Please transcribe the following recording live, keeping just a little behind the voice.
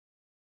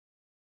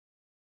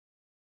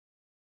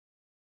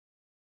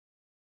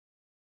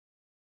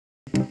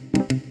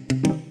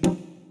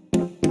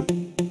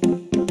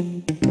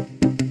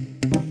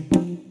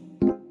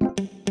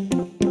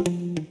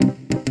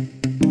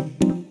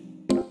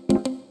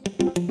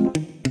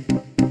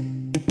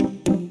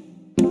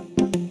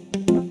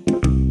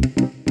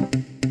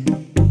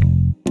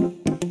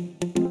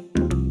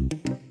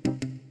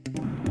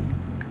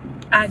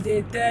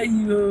they tell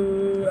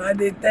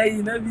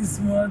you, no be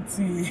small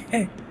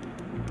thing.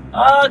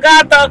 Oh,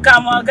 God talk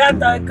am, oh, God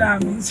talk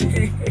am.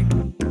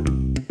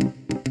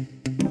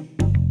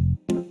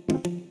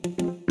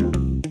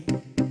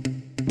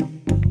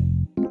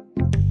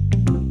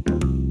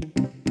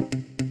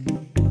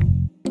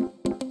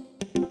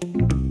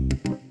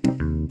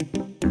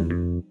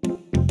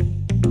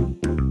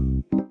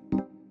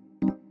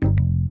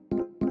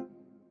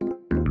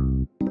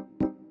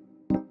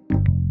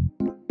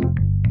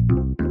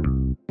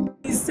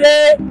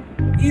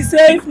 He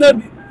say if not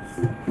be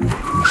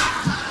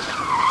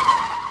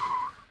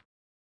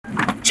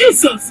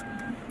Jesus,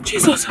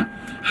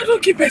 I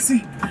don't keep person.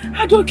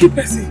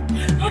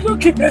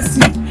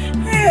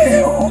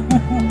 Hey, oh.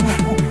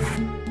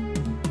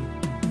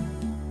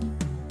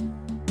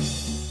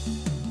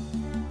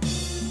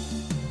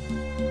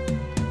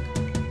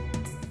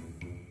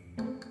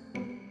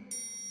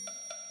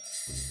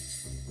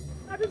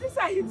 Now did this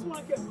I hit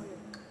one game for you?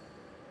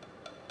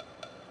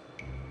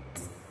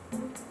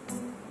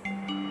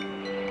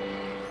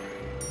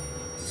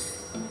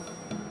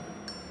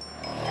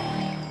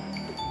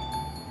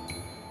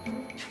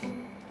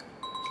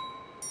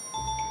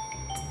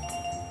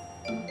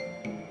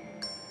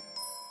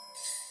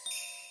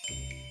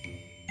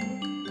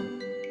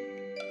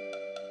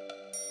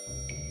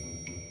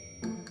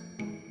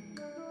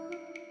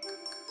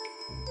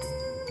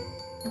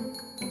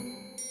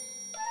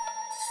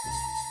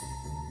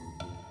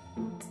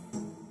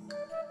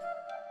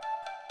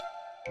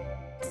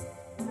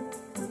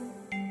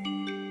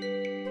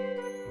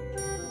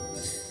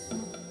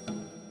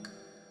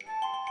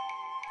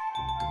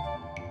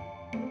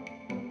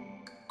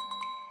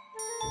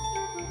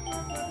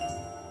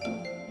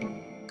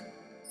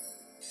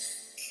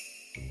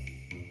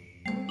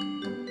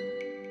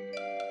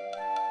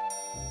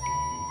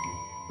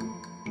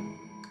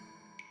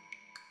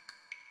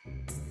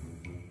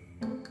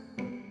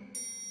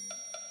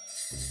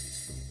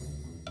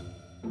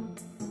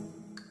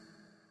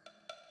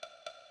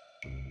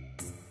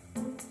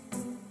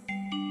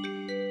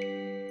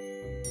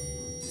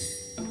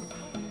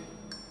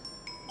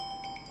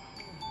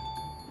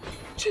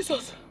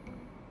 Jesus!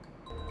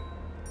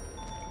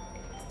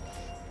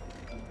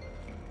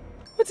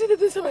 What did you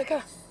do to my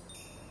car?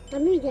 I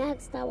mean, the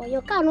ask that one.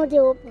 Your car not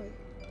open.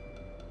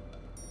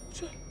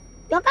 Sure.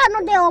 Your car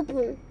not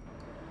open.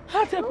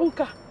 How to open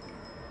car?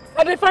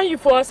 I dey find you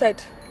for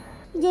outside.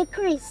 You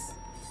Chris.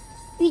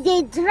 You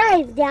dey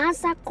drive the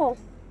answer call.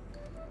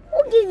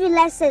 Who give you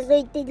license when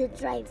you take the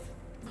drive?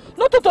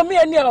 Not talk to me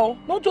anyhow.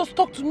 Not just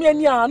talk to me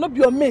anyhow. Not be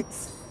your mate.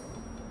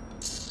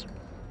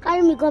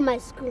 Carry me go my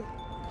school.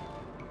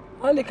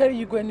 I only carry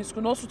you go any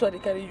school. No hospital they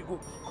carry you go.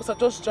 Because I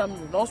just jam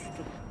you. No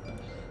hospital.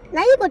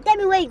 Now you go tell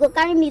me where you go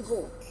carry me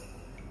go.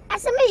 I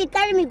said may you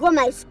carry me go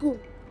my school.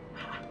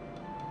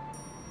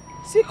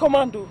 See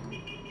command though.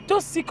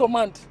 Just see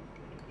command.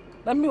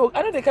 Now me,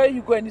 I know they carry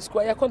you go any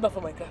school. I come down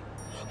for my car.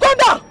 Come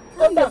down!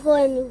 Come down! Go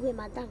anywhere,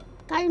 madam.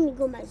 Carry me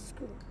go my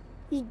school.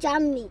 You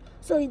jam me,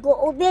 so you go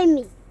obey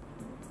me.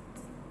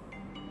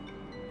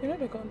 You know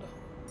they come down.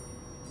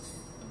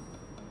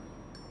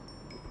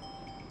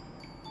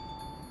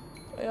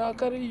 I'll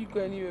carry you go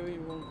anywhere where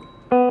you want to go.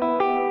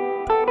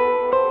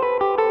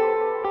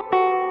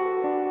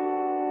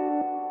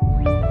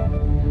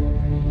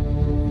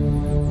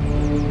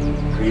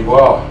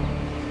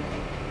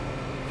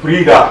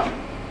 Frida.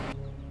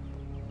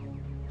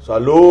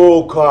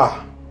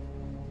 Saloka.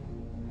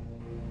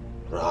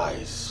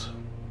 Rise.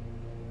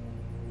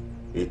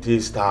 It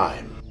is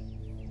time.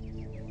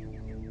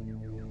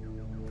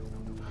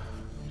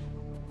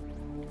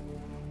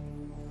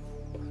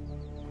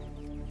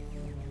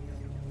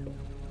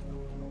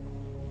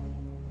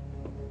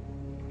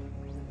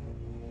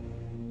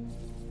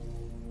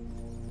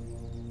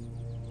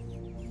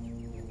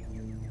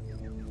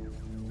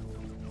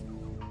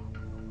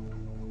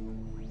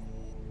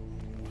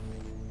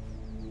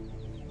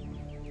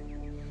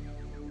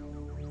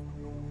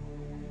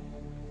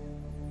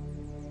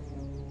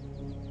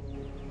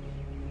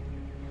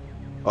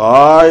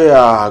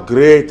 Aya,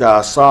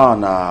 greater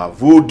son,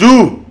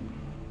 voodoo,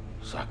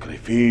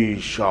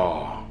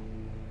 sacrificial,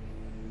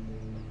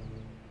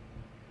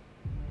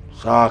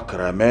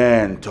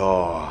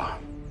 sacramento,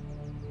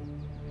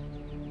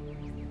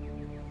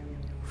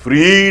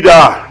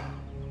 Frida,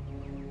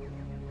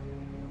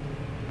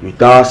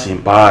 without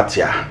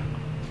sympathia,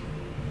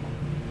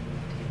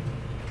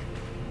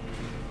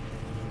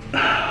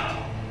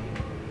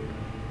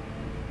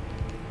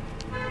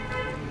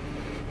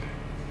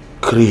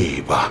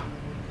 Kriba.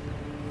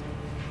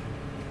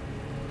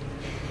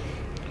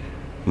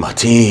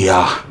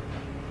 Mattia,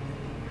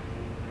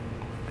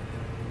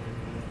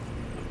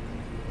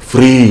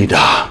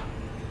 Frida,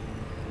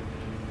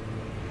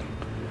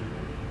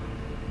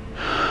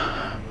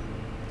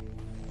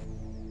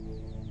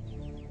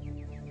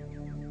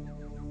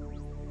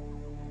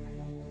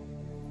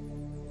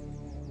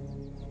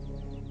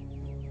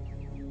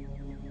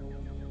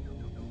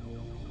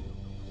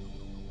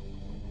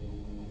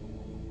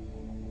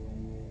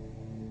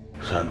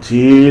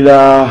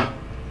 Santilla,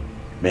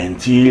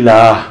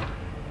 Mentila.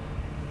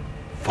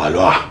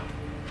 Falloir.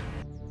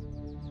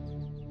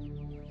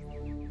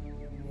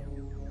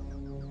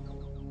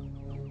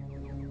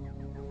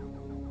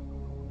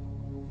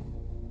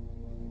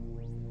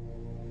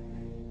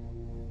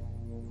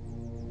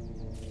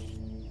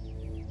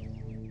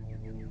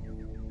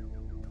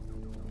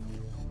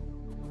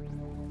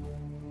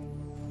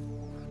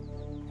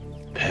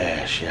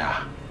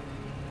 Persia.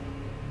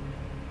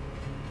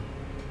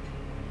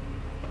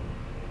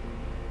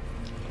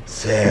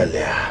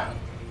 Celia.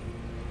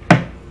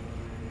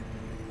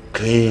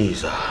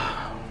 Cleesa.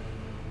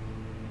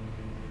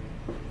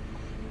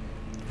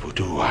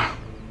 Vudua.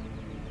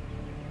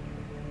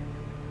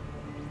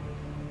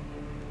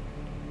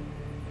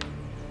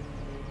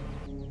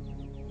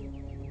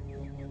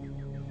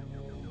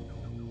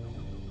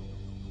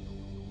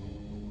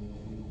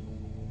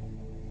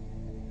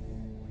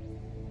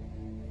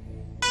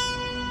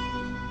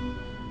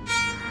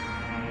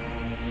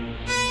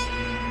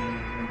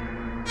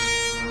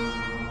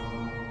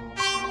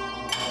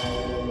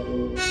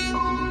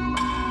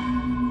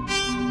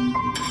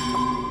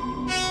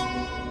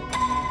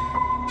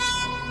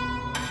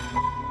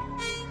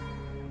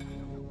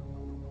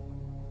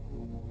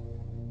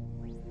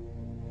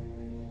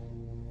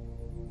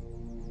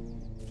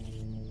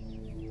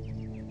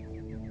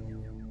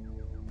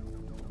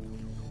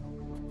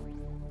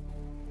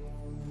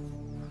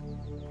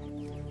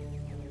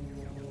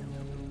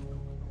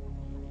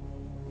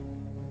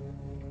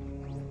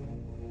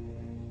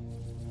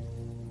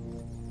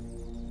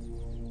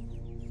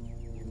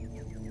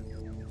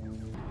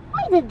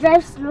 They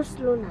drive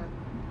slow now.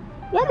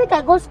 You make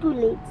I go school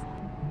late.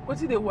 What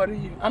did they worry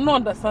you? I don't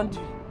understand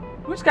you.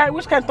 Which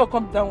kind talk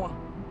come that one?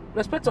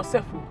 Respect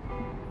yourself.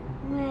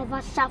 No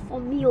ever shout for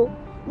me, oh.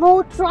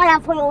 No try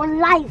for your own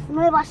life.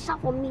 No ever shout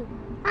for me.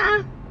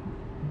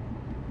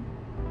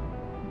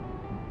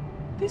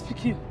 This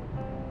pikin.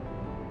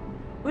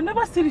 We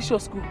never still reach your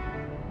school.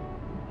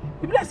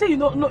 If let's say you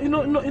don't know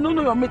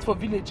your mate for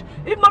village.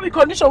 If not be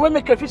condition where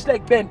make your fish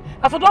like Ben,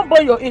 I for don't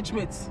born your age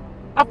mates.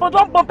 I for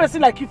don't born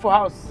person like you for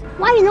house.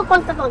 Why you no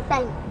come start on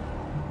time?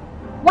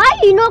 Why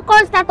you no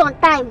come start on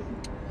time?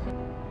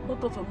 Don't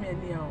talk to me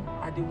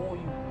anyhow. I dey warn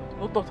you.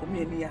 Don't talk to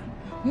me anyhow.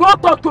 No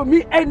talk to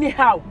me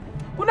anyhow.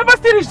 We never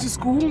still reach the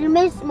school. You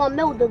remain small,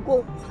 me with the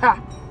go.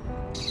 Ha.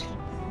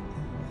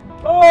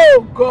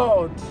 Oh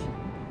God.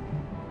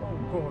 Oh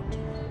God.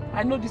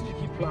 I know this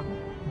pikin plan,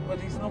 but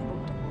it's not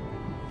good.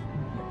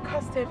 You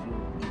cast every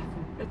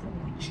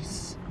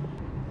witches.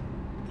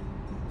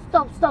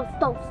 Stop.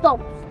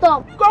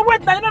 You go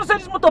wait now. You know say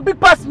this motor big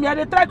pass me. I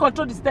dey try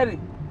control the steering.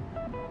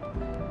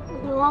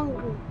 I'm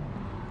hungry.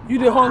 You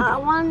dey hungry? I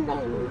want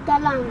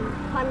gala and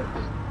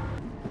Fanta.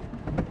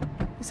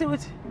 You say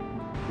what?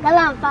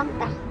 Gala and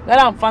Fanta.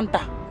 Gala and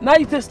Fanta. Now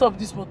you take stop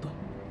this motor.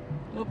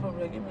 No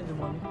problem. Give me the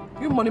money.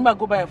 Give me money, I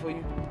go buy it for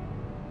you.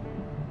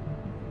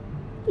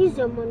 Use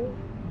your money.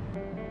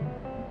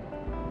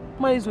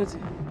 Ma is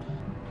waiting.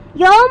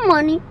 Your own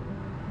money.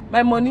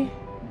 My money?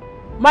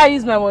 Ma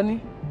is my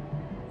money.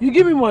 You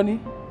give me money?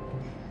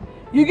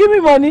 You give me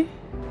money?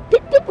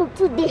 People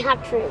too dey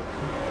hatred.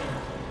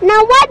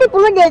 Now why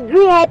people when they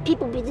agree help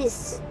people be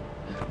this?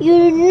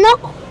 You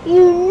knock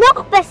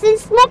person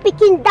small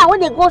pikin down when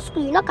they go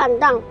school, you knock them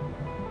down.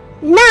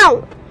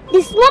 Now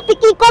the small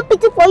pikin come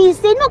pity for you,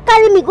 say no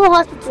carry me go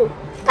hospital.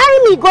 Carry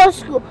me go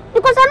school.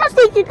 Because I not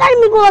say if you carry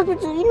me go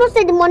hospital, you know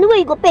say the money where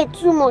you go pay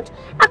too much.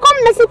 I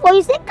come message for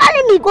you, say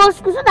carry me go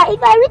school so that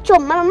if I reach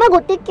home, my mama go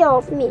take care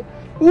of me.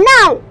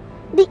 Now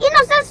the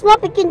innocent small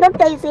pikin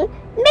doctor you say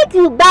make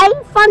you buy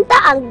Fanta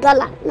and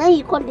Gala. Now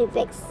you come the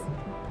vex.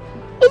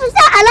 If you say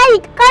I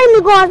like carry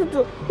me go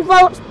hospital, if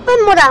I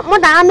spend more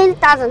than how many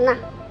thousand now?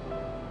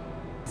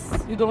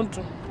 You don't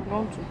do.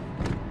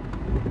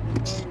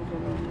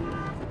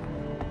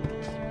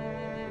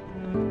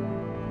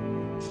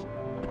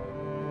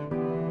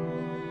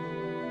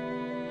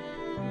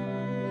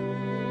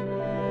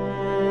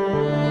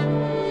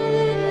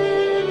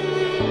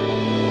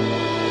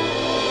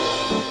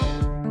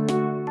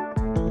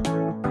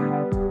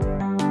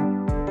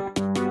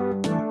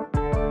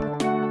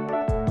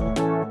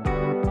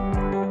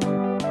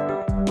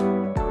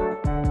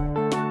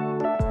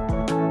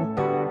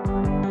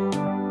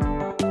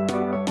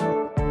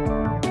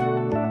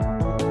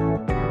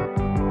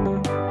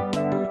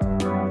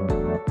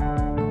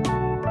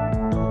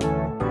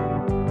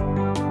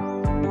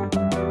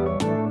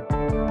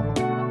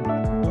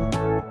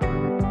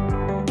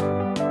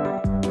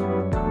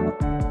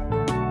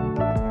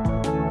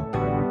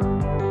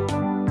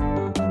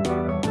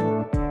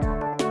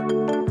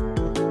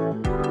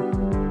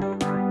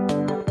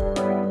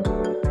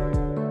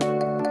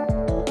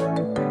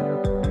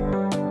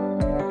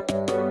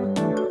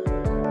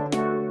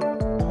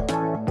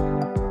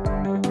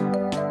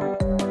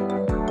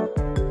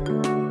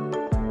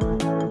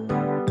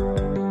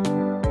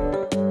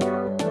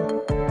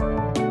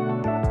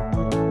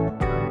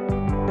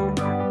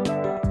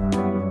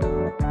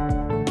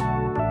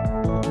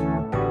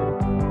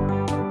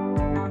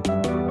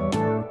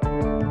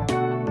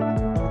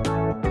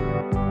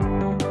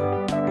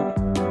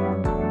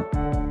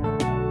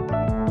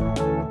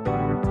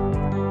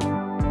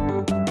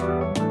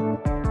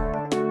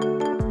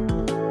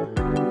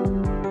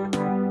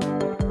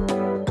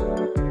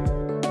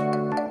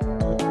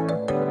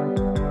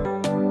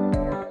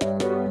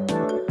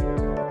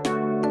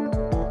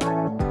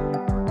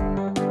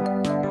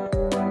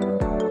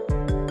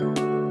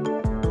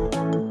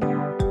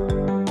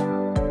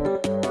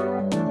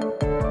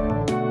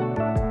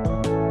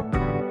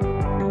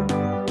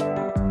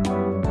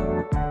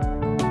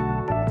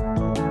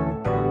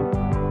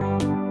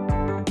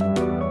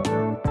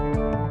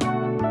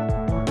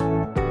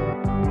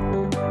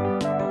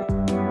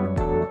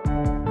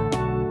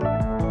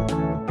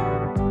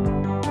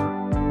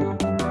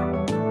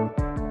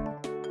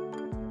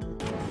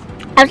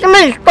 I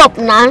said, stop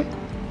now.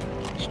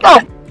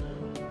 Stop.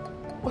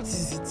 What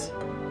is it?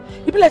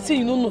 You be like say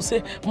you don't know,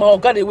 say my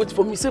oga dey wait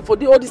for me. Say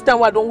for all this time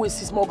why I don't wait,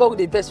 sis, my oga go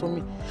dey vex for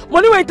me.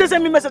 Money when you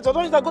send me message, I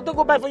don't use that go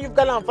buy for you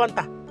gala and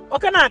Fanta.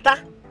 Okay, na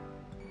ata?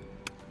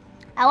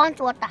 I want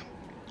water.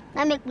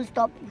 That make me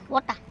stop.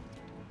 Water.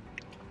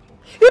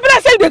 You be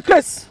like say you dey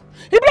craze.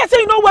 You be like say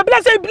you know well. Be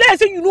like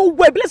say you know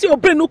well. Be like say your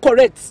brain no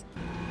correct.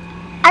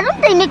 I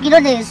don't think make you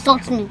don't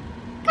insult me.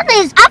 I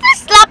will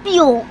slap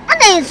you.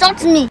 Don't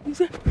insult me. You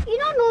say you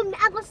don't know me.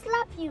 I go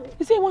slap you.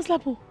 You say you want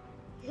slap who?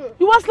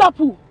 You want slap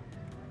who?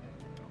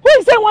 Who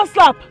is saying one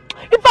slap?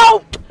 If I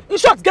in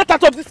short get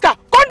out of this car,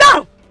 come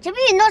down. Maybe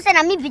you know say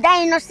na me be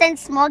that innocent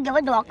small girl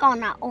wey dey waka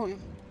on her own.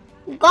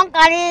 You can't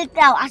carry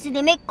cow as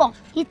they make come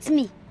hit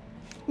me.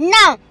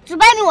 Now to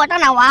buy me water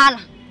na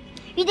wahala.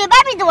 You dey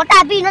buy me the water,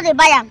 abi you know they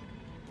buy am,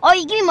 or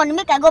you give me money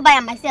make I go buy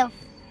am myself.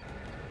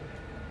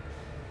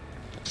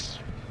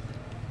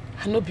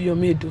 I no be your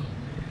maid though.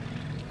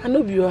 I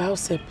no be your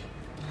house help.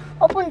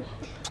 Open.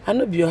 I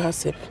no be your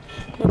house help.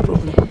 No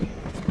problem.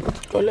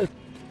 Collect.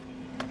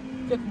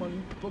 Take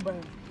money, go buy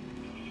am.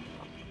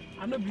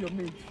 I no be your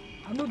maid.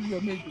 I no be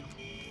your maid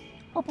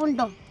though. Open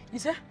door. You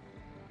say?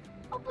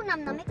 Open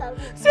am now, make I go.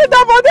 Sit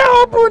down for there,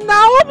 open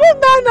now,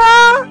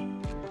 now.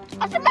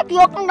 I said make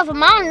you open door for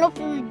my hand, no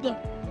food there.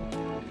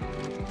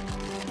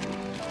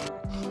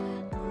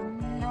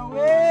 Your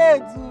way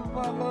to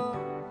follow.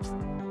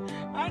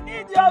 I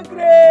need your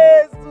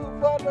grace to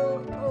follow.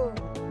 Oh.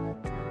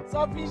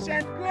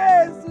 Sufficient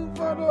grace to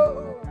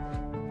follow.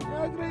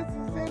 Your grace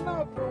is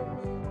enough for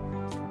me.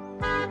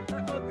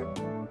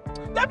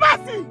 The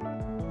Basi!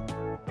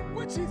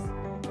 Which is?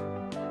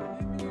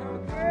 Give me your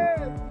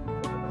grace to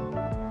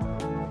follow.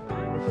 I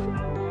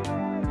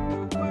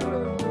need your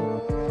grace to follow.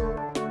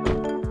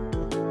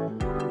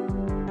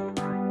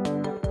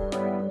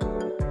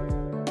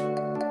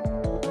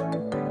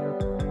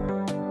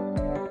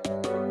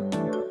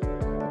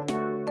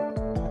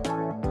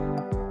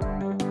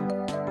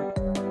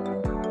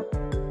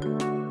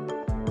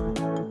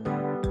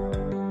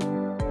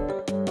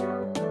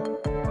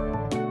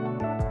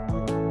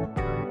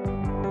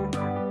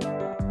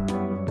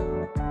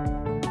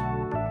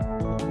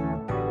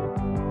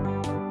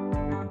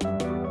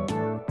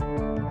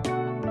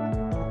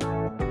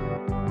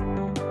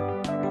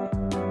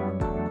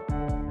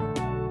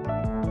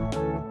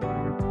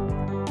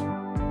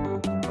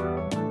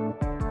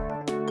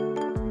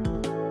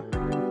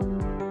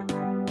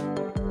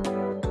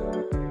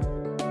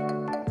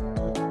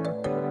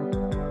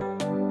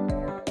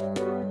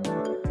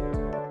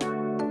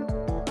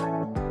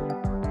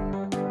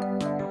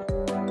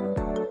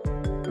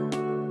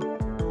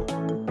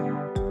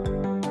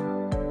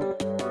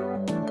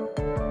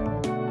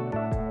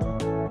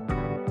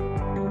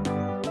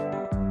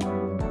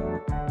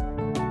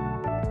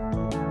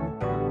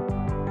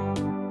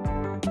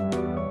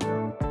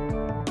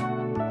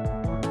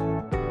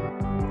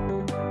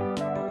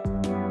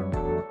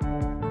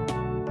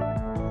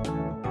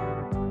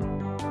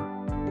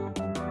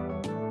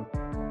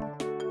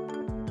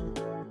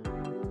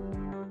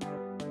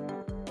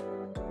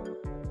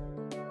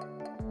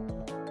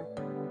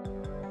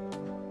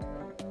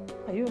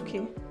 Are you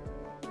okay?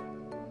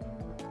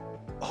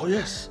 Oh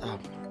yes,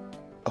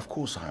 of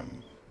course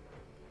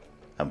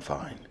I'm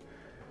fine.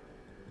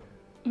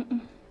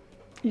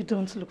 You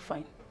don't look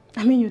fine.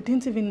 I mean, you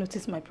didn't even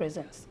notice my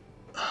presence.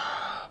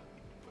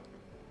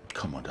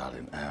 Come on,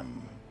 darling.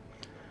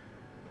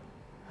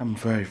 I'm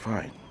very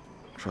fine.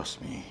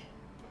 Trust me.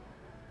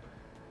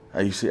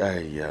 You see,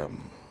 I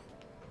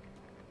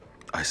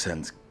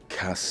sent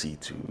Cassie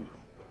to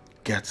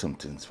get some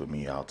things for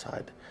me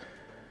outside.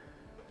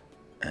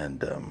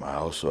 And I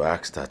also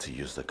asked her to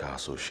use the car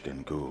so she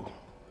can go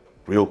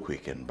real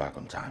quick and back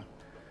on time.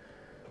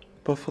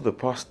 But for the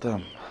past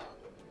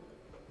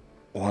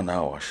 1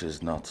 hour,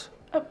 she's not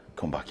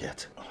come back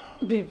yet.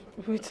 Babe,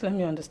 wait, let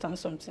me understand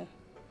something.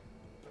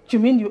 You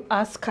mean you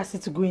asked Cassie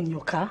to go in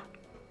your car?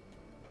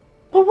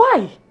 But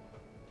why?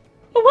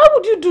 Why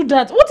would you do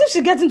that? What if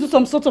she gets into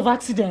some sort of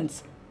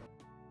accident?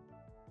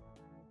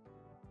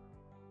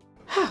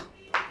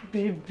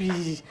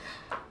 Baby,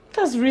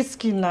 that's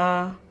risky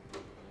now.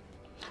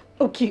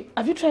 Okay,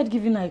 have you tried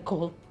giving her a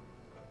call?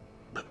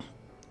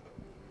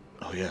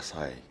 Oh yes,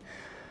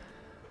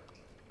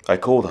 I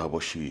called her,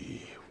 but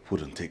she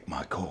wouldn't take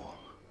my call.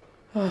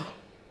 Oh.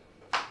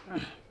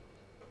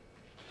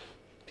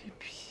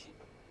 Baby.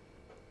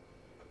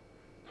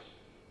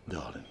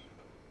 Darling.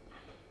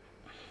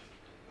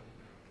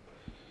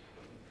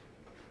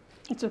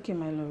 It's okay,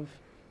 my love.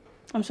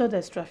 I'm sure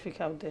there's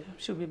traffic out there.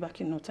 She'll be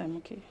back in no time,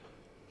 okay?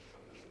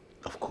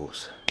 Of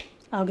course.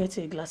 I'll get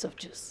you a glass of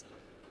juice.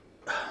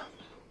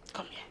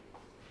 Come here.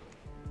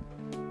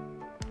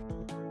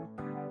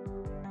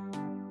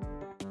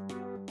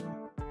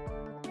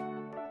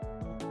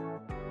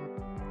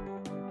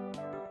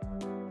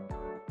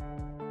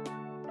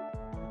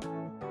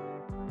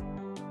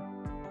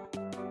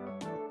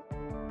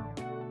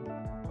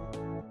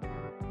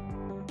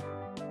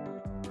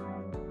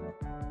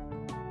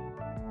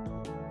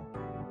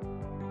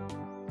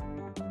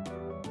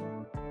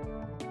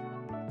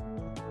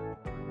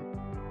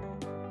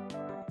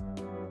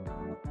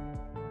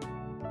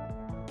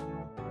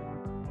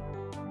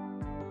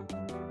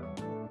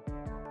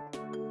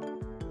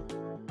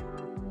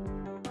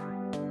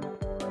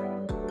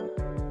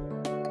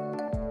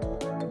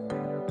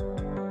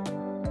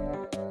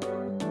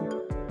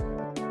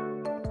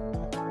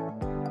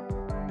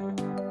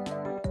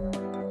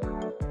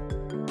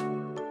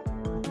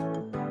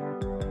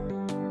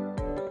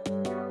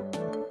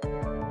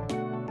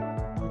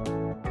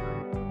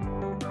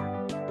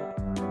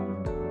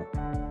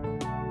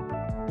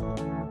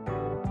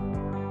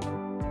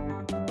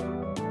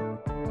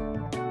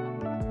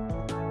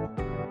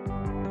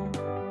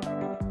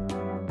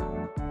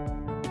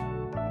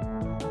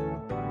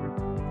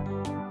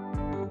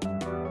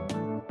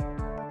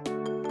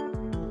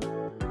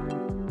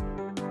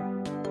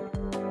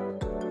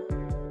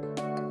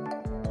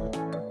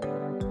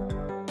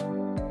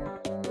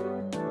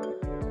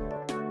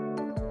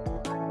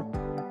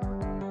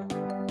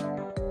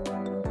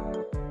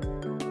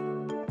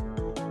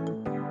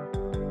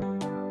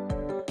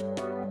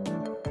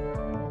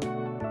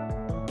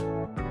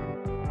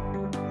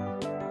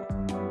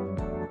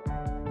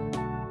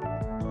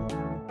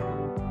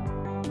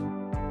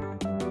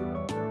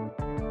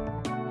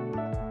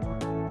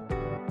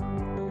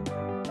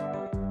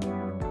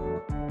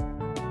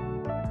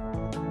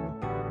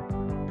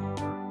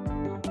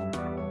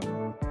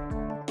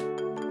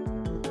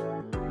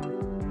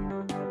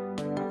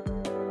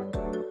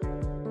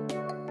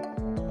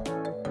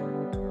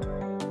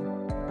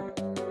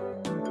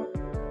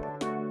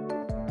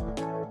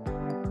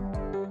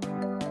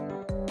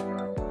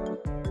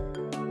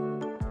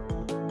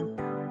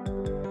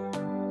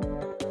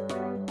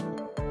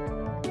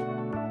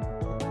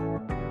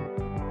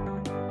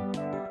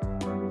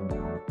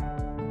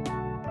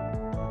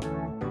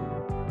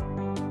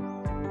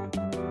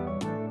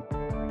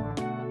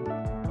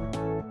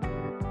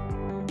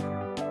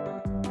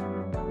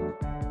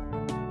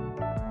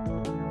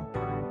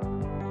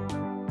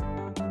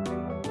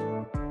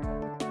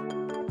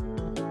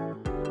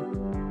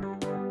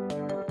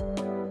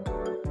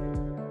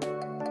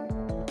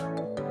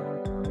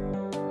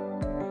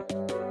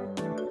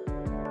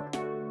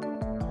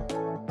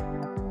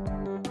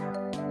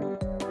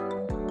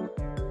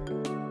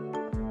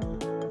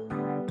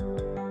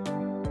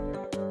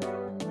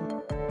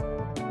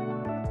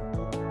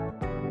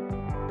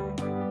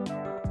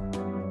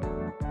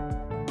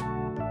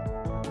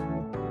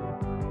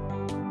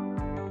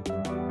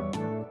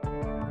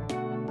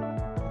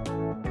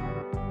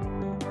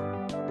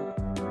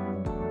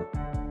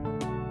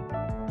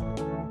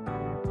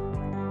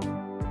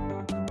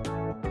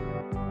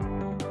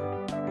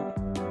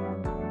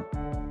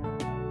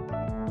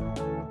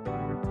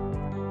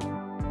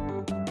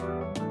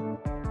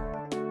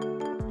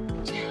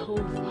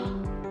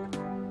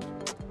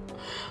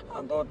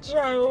 I don't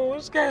try. Oh,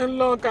 which kind of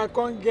luck I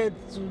can't get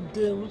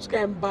today? Which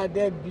kind of bad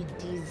head be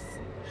this?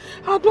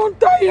 I don't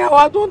tire.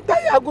 I don't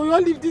tire. I go, you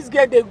leave this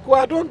girl, they go.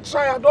 I don't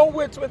try. I don't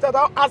wait. I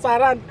don't ask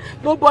around.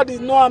 Nobody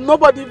know him.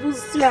 Nobody even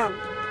see him.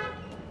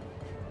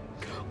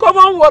 Come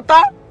on,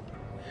 water.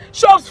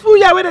 Shops full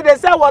here where they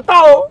sell water.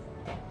 Oh.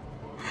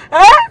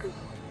 Eh?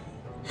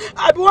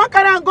 I be one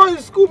carry and go in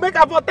school, make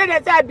a for 10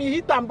 and say I be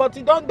hit him, but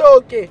he don't do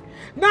okay.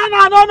 No,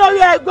 I don't know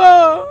where I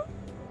go.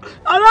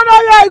 I don't know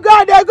where I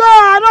go. They go.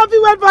 I don't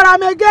fit wait for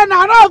him again.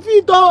 I don't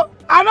fit though.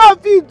 I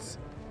don't fit.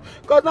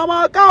 Because now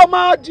my car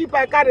my jeep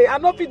I carry. I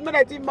don't fit when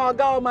I think my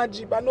car my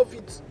jeep. I don't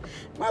fit.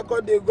 My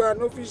God they go. I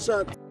don't fit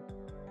shot.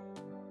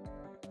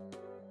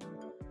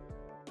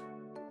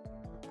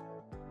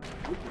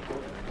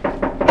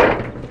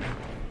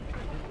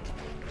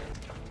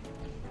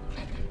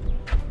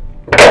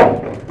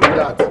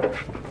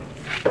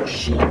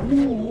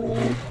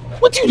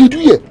 What do you do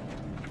here?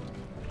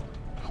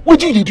 What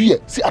do you do here?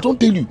 See, I don't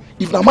tell you.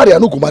 If I marry, I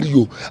no go marry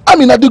you. I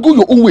mean, I dey go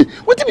your own way.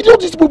 What do you do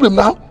this problem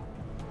now?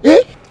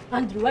 Eh?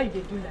 Andrew, why you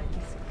do like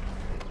this?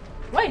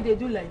 Why you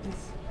do like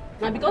this?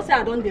 Now because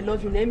I don't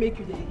love you, they make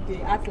you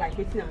they act like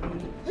wetin I don't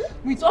know.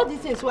 With all these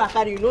things I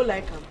carry, you no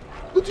like them.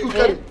 What do you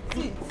carry?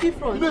 See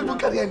front. You don't even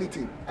carry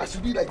anything. I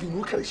should be like you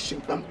no carry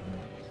shit.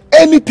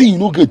 Anything you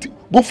no get,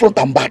 both front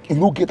and back, you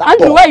no get at all.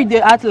 Andrew, why you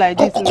act like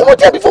this? Come on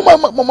here before my.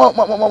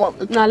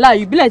 Nah, lie.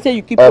 You be like say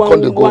you keep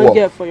one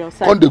girl for your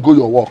side. Come they go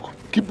your work.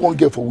 Keep one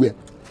girl for where?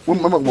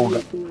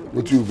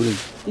 What do you bring?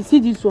 You see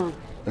this one?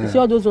 You see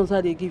all those ones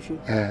that they give you?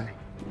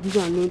 This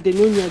one, no, they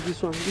don't near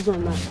this one. This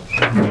one now.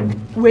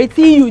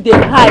 Waiting you, they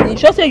hide. You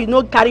sure say you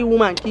no carry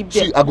woman keep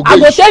there. See, I go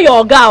tell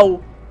your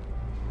girl.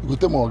 You go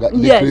tell my girl?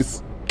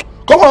 Yes.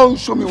 Come on,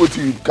 show me what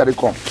you carry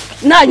come.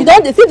 Nah, you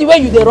don't see the way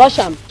you they rush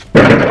am.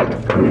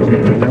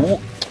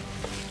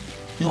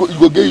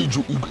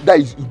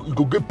 You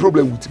go get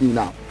problem with me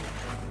now.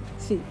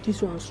 See,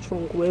 this one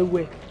strong,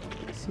 well.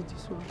 See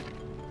this one.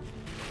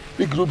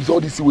 Make it up all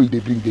this way they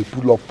bring, they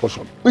pull up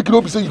portion. Make it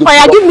up say you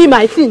give me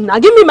my thing. Now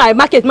give me my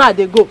market, man.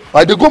 They go.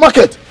 They go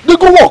market. They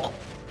go work.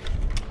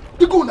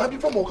 They go now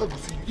before my worker go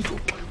see you.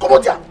 Come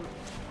on, here.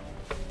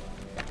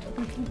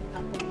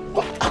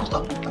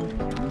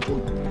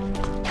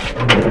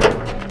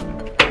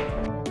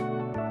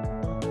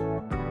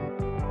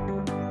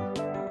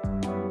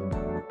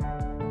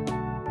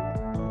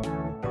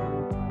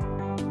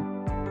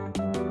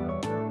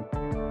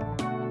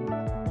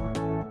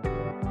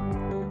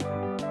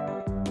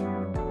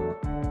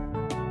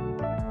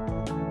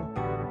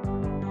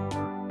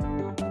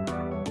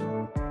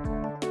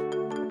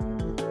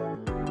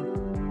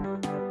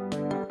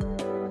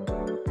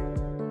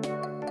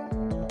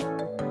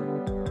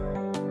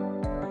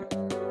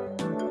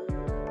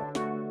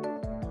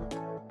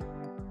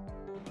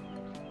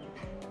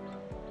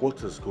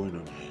 What is going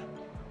on here?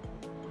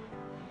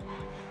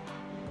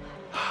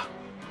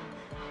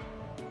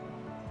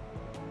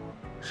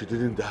 She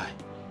didn't die.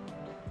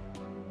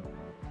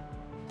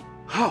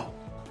 How?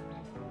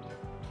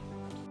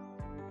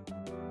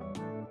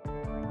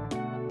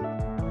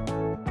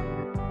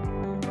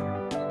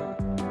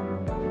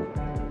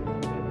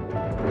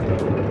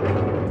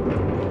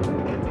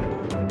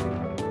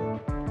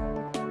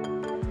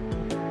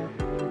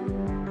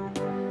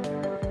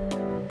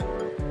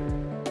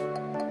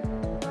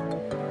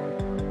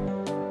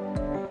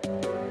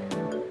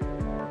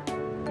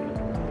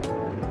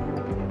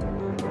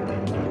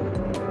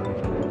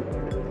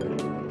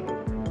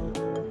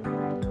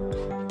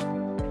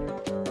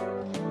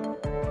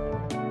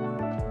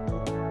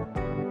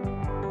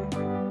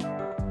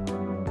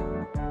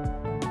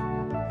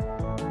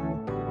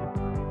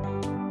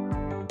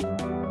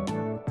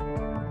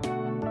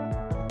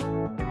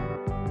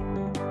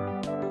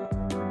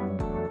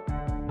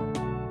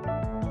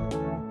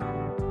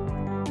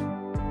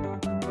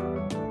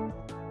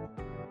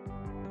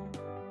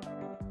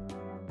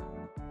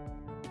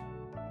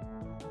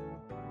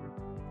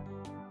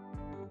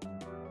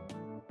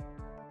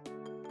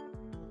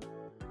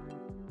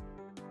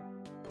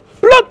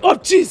 Blood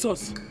of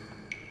Jesus!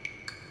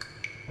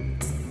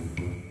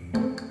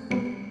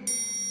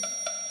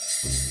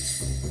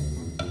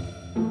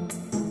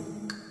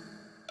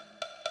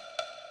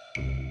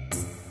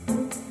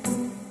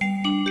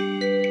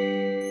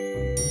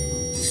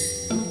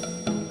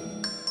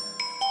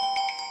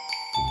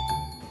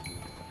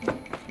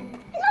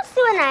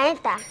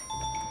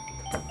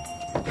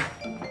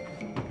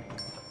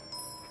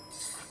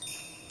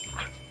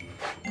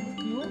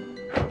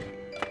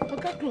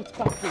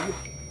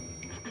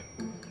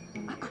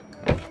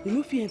 You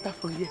know if you enter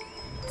from here.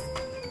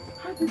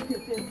 How did you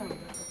enter?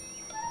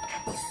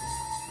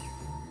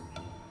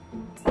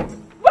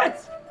 Wait!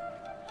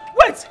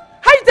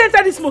 How you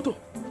enter this motor? No,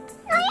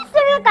 you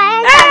still look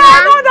at it.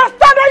 I don't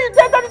understand how you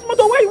enter this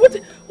motor.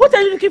 What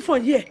are you looking for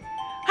here?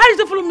 How did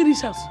you follow me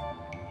this house?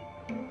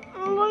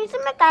 You see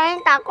me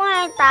enter, come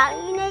enter.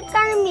 You know,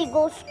 carry me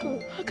go school.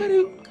 How carry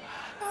you?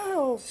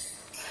 How?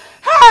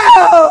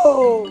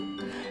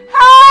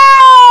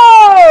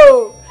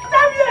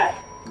 Come here!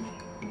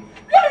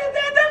 You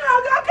enter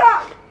my car!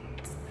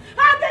 I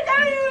take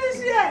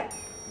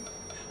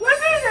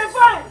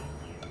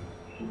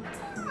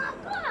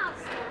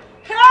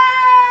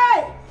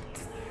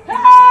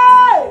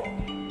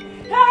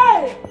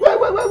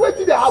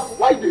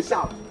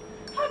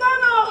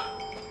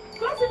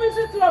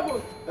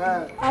trouble.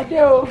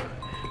 Adeo,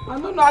 I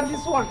don't know how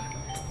this one.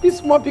 This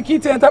small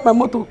pikin enter my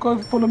motor,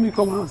 come follow me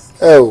come house.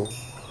 Oh,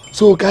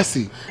 so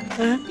Cassie,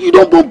 you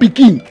don't born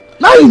pikin.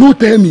 Now you no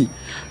tell me.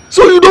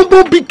 So you don't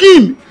born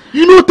pikin.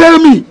 You no tell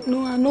me.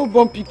 No, I no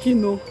born pikin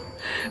no.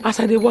 As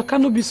I dey walk, I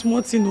no be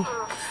smart, you know.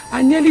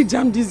 I nearly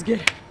jammed this girl.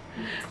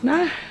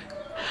 Nah,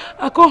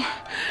 I come,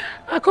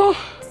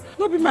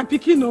 no be my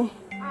pikin no.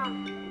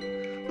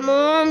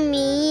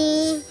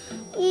 Mommy,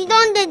 you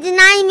don't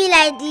deny me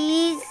like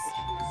this.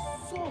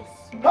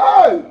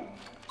 Hey!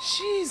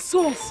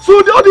 Jesus. So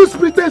all this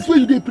pretense where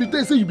you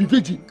pretend say you be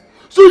virgin.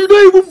 So you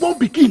don't even born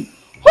pikin.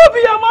 Who be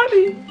your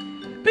mommy?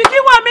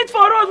 Pikin want meet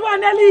for road one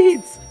nearly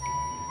hit.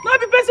 No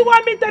be person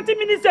want meet 30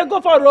 minutes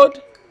ago for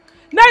road.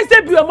 Now you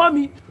say be your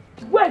mommy.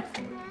 Wait.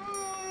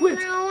 Why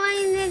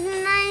you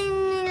deny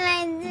me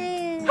like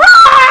this?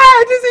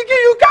 Hey, this is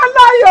you can't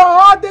lie.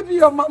 Oh, they be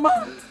your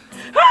mama.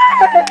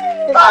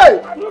 Hey!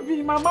 Hey! No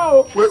be mama.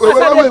 Oh. Wait.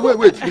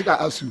 Let me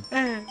ask you.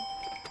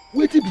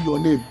 What be your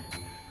name?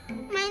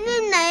 My name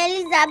is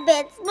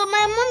Elizabeth, but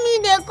my mommy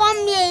they call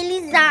me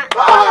Eliza.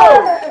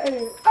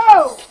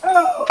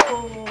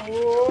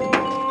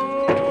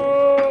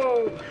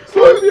 So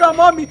be your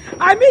mommy.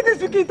 I meet this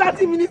pikin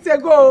 30 minutes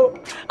ago.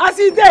 As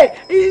he dey,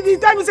 he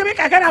tell me say make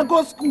I carry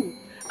go school.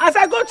 As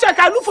I go check,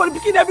 I look for the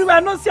pikin everywhere.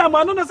 I don't see him.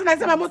 I don't know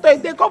say my motor.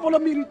 They come follow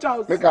me reach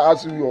house. Make I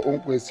ask you your own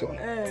question.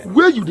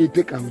 Where you dey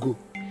take and go?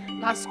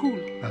 Na school.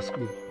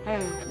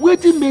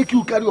 Wetin make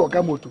you carry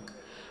Oga motor?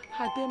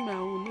 I tell my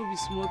own, no be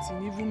small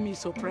thing, even me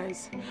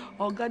surprise.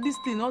 Oga, this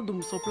thing not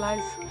do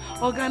surprise.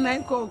 Oga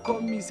nine call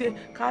me say,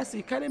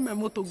 Cassie, carry my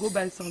motor go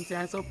buy something.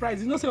 I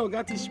surprise. You know say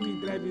Oga teach me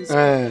driving school.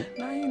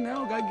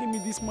 Now Oga give me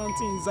this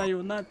mountain in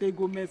Zion. Now they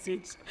go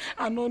message.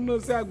 I don't know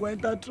say I go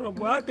enter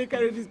trouble. How they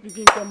carry this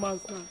speaking come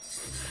out now?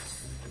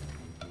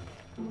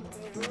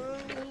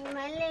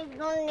 My legs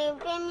don't dey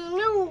pain me.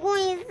 Make we go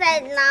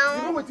inside now.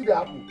 You know what dey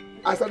happen?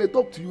 As I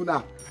talk to you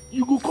now,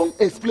 you go come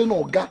explain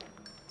Oga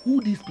who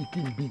this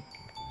pikin be.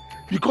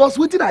 Because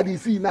wetin I dey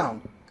see now,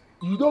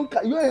 you don't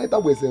enter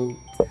yourself.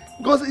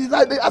 Because it's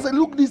like as I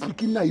look this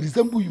pikin now, he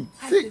resemble you.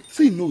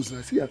 See nose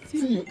now, see your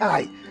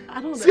eye.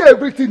 See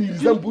everything, he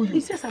resemble you.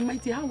 He says I'm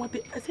mighty. How want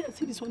it? I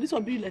see this one. This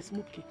one be like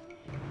smoky.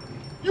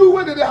 You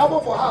went to the harbor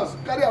for house,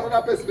 carry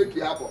another person make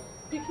you harbor.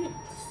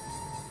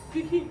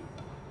 Pikin,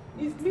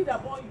 it's me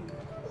that born you.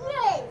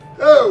 Yes.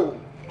 Oh.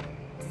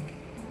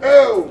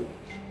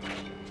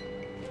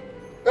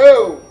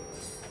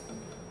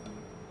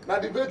 Now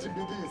the virgin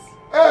be this.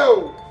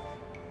 Oh.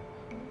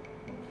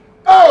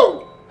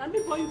 I'm me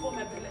born you for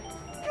my belly.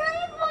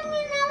 For me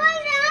now, why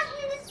you ask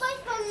me this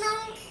question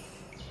now?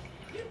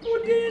 People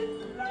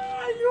didn't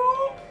lie, yo.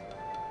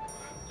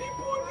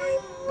 People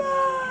didn't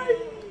lie.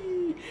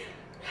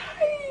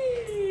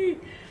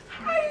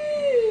 Hi.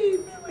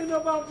 Me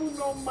never put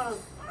no man.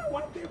 I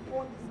want to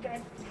born this guy.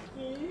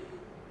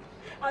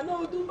 I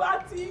know do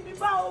bad thing, be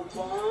bad.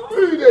 Who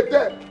you dey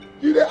tell?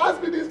 You dey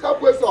ask me this kind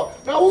of question.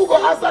 Now who go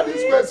answer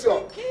this question?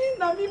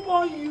 Now me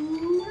born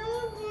you.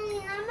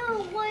 I'm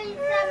not going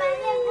inside my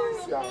leg.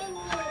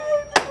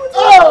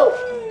 Oh!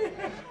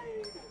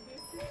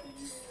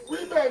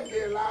 Women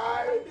they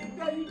lie. They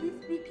tell you this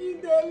speaking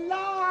they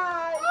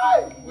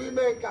lie.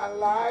 Women can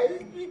lie.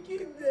 This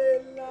speaking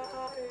they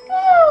lie.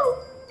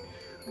 Oh!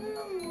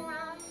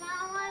 Mama,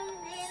 why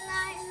they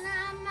lie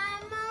now?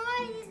 Mama,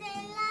 why they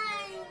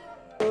lie?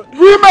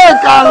 Women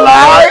can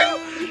lie.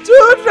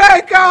 Children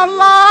can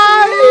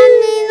lie.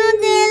 Mommy, no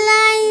they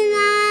lie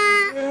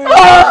now.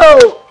 Oh!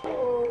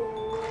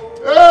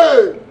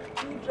 Hey!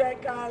 Children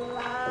can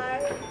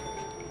lie.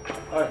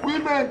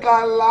 Women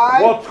can lie.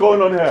 What's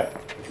going on here?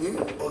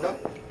 Okay.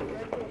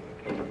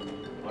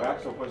 I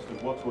asked a question.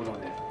 What's going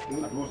on here?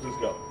 And who's this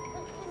girl?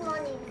 Good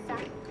morning, sir.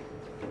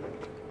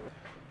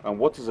 And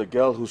what is a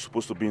girl who's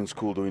supposed to be in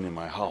school doing in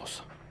my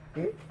house?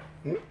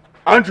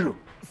 Andrew!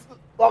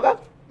 Okay.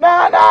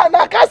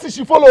 Nah, Cassie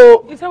she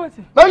follow. Is that what?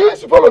 Now you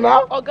she follow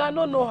now. Oga, I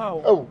don't know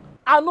how. Oh.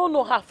 I don't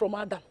know her from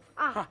Adam.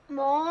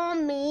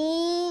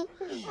 Mommy,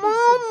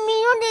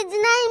 you dey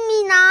deny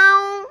me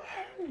now.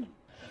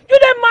 You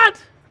dey mad?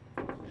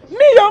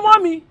 Me, your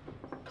mommy.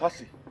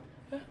 Cassie.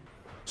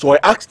 So I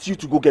asked you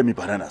to go get me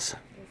bananas.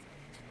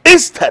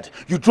 Instead,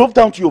 you drove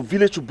down to your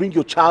village to bring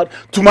your child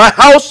to my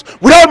house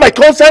without my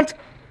consent?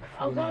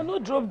 Oga, I no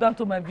drove down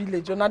to my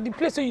village. Now the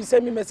place where you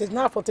send me message,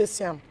 now for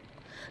Tessiam.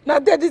 Now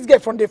there this girl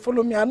from they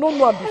follow me. I don't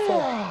know her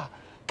before.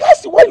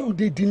 Cassie, why you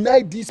dey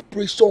deny this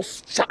precious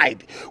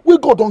child wey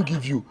God don't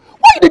give you?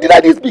 Why you dey deny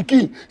this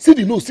pikin? See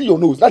the nose, see your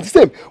nose. That's the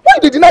same. Why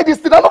you dey deny this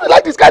thing? I don't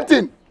like this kind of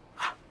thing.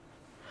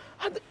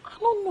 I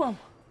don't know him.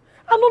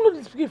 I don't know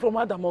this pikin from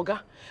Adam,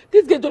 Oga.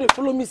 This girl don't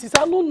follow me, sis.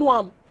 I don't know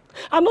him.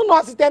 I don't know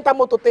how to enter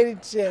motor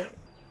chair.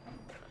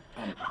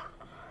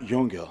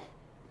 Young girl,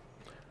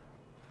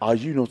 are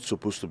you not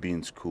supposed to be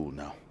in school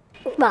now?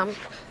 Now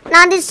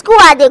the school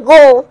I dey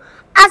go.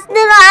 As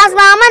my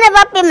mama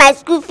never pay my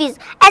school fees,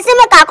 I say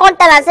make I come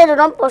tell her say they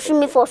don't pursue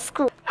me for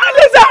school.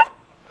 Elisa!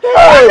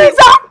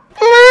 Elisa!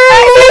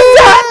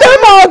 Tell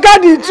my Oga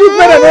the truth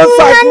when I don't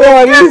sack me.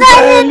 Elisa!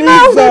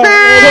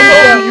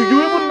 You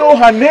even know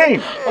her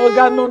name. Oh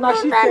God, no, now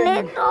she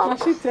tell me. Now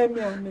she tell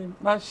me her name.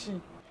 Now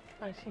she.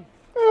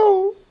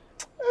 Oh,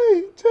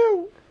 hey,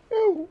 tell.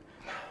 Oh,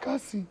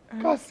 Cassie.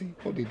 No,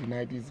 they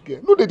deny this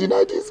girl.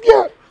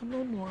 I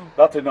don't know.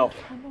 That's enough.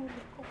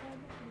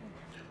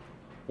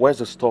 Where's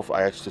the stuff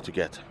I asked you to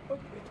get? Okay.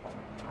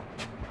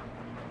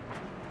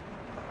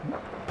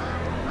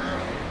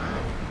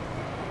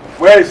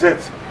 Where is it?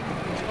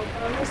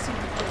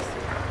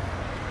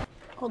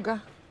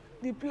 Oga,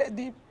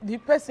 the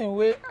person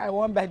where I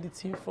want buy the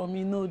thing from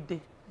me no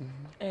day.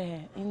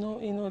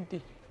 No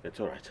day. It's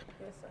all right.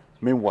 Yes, sir.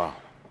 Meanwhile,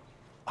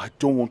 I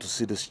don't want to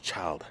see this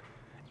child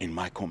in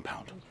my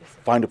compound. Okay,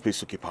 find a place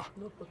to keep her.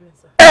 No problem,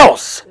 sir.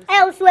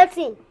 Else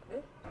waiting.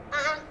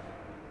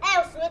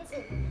 Else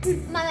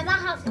waiting. My mama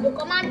house will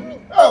command me.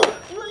 Oh.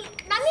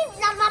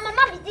 My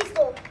mama be this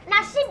so.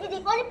 Now she be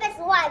the only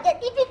person who I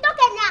get. If you talk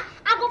now,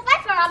 I go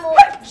fight for her more.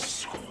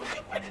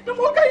 The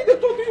more guy you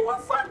talk, you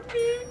want sack me.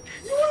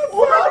 You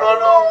want I don't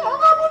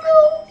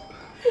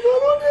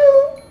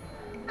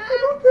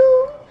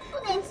know. Who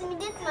they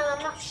intimidate my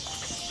mama?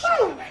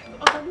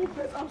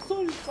 I'm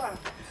sorry,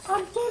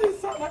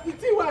 sir. Like the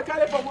thing where I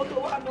carry from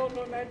motor, I don't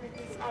know, like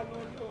this. I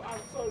don't know.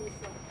 I'm sorry,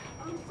 sir.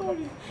 I'm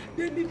sorry.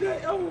 They need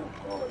that. Oh,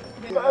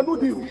 God. I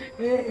know you.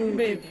 Hey,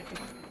 babe.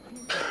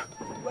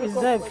 Is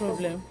that a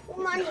problem?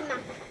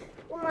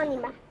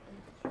 Woman, ma.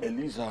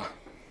 Eliza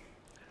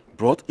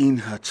brought in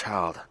her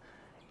child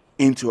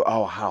into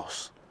our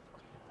house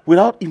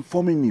without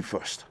informing me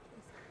first.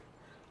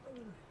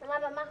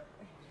 Mama.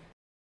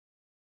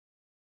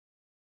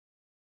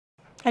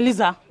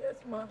 Eliza. Yes,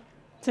 ma.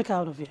 Take her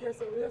out of here.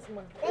 Yes,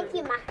 ma. Thank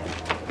you, ma.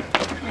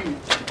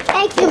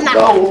 Thank you, ma.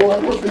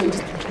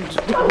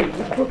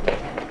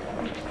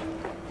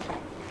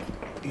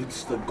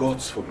 It's the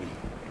gods for me.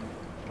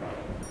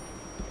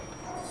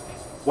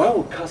 Why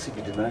would Cassie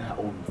be denying her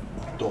own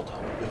daughter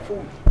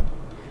before me?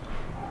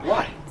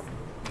 Why?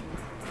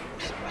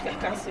 I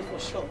can't say for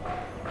sure.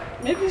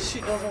 Maybe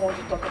she doesn't want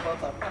to talk about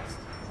her past.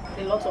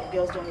 A lot of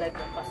girls don't like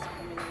their past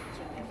coming into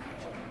their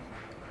future.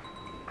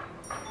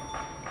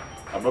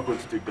 I'm not going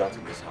to take that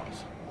in this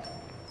house.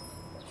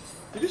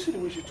 Did you see the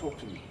way she talked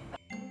to me?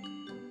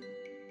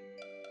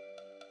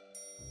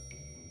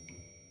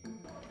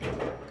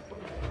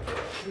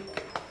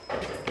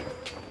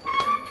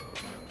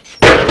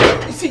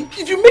 You see,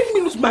 if you make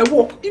me lose my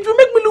work,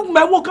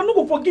 I'm not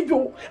going to forgive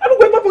you. I'm not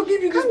going to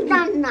forgive you. Calm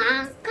down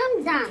now.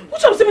 Calm down.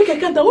 Which I'm saying, I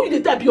can't tell who you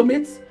dey be your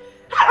mates.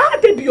 How I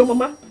take be your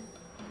mama?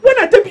 When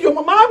I take be your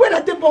mama, when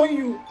I take born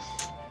you?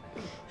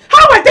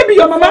 How I take be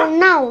your mama?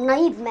 Now,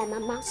 naive my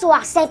mama, so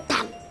accept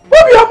them. Who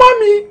be your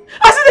mommy?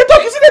 I see they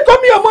talk, you see they call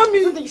me your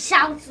mommy. They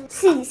shout.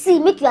 See,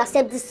 make you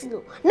accept this,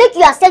 Make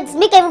you accept this,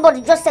 make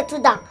everybody just settle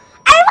down.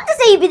 I want to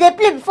say you be the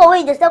play before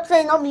when you stop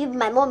saying not me, you be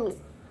my mommy.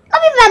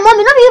 Not be my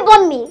mommy, not be you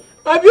born me.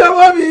 I be your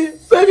mommy.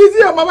 So if you see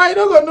your mama, you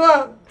don't go know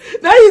her.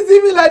 Now you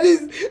see me like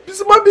this.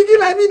 Small begin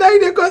like me, now you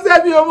dey consider I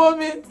be your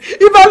mommy.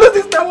 If I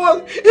lose my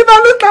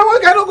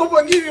work, I don't go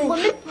forgive you. But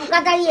make you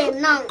gather here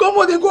now. Come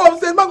on, they go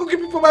upstairs. Man go keep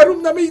me for my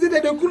room. Now me,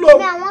 they cool off.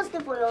 Me, I want to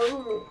stay for your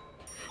room.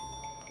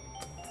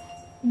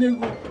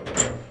 Nego.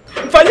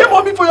 If I hear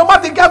mommy for your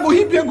mouth, the guy go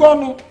hit me and go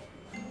no.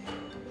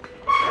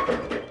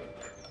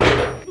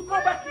 You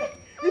come back here.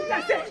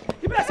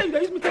 If I say you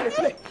don't use me to the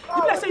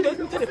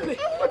play.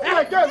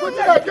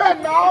 What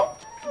again now?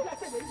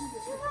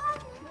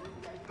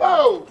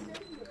 Oh!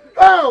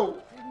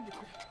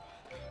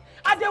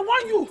 I dey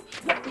warn you.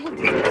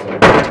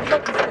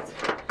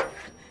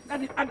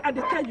 I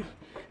dey tell you.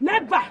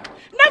 Never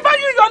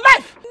you in your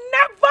life.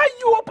 Never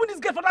you open this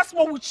gate for that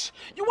small witch.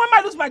 You want me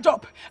to lose my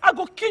job? I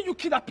go kill you,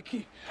 kill that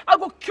pikin. I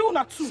go kill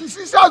her too.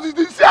 See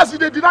as you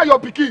dey deny your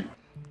pikin.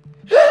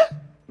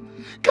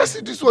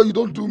 Cassie, this one you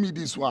don't do me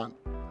this one.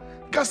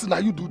 Cassie, now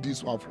you do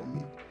this one for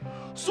me.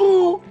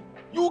 So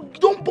you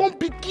don't born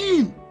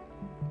pikin.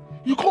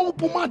 You come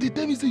open mouth, they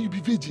tell me say you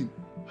be virgin.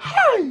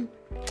 Hi!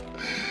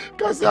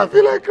 Cassie, I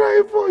feel like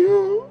crying for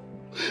you.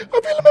 I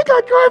feel like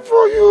I cry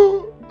for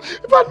you.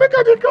 If I make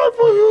her cry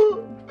for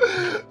you.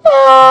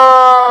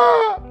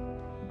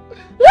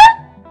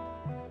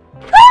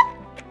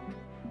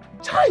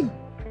 Chai!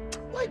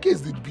 Why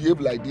girls they behave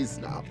like this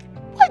now?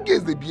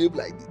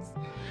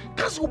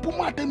 Cassie open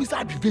mouth tell me say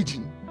I be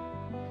virgin.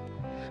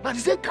 Now they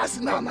say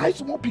Cassie now, I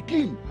small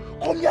pikin.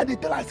 Come here, they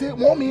tell her say,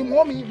 mommy.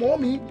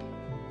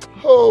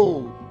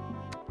 Oh,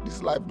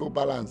 this life no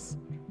balance.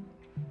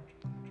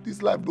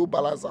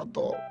 At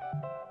all.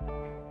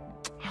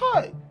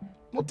 Hi,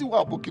 nothing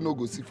what Aboki no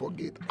go see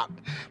forget.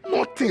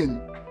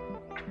 Nothing.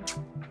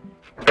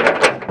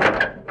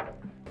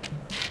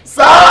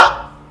 Sir,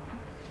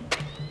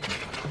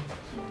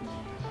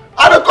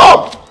 I dey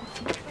come.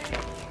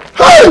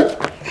 Hey.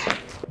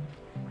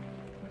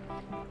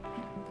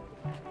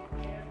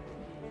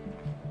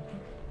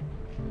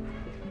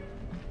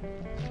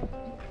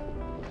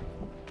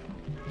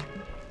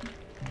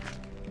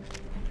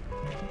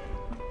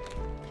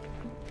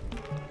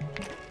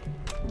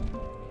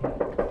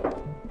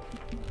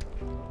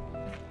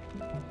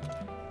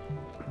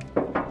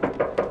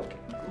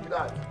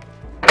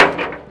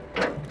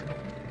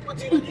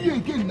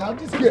 now.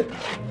 This girl,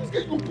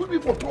 you put me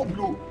for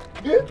trouble.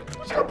 Eh?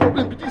 Which kind of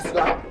problem with this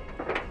now?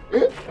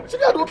 Eh?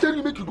 I don't tell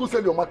you make you go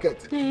sell your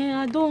market.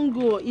 I don't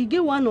go. You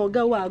get one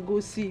oga where I go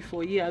see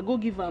for here. I go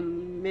give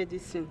am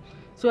medicine.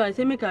 So I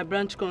say make a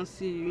branch come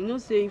see you. You know,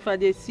 say if I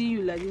dey see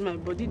you like this, my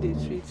body dey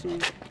sweet me.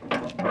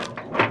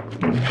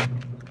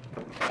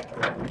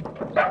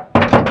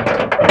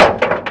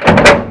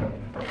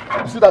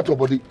 You see that your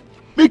body?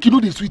 Make you know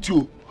they sweet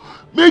you.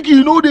 Make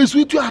you know they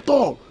sweet you at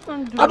all.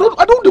 Andrew. I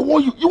don't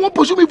want you. You won't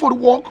pursue me for the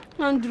work.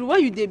 Andrew, why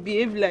you dey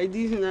behave like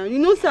this now? You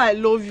know, say I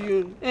love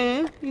you.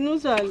 Eh? You know,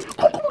 say I love you.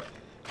 Come on.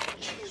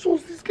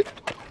 Jesus, this girl.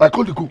 I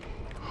call you go.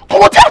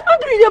 Come on, here.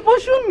 Andrew, you dey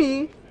pursue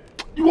me.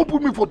 You won't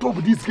put me for trouble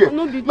with this girl.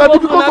 No,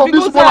 because of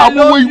this one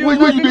where you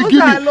dey give me.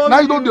 Now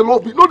you don't they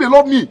love me. No, they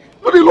love me.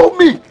 No, they love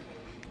me.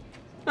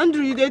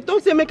 Andrew, you dey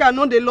talk say make I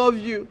know they love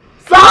you.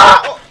 Sir!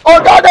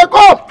 Oga, they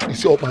come! You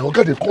see, my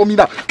Oga, they call me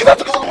now. Get out,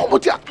 come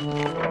on, here.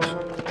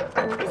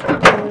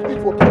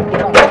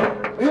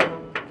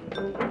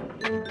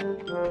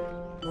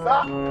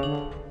 Sir?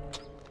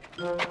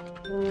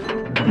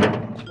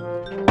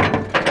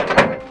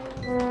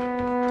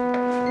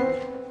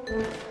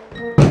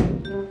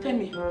 Tell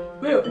me,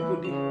 where your people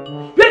dey?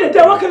 Where they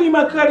tell, what can you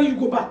carry you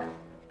go back? I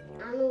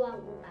know I'll go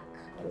back.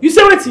 You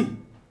say wetin?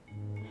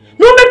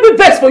 No make me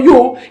vex for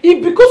you.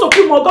 If because of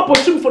you my God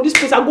pursue me for this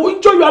place, I go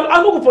enjoy you.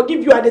 I no go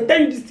forgive you. I dey tell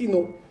you this thing,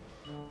 no.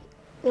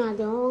 No, I'm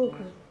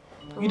hungry.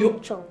 You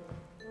don't chop.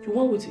 You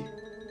want wetin?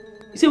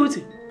 You say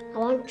wetin? I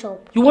want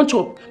chop. You want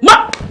chop?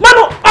 Man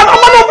no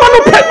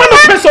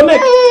press your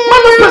neck.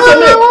 Man no press your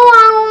neck.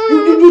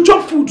 You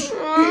chop food. You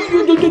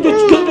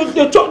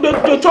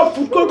chop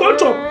food. Go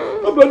chop.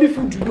 Not only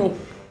food, you know.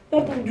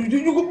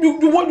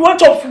 You want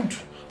chop food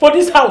for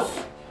this house.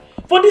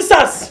 For this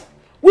house.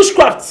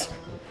 Witchcraft.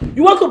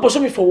 You want to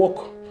pursue me for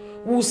work?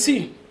 We'll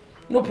see.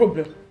 No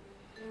problem.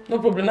 No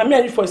problem. Now me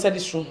and you for inside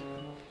this room.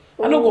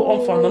 I no go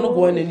on fan. I no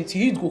go on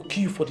anything. He'd go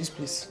kill you for this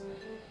place.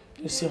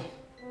 You see.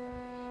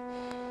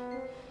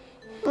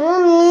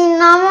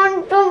 Mommy, I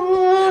want to.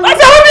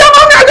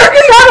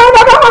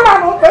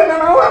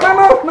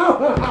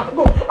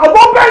 I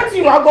go bite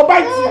you. I go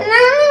bite you. I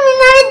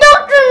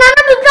don't do.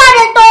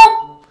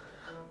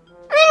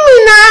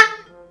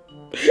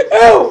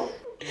 Oh,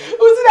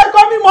 who see that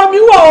call me mommy?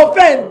 Who are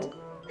offend?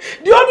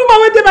 The only man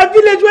went to my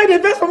village where they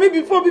first for me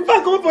before I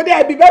come for there,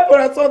 I be back for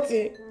a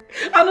something.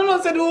 I don't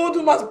know, say the whole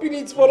do my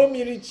spirit follow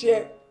me reach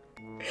here.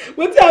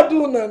 What I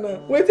do, Nana?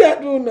 What I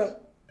do now?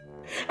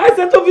 I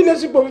sent to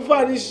village people before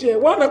I reach here.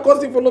 One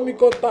cousin follow me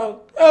come down.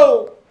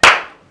 Oh,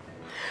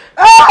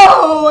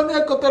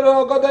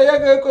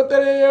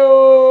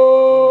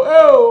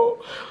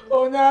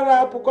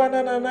 Onyara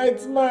Pukwana na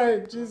night my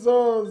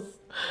Jesus.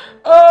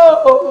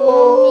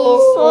 Oh,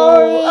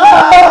 sorry.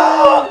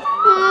 Oh.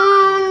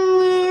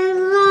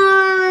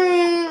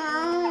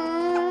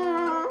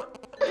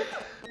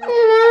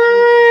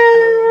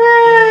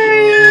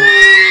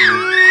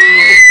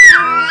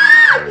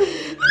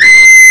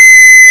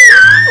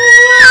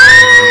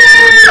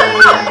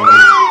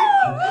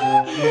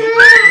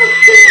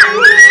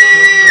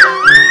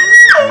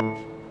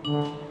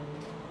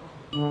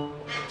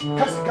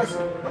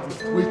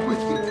 Wait.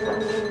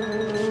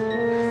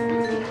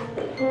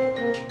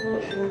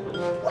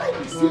 Why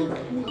you say you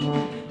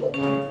don't talk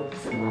for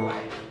this in my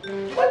life?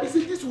 Why you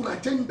say this one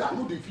agenda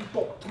no dey fit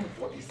talk true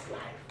for this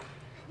life?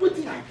 What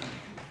did I do you?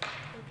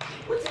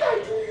 What did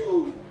I do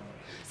you?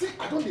 See,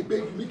 I don't dey beg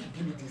you make you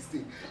give me this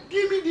thing.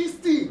 Give me this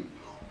thing.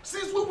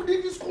 Since when we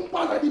did this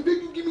compound, I dey beg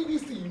you give me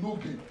this thing, you no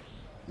give.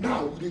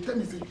 Now you dey tell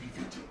me say you be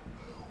virgin.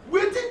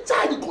 Wetin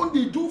child come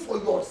dey do for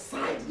your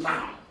side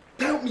now?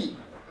 Tell me.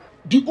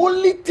 The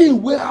only thing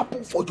wey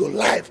happen for your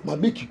life ma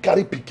make you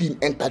carry pikin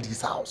enter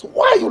this house.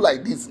 Why you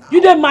like this now?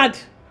 You dey mad?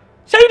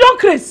 Shey you don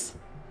craze?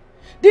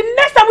 The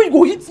next time when you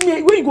go hit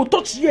me, when you go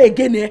touch you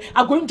again,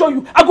 I go enjoy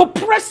you. I go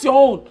press your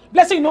own.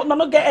 Bless you,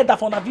 not get header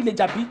from a village,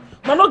 abi.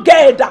 Not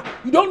get header.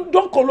 You don't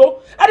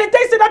colo. I dey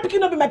tell you say that pikin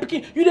no be my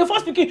pikin. You dey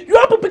force pikin. You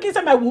want put pikin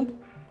inside my womb?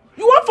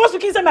 You want force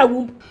pikin inside my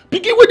womb?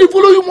 Pikin wey dey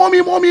follow you, mommy.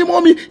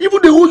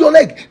 Even dey hold your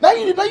leg. Now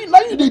you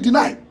dey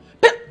deny.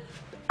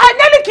 I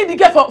nearly killed the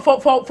girl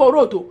for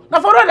road though.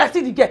 Now for road I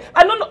see the girl.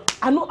 I don't know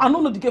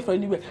the girl for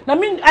anywhere. Now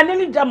I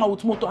nearly jam her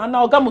with motor and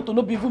now Oga motor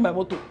no be even my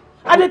motor.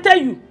 I dey tell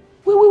you.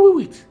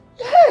 Wait.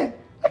 Yeah,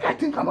 like I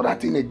think another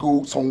thing dey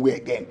go somewhere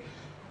again.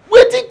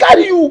 Wetin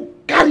carry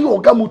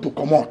Oga motor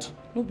comot?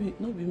 No be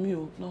me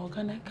o. Na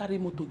Oga na carry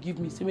motor give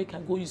me say make I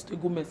go use to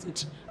go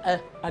message.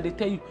 I dey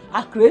tell you.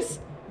 I craze.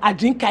 I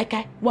drink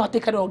kai. Why I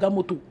take carry Oga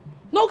motor?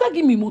 No, Oga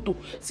give me motor.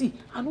 See,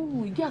 I don't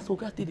know. Yes,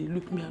 Oga they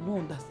look me. I don't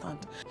understand.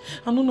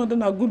 I don't know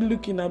that I'm good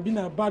looking. I've been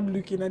a bad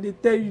looking. And they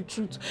tell you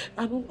truth.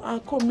 I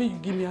come make you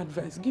give me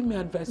advice. Give me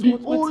advice.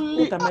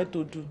 What am I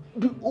to do?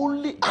 The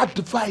only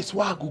advice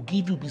I go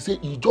give you be say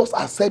you just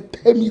accept.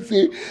 Tell me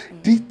say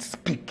this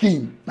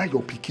pikin, not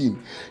your pikin.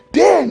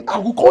 Then I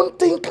will come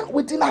think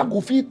wetin I go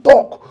fit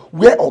talk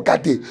where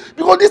Oga dey.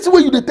 Because this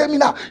way you dey tell me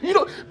now. You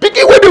know,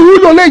 pikin where they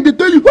hold your leg, they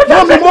tell you. They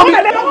don't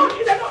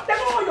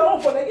hold your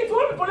own for leg. If you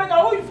hold me for leg, I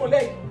hold you for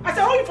leg. I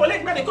said, oh, you for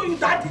late, man, they call you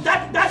daddy.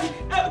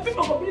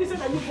 People go really say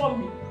that you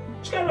born me.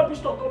 She can't rubbish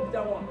talk up with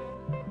that one.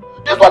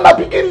 This one na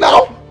pikin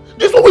now.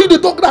 This one when you dey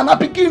talk na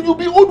pikin, you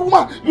be old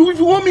woman. If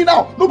you want me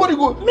now, nobody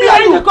go. Me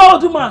and you dey call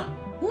old woman.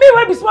 Me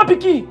wey be small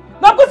pikin.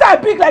 Now because I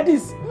big like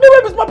this. Me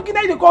wey be small pikin,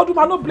 now you dey call old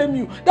woman. No blame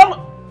you. That one.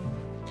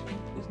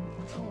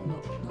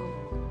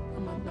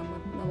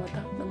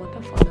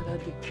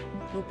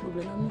 No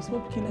problem. I mean,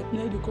 small pikin like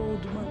now you dey call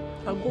old woman.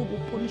 I go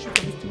punish you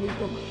for this thing.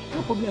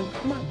 No problem.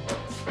 Come on.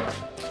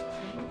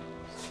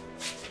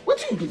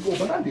 What you dey go?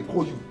 Madam dey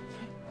call you.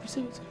 You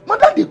say what?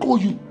 Madam dey call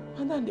you.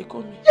 Madam dey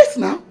call me. Yes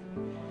now.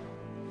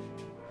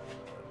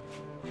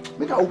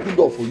 Make I open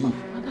door for you.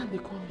 Madam dey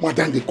call me.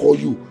 Madam dey call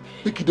you.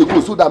 Make you dey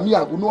go so that me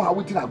I go know how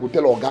wetin I go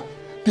tell Oga.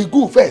 Dey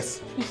go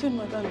first. You say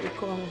madam dey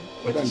call me.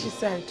 Madam What did she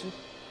say I do?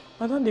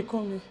 Madam dey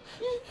call me.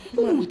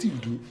 What you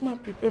do? I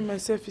prepare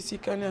myself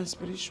physically and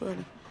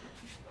spiritually.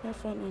 My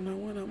father na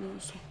one am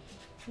also.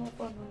 My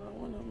father na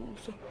one am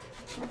also.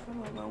 My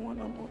father na one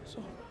am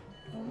also.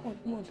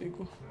 More they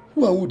go.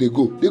 Who and who they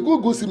go? They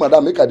go see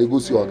madam, make her they go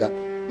see Oga.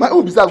 My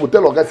own business I go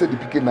tell Oga say the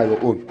pikin na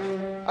your own.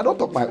 I don't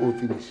talk my own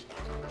finish.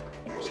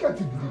 Which can't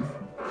be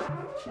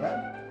this?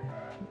 Right?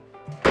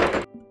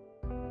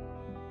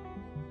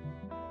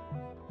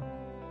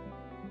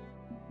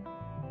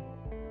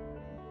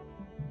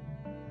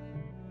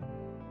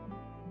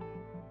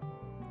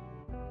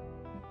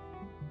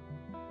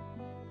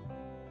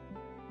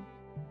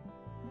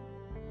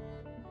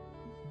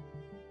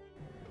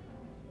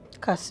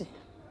 Cassie.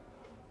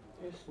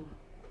 Yes, ma'am.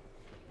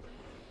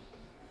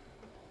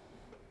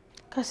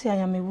 Cassie, I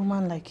am a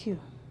woman like you.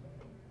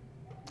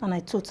 And I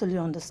totally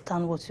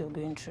understand what you're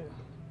going through.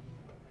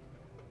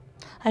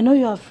 I know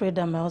you're afraid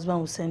that my husband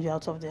will send you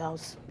out of the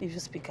house if you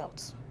speak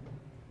out.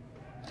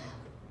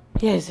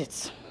 Here is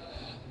it.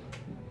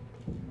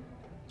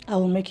 I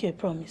will make you a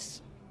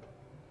promise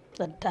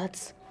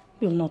that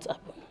will not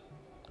happen.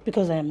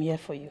 Because I am here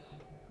for you.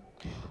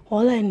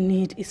 All I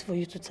need is for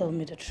you to tell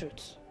me the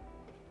truth.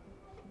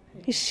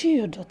 Is she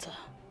your daughter?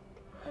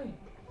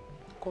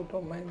 God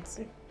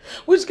Almighty.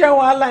 Which kind of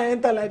wahala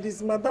enter like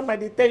this, madam? I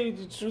dey tell you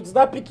the truth.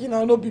 That pikin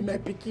will not be my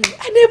pikin.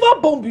 I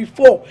never born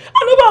before.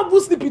 I never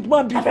have sleep with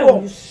man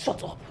before. You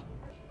shut up.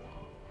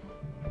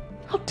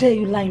 How dare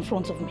you lie in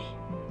front of me?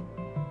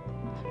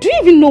 Do you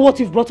even know what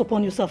you've brought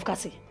upon yourself,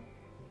 Cassie?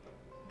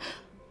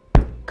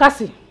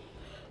 Cassie,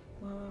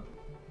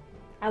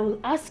 I will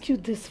ask you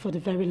this for the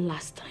very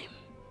last time.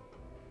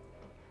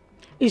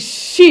 Is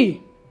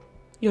she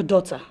your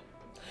daughter?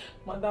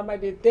 Madam, I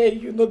dey tell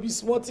you, no be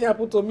small thing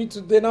happen to me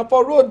today. Now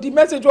for road, the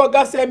message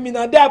Oga send me,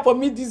 now there for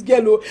me this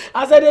girl.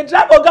 As I dey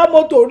drive Oga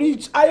motor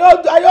reach, I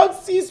heard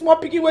see small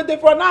pikin wey dey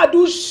front. Now I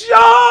do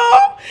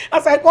sure.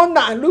 As I come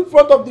down and look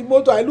front of the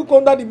motor, I look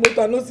under the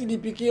motor, I no see the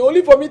pikin.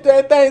 Only for me to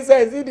enter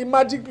inside, see the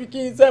magic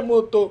pikin inside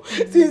motor.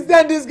 Since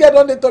then, this girl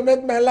don dey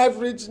torment my life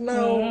reach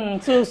now.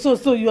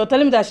 So you are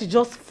telling me that she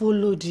just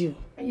followed you?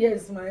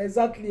 Yes, ma,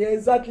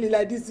 exactly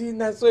like this.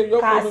 So you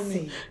follow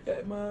me,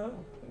 ma.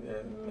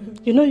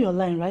 You know you're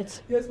lying,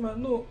 right? Yes, ma.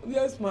 No.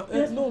 Yes, ma.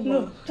 No,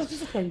 ma.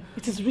 Just tell you.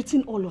 It is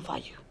written all over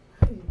you.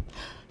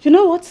 You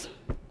know what?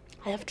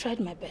 I have tried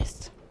my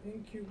best.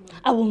 Thank you, ma.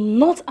 I will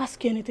not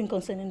ask you anything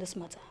concerning this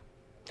matter.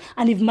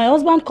 And if my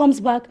husband comes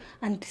back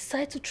and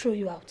decides to throw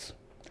you out,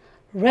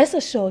 rest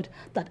assured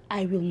that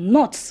I will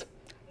not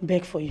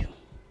beg for you.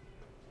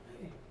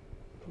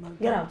 Madam,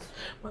 get out.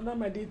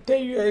 Madam, I did tell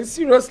you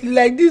seriously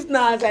like this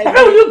now. As I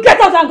how will you get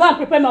out and go and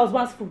prepare my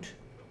husband's food?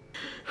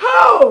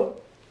 How?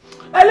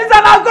 Elisa,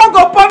 now God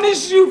go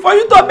punish you for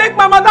you to make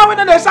my madam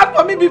when they shout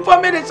for me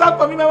before me they shout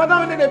for me. My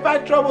madam when they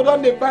find trouble,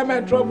 don't they find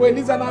my trouble.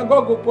 Elisa, now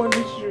God go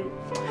punish you.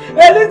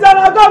 Elisa,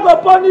 now God go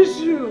punish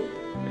you.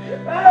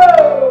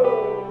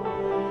 Oh.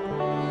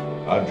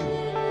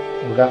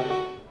 Andrew. Oga.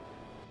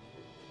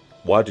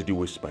 Why did you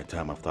waste my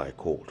time after I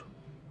called?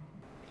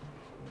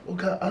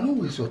 Oga, I don't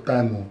waste your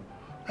time. Oh.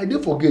 I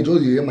did forget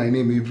just hear my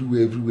name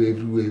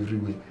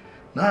everywhere.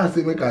 Now I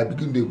say make I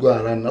begin to go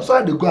around. Now so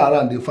I dey go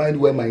around, they find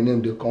where my name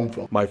they come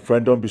from. My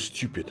friend, don't be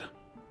stupid.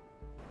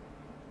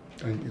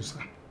 Thank you, sir.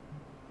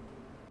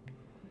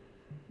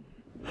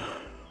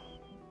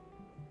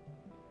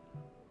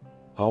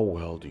 How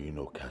well do you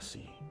know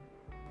Cassie?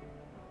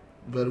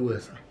 Very well,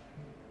 sir.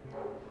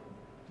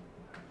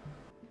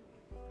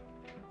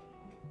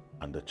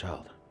 And the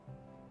child?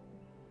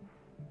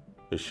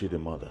 Is she the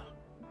mother?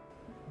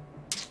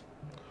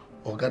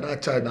 Oga,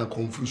 that child na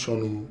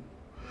confusion.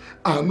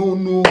 I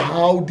don't know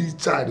how this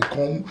child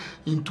come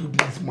into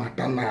this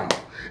matter now.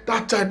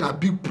 That child a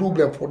big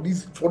problem for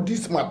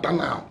this matter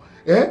now.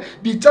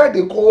 The child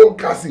they call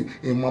Cassie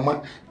and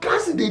mama.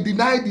 Cassie they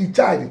deny the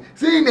child,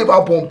 say he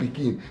never born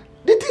pikin.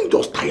 The thing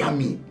just tire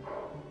me.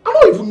 I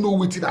don't even know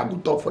what I go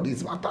talk for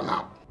this matter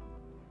now.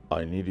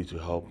 I need you to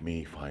help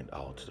me find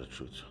out the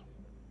truth.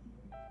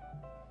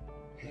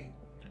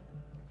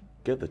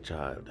 Get the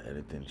child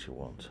anything she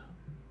wants.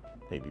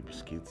 Maybe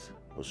biscuits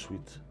or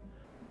sweets.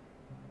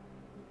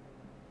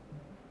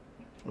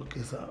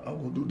 Okay, sir. I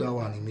will do that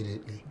one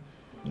immediately.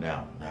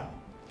 Now.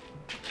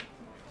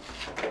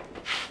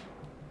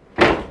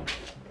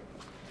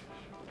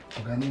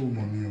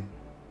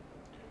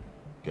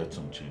 Get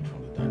some change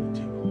from the dining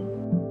table.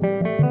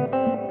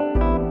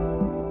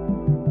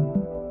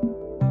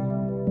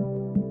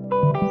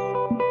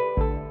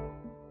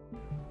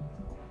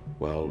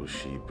 Why will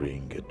she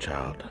bring a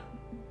child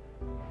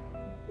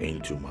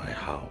into my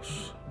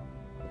house?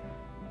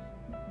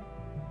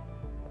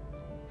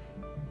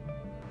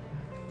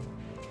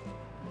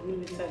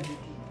 You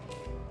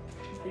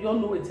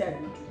don't know what I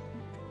do.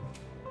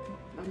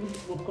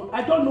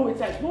 I don't know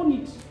what I do. No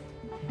need.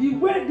 The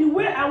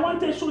way I want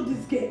to show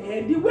this girl,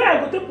 the way I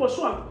go to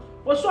pursue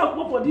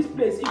go for this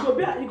place, it go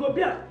be like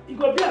film. It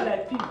go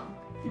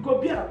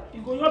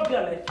not be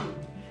like film.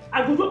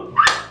 I go do.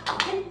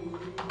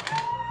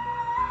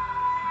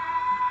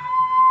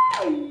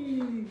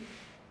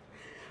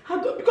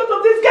 Because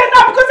of this girl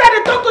now, because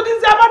I talk to this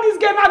girl about this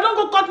girl, I don't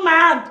go cut my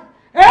hand.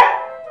 Eh?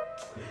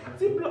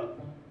 See blood.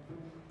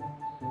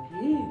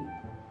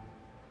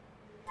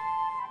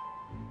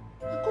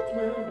 I cut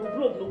my hand, but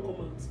blood no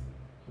come out.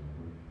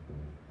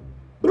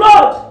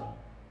 Blood!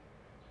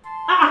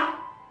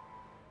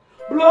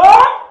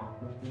 Blood!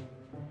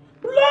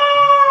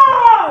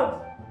 Blood!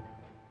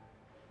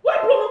 Why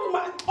blood no come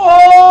out?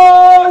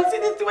 Oh, you see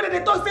this thing when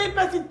they talk, say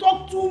person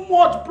talk too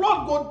much,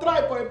 blood go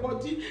dry for your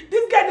body.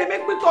 This guy they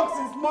make me talk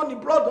since morning,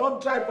 blood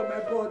don't dry for my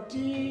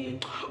body.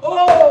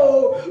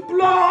 Oh,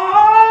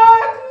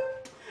 blood!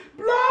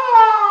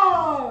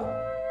 Blood!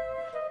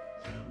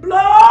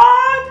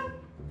 Blood!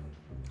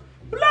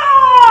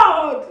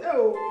 Blood!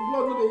 Oh,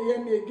 blood no dey hear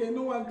me again.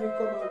 No one gree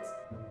come out.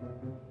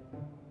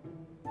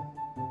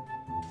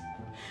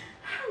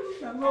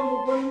 I'm not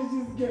gonna punish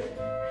this girl.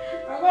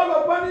 I'm not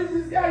gonna punish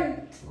this guy.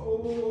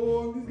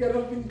 Oh, this guy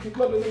don't finish the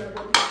blood in my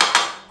body.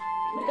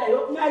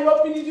 May I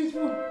finish this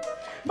food?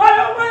 May I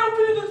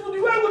finish this food? The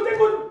way I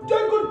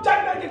go jack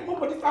that get more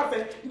for this house,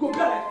 you go be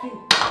like him.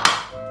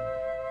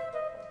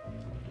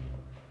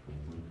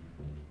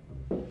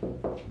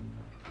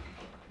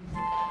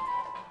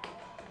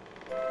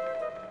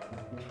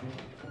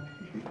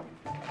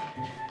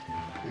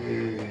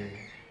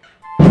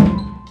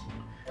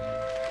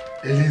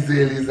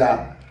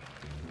 Eliza.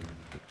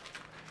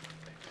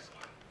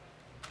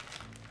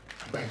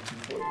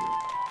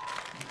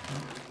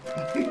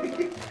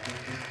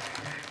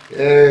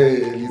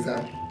 Hey, Eliza.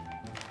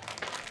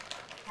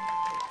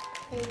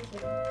 Thank you.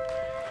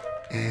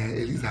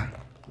 Eliza,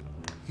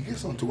 you get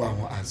something I want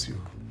to ask you.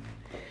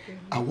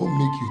 I won't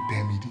make you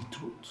tell me the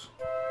truth.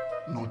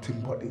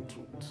 Nothing but the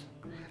truth.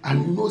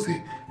 And you know,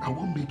 say, I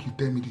won't make you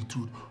tell me the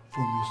truth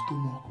from your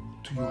stomach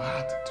to your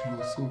heart to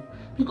your soul.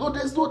 Because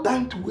there's no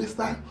time to waste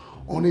time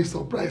on a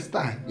surprise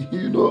time.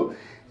 You know?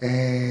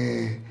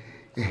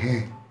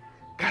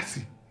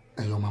 Cassie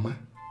and your mama.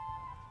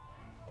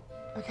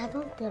 But I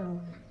don't tell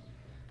her.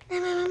 Now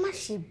my mama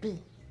she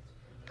be.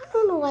 I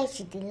don't know why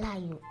she dey lie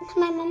you. Now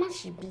my mama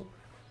she be.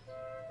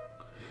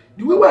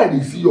 The way I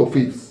dey see your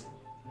face,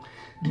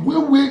 the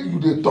way you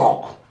dey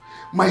talk,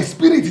 my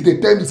spirit dey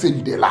tell me say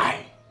you dey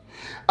lie.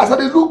 As I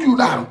dey look you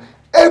now,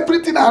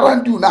 everything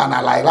around you now na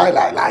lie.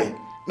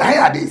 Na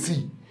here I dey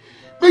see.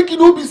 Make you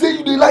no be say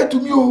you dey lie to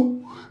me oh.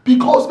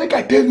 Because make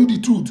I tell you the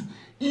truth.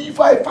 If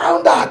I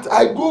found out,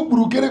 I go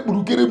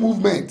burukere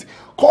movement,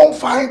 come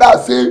find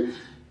out say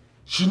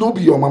she no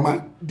be your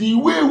mama. The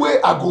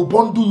way I go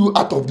bundle you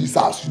out of this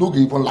house, you no go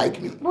even like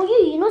me. But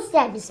you know say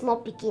I be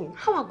small pikin.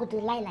 How I go to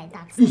lie like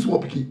that? You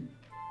small pikin.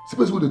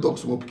 Suppose when they talk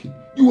small pikin.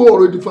 You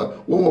already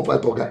fight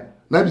guy.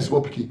 Now be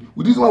small pikin.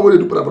 With this one where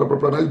they do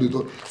now you dey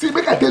talk. See,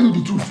 make I tell you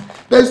the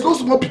truth. There is no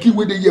small pikin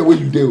where they hear where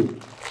you dey.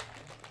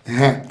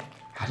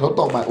 I don't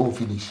talk my own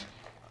finish.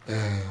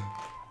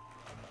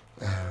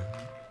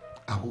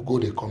 I will go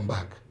they come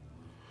back.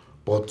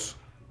 But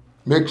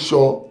make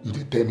sure you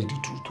dey tell me the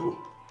truth too.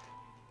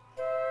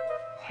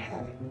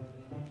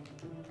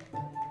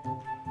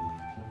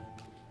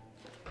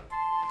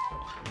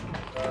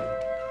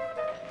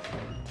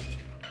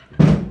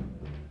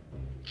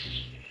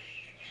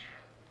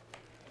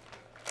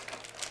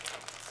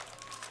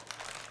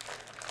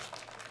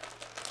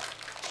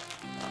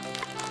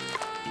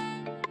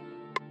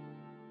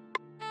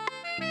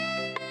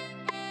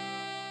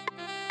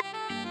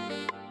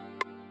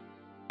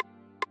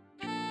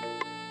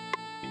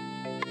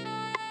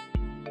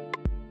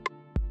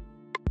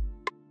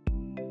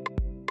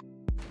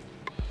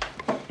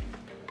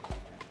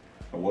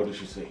 What did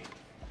she say?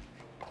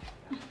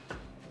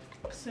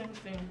 Same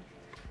thing,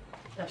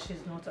 that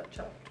she's not a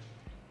child.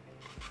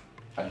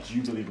 And do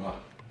you believe her?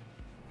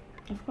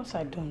 Of course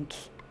I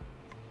don't.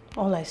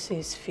 All I say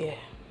is fear.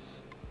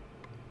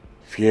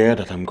 Fear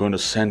that I'm going to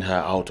send her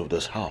out of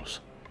this house?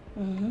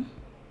 Mm-hmm.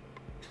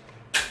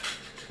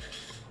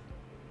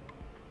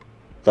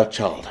 That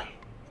child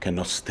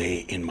cannot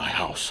stay in my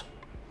house.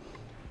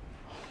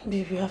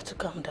 Babe, you have to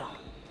calm down.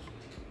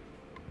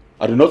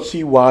 I do not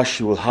see why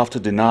she will have to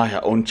deny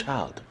her own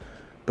child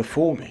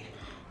before me.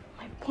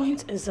 My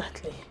point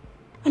exactly.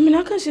 I mean,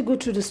 how can she go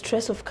through the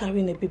stress of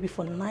carrying a baby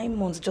for 9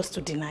 months just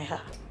to deny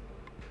her?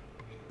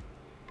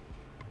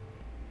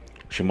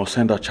 She must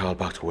send her child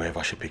back to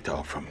wherever she picked her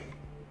up from.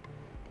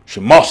 She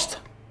must!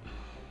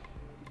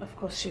 Of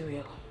course she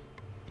will.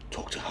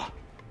 Talk to her.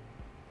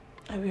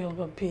 I will,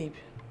 but babe.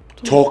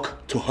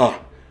 Talk to her.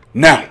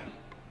 Now.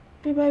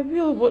 Babe, I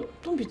will,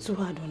 but don't be too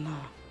hard on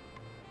her.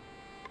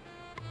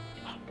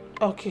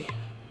 Okay.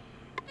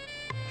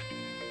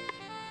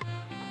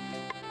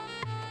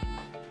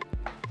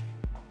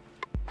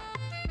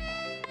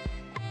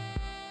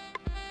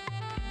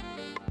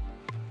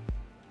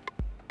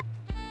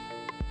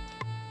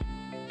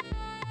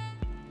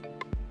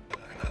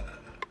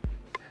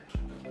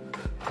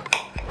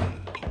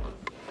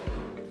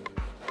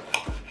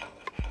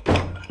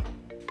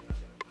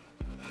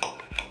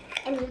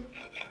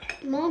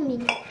 Mommy,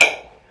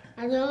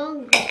 I'm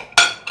hungry.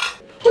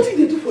 What did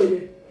they do for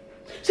you?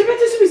 She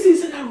better see me see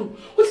inside that room.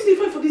 What did they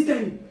find for this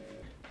dining?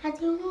 I'm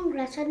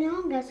hungry.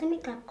 So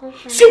make a come.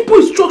 Simple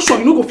instruction,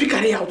 you no go fit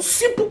carry out.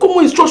 Simple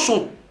common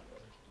instruction.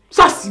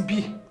 Sassy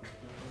be.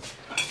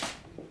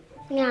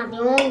 Yeah, I'm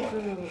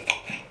hungry.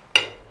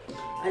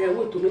 I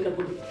want to make a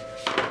good.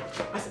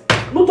 I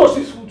said, no touch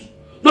this food.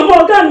 No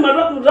more than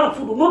my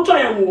food. No try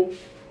am o.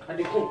 And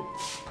they come.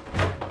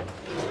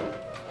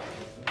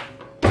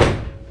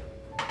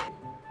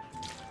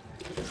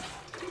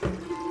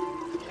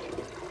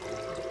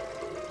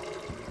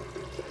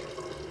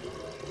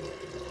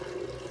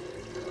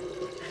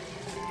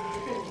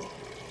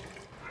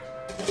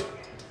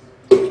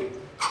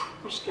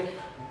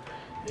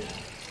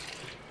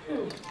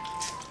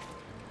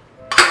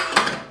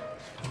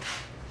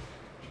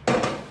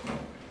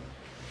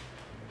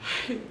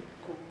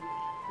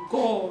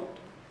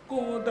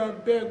 God, I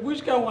beg.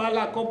 Which kind of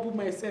wahala come put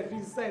myself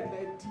inside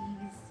like this?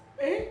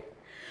 Eh?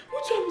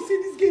 Which one you say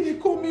this girl they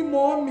call me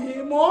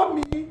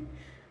mommy?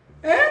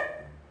 Eh?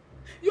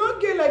 Young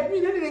girl like me,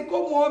 then they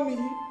call mommy.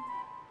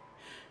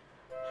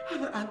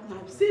 And I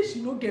say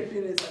she no get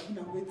parents. I've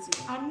been waiting.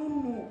 I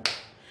don't know.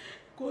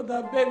 God,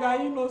 I beg.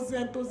 I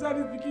innocent. To say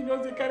this pikin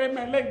just they carry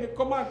my leg, they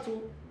come out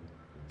too.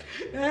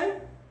 Eh?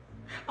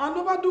 I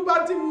never do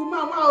bad thing with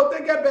mama. I'll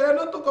take a better.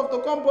 Not talk of the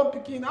come born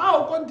picking.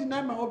 I'll come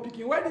deny my own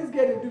picking. Why this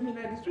girl they do me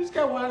like this? Which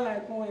kind one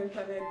like one enter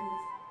like this?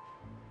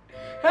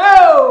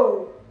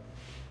 Hey!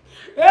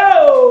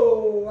 Hey!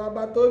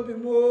 Abatobi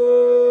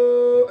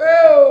mo!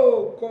 Hey!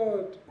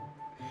 God!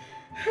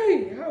 Hey!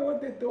 I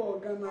want to tell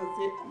Ghana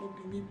say I'm not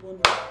be me born.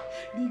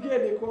 The girl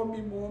they call me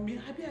mommy.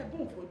 I be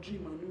born for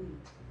dream and no.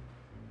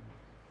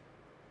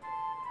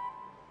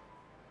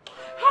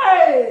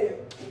 Hey!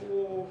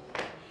 Oh.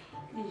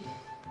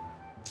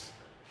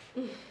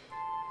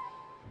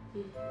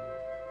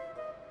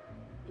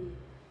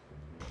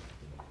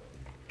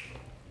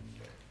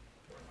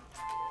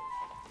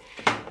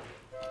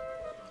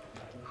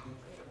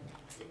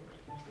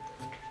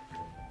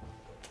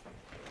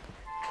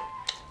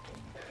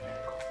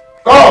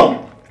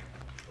 Come!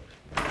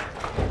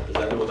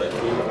 Exactly what I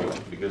told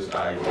you, because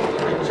I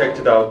checked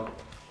it out.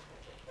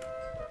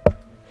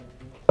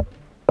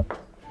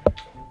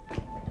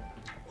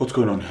 What's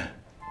going on here?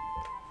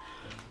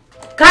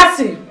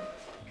 Cassie!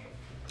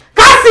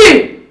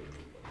 Cassie!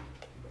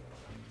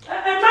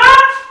 Emma!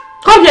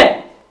 Come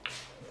here!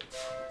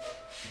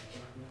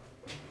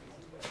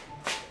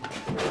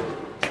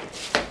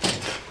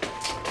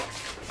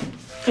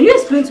 Can you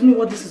explain to me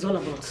what this is all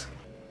about?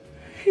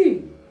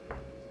 Hey!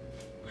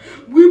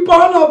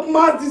 Weapon of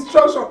mass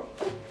destruction!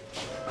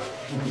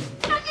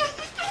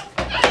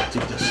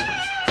 Take this.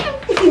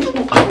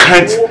 I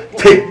can't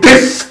take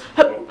this!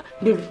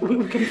 Baby,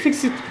 we can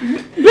fix it.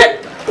 Baby!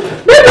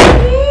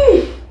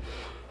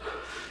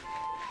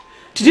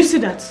 Did you see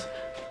that?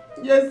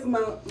 Yes,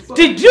 ma'am.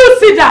 Did you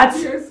see that?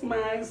 Yes,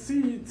 ma'am. I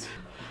see it.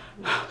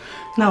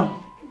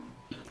 Now,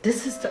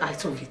 this is the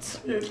height of it.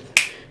 Yes.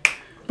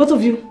 Both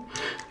of you,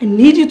 I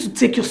need you to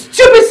take your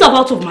stupid self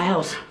out of my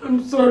house.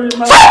 I'm sorry,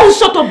 ma'am. Try to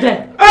shut up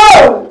there.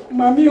 Oh!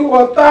 Mommy,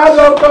 water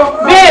don't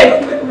come.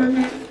 Babe!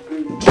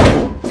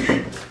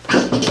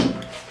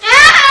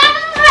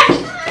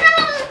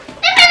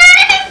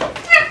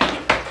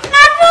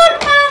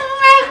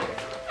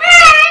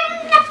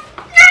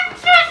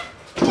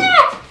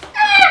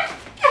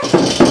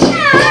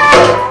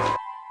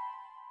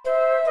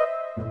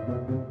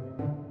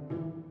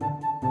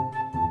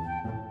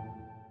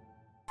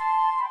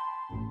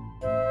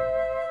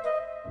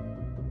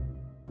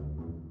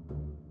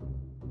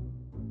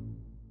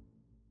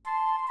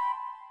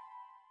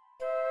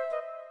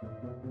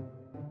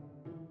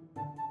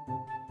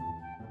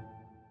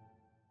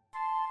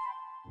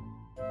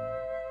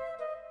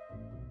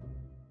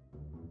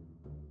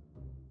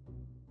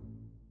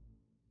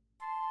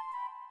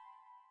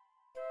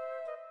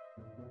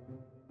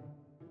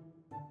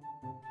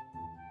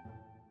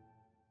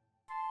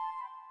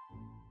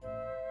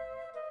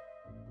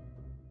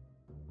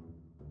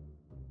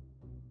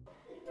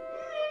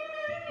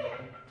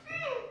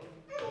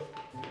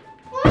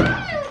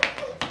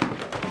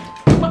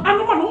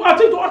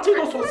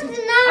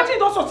 I think you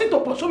don't succeed to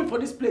pursue me for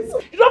this place.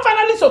 You don't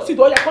finally succeed.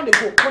 Oh yeah, come they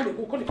go.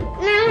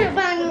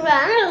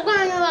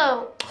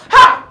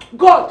 Ha!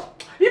 God!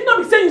 If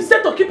not be saying you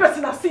said to keep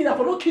person as sin, I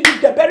for not kill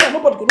you, they bury and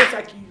nobody go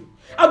not kill you.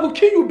 I go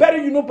kill you,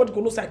 bury you, nobody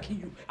go know say I kill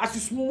you. As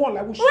you small,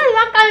 I wish. Where you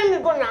not carry me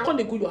go now? Come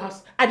they go your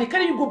house. I dey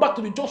carry you go back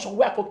to the junction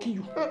where I for kill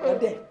you. You're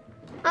there.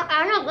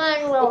 I'm not going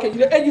anywhere.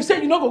 Okay, you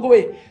say you not go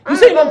away. You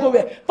say you not go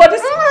away. But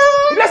this,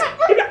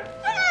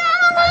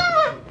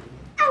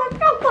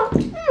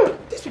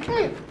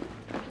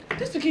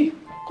 this pikin,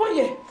 come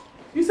here.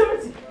 You say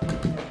what?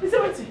 You say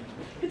what?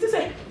 It is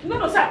say you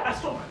know say I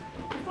strong.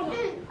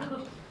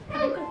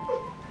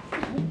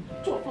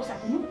 Two of us are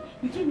you.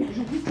 Between me and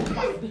you, this is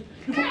bad.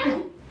 You go.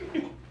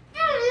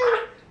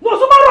 No,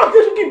 someone wrong.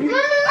 This will give you. I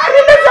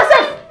release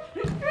yourself.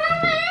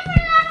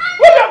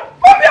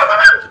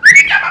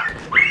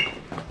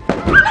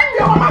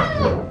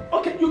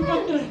 Okay, you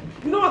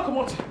know what? Come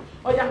on.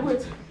 Oh yeah,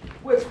 wait.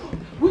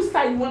 Which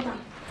style you want?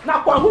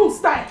 Now, Kwahun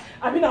style.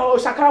 I mean,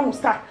 Shakaramu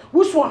style.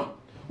 Which one?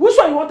 Which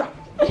one you want?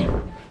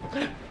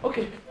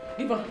 Okay,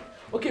 give her.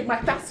 Okay, my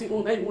taxi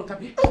on there you want to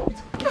be.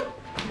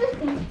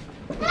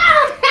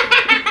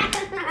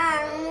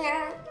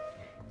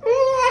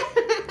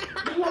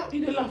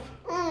 You dey laugh.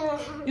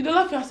 You dey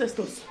laugh your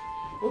ancestors.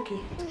 Okay.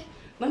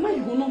 Now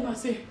you go know now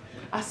say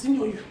I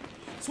senior you.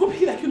 So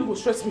people like you no go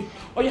stress me.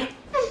 Oh yeah.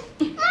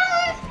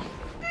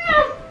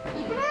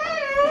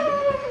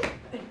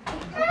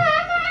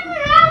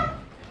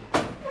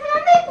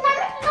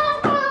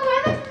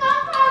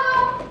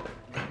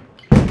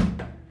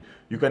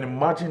 You can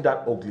imagine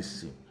that ugly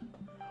scene.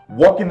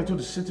 Walking into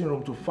the sitting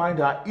room to find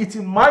her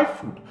eating my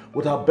food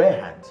with her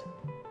bare hands.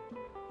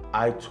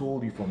 I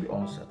told you from the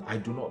onset, I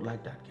do not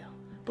like that girl.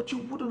 But you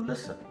wouldn't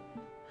listen.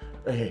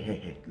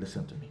 Hey,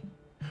 listen to me.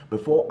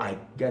 Before I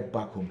get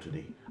back home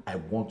today, I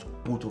want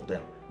both of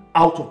them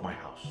out of my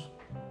house.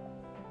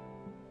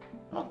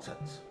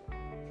 Nonsense.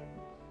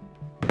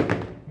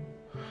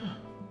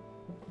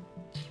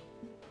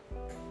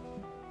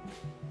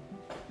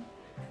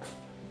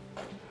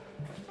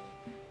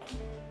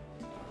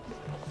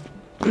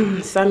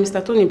 Sir,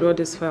 Mr. Tony brought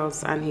these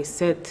files and he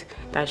said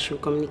that I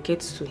should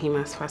communicate to him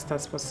as fast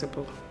as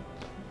possible.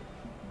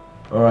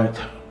 Alright,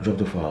 drop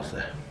the files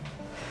there.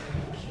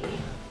 Okay.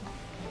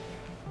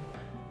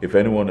 If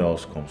anyone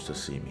else comes to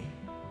see me,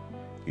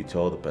 you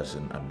tell the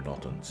person I'm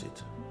not on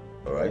seat.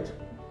 Alright?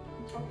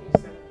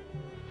 Okay, sir.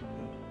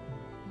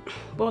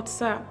 But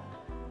sir,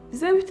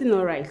 is everything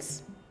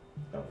alright?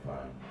 I'm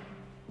fine.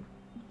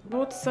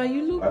 But sir,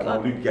 you look... I can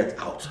only get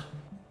out.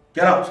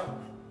 Get out!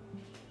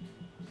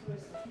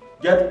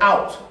 Get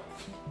out!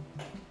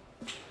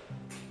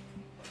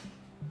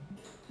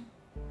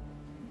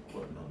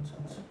 What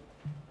nonsense.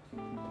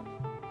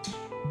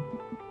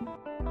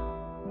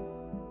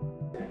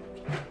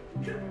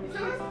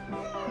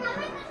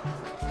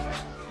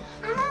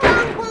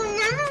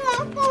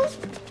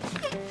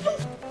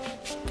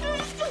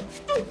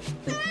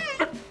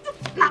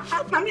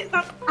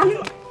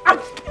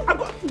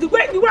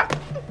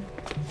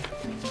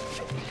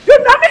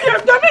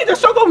 You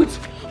struggle with.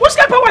 Which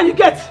kind of power you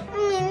get?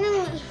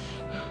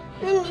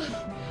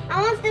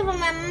 I want to stay for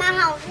my mama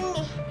house.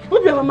 Who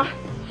be your mama?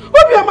 Who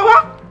be your mama?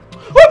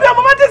 Who be your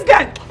mama? This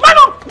guy. Man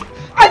up!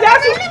 I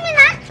ask you. Leave me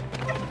now.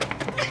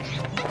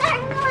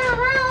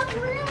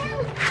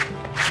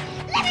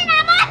 Leave me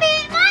now, mommy.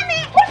 Mommy,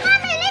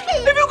 leave me.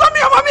 If you call me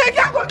your mommy, I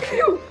can't go kill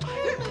you.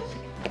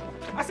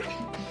 I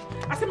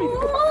say me.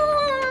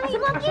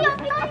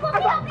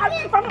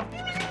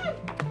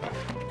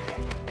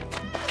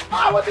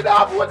 What did I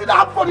have? What did I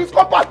have for this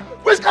compound?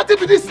 Which can't it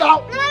be this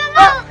now?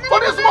 For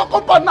this small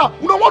compound now,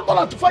 we don't want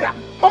all to fire.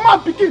 Mama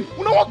and Pikin,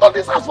 we don't want all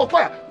this house for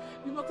fire.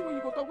 You know when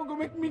you go talk, go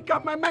make me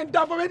calm my mind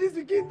down for when this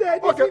Pikin there.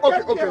 Okay,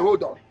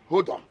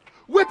 hold on.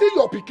 What did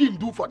your Pikin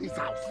do for this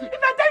house? If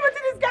I tell you what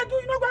this guy do,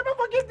 you know going to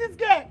forgive this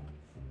guy.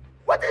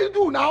 What did you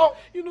do now?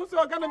 You know, so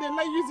I can't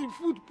like using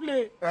food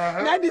play.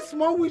 Now this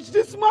small witch,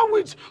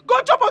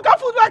 go chop a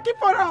food I keep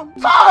for him.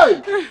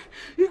 Hey!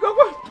 You go.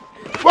 Wait.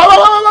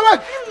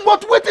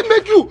 But wait till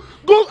make you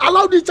go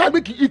allow this child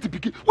make you eat the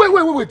Pikin.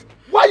 Wait.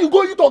 Why you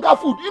go eat Oga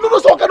food? You know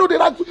so can they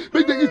like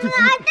make they eat the food?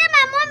 I tell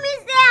my mom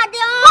is there at the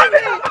home.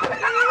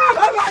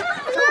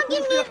 Don't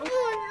give me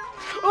food.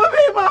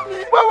 Mommy.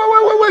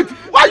 Wait.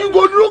 Why you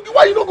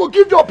not go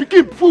give your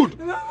Pikin food?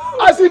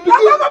 I see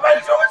Pikin.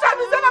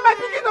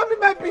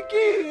 My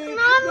Pikin.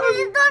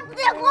 Mommy, don't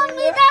take on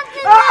me.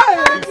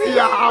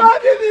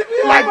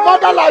 Like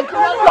mother, like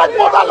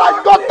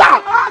daughter.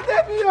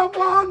 Take me your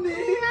mommy.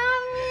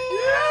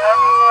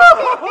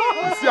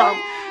 See am.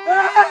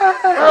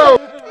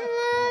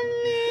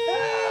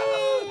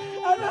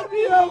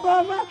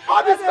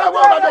 All this time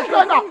wey dey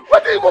cry now,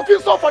 wetin you go feel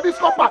so for this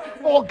compound?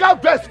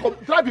 Oga vex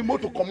drive him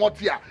motor comot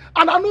here,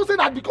 and I know say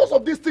that because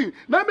of this thing,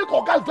 na make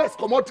Oga vex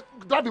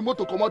drive him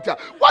motor comot here.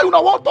 Why you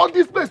na wan turn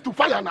this place to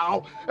fire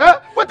now?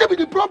 Wetin be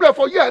the problem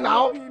for here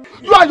now?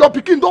 You and your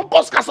Pikin don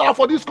cause kasala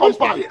for this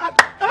compound.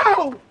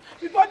 Ow!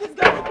 Before this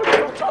guy will put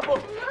you in trouble.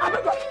 I'm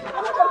not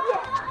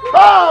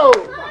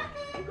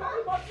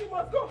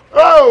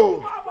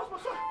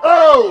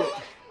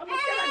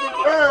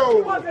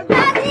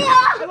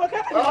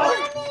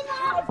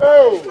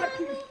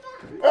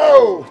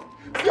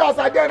as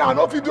I get now, I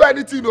don't fit do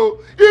anything, no.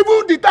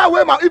 Even the time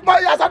when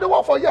as I don't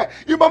work for here,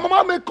 if my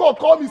mama make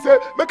call me say,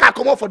 make I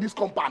come out for this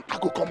compound, I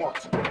go come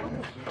out.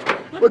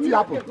 What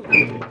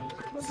happen?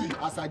 See,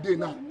 as I dey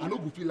now, I no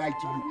go feel like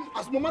to you.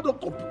 As mama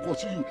don't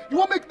pursue you, you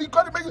want make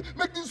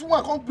this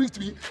woman come preach to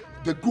me?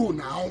 They go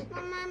now.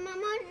 Mama, I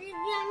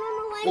don't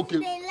know why okay.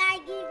 They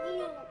like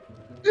you.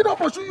 He don't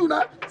pursue you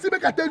now. See,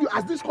 make I tell you,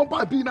 as this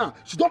compound be now,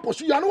 she don't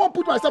pursue you. I don't want to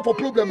put myself for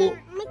problem. Oh.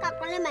 Make I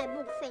collect my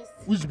book first.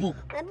 Which book?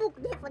 My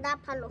book there for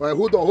that parlor. Right,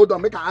 hold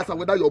on. Make I ask her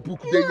whether your book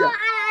there. No, I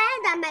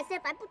had that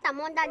myself. I put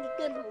them under the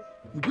table.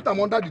 You put them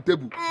under the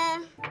table?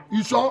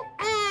 You sure?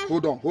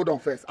 Hold on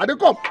first. I dey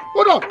come.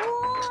 Hold on.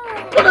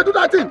 Don't do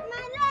that thing.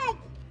 My leg.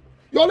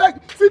 Your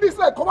leg. See this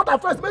leg. Come out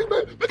first. Make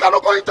I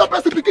not go into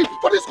person picking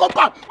for this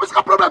compound. What's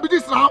the problem with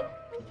this now?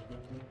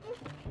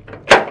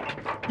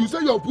 You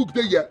say your book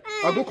there, yeah?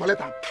 I'll go collect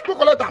them. Go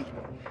collect them.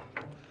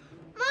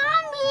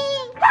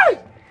 Mommy! Hey!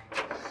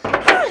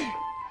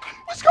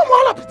 Which kind of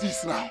wahala be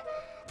this now?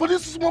 For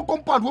this small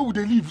compound, where would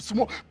they live?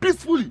 Small,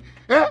 peacefully.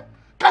 Eh?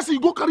 Can't you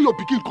go carry your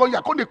pikin come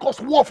here, come they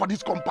cause war for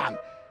this compound.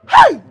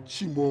 Hey!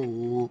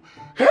 Chimo!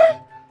 Eh?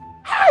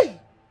 Hey!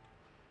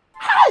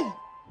 Hey!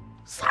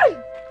 Say!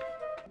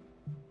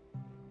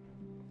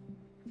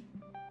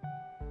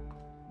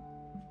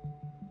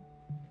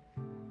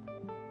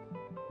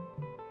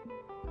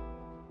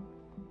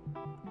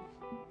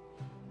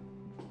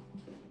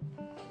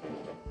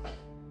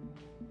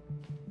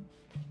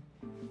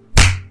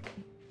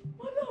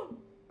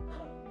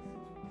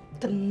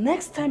 The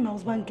next time my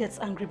husband gets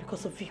angry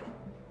because of you,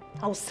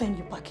 I will send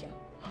you back in.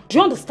 Do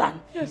you understand?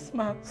 Yes,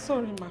 ma.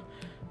 Sorry, ma.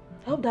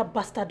 I hope that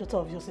bastard daughter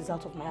of yours is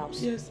out of my house.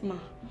 Yes, ma.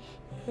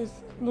 Yes.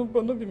 No,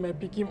 but not be my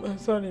picking.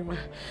 Sorry, ma.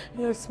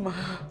 Yes, ma.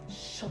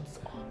 Shut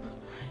up.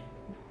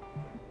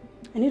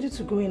 I need you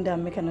to go in there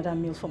and make another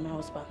meal for my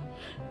husband.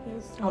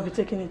 Yes, ma. I'll be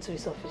taking it to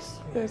his office.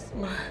 Yes,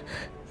 ma.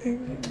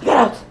 Get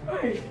out!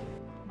 Hey.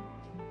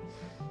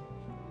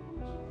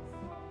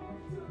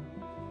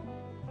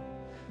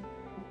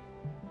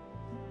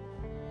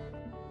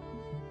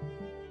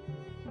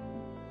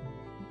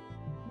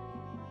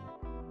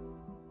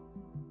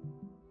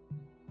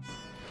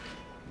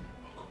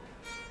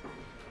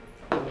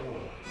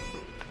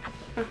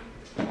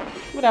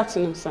 Good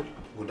afternoon, sir.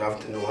 Good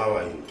afternoon, how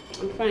are you?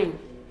 I'm fine.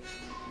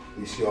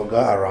 Is your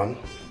guy around?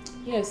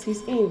 Yes,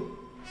 he's in.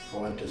 I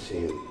want to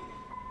see him.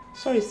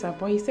 Sorry, sir,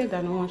 but he said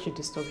that no one should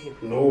disturb him.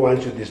 No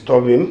one should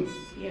disturb him?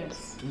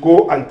 Yes.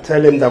 Go and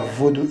tell him that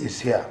Voodoo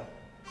is here.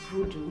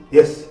 Voodoo?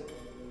 Yes.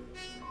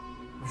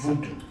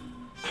 Voodoo.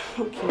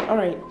 Okay,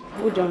 alright.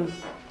 Hold on.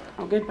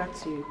 I'll get back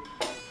to you.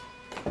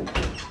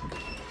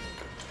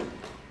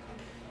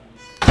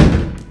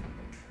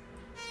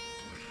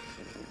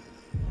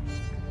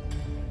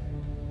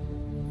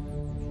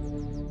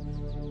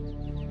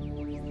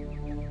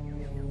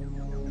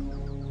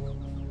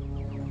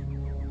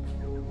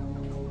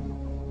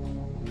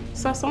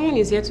 Sir, someone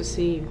is here to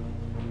see you.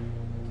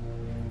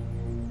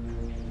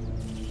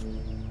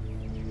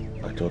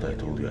 I thought I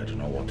told you I do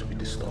not want to be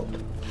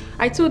disturbed.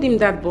 I told him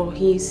that, but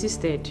he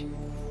insisted.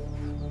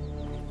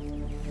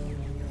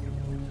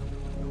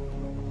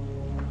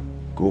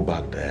 Go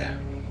back there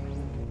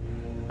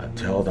and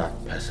tell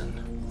that person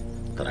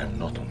that I'm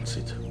not on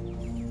seat.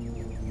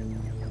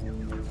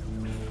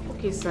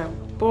 Okay, sir,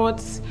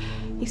 but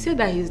he said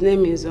that his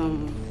name is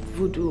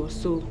Voodoo or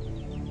so.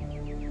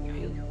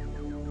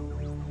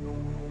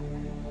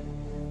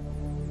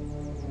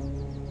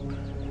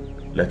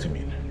 Let him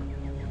in.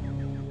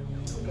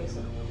 Okay,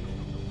 sir.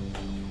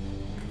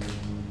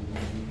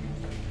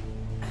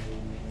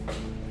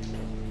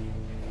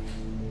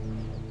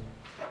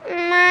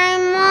 My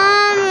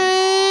mommy.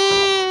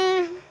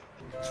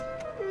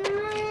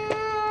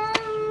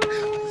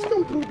 It's no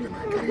problem. I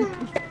carry it.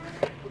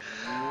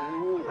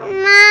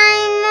 My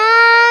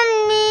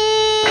mommy.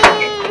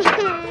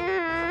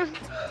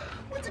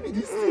 What be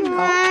this thing now?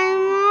 My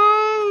mommy.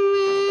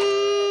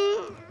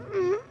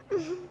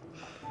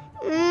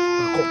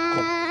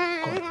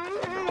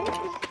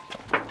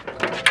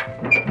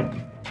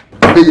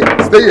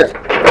 Stay here.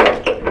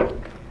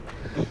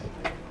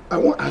 I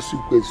want to ask you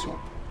a question.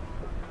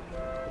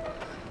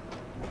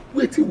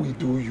 Wetin we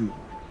do you?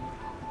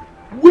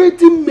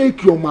 Wetin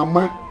make your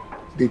mama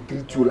they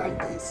treat you like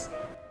this?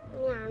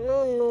 I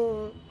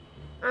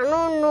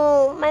don't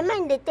know. My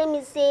mind they tell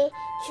me say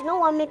she don't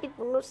want me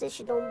people know say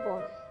she don't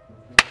born.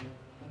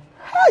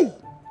 Hi.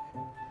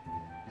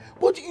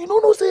 But you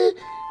don't know say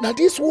now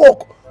this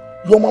work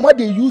your mama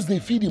they use the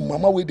feed in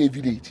mama where they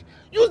village.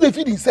 Use the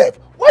feed himself.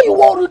 Why you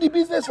want to do the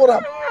business for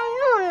them?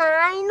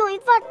 I know. In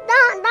fact,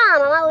 that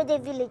mama with the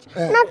village.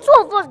 Now two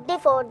of us dey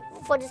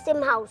for the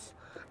same house.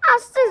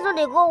 As things don't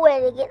they go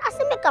well again, I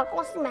say make her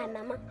come see my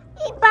mama.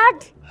 It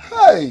bad.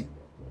 Hey.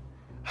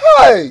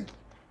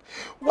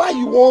 Why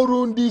you want to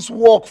ruin this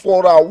work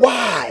for her?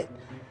 Why?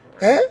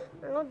 Eh?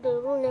 I know they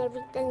ruin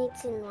everything.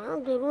 I know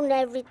they ruin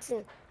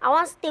everything. I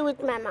want to stay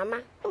with my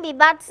mama. Don't be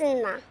bad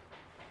thing now.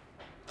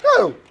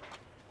 Oh.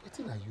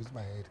 I use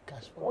my head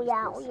cash for. Oh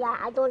yeah,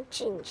 I don't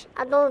change.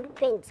 I don't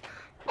repent.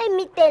 Let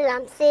me tell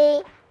them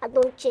say I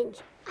don't change.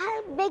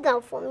 I beg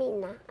her for me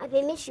now. I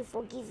beg make she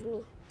forgive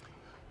me.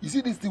 You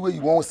see this the way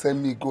you won't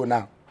send me go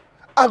now?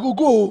 I go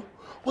go.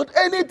 But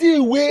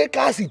anything where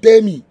Cassie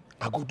tell me,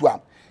 I go do am.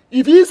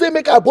 If he say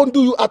make I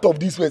bundle you out of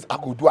this place, I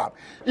go do am.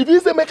 If he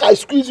say make I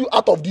squeeze you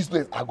out of this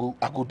place, I go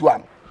do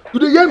am. You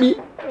dey hear me?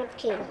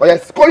 Okay. Oh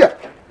yes, come here.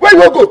 Where you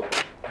want go?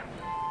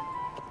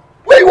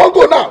 Where you want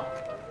go now?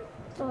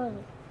 Sorry.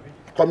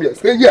 Come here,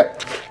 stay here.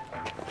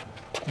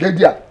 Get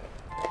there.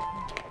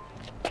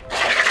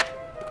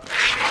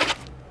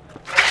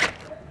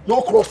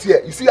 No cross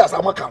here. You see as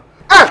Amaka.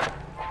 Ah!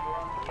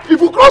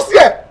 If you cross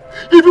here,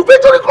 if you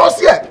eventually cross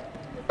here,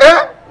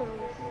 eh?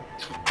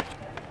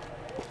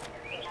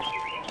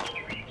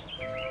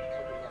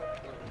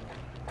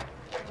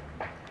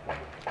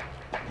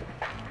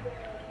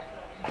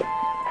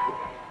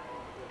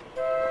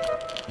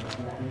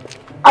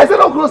 I said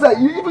don't cross here.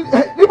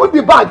 Even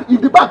the bag,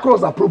 if the bag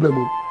cross, a problem.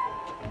 Oh.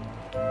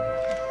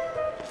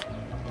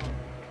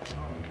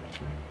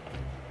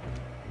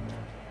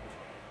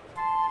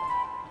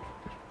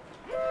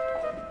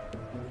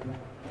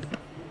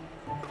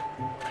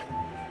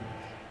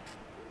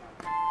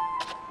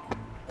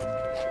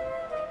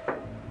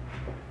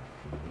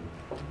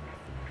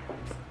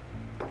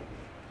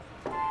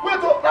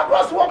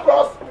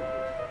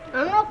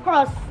 I'm not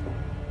cross.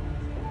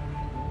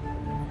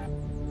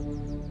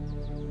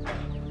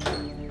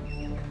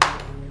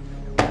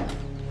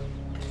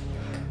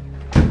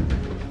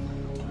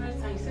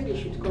 You said you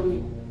should come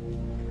in.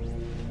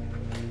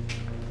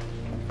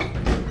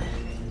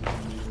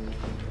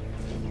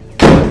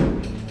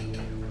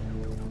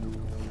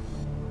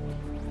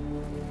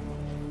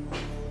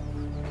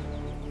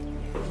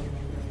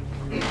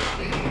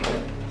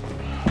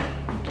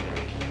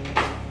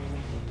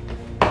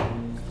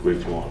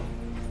 Great one.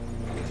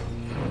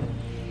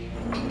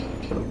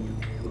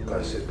 You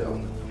can sit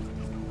down.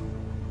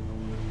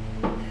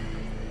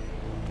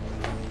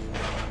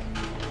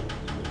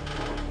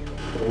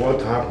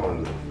 What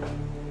happened?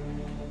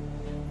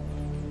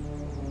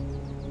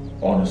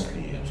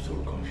 Honestly, I'm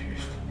still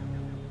confused.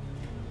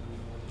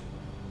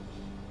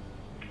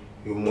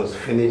 You must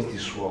finish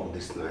this work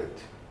this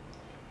night.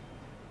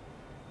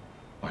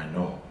 I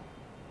know.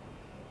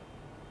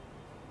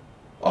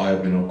 I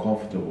have been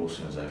uncomfortable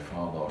since I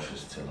found out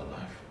she's still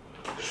alive.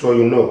 So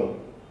you know?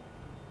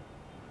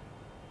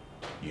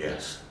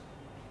 Yes.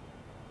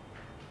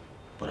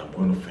 But I'm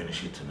going to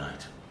finish it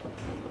tonight.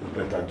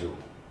 You better do.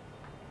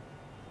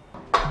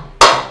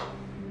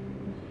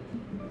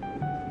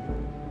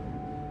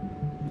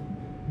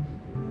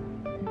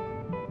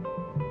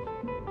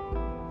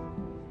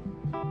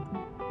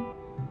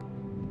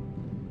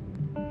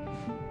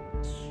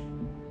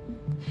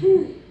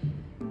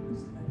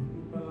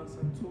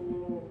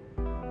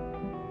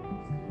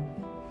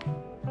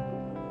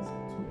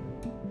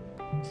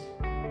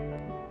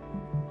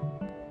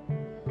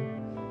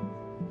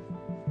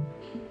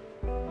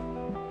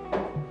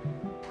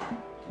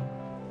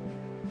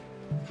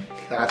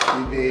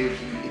 Cassie, baby.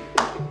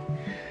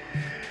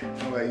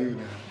 How are you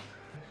now?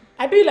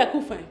 I be like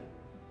who fine?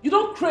 You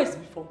don't craze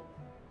before.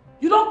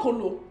 You don't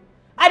colo.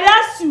 I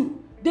ask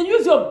you, they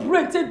use your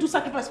brain to do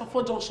sacrifice for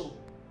 4 junction.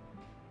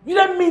 You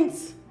don't mean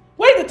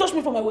why they touch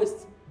me for my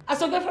waist? As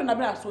your girlfriend, I've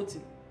been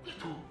assaulting.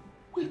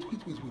 Wait,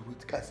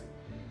 Cassie.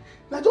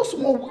 Now just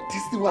small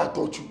this thing where I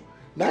touch you.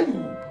 Now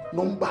you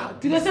number.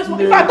 Did they say small?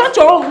 If I touch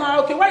your own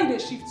now, okay, why you they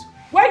shift?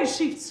 Why you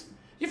shift?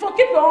 You for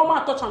keep your own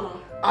man touch her now.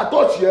 I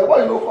touch here,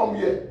 why you don't come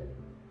here?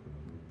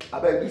 I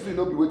bet this will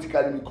not be waiting to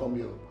carry me come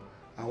here.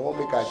 I won't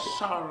make I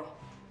Shara.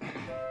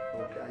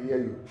 Okay, I hear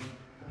you.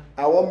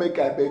 I won't make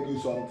I beg you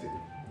something.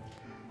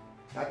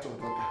 That's your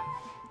daughter.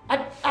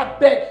 I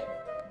beg.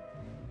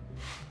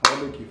 I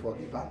won't make you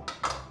forgive her.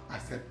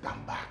 Accept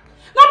them back.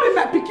 Not be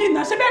my pikin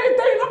now. She be I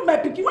tell you not be my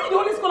pikin. Why you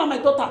always call her my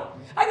daughter?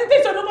 I did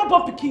tell you I never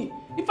born pikin.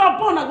 If I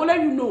born, I go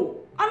let you know.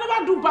 I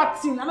never do bad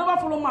thing. I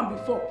never follow man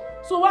before.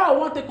 So why I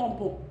want to come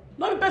born?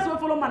 Not be person will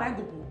follow man, I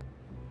go born.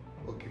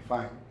 Okay,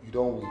 fine. You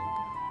don't win.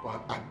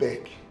 But I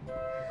beg.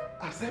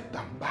 Accept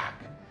them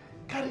back.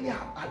 Carry am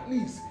at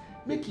least.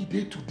 Make it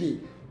day today.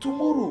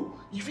 Tomorrow,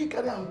 if you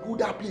carry am go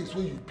that place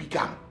where you pick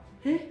am.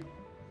 Eh?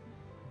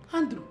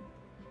 Andrew,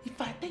 if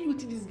I tell you what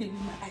this girl use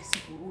my eyes see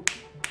for road,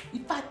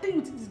 if I tell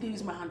you what this girl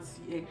use my hands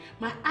see,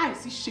 my eyes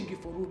see shaggy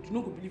for road, you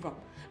no go believe her.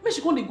 Make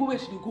she come dey go where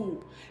she dey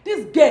go.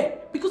 This girl,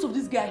 because of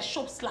this girl, I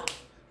shop slap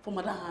for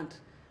madam hand.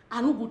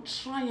 I no go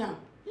try am.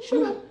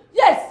 Sure.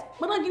 Yes,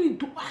 madam give me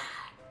Dubai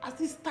as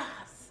the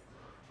stars.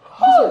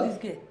 Because of this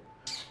girl.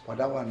 But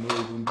that one no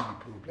even be the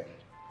problem.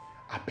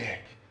 I beg.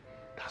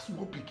 That's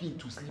not begin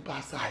to sleep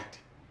outside.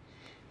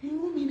 You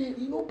know mean it,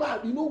 you know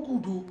bad, you know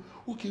good though.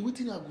 Okay,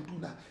 wetin I go do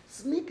now?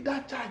 Sneak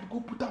that child, go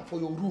put am for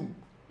your room.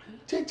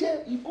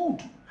 Cheche, e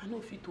good. I no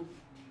fit to.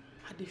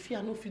 I dey fear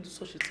I no fit do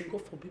such a thing.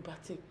 God forbid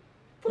bad thing.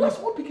 For that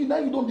small pikin, now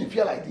you don't dey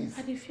fear like this.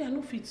 I dey fear I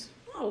no fit.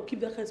 I will keep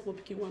that kind of small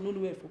pikin one. I no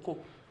know where for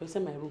come. For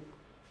inside my room.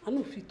 I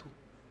no fit to.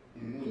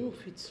 I no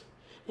fit.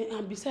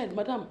 And besides,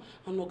 madam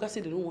and Oga say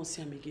they don't want to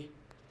see him again.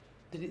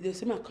 They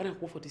say I carry am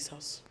go for this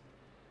house.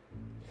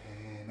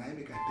 Now I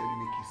make I tell you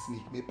make you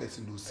sneak, make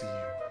person no see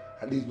you.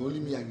 At least only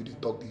me and you dey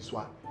talk this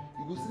one.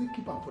 You go still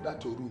keep am for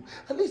that your room.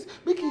 At least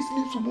make him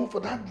sleep some more for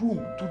that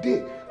room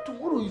today.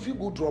 Tomorrow if you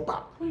go drop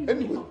am.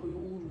 Anyway. Keep am for your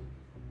own room?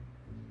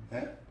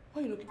 Eh?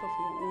 Why you no keep am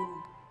for your own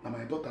room? Na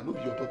my daughter, no be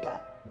your daughter.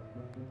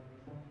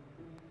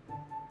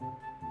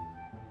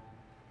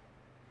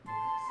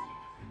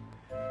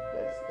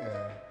 Yes,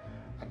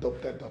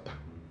 adopted daughter. I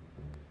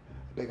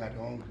beg I dey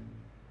hungry.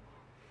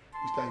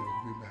 Which time you go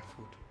give me my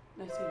food?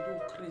 I say you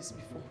don't craze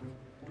before.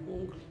 You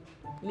hungry.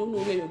 You don't know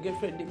where your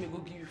girlfriend they may go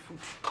give you food.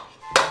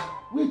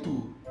 Wait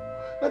oh.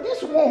 Now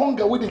this one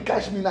hunger wey dey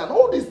catch me now.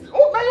 All this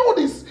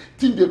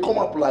thing dey come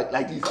up like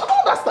this. I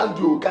don't understand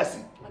you,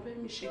 Cassie. I bet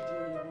me shake the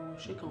one,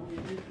 shake and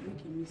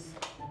make him miss.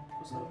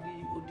 Because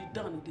I'll be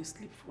down, they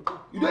sleep for them.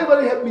 You don't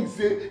even help me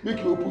say make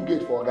you open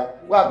gate for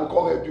Oga. Why I go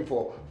come help you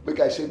for make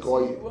I shake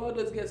all you? Well, all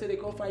those girls say they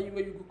come find you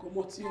where you go come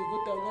out. You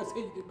go tell Oga say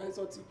you dey buy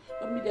something.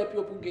 Let me help you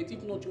open gate.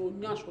 If not, your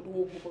nyash for don't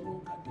open for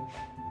no Oga.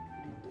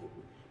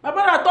 My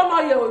brother, don't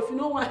know here. If you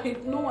know want me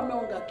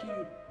Oga kill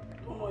you.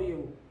 Don't know here.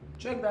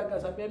 Check that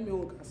gas. I bet me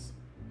Ogas.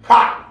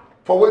 Ha!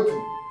 For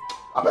waiting.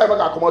 I bet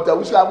I come out there.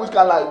 Which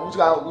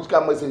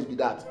kind message be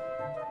that?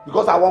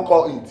 Because I won't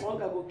call it.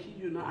 Oga go kill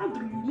you now.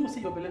 Andrew, you know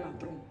say your belly na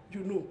drum. You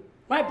know.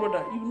 My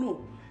brother, you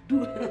know. Do.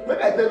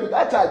 When I tell you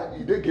that child,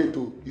 he dey get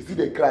to, you see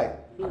they cry.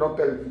 I don't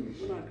tell you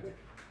finish.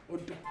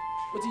 What do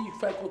you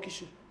find call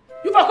issue?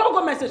 You for call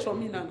go message from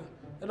me now.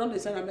 I don't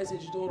send a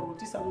message. You don't wrote.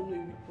 This I don't know a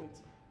weak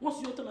point. Once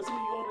you tell us you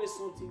want raise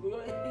something,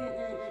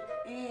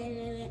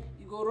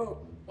 you go wrong.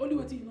 Only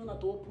way you know na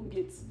to open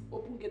gates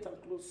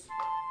and close.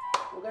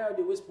 Okay,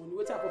 they waste money.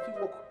 Wait for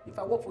people work. If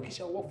I work for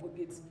kitchen, I work for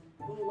gates.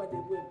 I don't know why they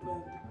go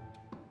employ.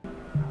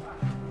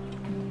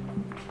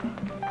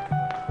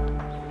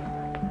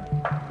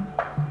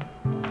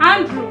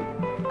 Andrew!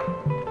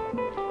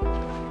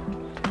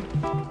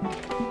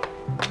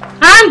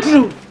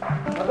 Andrew!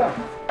 Madam.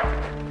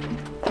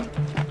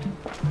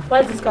 Why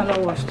is this car not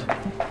washed?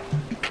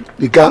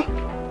 The car?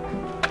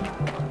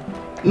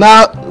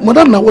 Now,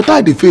 madam, now water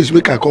I dey fetch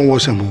make I come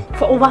wash am.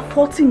 For over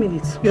 40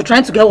 minutes, you're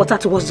trying to get water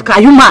to wash the car.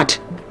 Are you mad?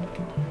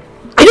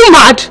 Are you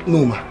mad?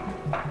 No, ma.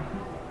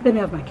 Let me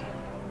have my key.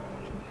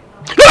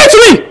 Give it to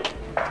me!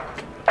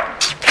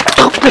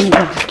 Let me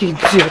have the key,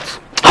 idiot.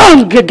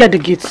 Get the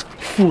gates.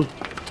 Fool.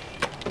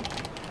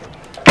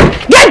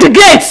 Get the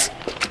gates!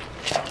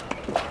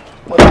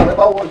 Madam, I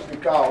never wash the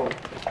car.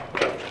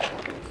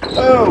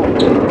 Oh!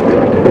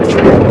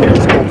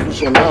 This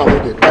confusion now, I know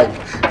they like.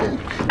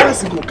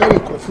 That's go carry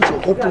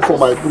confusion, go put for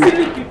my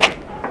brain.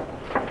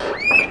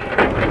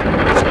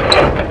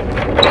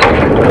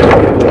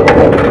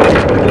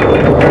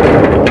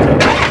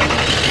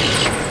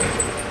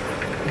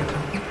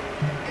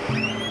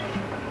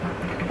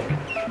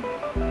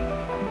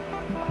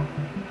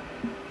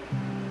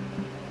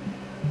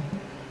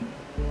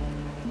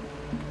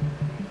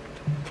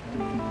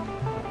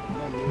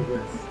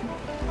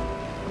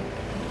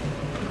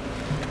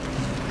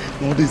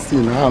 All this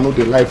thing, I know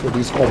the life for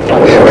this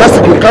compound. That's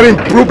go carrying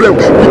problem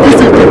with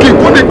this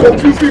pikin. What they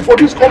confuse me for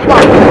this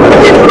compound?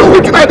 We don't know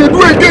what I they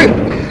do again.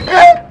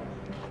 Eh?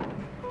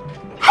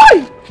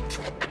 Hi!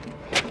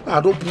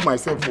 I don't put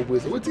myself for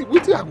waste. What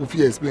I go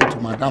feel explain to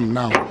madam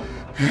now?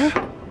 Eh?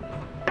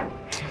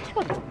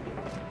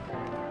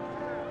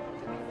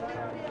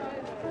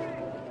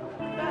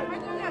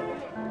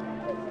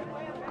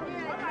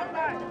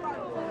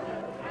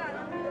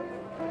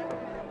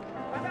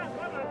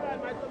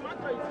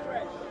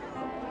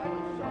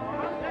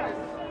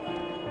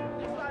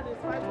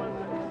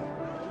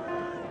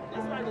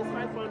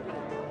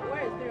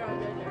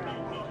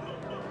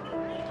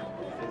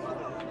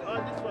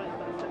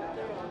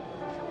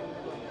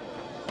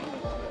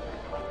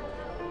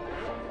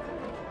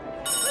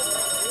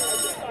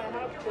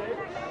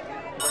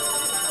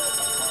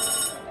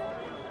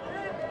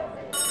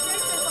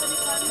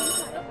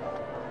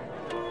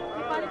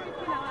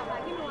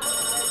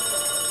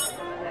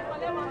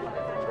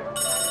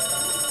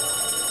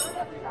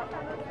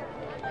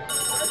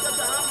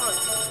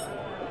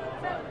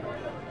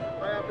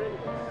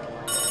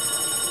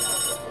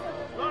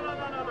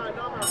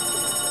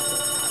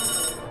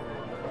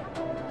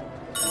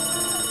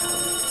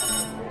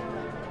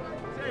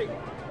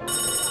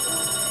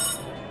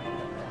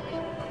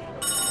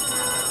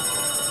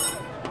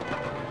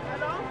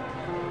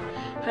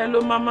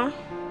 Hello, Mama.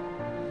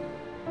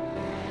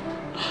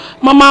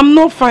 Mama, I'm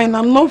not fine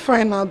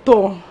at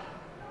all.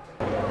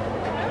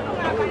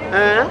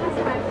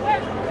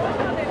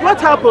 What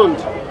happened?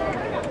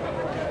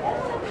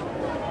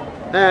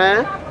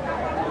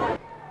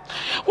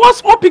 One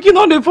small pikin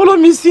on they follow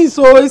me since,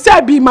 so he say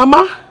I be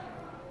Mama.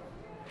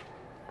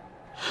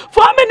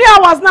 For how many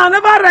hours now? I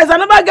never rest. I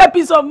never get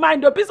peace of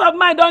mind. The peace of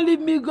mind don't leave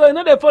me go. You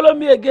know they follow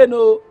me again.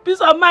 Oh, peace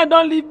of mind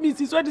don't leave me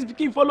since when this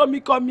pikin follow me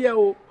come here.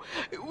 Oh,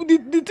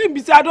 the thing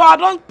be say I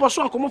don't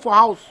pursue and come for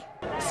house.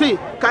 See,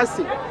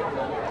 Cassie,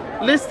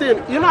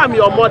 listen. You know I'm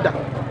your mother.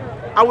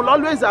 I will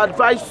always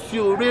advise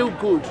you real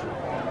good.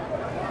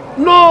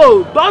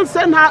 No, don't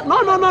send her.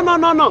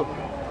 No.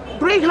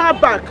 Bring her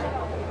back.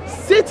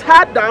 Sit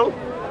her down.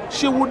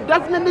 She will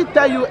definitely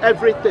tell you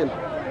everything.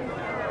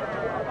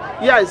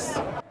 Yes.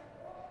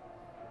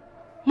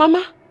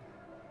 Mama?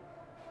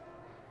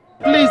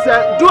 Please,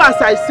 do as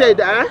I said,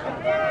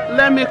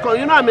 Let me,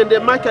 you know I'm in the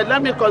market,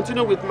 let me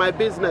continue with my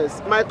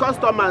business. My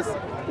customers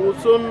will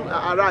soon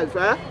arrive,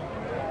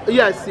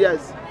 Yes,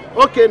 yes.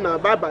 Okay now,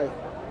 bye-bye.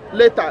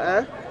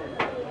 Later,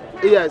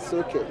 Yes,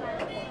 okay.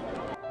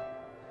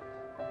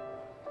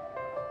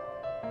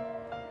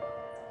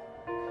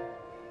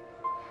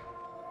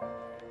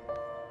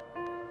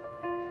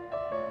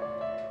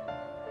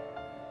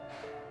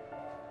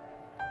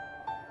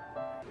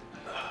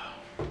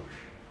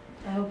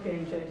 I hope you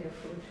enjoyed your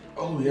food.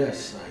 Oh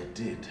yes, I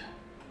did.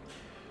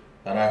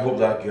 And I hope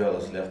that girl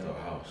has left her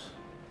house.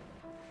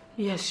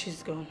 Yes,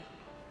 she's gone.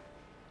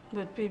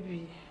 But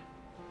baby,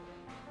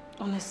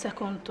 on a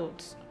second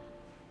thought,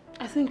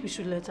 I think we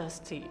should let her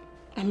stay.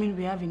 I mean,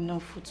 we have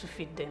enough food to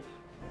feed them.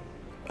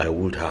 I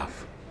would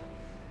have.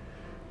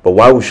 But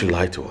why would she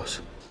lie to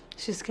us?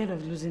 She's scared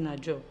of losing her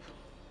job.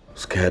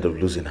 Scared of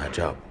losing her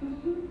job?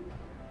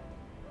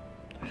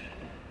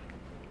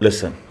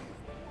 Listen,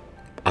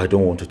 I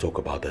don't want to talk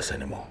about this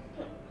anymore.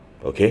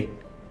 Okay?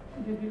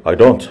 Baby. I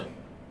don't.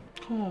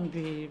 Come on,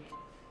 babe.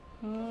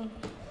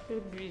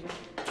 Baby.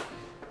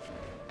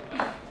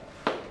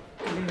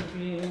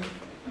 Baby.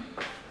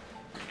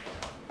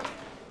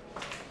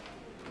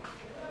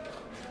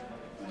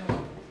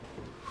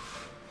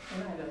 I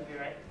love you,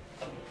 right?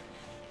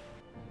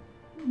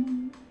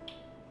 And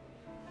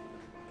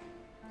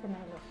I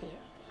love you.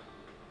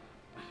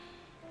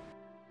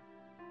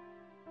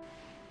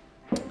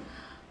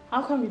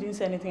 How come you didn't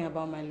say anything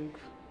about my look?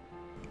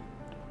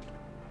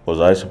 Was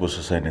I supposed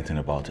to say anything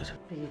about it?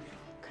 Babe,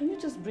 can you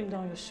just bring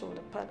down your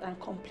shoulder pad and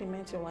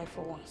compliment your wife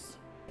for once?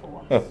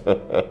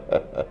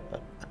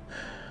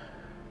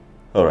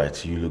 All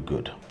right, you look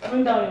good.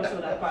 Bring down your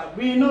shoulder pad.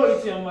 We know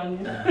it's your money.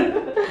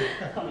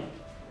 Come in.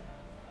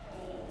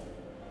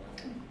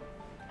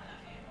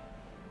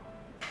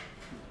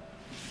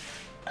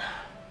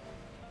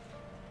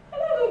 I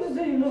don't know to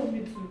say you love me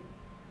too.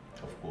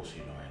 Of course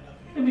you know I love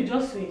you. Baby,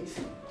 just say it.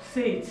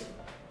 Say it.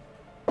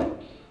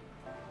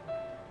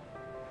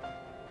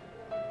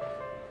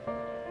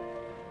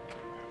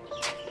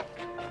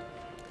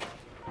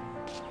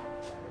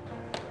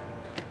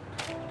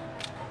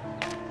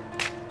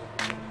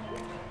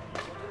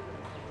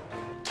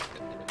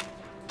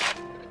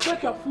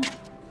 Take your food.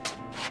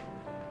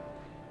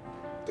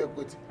 Take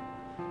it.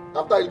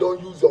 After you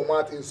don't use your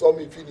mouth, insult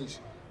me finish.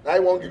 Now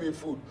you won't give me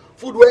food.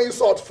 Food where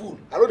insult food.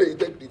 I know that you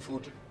take the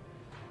food.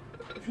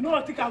 If you know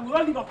what I think, I will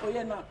not leave her for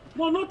you now.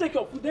 No, take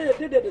your food.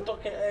 They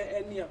talk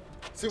near.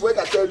 See, when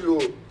I tell you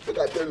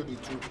the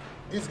truth.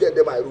 This girl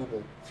in my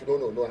room. If you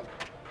don't know,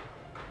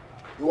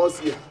 you won't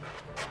see her.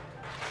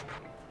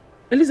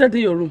 Elisa, in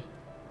your room?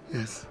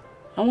 Yes.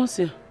 I won't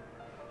see her.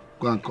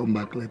 Go and come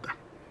back later.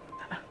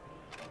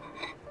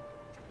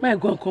 May I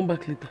go and come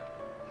back later?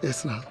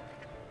 Yes, now.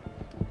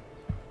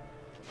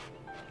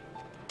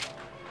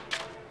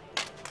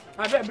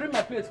 I better bring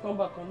my plate, come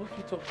back. I no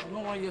fit up. I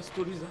don't want to hear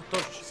stories and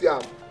touch. See,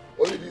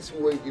 only this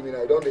food where you give me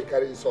now, don't they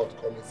carry insult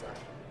come inside.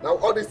 Now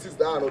all these things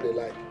that I know they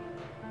like.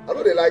 I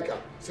know they like her.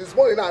 Since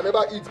morning now, I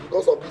never eat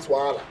because of this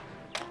wahala.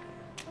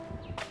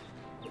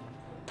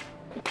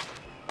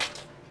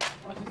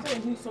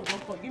 Give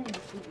me the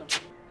food now.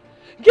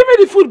 Give me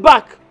the food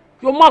back.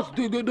 Your mouth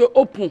they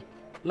open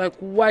like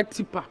white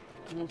tipper.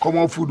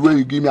 Common food where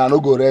you give me, I no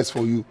go rest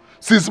for you.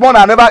 Since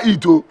morning I never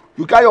eat. Oh,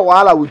 you carry your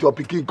wahala with your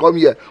pikin come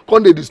here.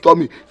 Come they disturb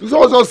me. You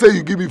also say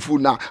you give me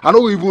food now. I no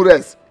go even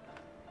rest.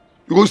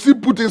 You go still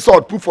put in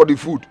salt, put for the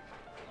food.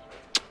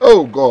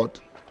 Oh God.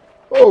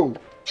 Oh.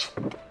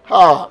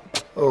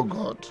 Oh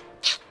God.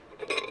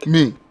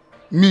 Me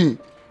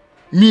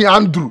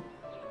Andrew.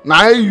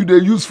 Now you they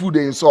use food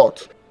they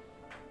insult.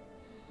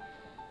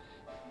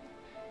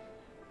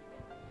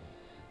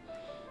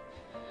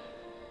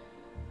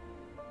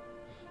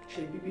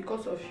 Baby,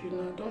 because of you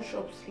now, don't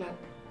shop slap.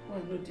 I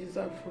no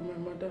deserve for my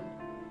mother.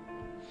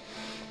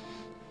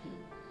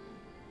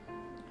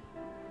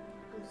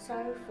 I'm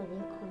sorry for the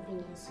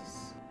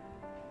inconveniences.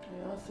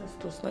 Your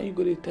ancestors, now you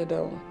go to tell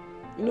that one.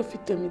 You know if you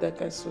tell me that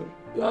kind sorry.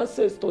 Your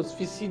ancestors, if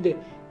you see them,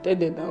 tell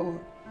them that one.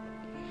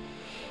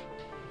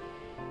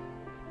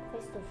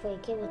 First of all, I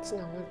get what I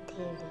want to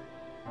tell you.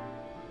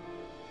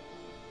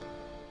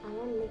 I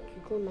want to make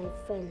you go to my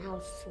friend's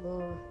house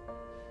tomorrow.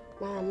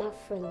 Now my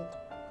friend.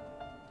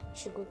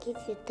 She go give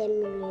you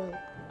 10 million.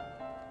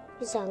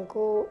 You can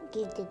go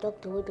give the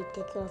doctor who will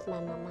take care of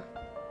my mama.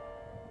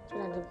 So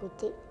that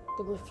they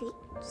go fit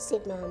to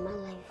save my mama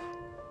life.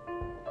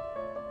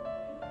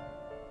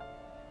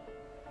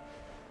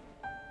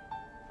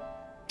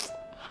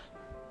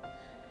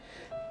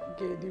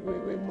 Get the way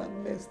when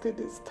madness they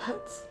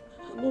start.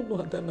 I don't know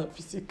whether na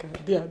physical,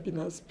 they have been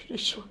a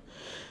spiritual.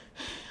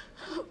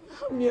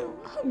 How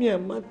me a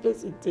mad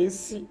person they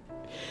see?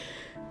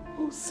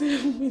 Who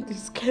save me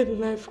this kind of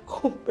life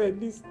compared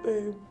this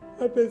time?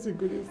 I person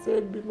go to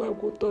save me, I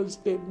go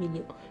touch 10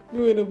 million. Me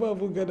will never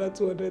even gather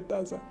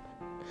 200,000.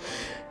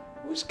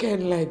 Which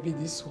kind of life be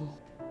this one?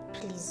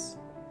 Please,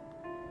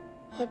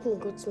 help me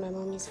go to my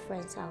mommy's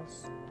friend's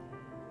house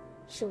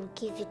she will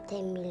give you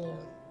 10 million.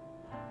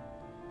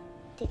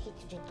 Take it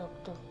to the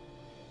doctor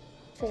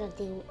so that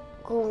they will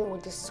go on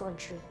with the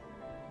surgery.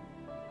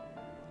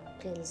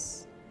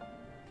 Please.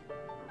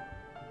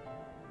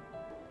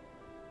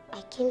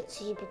 I came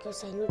to you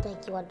because I know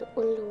that you are the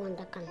only one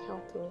that can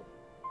help me.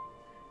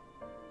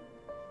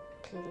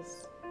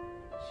 Please.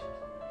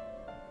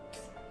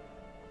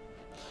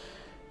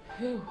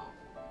 Hell,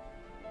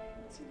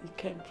 it's the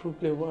kind of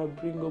problem I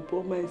bring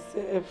upon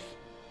myself.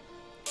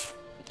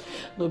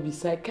 No be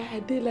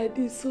psychiatry like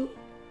this, so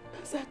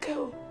that's a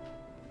cow.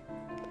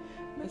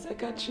 My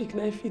psychiatric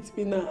knife fits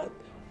me now.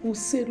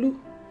 Uselu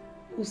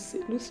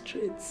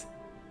straight.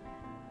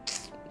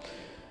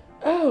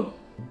 Oh.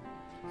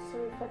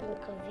 Sorry for the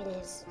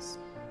inconveniences.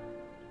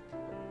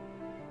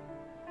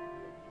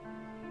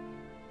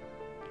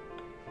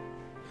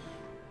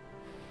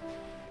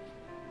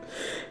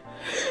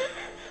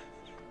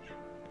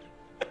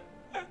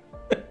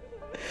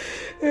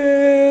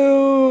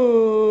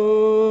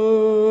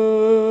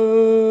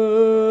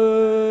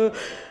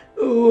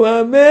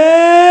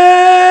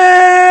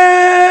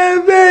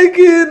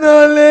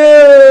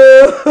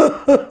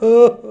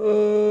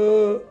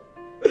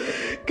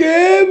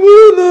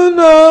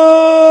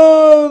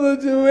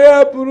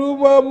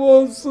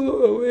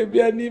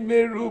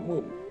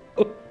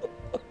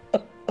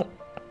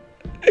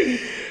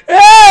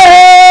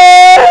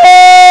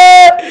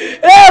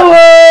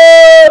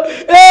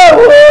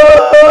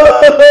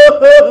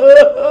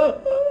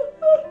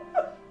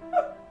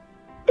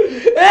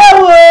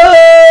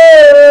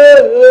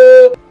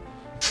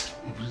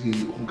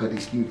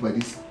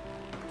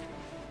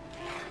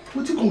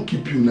 What you gonna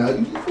keep you now?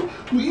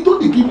 You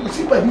don't give me,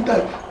 see by the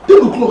time 10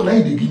 o'clock now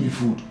they give me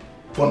food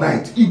for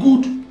night. You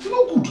good? You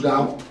no good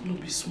now. No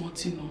be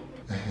smart, you know.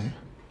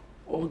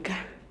 Oga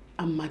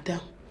and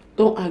Madam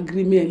don't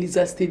agree me and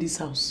Lisa stay this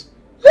house.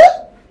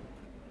 Yeah?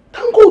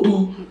 Thank God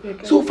though.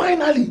 So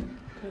finally,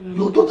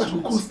 your daughter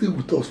will come stay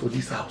with us for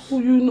this house. Oh,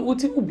 you know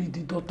what will be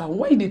the daughter?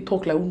 Why they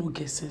talk like who no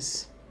get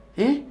sense?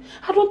 Eh?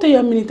 I don't tell you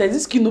how many times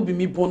this kid no be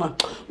me born.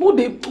 No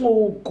they,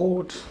 oh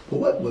God.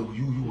 But why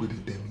you would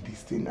tell me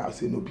this thing now?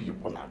 Say no be you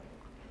born.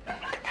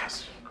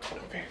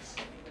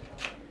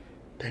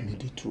 Tell me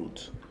the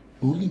truth.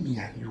 Only me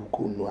and you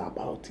go know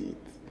about it.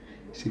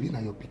 Shebi na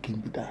your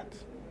pikin be that.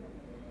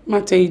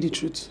 Ma tell you the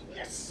truth.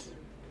 Yes.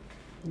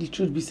 The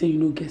truth be say you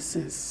no get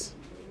sense.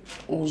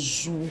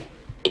 Ozu.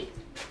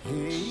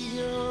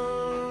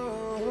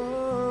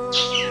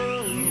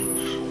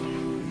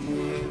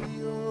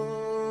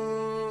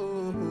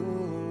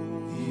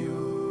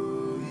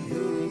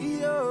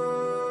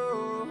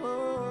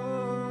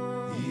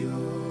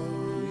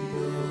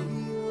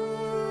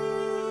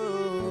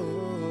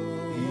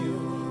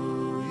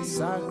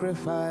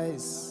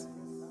 Sacrifice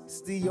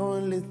is the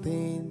only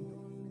thing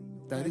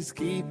that is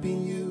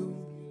keeping you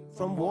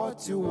from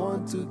what you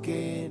want to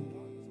gain.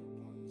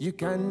 You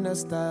cannot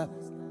stop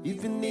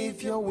even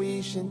if you're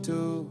wishing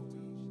to,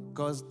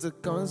 cause the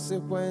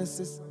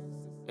consequences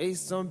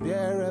is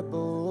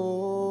unbearable.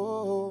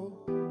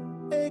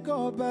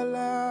 Ego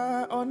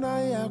bala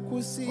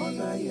onayakusi.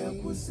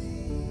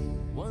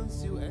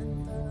 Once you enter.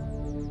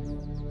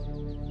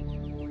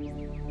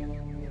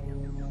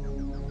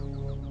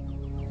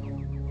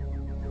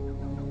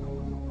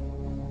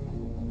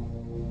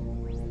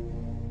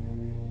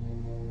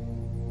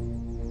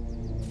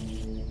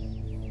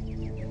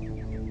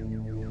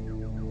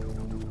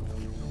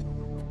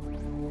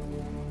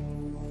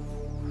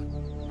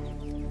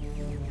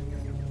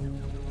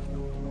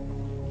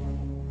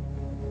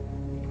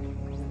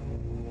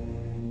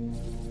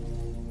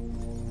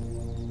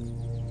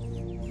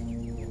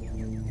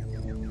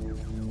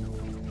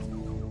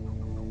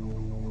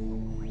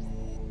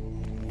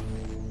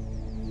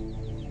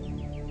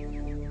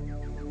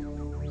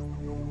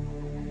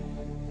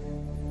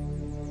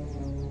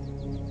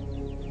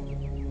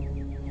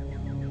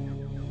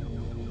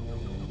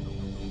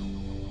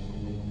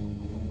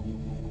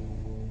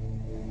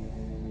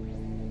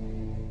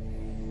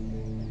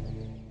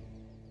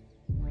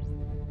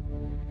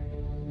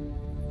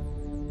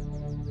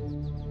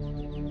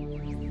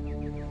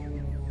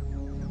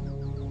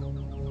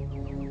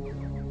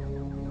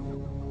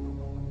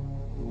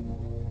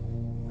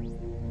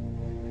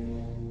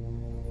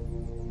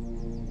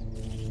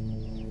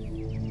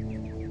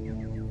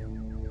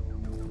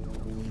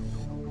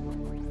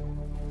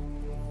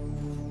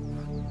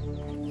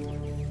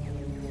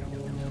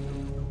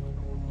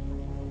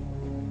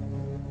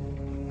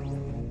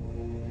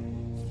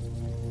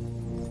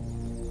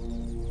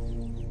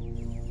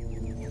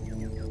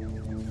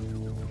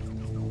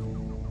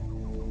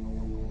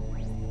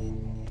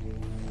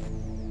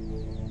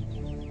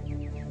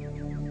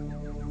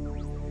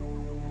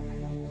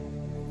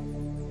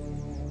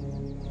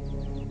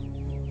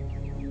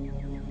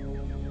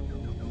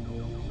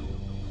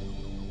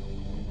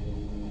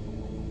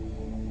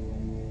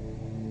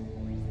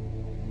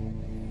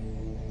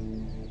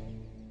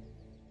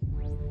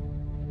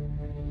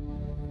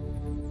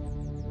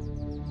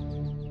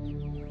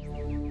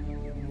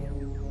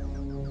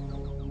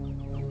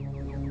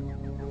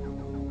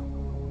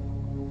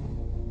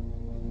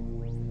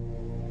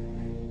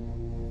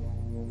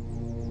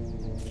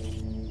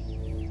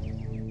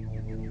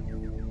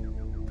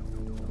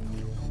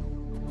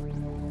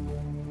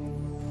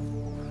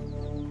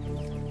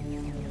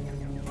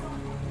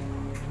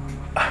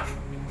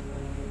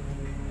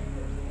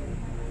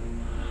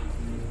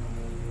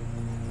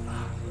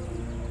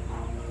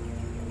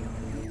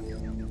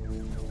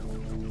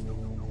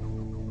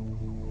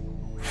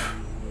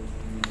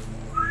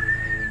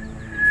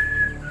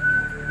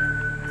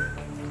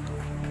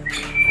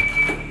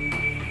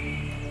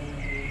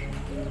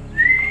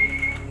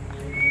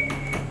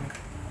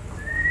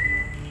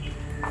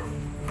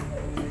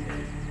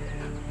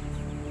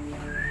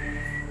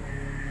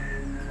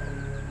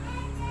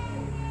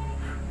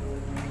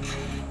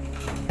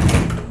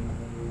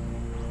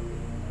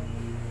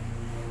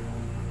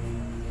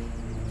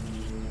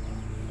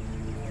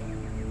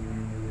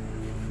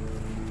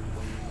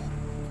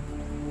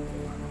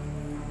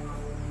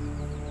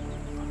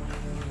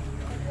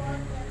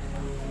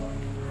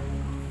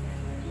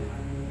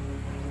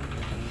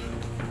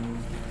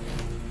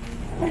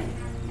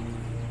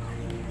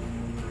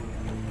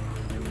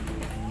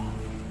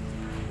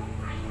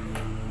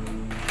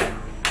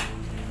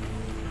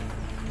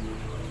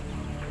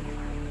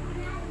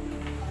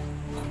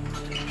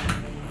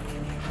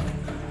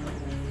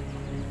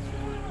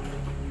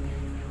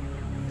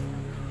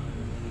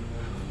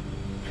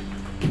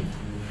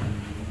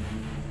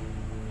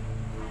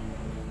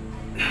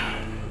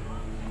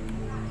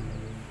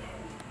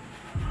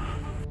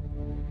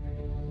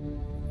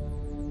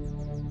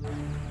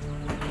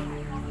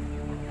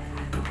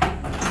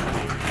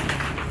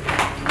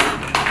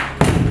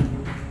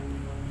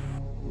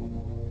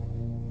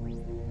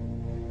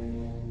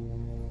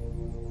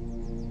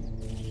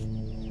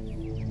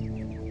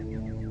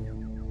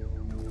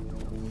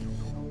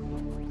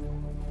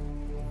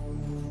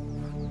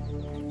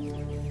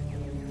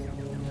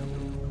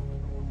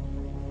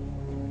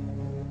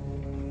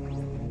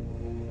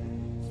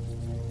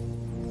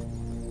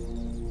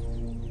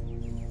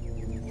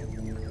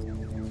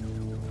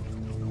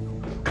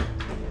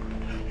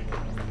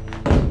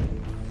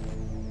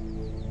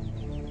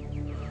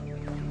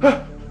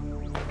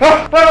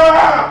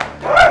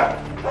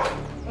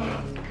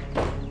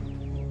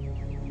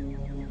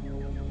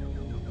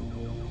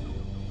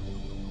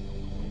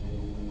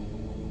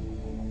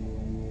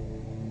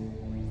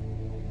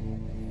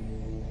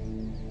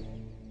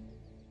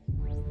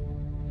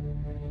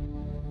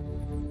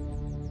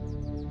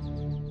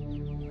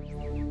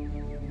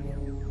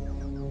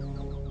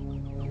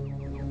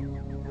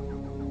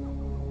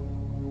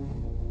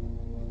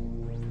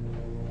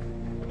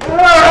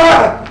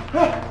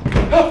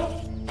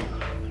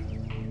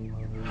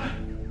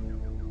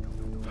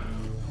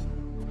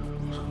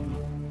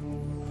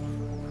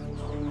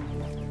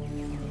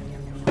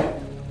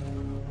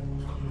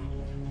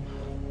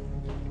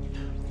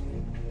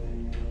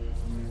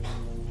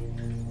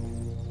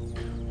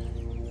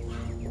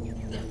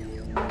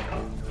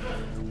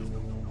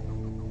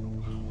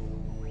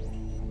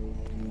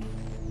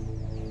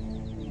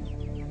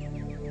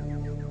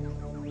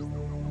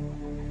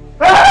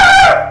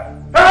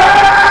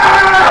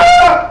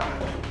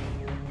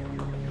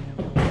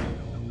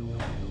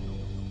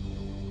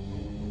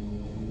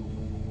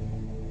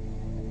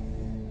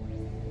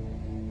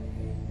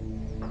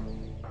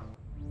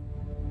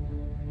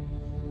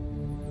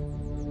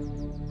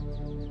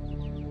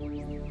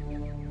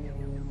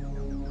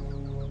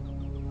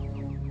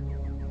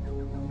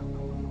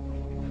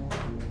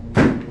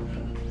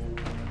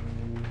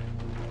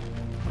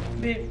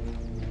 Babe.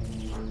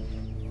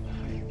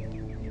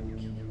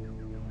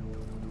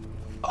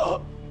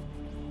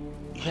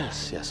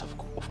 Yes,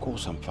 of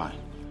course I'm fine.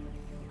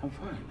 I'm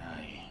fine.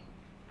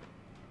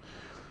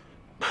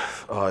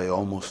 I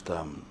almost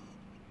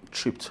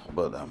tripped,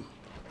 but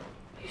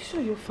You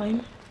sure you're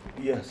fine?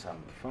 Yes,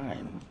 I'm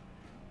fine.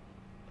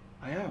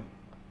 I am.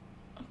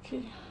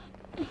 Okay.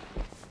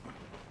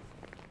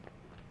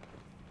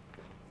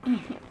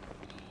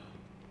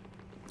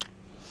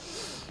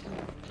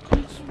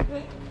 Come to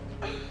bed.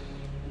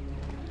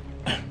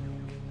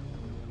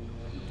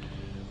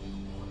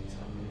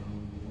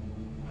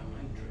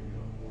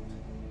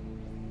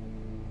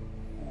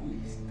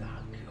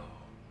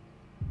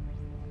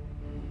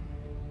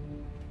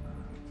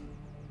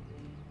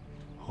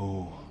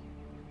 Who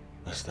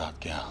is that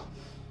girl?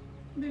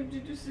 Babe,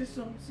 did you say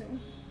something?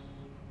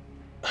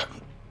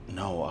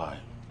 No,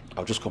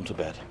 I'll just come to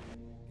bed.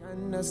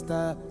 Cannot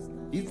stop,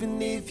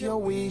 even if you're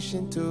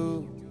wishing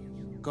to,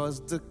 cause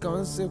the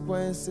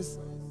consequences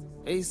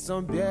is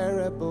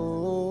unbearable.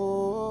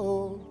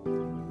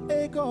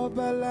 Ego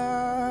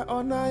bala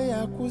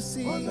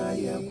onayakusi.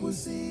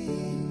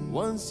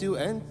 Once you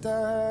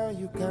enter,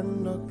 you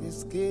cannot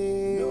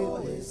escape. No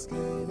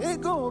escape.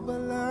 Ego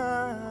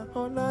bala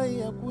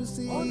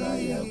onayakusi.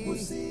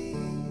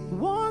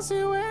 Once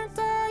you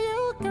enter,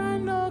 you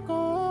cannot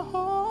go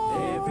home.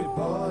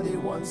 Everybody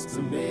wants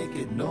to make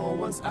it, no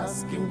one's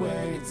asking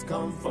where it's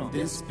come from.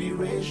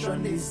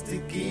 Desperation is the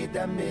key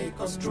that make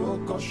us throw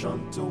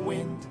caution to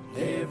wind.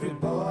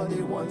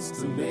 Everybody wants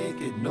to make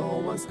it, no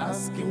one's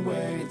asking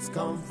where it's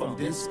come from.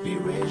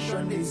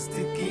 Desperation is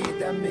the key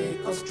that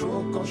make us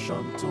throw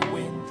caution to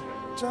wind.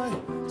 Try.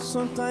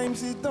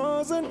 Sometimes it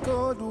doesn't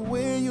go the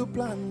way you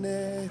planned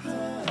it.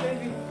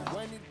 Baby,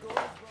 When it goes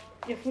wrong,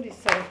 your food is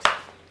served.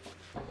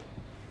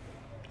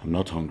 I'm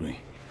not hungry.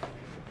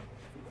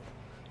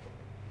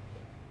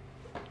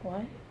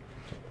 Why?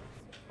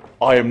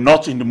 I am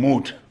not in the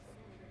mood.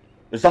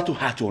 Is that too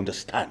hard to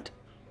understand?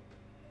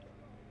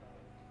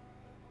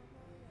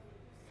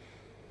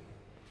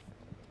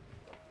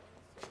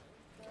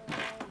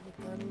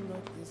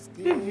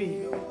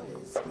 Baby,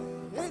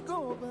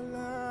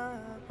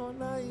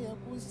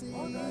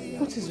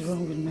 what is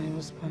wrong with my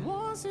husband?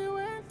 once you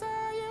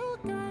enter, you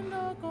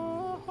cannot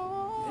go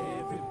home.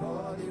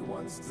 Everybody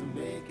wants to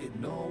make it,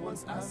 no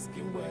one's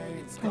asking where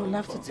it's I will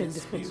have to take the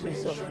food to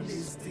his Desperation office.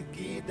 is the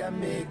key that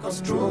make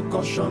us throw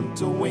caution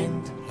to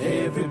wind.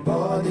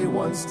 Everybody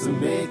wants to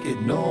make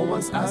it, no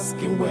one's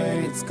asking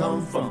where it's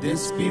come from.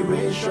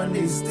 Desperation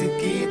is the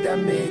key that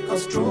make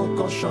us throw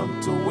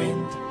caution to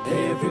wind.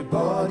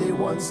 Everybody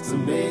wants to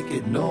make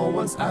it, no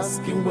one's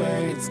asking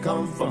where it's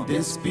come from.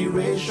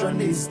 Desperation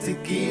is the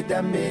key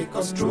that make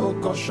us throw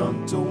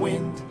caution to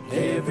wind.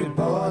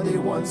 Everybody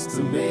wants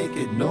to make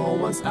it, no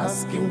one's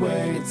asking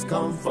where it's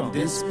come from.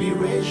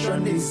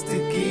 Desperation is the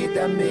key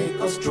that make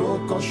us throw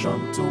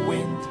caution to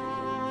wind.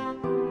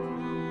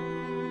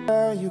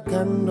 You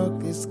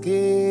cannot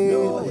escape.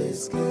 No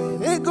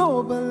escape.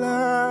 Ego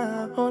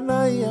bala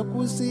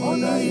onayakusi.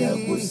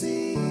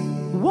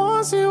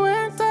 Once you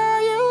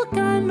enter, you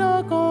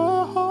cannot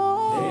go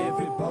home.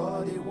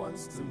 Everybody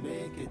wants to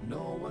make it,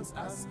 no one's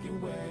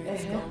asking where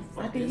it's come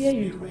from. I can hear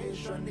you.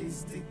 Desperation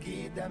is the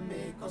key that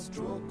make us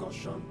throw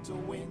caution to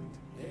wind.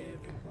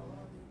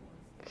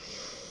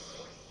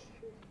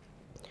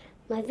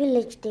 My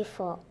village dey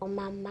for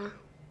Omama.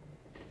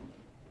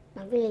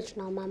 My village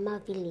na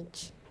Omama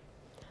village.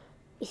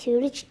 If you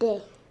reach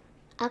there,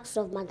 ask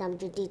of Madam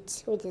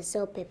Judith where they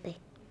sell pepper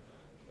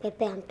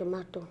and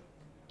tomato.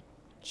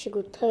 She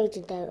go tell you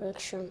the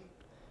direction.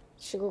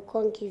 She go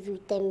come give you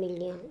 10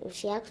 million. If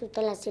she asks you,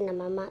 tell her say na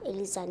Mama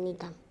Elisa need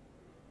them.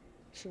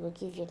 She will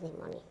give you the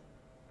money.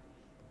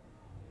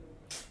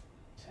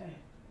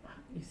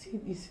 You see,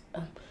 this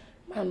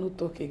man no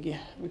talk again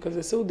because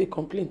they say they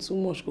complain too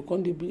much. Go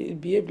come they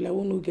behave like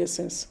we no get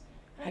sense.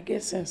 I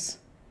get sense.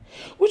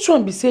 Which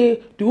one be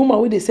say the woman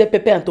where they sell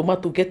pepper and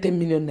tomato get 10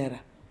 million naira?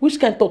 Which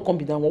kind talk come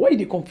be that one? Why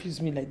they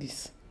confuse me like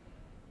this?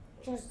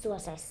 Just do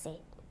as I say.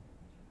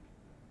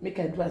 Make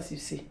I do as you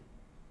say.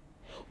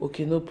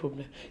 Okay, no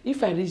problem.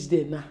 If I reach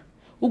there now,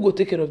 who go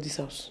take care of this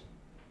house?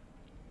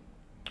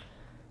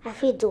 I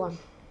feel do one.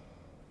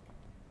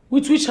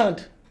 With which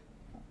hand?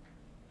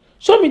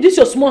 Show me this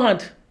your small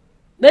hand.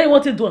 Then you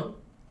want to do one.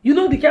 You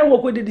know the kind of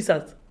work with this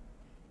hand.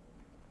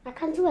 I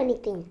can't do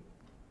anything.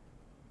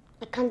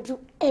 I can do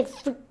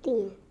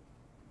everything.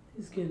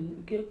 This girl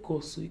get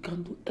course, so you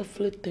can do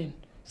everything.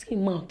 See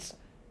mouth.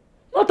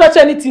 Not touch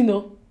anything,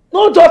 no.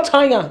 No just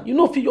China. You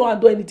know if you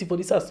want to do anything for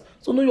this house.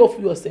 So know you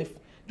for yourself.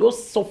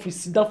 Just suffer,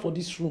 sit down for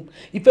this room.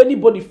 If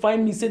anybody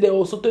find me, say they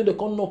also tell they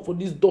come knock for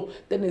this door,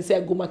 then they say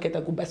I go market,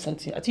 I go buy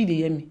something. I think they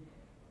hear me.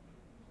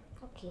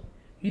 Okay.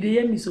 You they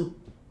hear me so?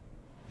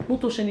 No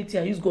touch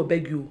anything, I use God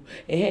beg you.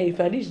 If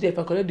I reach there, if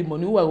I collect the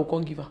money, who I will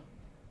come give her?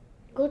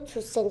 Go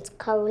to St.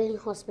 Caroline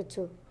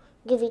Hospital.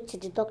 Give it to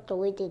the doctor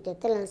where they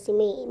tell and say,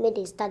 may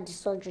they start the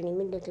surgery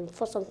immediately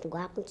before something will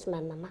happen to my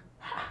mama.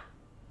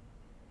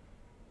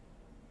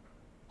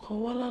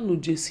 Kawala no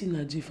Jesse na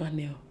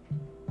Jifanel.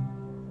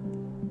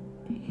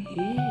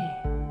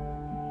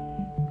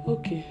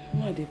 Okay,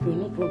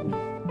 no problem.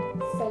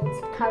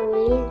 St.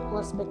 Caroline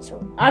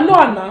Hospital. I know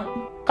Anna.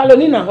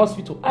 Carolina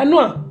Hospital. I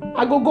know her.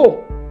 I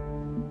go.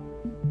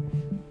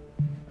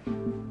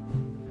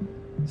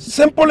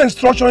 Simple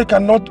instruction you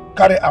cannot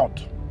carry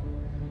out.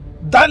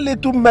 That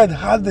little man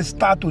has the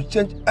start to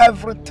change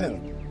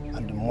everything,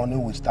 and the money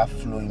will start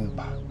flowing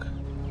back.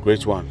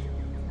 Great one.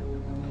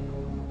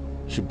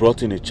 She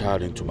brought in a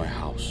child into my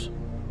house.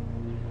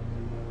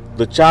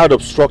 The child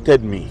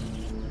obstructed me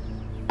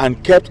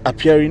and kept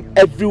appearing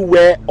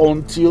everywhere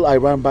until I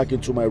ran back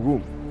into my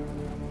room.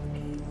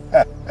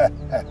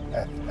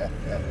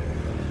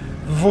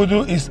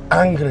 Voodoo is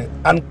angry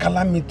and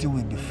calamity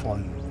will befall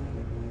you.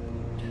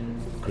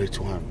 Great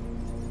one.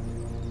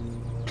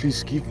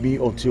 Please give me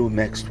until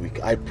next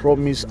week. I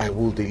promise I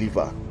will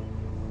deliver.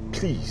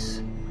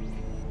 Please.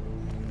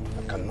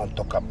 I cannot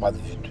talk about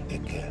voodoo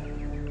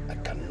again. I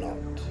cannot.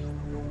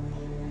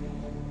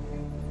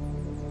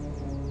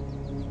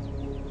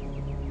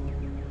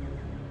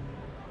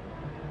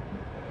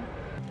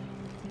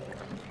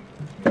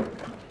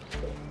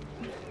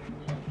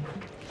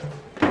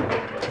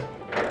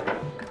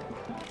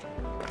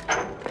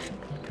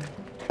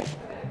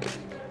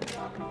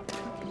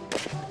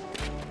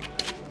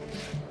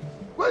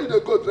 Why you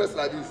don't go dressed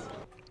like this?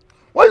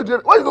 Why you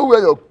don't wear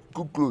your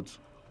good clothes?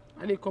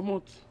 And they come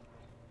out.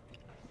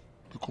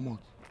 They come out.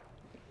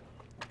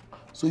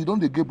 So you don't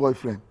get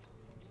boyfriend?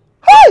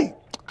 Hey!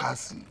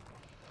 Cassie.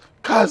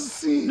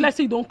 Let's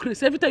say you don't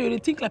crazy. Every time you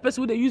think like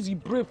person they use the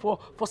brave for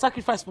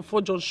sacrifice for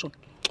 4 junction.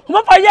 Come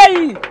on,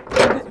 yeah.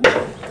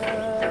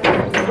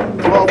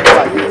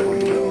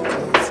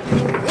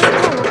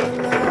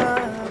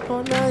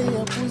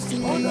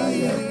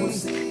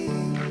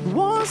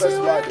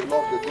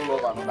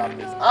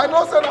 I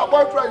know send a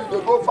boyfriend,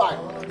 you go fine.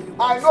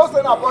 I know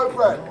send a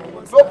boyfriend.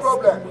 No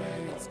problem.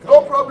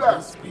 No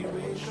problem.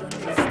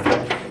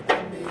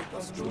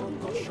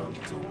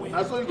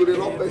 That's why you go to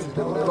love person,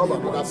 they love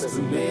another person.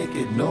 To make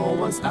it, no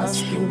one's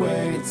asking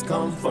where it's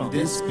come from.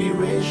 The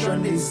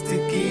inspiration is the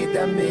key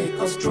that make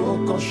us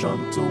throw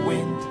caution to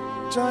wind.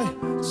 Try.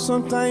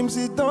 Sometimes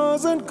it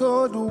doesn't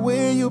go the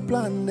way you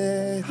planned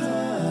it.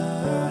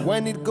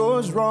 When it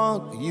goes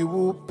wrong, you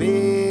will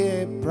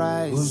pay a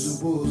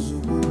price.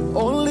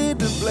 Only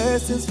the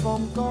blessings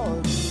from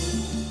God.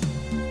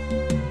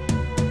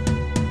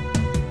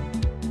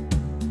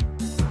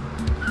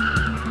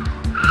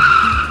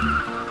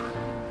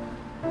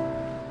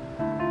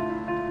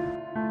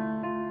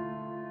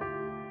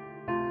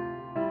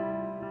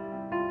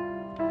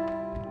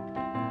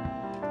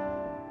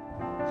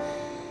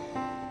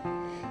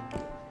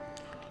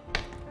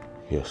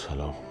 Yes,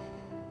 hello.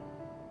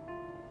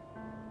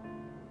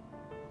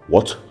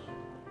 What?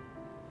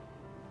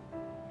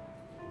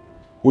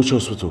 Which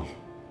hospital?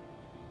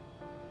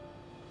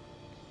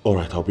 All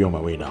right, I'll be on my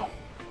way now.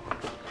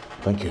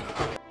 Thank you.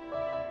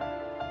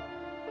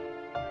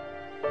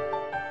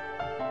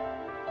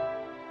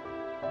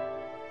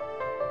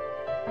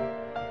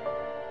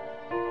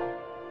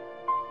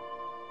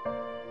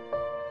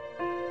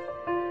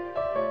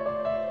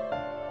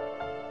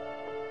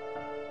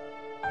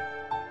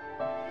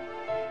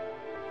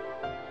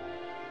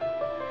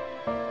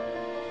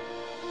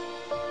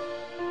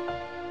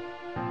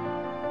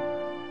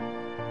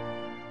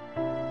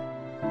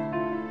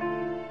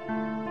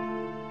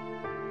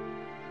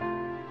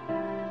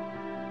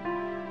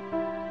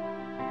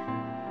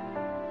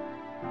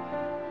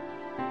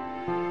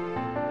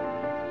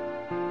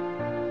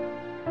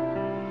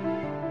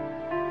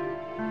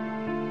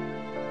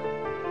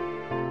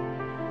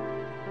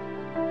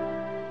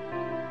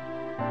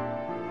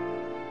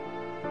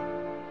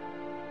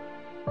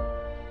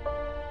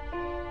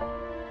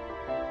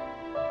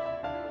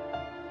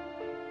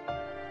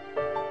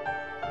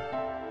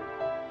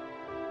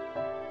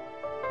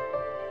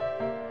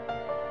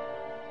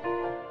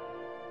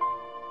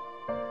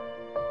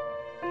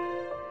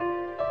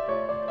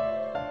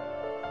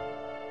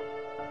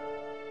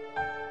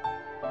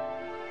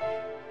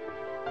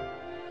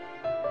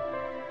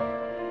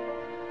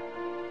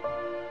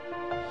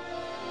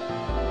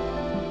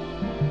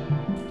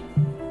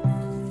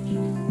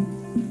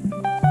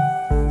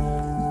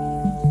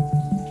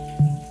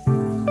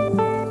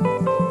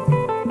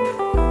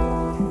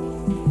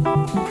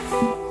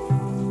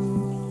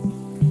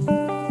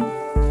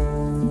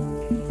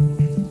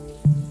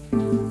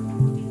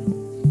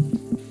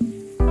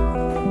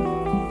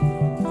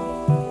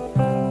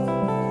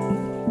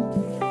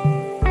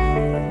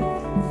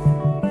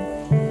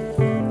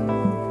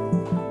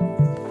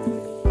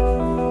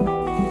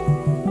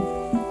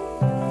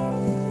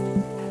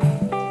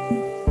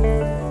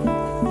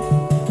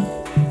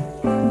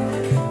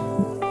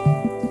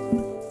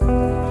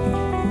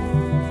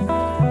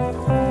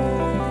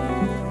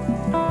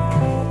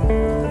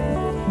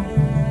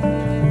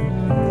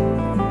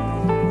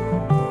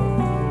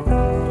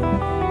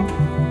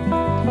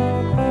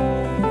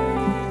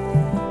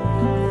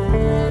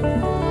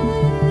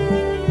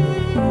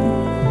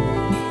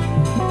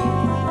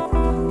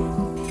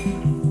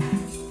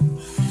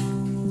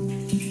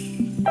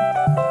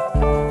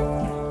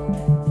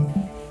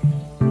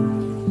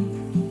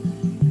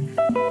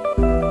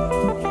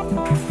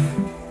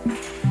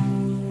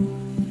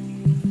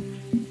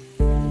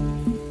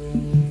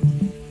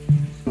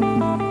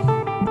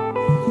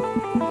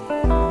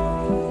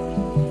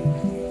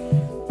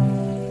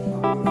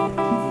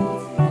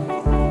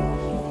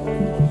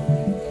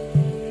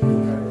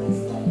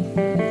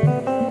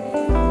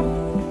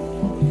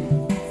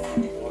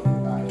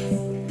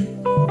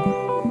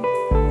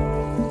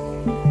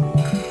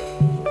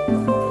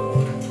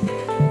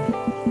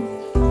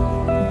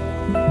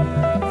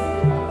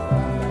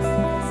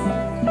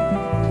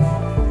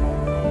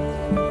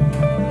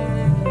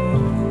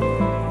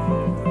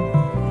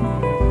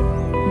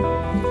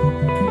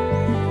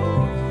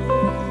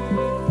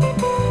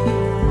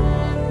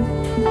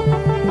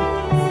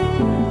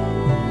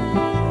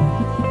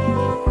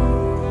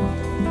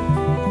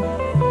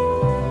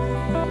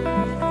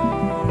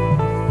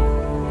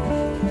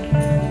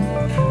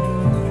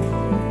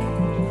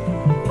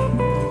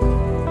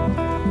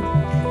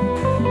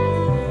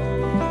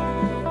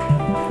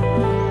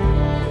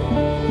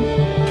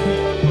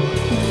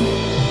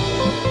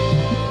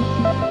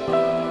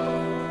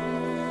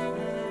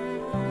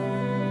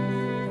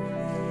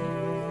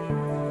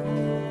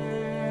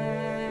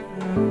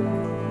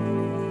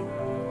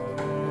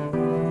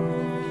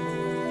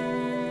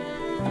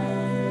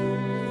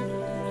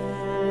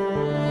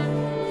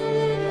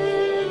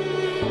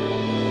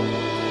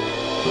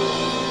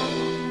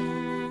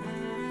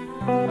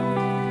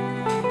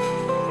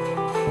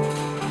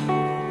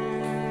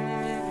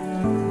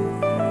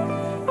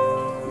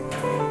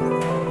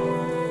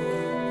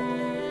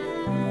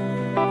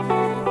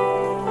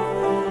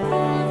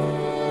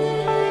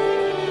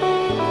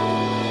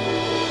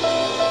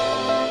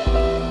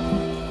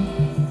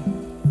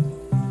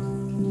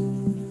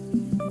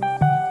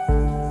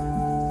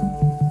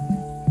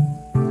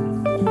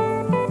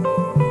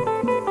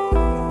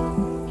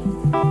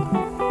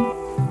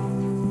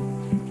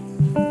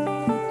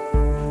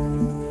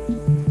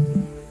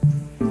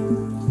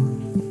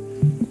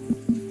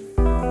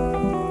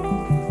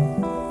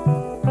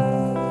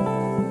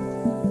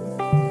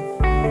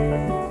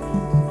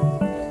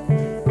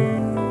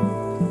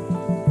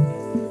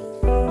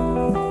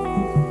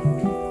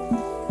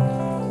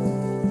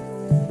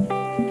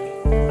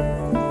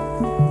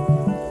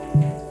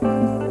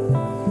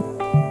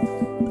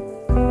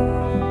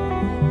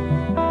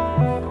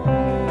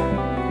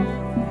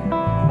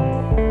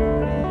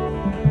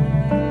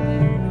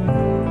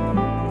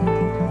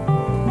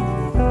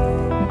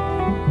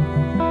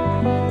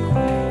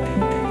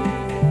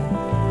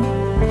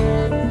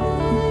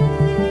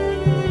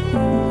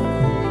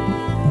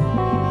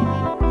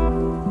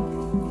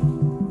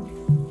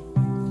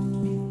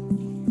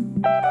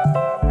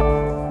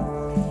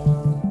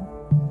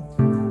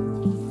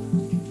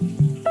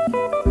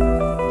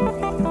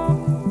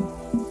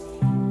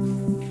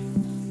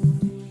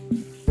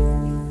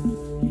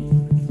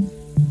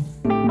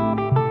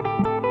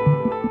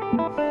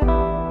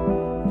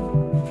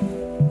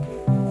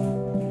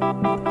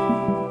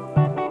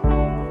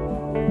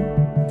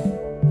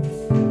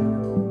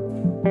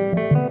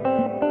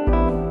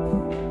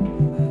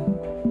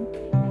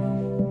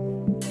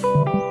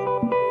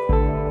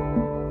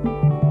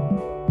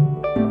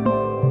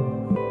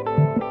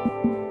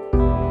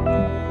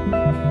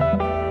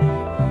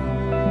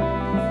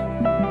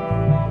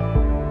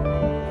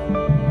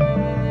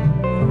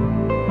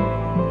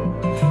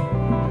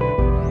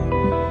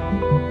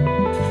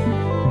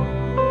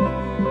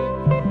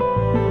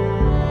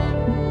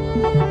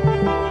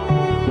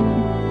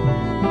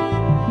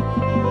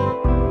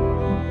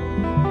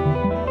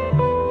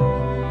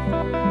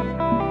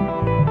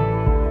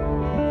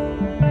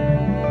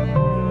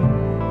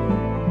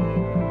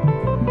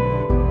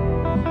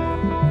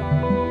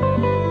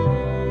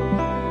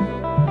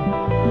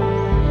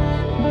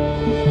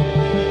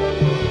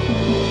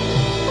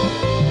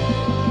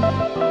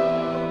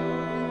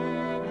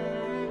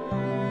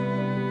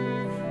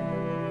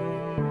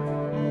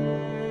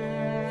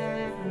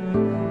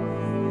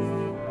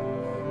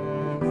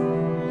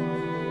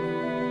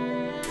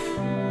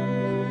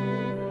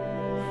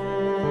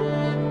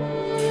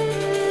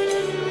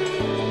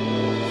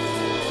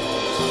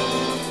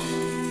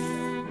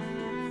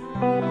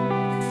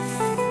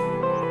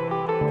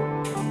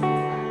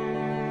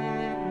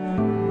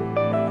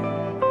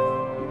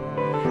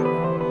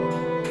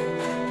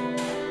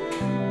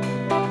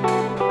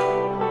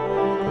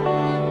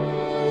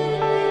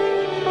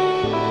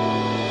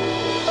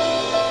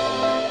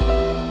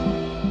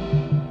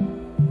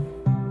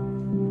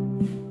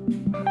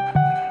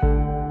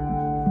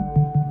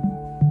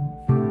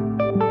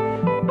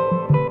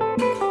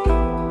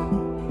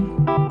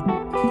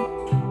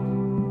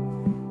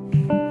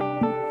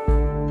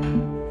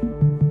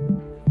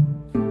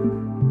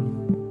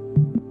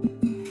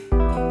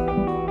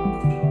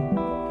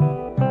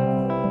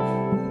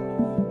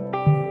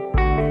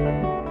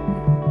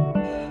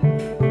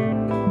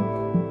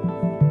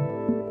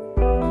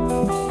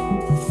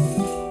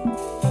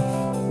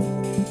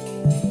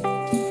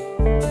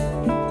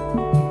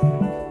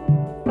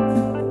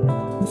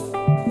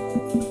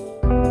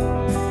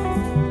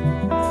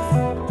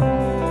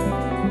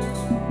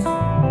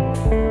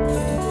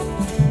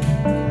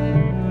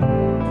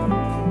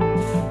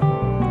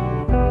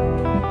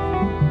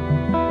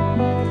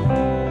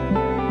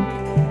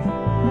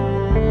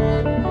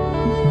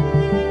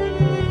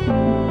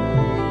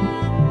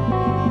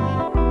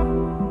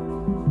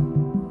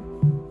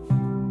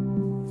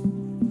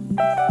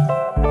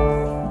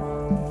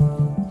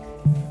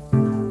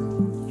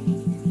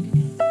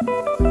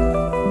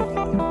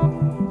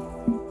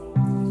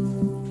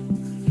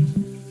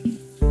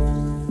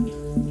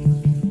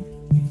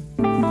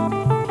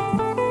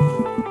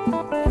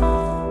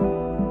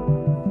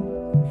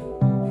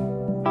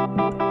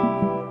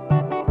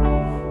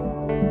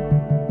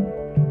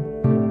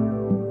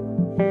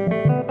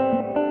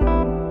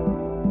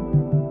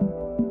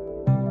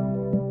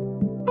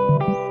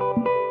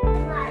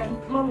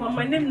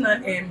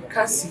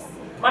 Cassie.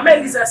 Mama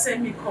Elisa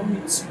sent me come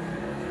meet you.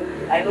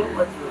 I know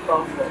what you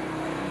come for.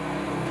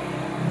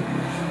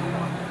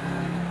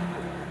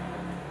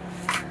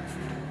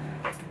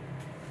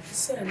 She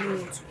said I know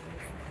what to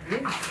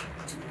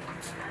come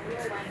for.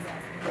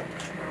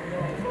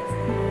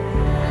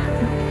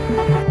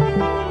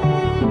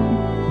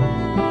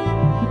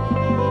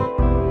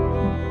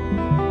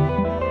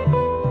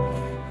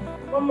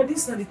 Mama,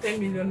 this is not the 10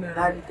 million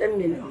naira. The 10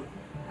 million.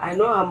 I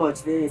know how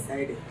much there is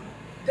inside it.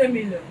 10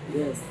 million?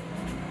 Yes.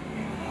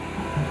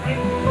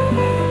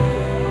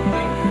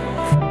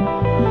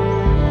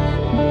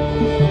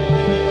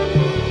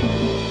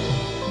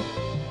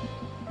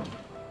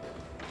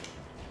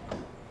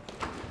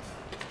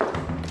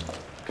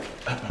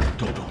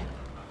 Dodo,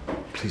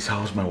 please,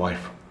 how's my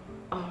wife?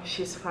 Oh,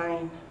 she's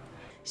fine.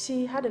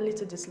 She had a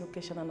little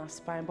dislocation on her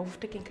spine, but we've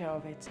taken care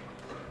of it.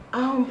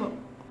 But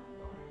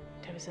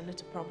there is a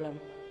little problem.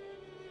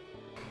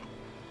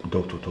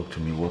 Doctor, talk to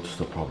me. What's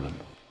the problem?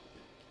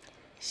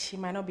 She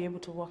might not be able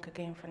to walk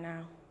again for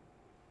now.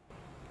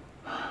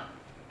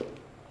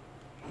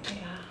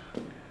 Yeah.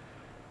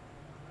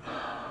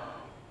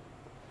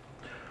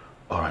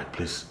 All right,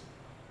 please.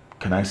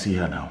 Can I see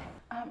her now?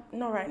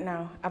 Not right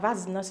now. I've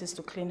asked the nurses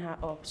to clean her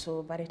up,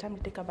 so by the time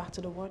we take her back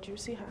to the ward, you'll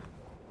see her.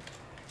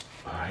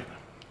 All right.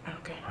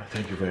 Okay. All right,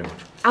 thank you very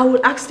much. I will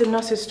ask the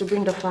nurses to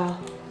bring the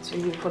file to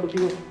you for the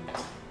bill.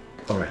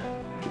 All right.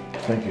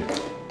 Thank you.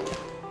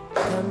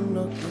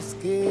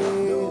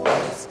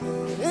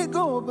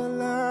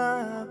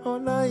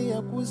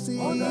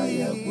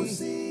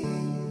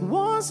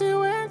 Once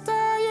you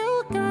enter,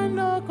 you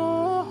cannot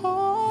go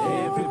home.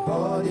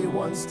 Everybody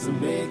wants to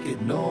make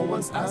it, no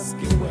one's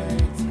asking where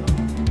it's going.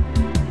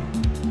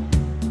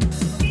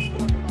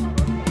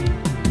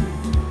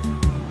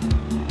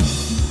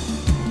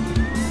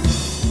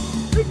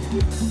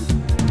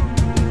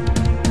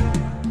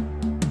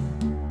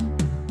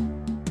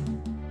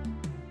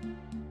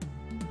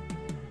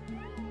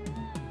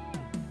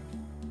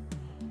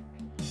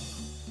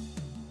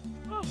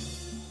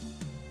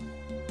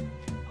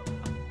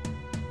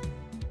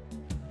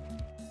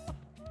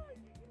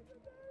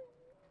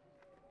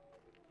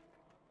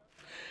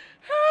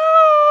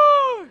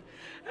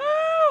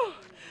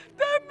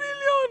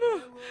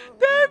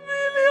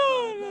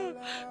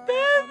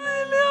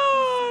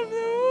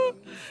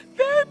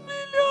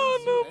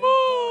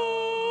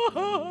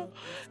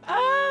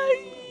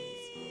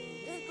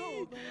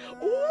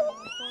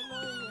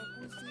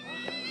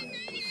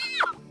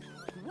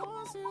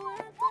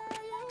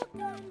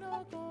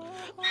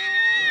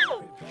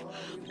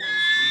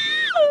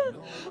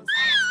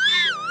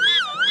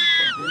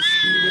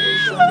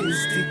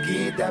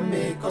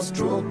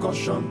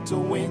 To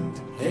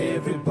wind.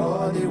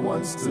 Everybody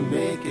wants to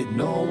make it,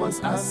 no one's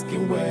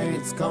asking where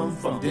it's come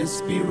from.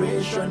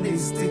 Desperation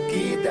is the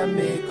key that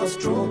make us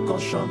throw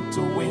caution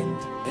to wind.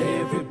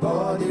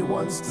 Everybody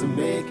wants to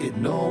make it,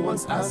 no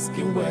one's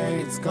asking where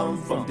it's come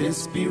from.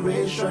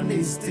 Desperation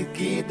is the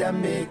key that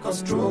make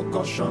us throw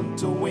caution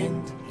to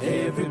wind.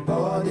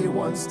 Everybody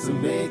wants to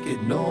make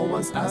it, no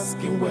one's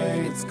asking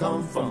where it's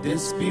come from.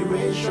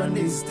 Desperation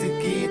is the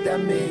key that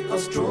make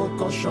us throw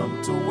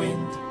caution to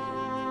wind.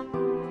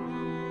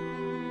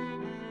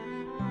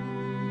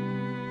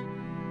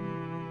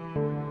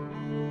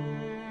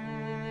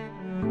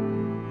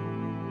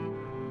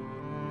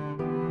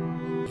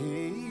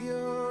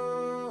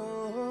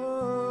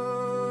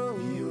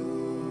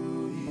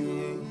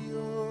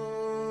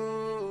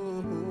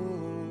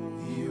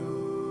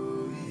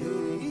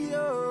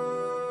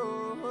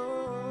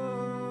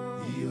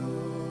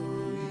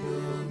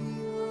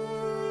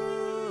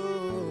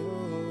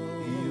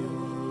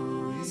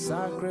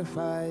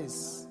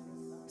 sacrifice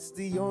is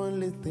the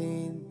only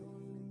thing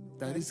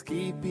that is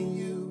keeping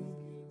you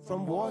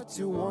from what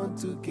you want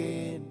to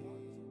gain.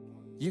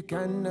 You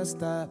cannot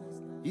stop,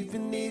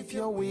 even if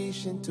you're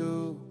wishing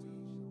to,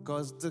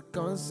 cause the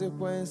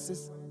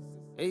consequences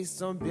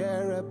is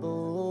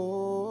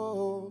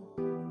unbearable.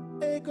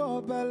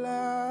 Ego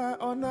bala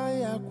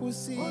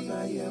onayakusi.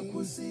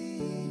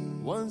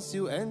 Once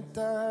you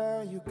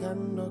enter, you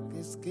cannot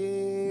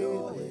escape.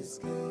 No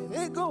escape.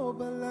 Ego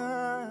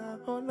bala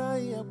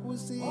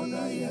onayakusi.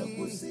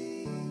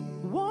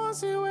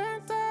 Once you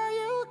enter,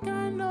 you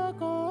cannot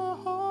go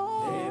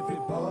home.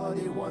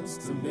 Everybody wants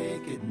to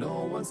make it,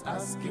 no one's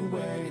asking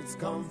where it's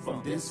come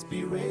from.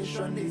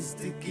 Desperation is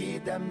the key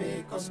that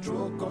make us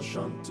throw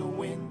caution to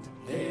wind.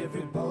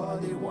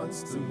 Everybody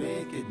wants to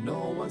make it,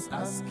 no one's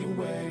asking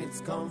where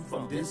it's come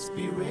from.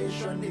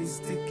 Desperation is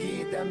the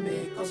key that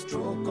make us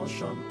throw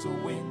caution to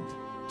wind.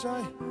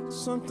 Try.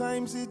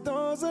 Sometimes it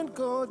doesn't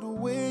go the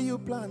way you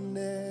planned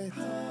it.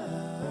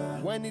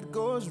 When it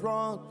goes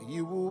wrong,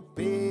 you will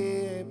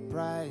pay a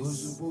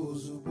price.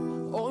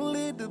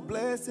 Only the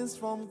blessings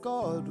from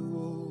God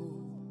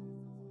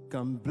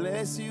can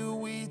bless you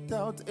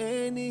without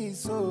any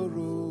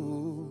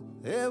sorrow.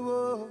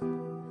 Ewo,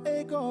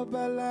 ego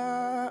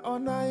bala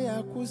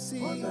onayakusi.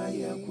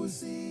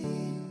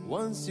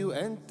 Once you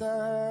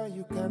enter,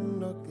 you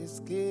cannot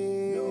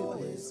escape. No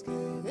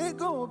escape.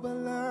 Ego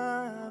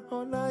bala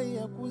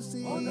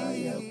onayakusi.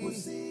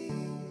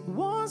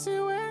 Once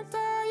you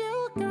enter,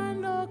 you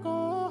cannot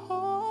go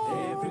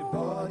home.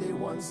 Everybody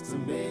wants to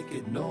make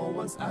it, no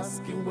one's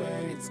asking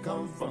where it's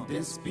come from.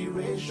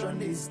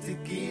 Desperation is the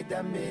key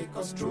that make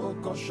us throw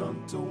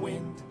caution to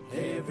wind.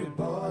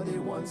 Everybody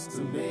wants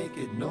to make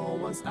it, no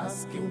one's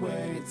asking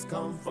where it's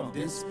come from.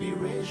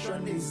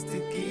 Desperation is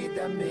the key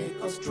that make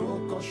us throw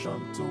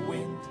caution to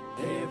wind.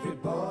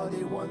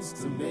 Everybody wants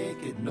to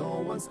make it,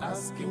 no one's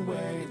asking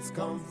where it's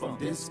come from.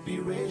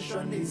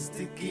 Desperation is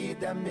the key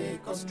that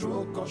make us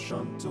throw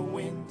caution to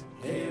wind.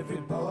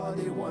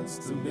 Everybody wants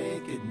to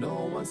make it, no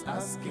one's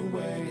asking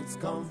where it's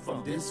come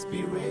from.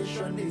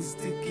 Desperation is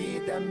the key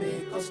that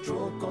make us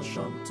throw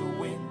caution to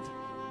wind.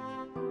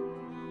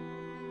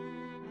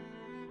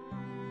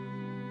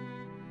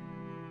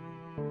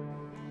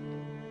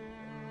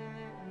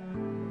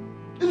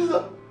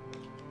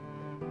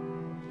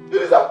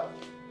 Elisa,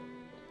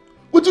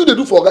 what do they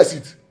do for Oga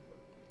seat?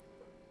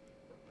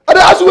 I dey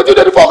ask you what do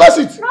they do for Oga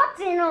seat?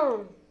 Nothing,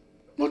 no.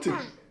 Nothing.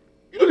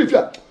 You know the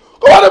fear.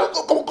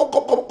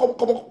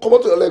 Come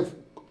on to your left.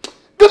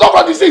 Get up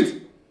on the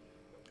seat.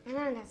 I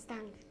don't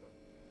understand.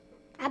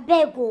 I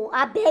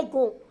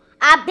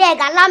beg,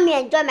 allow me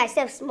enjoy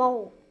myself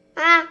small.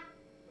 Huh?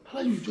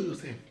 How do you enjoy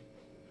yourself?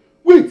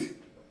 Wait.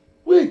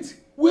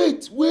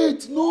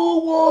 No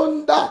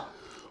wonder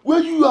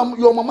when you and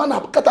your mama na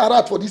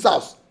cataract for this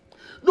house.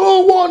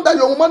 No wonder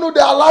your mama no dey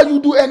allow you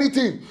do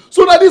anything.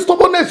 So that this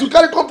stubbornness you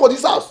carry come for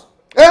this house.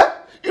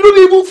 You don't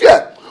even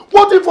fear.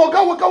 What if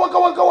Oga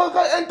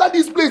waka enter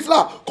this place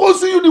now? Come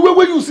see you the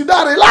way you sit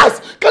down, relax,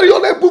 carry your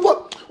leg move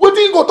on.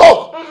 Wetin you go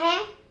talk?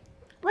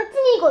 Wetin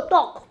you go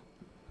talk?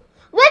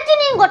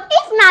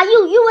 If na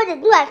you wey dey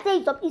do like say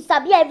you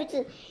sabi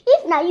everything.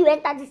 If na you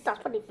enter this house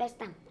for the first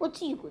time,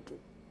 wetin you go do?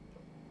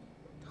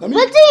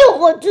 Wetin you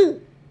go do?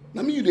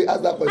 Na me you dey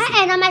ask that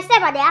question. Na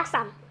myself I dey ask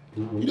am.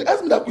 You dey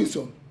ask me that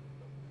question?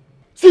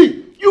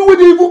 See, you wey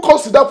dey even come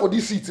sit down for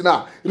this seat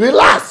now,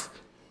 relax.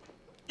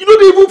 You no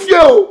dey even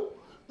fear o.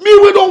 Me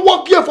wey don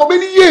work here for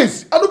many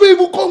years, I no dey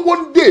even come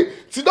one day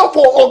sit down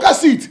for Oga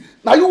seat.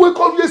 Na you wey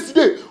come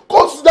yesterday,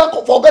 come sit down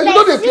for Oga. You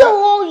no dey fear. Person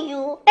hold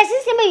you.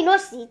 Person say make you no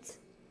sit.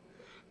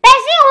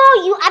 Person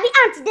hold you. Abi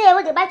aunt dey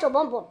wey dey bite your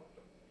bum bum.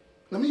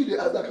 Na me you dey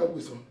ask that kind of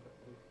question.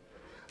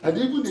 And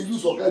they even dey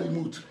use Oga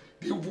remote.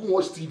 They even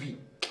watch TV.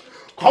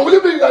 Come will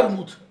you bring that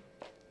remote?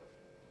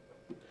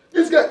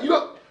 This guy, you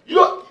know dey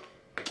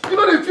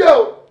fear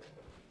o.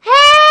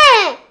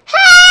 Hey! You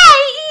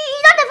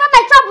don't dey find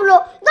my trouble o.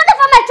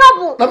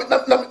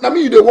 Na me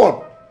you dey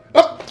warn.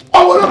 You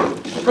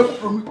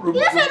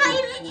say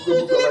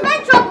you dey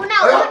find trouble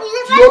now. You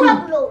dey find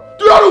trouble o.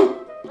 To your room.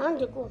 I wan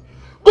dey go.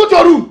 Go to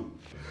your room.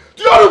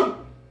 To your room.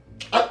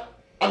 I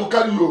go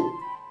carry you.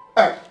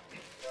 Hey.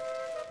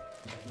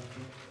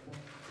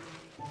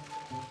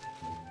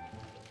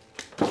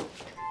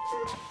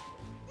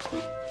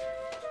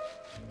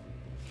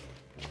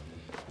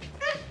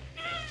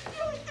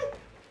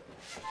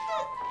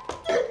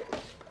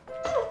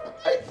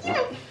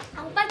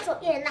 I'll bite your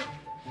ear now.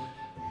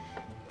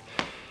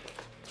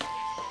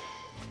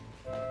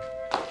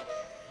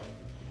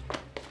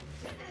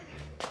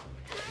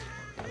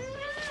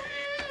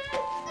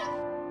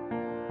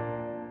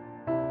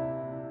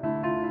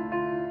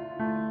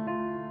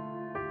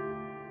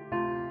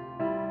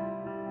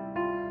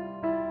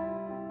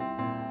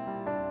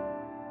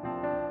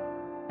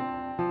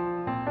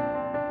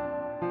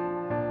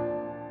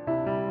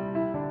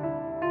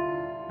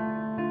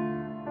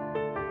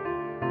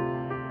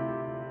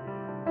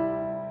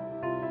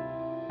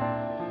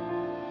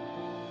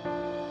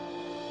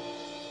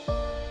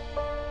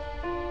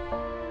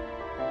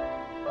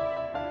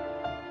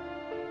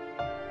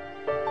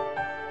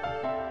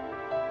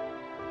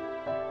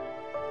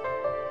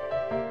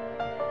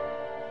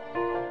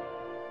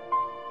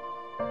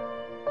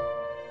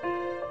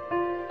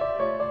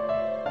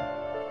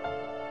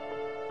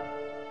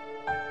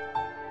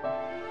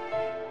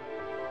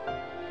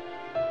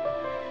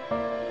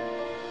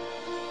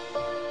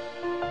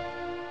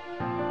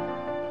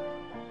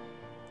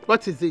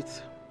 What is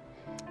it?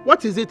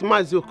 What is it,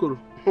 Mazi Okoro?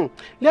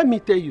 Let me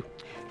tell you.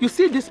 You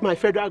see this, my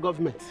federal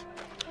government.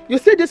 You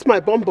see this,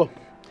 my bomb.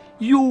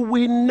 You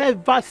will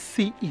never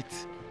see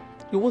it.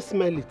 You won't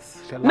smell it.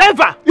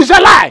 Never! It's a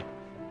lie!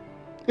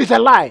 It's a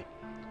lie.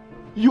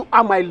 You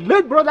are my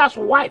late brother's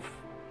wife.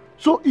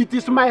 So it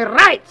is my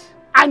right.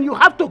 And you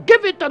have to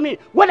give it to me,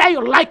 whether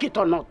you like it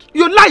or not.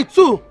 You lie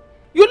too.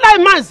 You lie,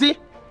 Mazi.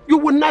 You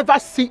will never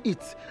see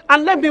it.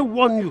 And let me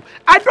warn you,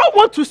 I don't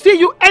want to see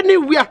you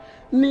anywhere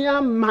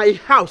near my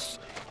house.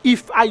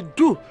 If I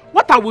do,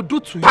 what I will do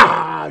to you?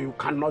 Ah, you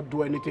cannot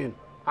do anything.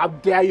 How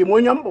dare you,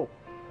 Monyambo?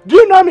 Do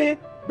you know me?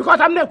 Because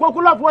I'm the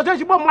Kokula of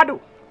Wazeshibo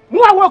Madu.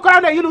 Mua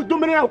Wakana, you do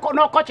me no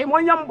coach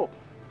Monyambo.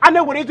 And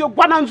then when it's your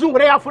Guananzu,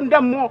 where I found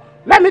them more.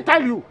 Let me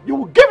tell you, you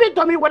will give it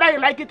to me whether you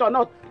like it or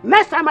not.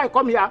 Next time I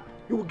come here,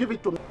 you will give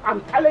it to me.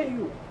 I'm telling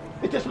you.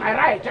 It is my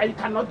right, and you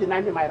cannot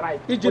deny me my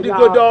right. Even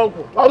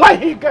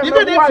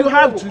if you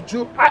have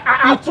juju,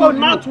 it will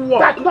not work.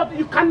 That's not,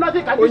 you cannot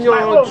take it.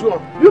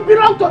 You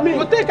belong to me.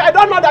 You think I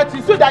don't know that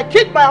it's you that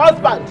killed my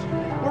husband?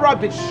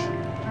 Rubbish.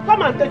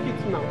 Come and take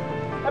it now.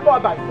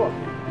 About by force.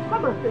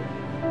 Come and take it.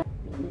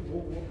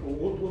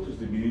 What is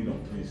the meaning of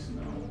this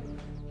now?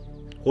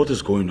 What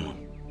is going on?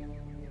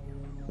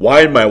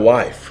 Why my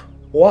wife?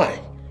 Why?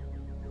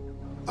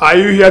 Are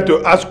you here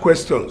to ask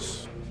questions?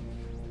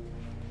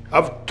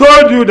 I've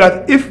told you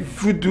that if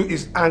Voodoo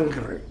is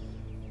angry,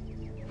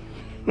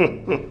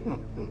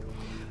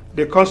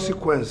 the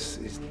consequence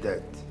is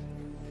death.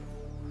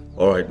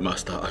 All right,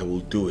 Master, I will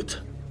do it.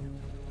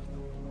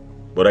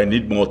 But I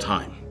need more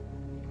time.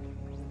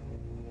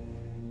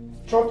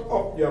 Shut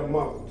up your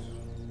mouth.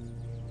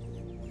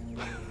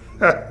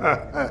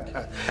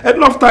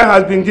 Enough time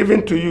has been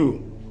given to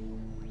you.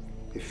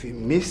 If you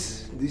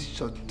miss this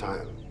short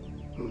time,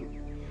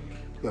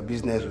 your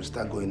business will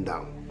start going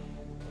down.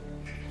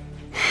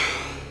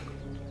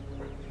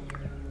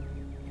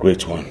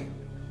 Great one.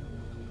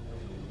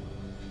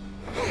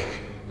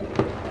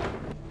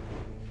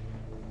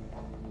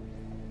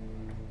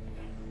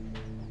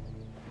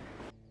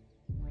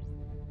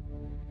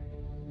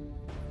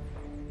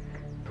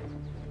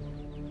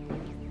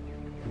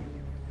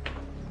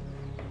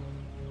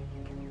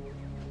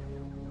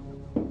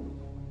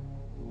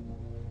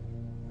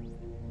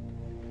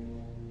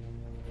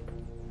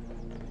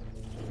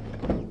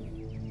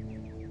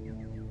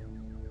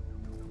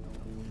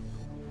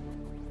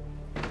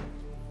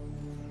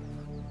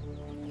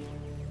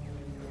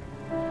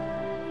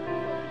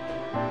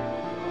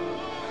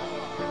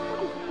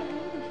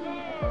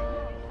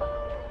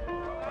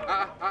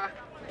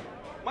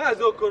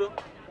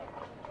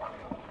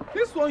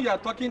 This one you are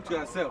talking to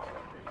yourself.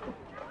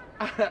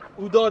 I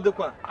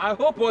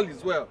hope all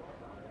is well.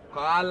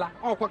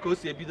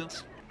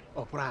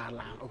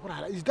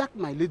 Oprala, is that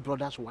my late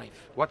brother's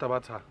wife? What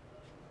about her?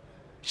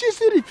 She's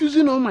still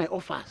refusing all my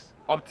offers.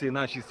 Up till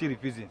now, she's still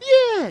refusing?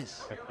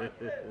 Yes.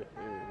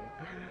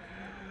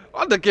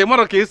 What the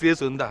camera case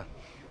is on that?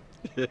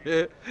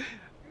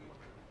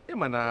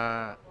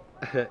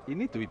 You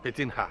need to be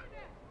petting her.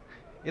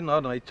 You know,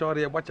 I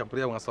chori watch a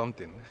prayer or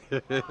something.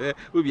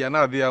 We'll be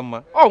another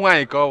man. Oh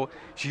my God,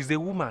 she's a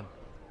woman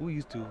who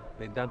used to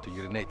bend down to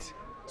urinate.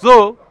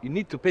 So you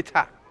need to pet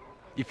her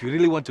if you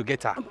really want to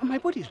get her. My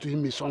body is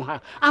doing me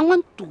somehow. I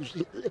want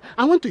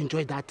to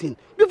enjoy that thing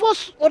before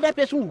other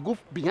person will go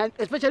behind,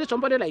 especially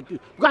somebody like you.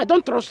 Because I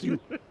don't trust you.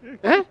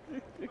 Eh?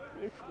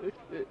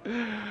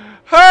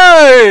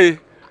 Hey!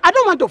 I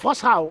don't want to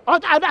force her.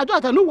 I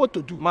don't know what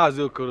to do.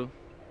 Mazi Okoro,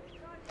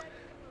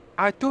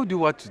 I told you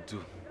what to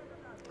do.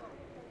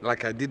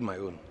 Like I did my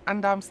own.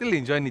 And I'm still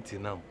enjoying it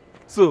now.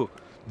 So,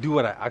 do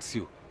what I ask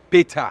you.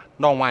 Pet her,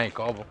 not wine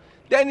cover.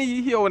 Then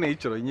you hear one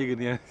each other.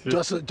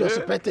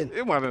 Just petting.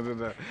 You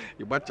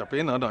watch up,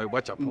 you know, you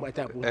watch up.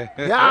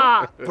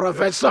 Yeah,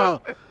 Professor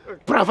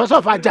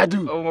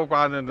Fajadu.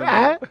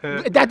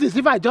 That is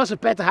if I just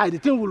pet her, the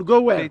thing will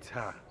go well. Pet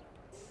her.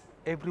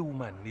 Every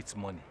woman needs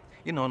money.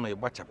 You know, you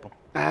watch up.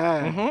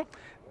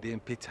 Then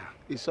pet her.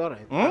 It's all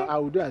right. I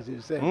will do as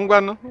you say.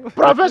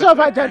 Professor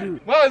Fajadu.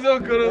 Mazi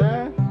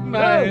Okoro.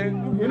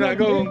 You know,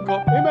 go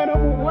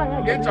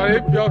on. Get your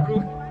hip,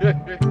 Yoku.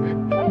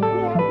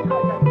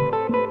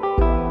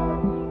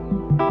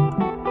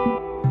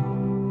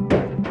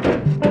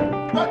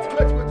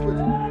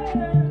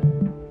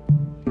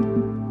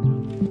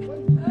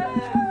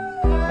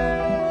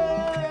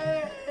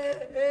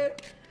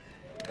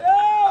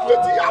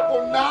 What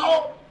happen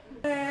now?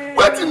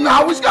 What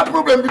now? Which kind of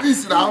problem with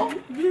this now?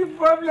 Big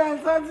problem,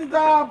 something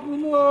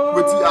happen.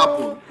 What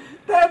happen?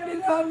 10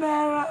 million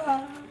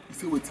naira. You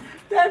say what?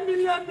 10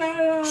 million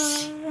naira.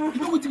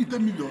 You know what is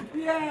 10 million?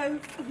 Yes.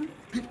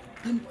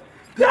 10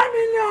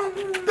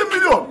 million. 10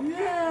 million?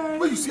 Yes.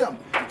 Where you see him?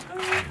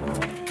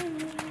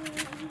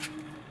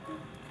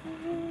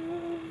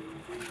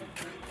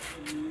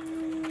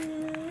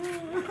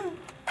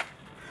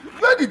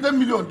 Where the 10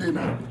 million dey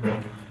now?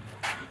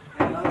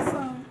 Hello,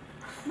 sir.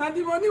 Now And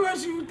the money when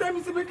she would tell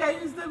me to make I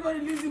use to go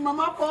release the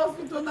mama for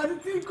hospital, now the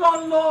thing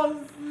called loss.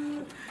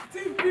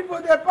 Thief people,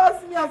 they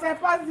pass me as I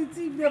pass the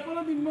thief, they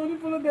follow the money,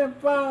 follow them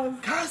pass.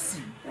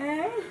 Cassie.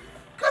 Eh?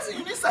 Cassie,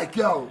 you need like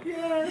girl.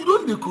 Yes. You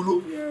don't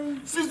decolo.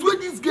 Yes. Since when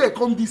this girl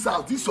come this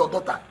house, this your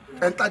daughter,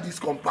 enter this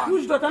compound.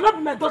 Which daughter?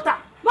 Not my daughter.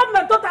 Not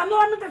my daughter. No,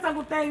 I'm not going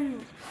to tell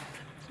you.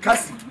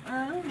 Cassie,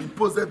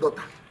 imposed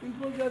daughter.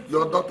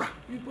 Your daughter.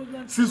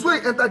 Since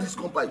when you enter this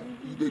compound,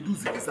 they do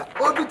zigzag.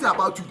 Everything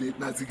about you, they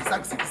na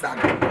zigzag.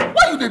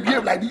 Why you they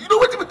behave like this? You know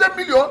what with 10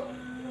 million?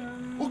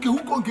 Okay, who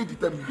can get the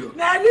 10 million?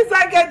 Now at least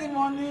I get the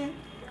money.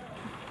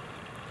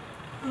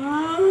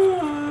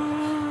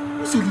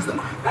 Who say Lisa?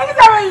 That is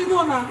how you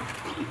know now.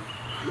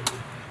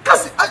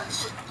 Cassie,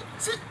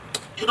 see,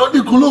 you don't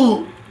need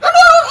Kolo.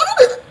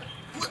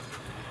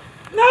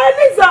 Now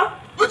Lisa.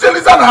 Which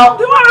Lisa now?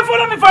 The one that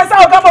follow me for a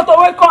second, got to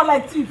wake on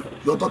like thief.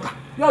 Your daughter.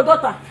 Your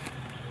daughter.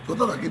 Your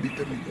daughter get the 10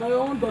 million. Now your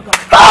own daughter.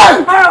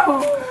 Hey!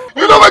 Oh.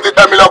 You know what the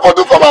 10 million for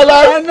do for my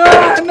life? I know.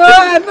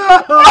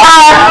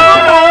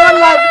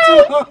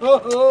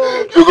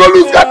 You go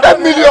lose that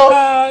 10 million.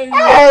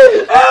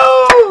 Hey!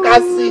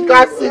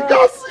 Cassie.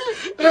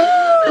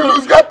 You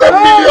lose that 10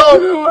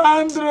 million.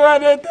 Andrew,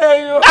 I tell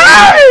you.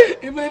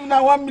 Hey! Even if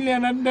now 1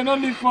 million, and they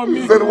don't live for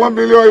me. You said 1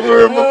 million,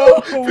 even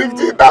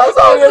 50,000.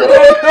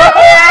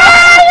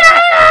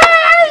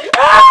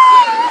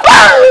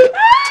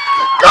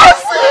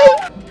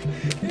 Cassie!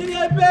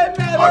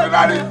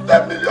 Ordinary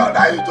 10 million,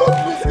 now you just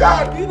lose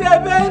God. You dey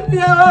beg me,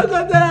 I want to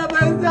tell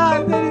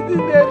myself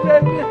anything they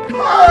beg me.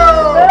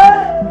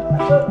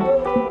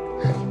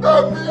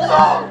 10 million.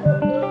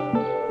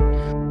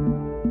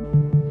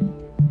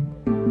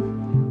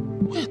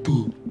 Wait, oh.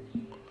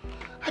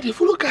 I dey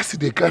follow Cassie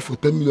dey cry for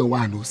 10 million. Why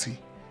I no see?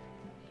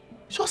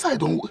 Just I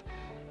don't.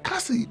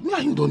 Cassie, me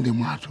and you don't dey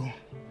mad oh.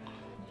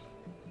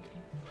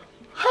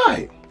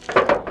 Hi.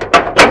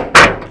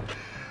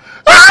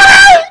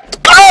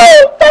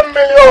 10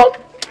 million!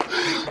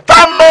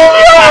 10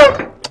 million!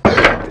 10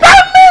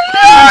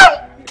 million!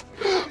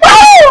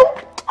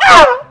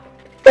 Oh!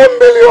 10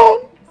 million!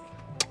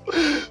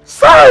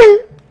 Sorry!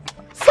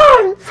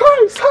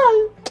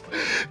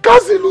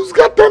 Cassie lose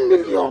got 10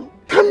 million!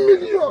 10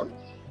 million!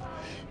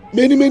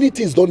 Many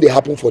things don't they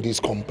happen for this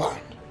compound.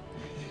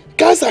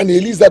 Cassie and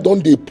Elisa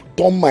don't they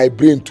turn my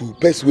brain to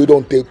person we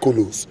don't take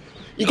colos.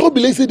 You can't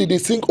believe say they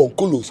sing on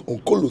colos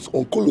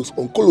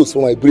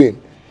for my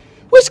brain.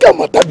 Which kind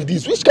of matter be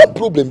this? Which kind of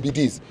problem be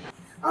this?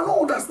 I don't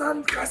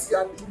understand Cassie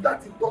and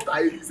that daughter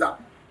Elisa.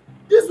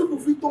 These people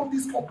fit turn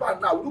this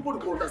compound now. Nobody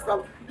can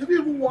understand. They don't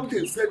even want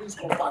to sell this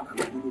compound.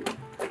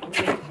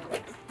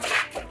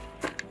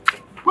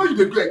 Where you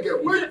dey go again?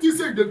 Where you think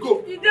say you dey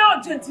go? He dey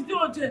urgent.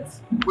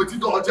 Wait, you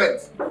dey urgent?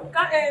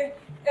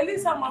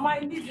 Elisa mama,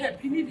 he need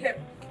help.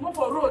 Move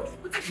for road.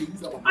 What is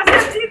Elisa mama? I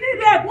said she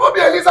need help. What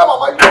be Elisa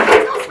mama? You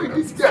don't speak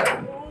this girl.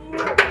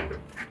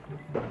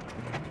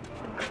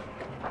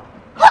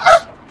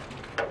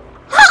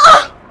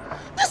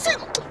 Listen,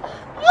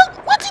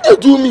 what did they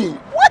do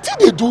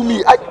me?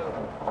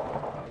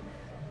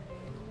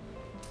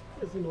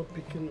 Is he not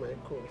picking my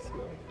calls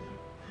now?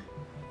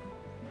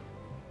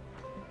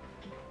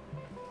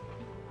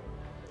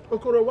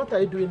 Okoro, what are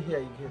you doing here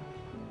again?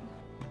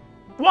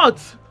 What?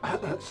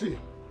 See,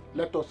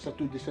 let us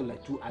settle this in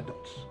like two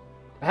adults.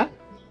 Huh?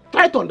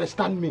 Try to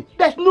understand me.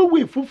 There's no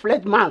way a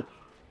full-fledged man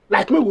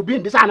like me will be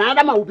in this and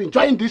another man will be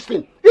enjoying this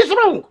thing. It's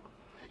wrong.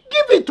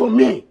 Give it to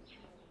me.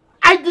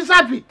 I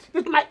deserve it.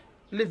 It's my...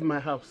 Leave my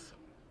house.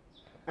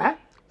 Huh?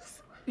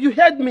 You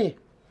heard me.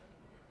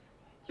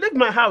 Leave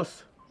my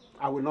house.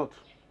 I will not.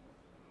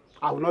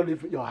 I will not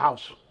leave your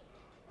house.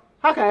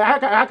 How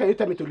can you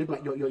tell me to leave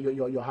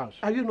your house?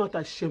 Are you not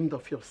ashamed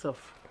of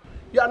yourself?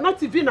 You are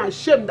not even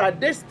ashamed that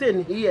this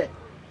thing here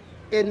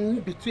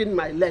in between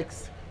my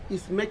legs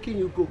is making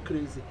you go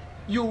crazy.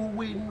 You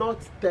will not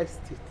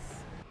test it.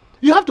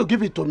 You have to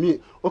give it to me.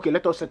 Okay,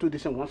 let us settle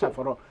this in once and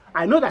for all.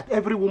 I know that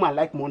every woman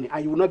likes money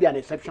and you will not be an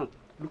exception.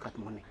 Look at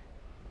money.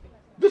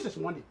 This is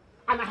money.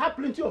 And I have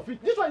plenty of it.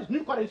 This one is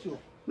new currency,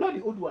 not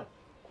the old one.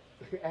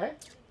 Eh?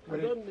 I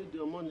don't need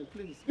your money,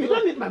 please. You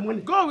don't need my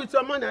money. Go with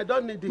your money, I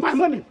don't need it. My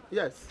money?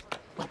 Yes.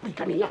 Hey!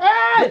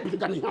 If you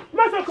don't leave me,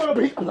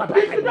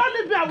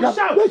 I will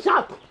shout.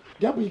 Shout.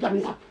 Leave me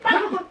alone.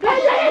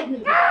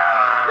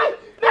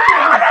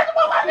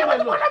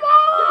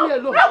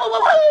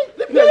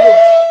 Leave me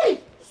alone.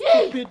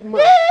 Stupid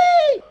man.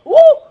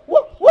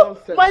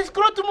 My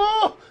scrotum!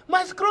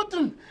 My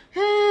scrotum!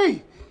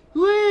 Hey!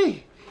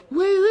 Wait!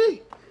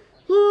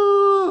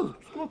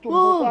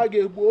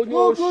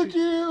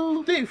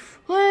 Thief!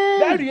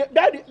 Daddy!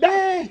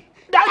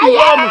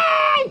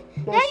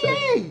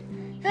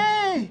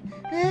 Hey!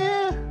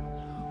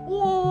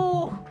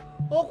 Oh,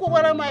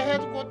 what are my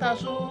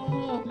headquarters?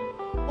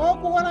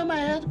 What are my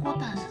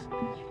headquarters?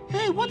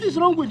 Hey, what is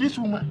wrong with this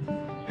woman?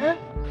 Huh?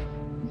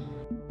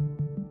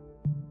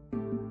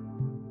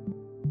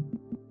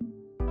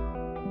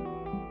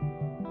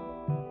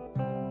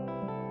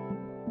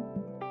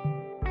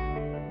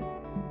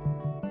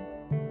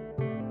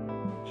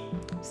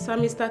 Sir,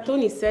 Mr.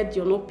 Tony said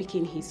you're not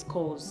picking his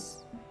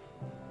calls.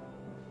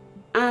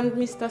 And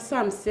Mr.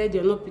 Sam said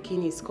you're not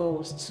picking his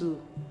calls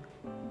too.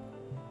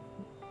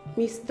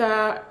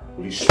 Mr.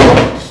 Will you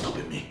stop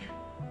disturbing me?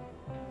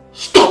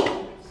 Stop!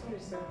 Sorry,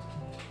 sir.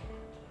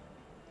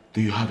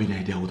 Do you have any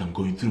idea what I'm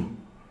going through?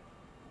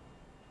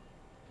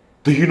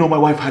 Do you know my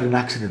wife had an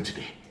accident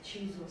today?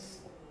 Jesus.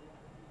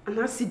 An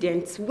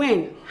accident?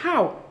 When?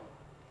 How?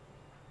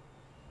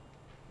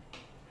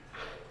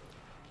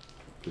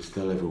 Please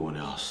tell everyone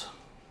else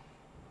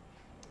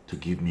to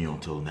give me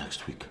until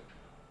next week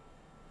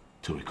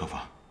to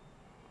recover.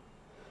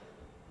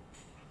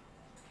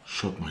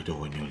 Shut my door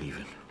when you're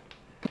leaving.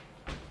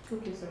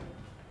 Okay, sir.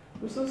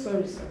 I'm so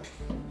sorry, sir.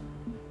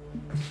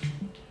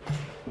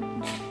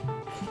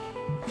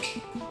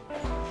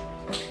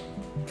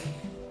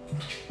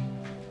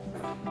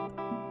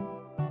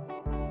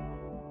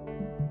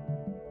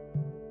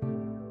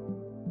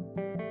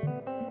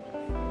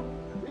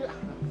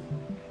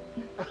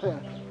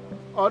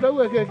 Oh, don't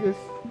work like this.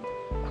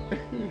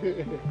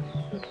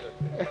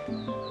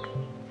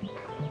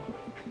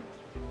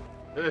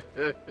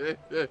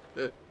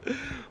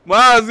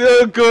 Mazi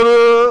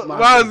Okoro!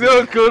 Mazi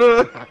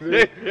Okoro!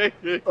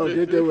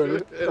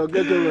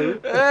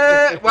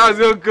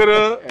 Mazi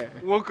Okoro!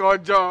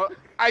 Wokojo!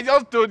 I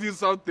just told you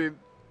something.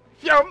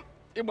 Fiam!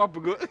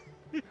 Imapugo!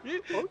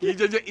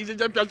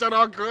 Ijeje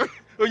Piacharoko!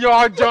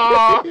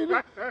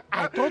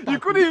 You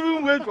couldn't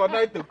even wait for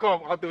night to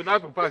come until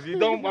night to pass. You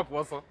don't want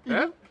for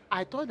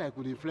I thought I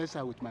could influence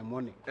her with my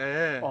money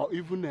or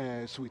even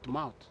a sweet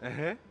mouth.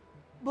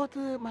 But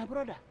my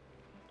brother,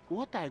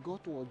 what I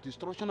got was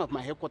destruction of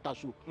my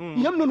headquarters. Boom!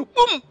 I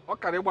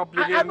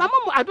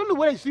don't know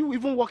where is he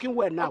even working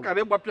well now.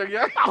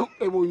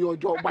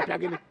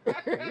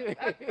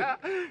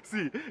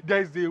 See,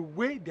 there's a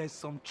way, there's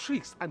some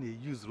tricks and they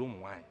use room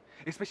wine,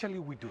 especially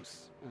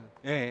widows,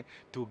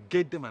 to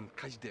get them and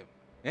catch them.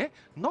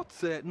 Not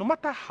no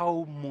matter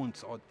how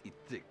months or it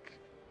take.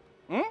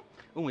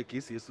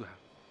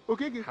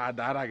 Okay. I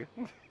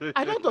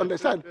don't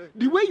understand.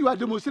 The way you are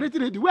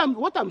demonstrating it, the way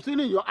what I'm seeing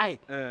in your eye,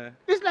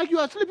 it's like you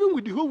are sleeping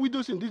with the whole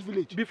widows in this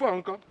village. Before,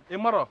 Uncle,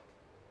 tomorrow.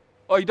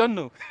 Oh, you don't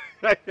know.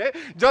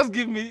 Just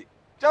give me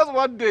just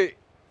one day.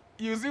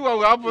 You see what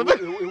will happen.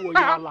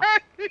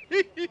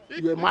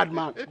 You're a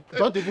madman.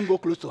 Don't even go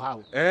close to her.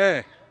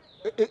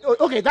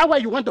 Okay, that's why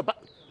you want to.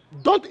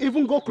 Don't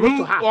even go close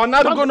to her. No.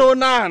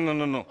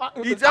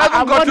 It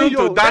hasn't gotten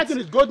to that. That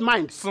is good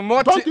mind.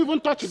 Don't even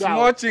touch that.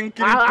 Small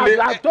chinkly play.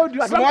 I told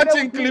you. Small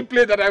chinkly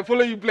play that I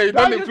follow you play. You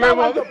don't play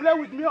want to play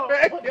with me.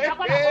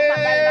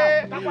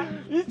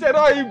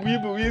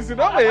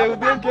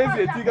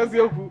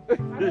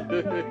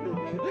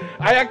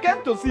 I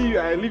came to see you.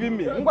 I leaving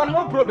me. No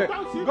problem.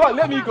 Go.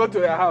 Let me go to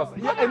your house.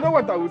 Yeah, I know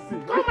what I will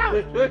see. Come on.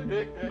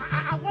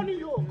 I want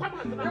you. Come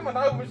on. Come on.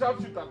 I will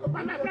shout shooter. Come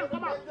on.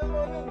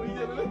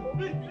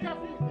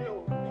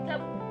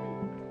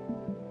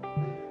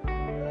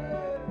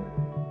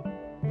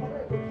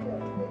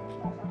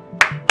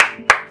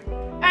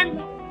 And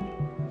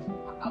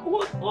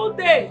who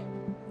they?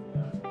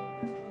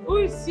 Who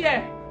is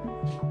here?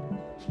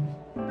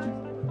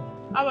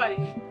 How are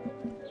you?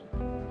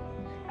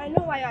 I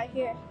know why you're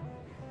here.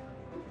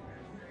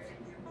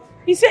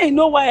 He said you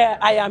know why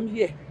I am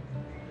here.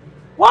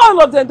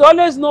 One of them, they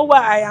always know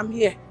why I am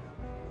here.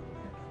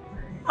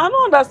 I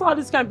don't understand how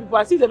these kind of people,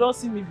 I see they don't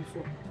see me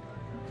before.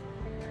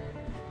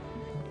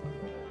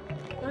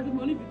 And the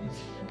money be this.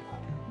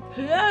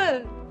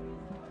 Yeah.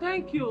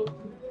 Thank you.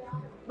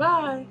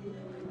 Bye.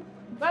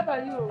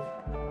 Bye-bye, you.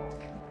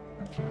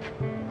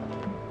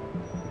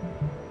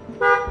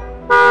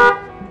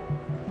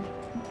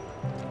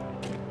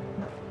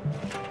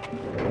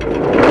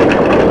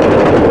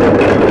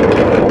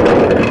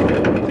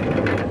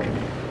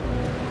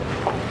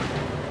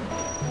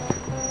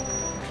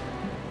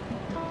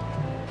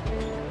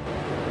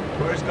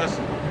 Where's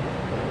Cassie?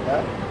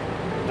 Huh?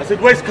 I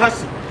said, where's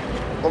Cassie?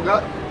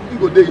 Oga, you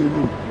go there in your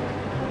room.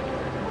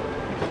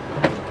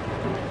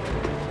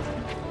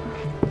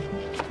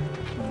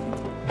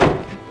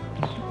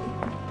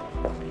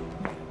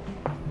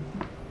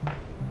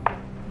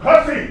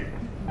 Cassie!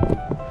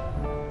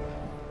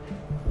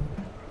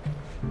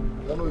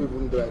 I don't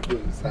even know I go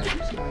inside.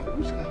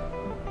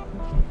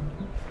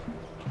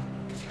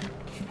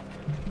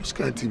 Which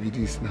kind of TV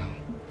this now?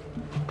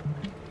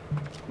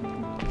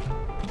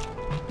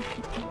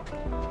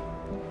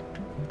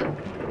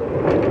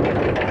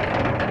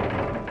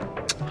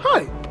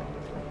 Hi.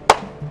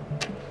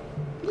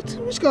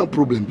 Which kind of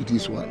problem be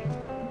this one?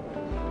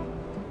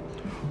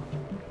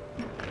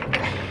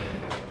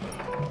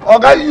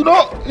 Okay, you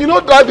know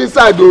drive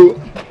inside though.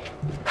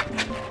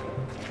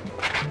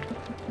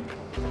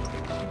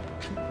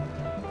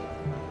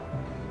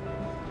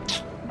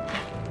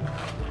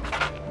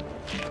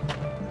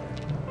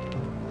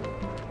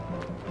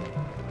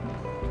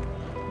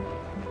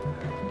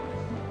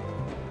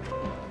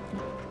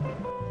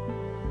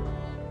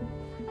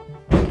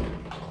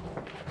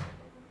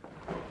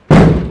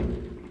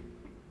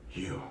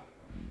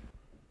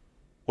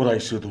 What are you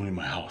still doing in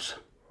my house?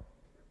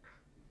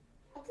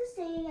 I just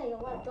say you and your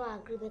wife don't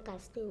agree, we can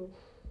stay.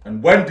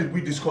 And when did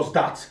we discuss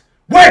that?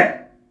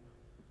 When?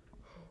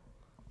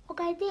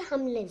 Oga, they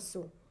harmless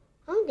so.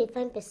 I want to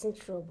find person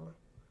trouble.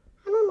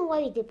 I don't know why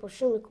you dey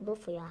pursue me come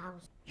for your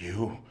house.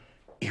 You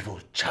evil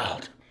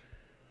child.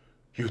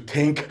 You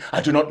think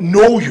I do not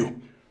know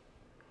you?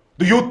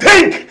 Do you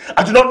think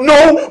I do not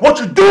know what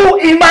you do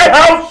in my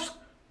house?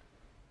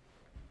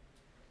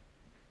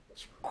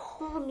 You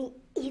call me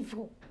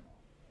evil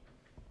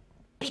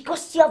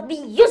because you have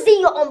been using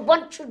your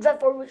unborn children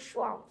for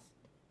rituals.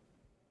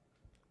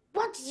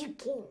 What did you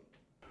gain?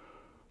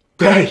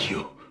 Dare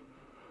you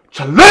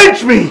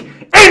challenge me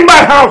in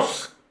my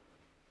house?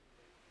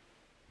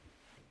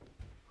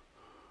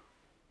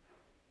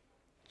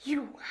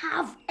 You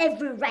have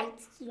every right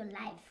to your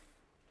life.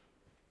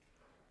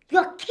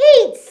 Your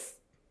kids,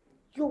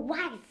 your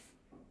wife,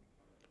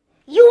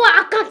 you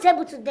are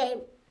accountable to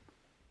them.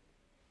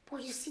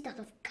 But you see that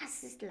of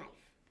Cassie's life,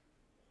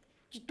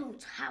 you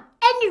don't have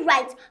any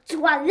right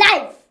to her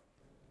life.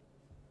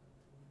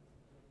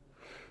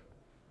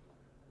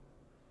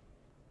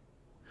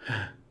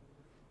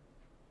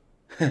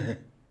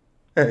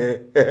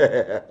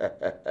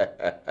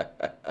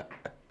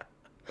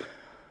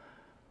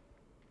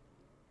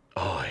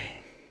 I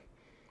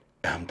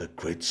am the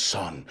great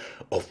son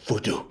of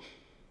voodoo.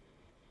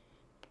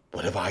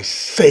 Whatever I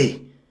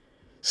say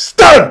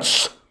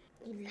stands.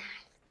 You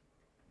lie.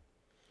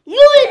 You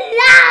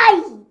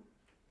lie!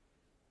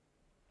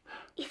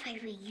 If I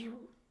were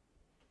you,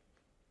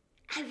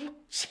 I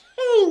would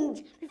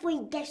change before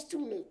it gets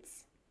too late.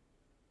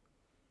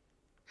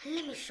 And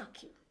let me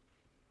shock you.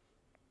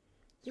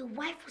 Your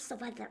wife will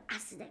survive the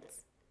accident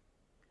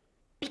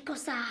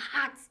because her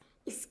heart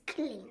is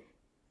clean.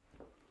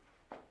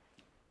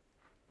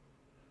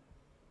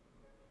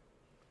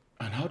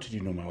 And how did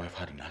you know my wife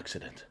had an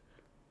accident?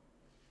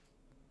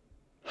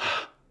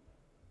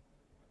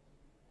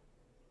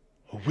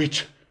 A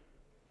witch!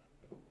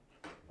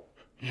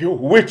 You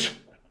witch!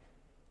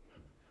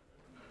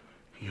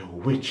 You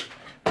witch!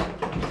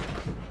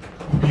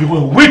 You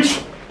a witch!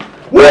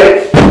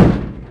 Witch!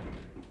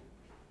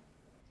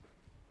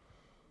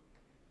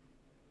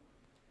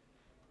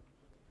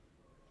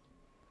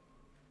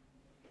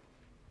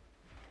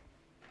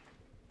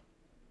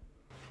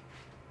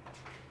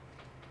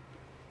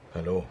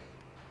 Hello.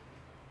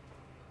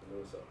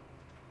 Hello, sir.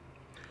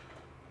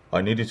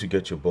 I need you to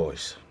get your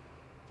boys.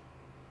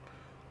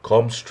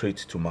 Come straight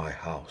to my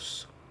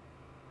house.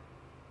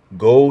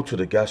 Go to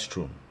the guest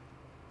room.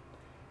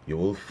 You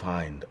will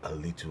find a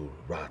little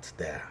rat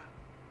there.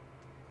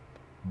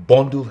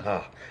 Bundle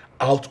her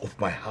out of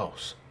my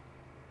house.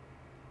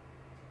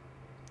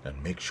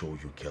 And make sure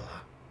you kill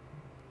her.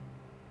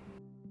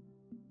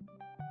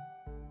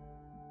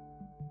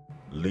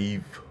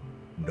 Leave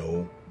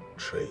no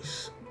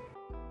trace.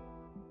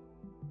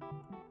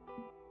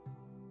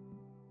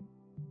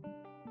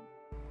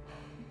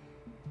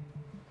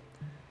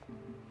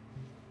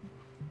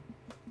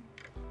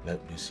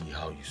 Let me see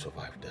how you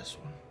survive this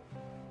one.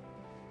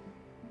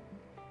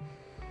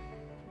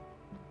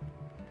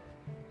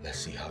 Let's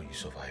see how you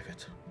survive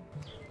it.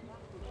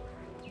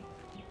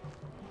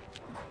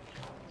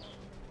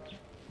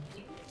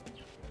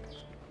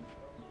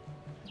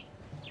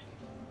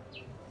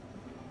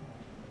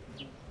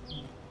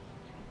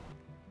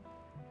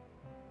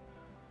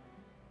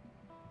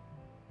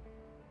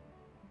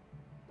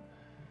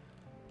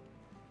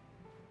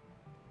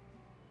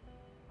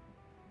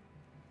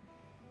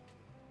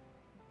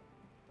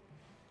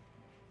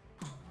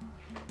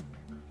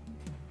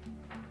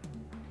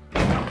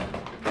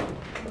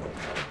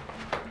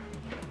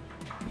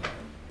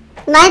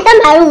 Now enter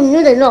my room, you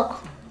know the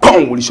lock.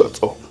 Come, will you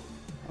shut up?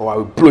 Or I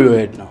will blow your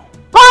head now.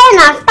 Boy,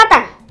 now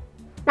starter.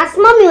 Now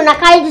small me when I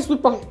carry this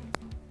weapon.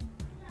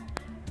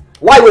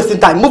 Why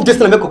wasting time? Move this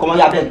thing and make a come on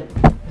your bed.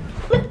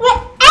 Wait,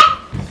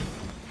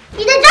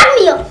 you dey drag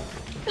me up.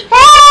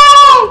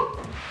 Hey!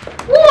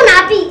 Who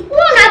na be? Who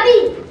na be?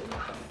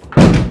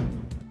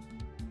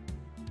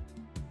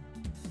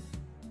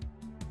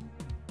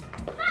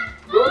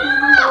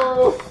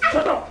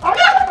 Shut up!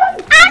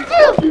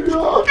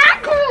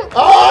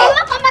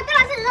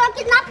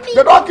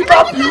 They don't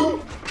kidnap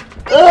you.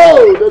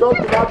 Oh, they don't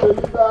kidnap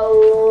Elisa.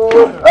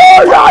 Oh,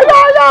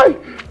 yeah.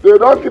 They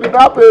don't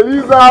kidnap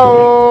Elisa.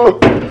 Oh.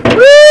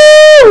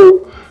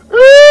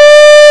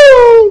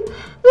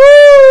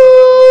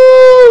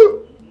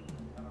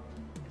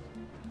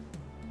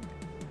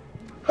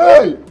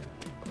 Hey.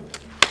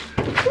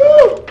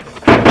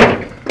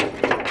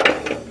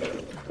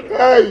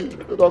 Hey,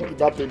 they don't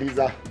kidnap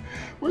Elisa.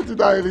 What did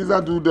that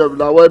Elisa do them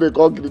now when they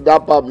can't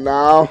kidnap them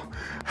now?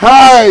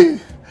 Hey.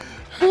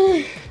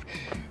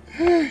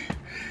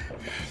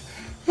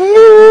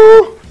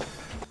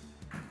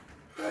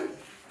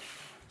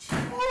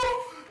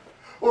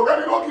 Okay,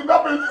 they don't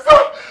kidnap Elisa.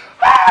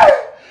 Hey!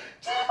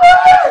 Jimmy!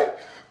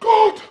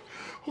 God!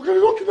 Okay, they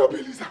don't kidnap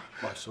Elisa.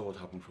 I saw what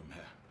happened from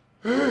here.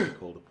 Hey! They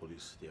called the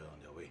police. They are on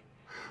their way.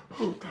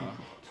 Oh, thank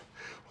God.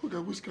 Okay,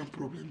 which kind of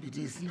problem be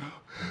this now?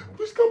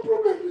 Which kind of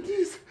problem be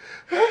this?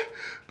 Eh?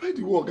 By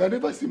the work, I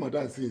never see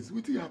Madam since.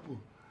 What did happen?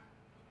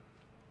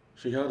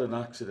 She had an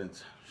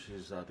accident.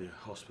 She's at the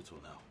hospital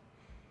now.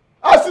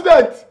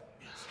 Accident?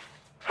 Yes.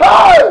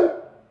 Hey!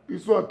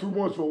 This one too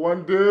much for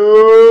one day.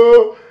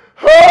 Oh!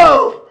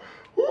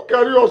 Who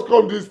carry us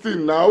come this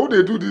thing now? Who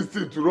they do this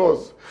thing to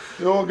us?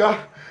 Yo,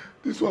 Oga,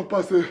 this one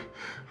pass.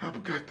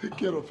 Abuka, take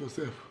care of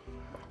yourself.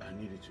 I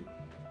needed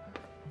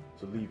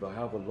to leave. I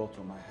have a lot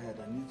on my head.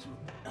 I need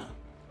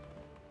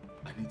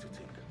to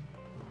think.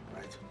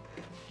 Right?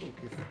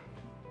 Okay,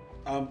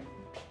 sir.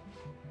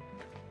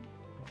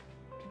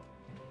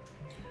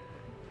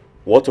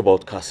 What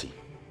about Cassie?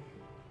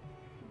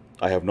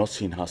 I have not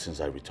seen her since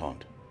I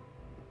returned.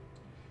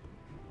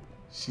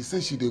 She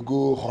said she dey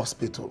go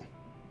hospital.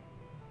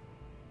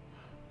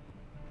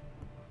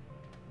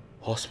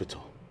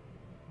 Hospital?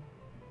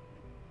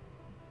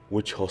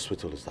 Which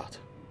hospital is that?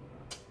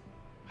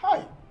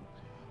 Hi.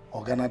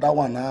 Oga, that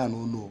one I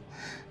don't know.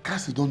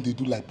 Cassie don't they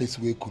do like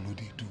person wey Kolo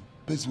they do.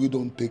 Person wey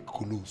don't take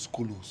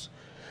Kolos.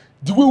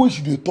 The way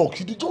she dey talk,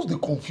 she dey just dey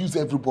confuse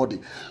everybody.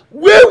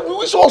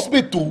 Which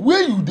hospital?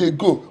 Where you dey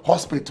go?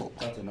 Hospital.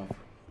 That's enough.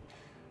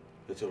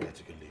 It's alright,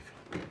 you can leave.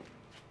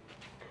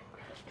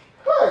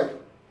 Hey!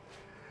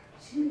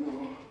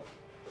 Chimo.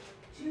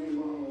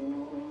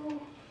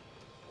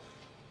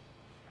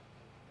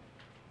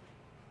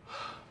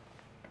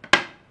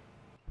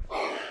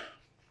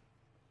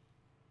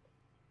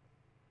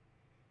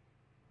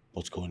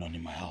 What's going on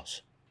in my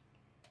house?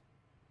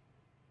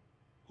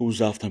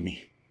 Who's after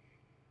me?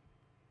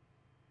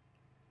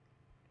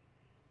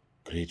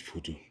 Great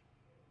voodoo.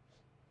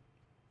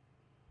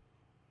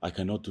 I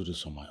cannot do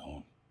this on my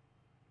own.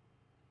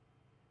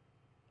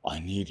 I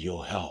need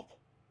your help.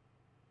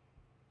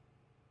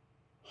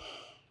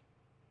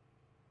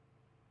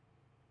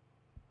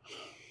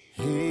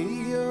 Hey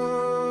yo,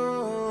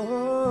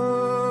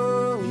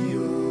 yo,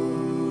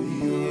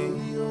 yo, yo,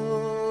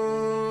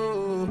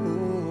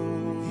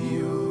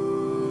 yo,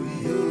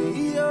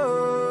 yo,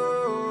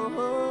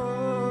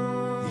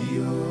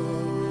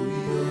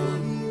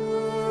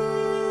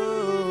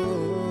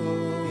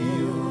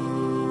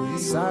 yo.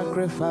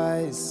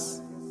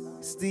 Sacrifice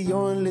is the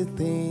only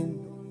thing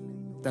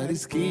that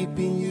is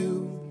keeping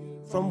you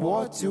from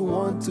what you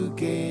want to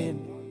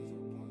gain.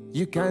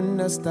 You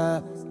cannot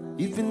stop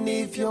even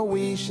if you're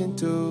wishing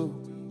to,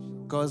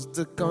 cause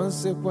the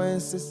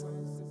consequences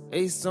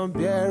is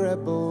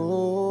unbearable.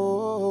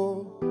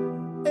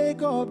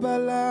 Ego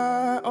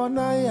bala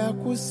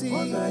onayakusi.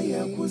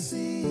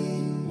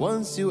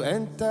 Once you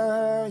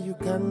enter, you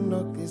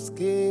cannot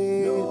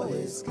escape. No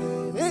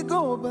escape.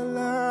 Ego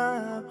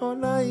bala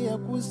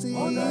onayakusi.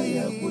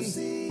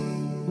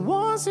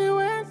 Once you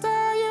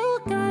enter, you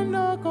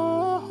cannot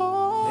go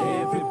home.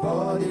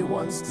 Everybody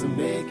wants to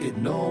make it,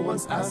 no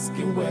one's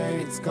asking where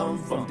it's come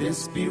from.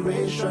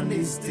 Desperation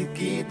is the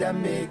key that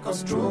make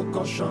us throw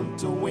caution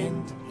to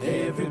wind.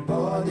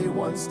 Everybody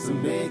wants to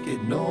make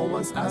it, no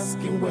one's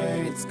asking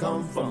where it's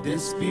come from.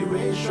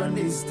 Desperation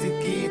is the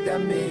key that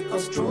make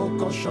us throw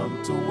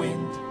caution to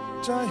wind.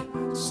 Try.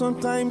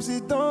 Sometimes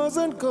it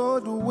doesn't go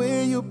the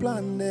way you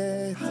planned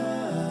it.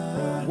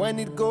 When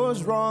it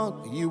goes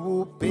wrong, you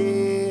will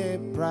pay a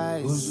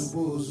price.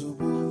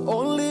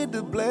 Only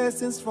the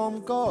blessings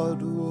from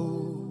God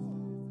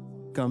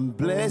can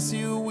bless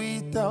you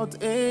without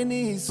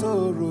any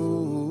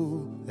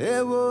sorrow.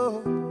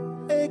 Ewo,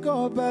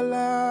 ego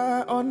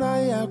bala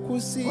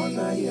onayakusi.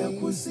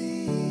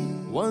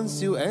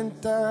 Once you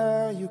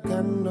enter, you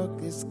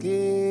cannot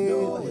escape.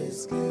 No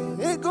escape.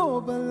 Ego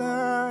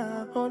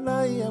bala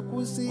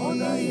onayakusi.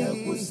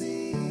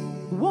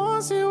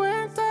 Once you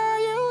enter,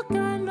 you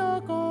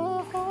cannot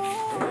go home.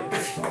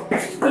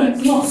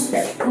 No,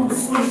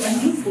 sorry,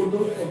 I need for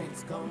doctor.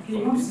 Okay,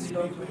 you want to see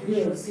doctor?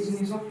 Yes, he's in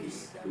his office.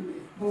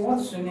 But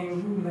what's your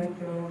name?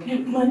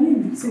 My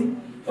name is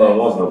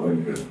what's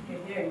happening here?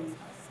 Yeah.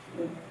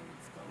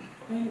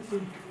 Thank you.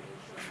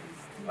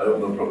 I have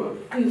no problem.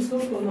 Yes,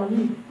 doctor, my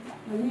name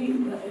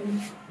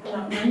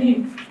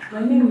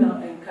now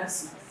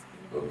Cassie.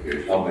 Okay,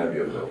 how may I be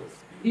of help?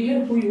 The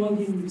help you want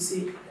him to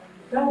say,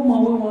 that woman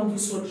will want to do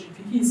surgery,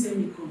 begin say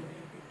me come.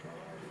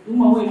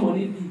 Woman will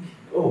money big.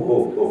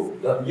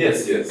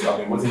 Yes, I've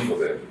been waiting for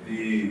them. The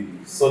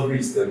surgery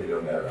is 10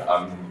 million naira,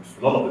 and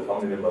none of the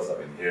family members have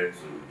been here to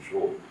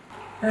show.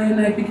 And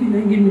I begin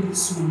then give me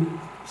this money.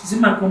 She's in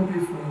my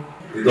company for it.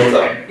 The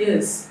daughter?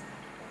 Yes.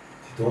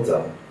 The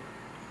daughter?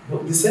 No,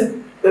 they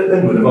said,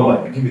 anyway, never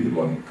mind, give me the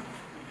money.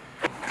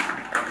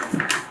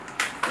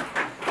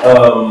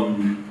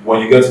 When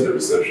you get to the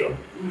reception,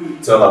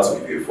 tell her to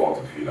give you a form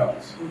to fill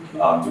out.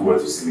 And do well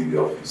to see me in the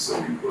office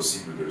so we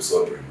proceed with the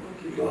surgery.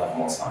 We don't have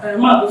more time.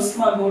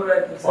 Go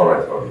right.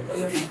 Alright.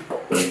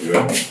 Thank you.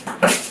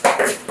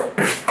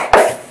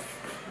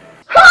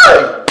 Hey!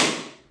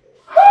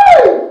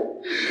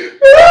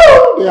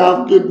 They have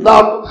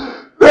kidnapped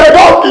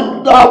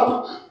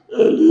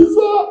Elisa.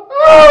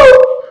 Oh!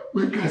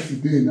 Where Cassie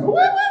dey now?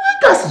 Where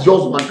Cassie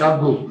just waka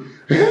go?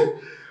 Eh?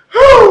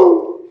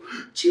 Oh!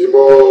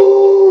 Chimo!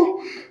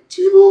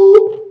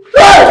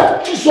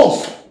 Hey!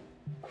 Jesus!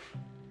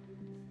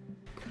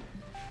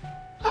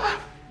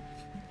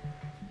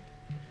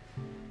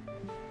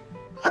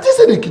 I just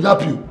said they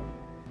kidnap you.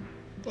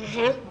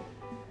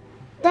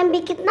 Then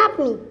they kidnap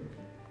me.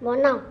 But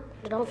now,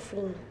 they don't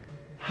free me.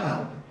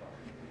 How?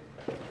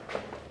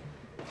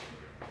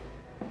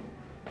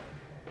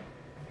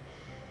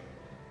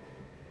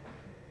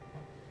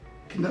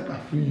 Kidnapper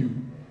free you.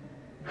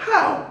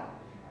 How?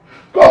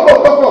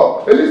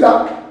 Go,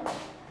 Elisa.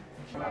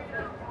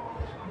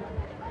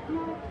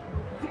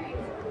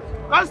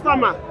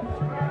 Customer.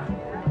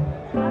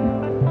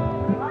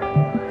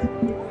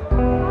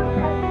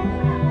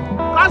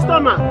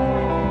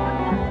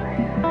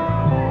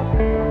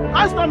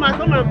 Customer,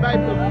 come and buy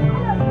me.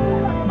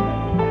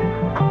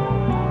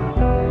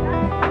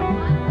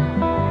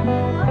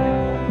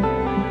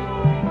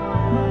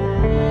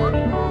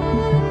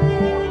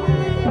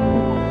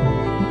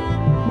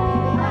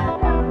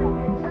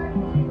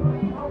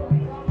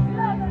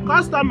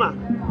 Customer.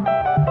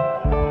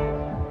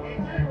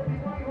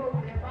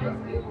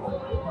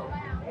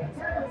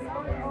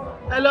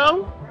 Hello?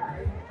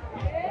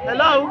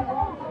 Hello?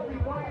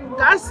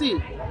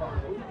 Cassie?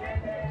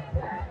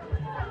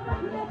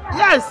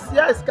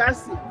 Yes,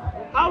 Cassie.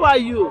 How are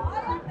you?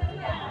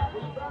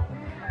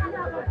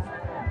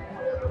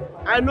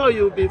 I know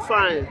you'll be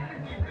fine.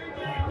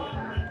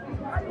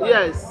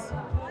 Yes.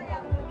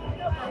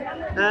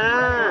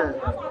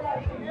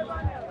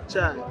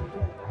 Child.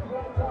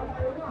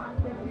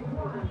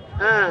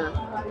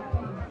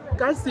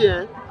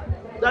 Cassie,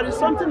 there is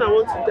something I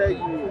want to tell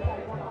you.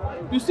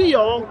 You see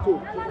your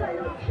uncle.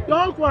 Your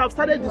uncle have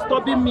started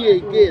disturbing me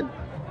again.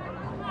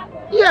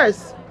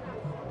 Yes.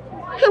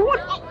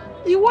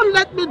 He won't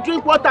let me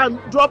drink water and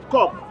drop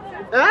cup.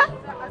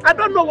 I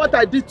don't know what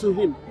I did to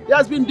him. He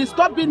has been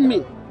disturbing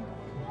me.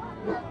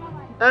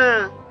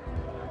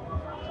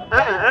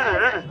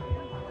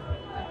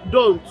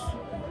 Don't.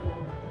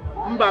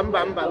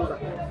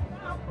 Mba.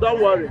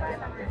 Don't worry.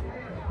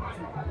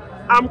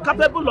 I'm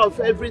capable of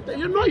everything.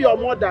 You know your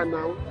mother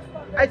now.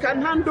 I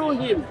can handle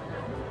him.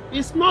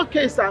 It's no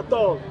case at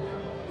all.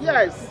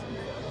 Yes.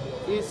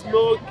 It's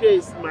no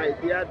case, my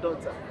dear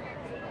daughter.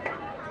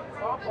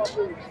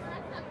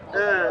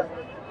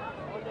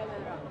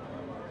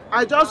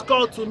 I just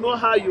called to know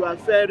how you are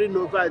faring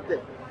over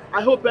there.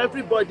 I hope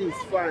everybody is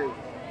fine.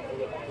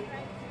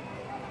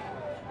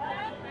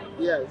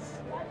 Yes.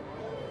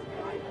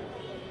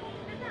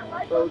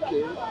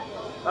 Okay.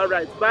 All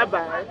right.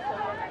 Bye-bye.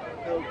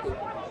 Okay.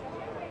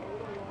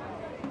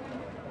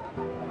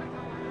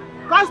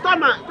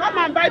 Customer, come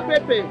and buy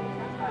Pepe.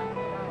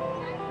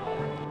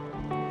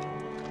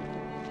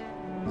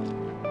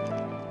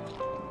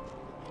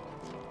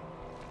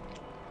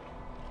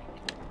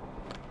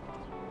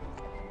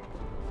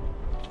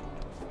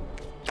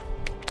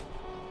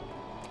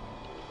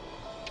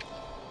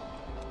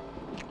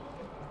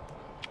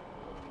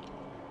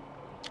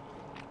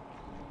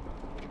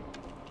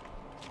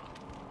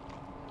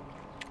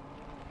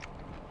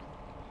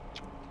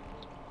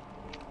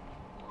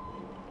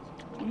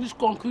 This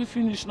concrete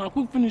finish now.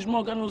 Quick finish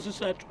more than also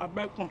said I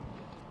back home.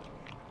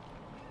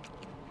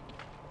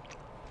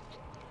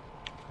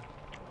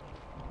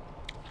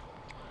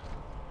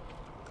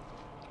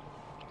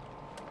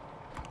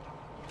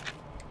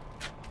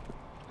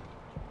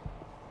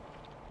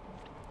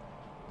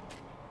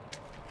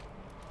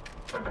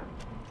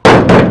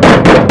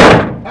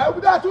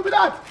 Who be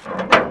that?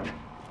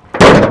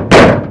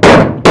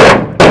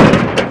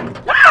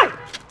 Hey!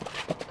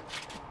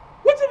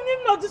 What do you mean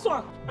not this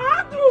one?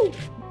 Andrew!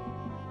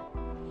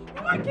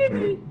 You want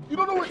kidding? You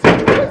don't know what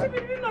What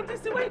do you mean not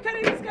this? Where you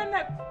carry this kind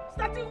of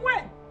starting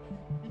when?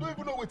 You don't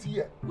even know what's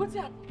here. What's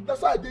here?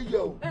 That's why I did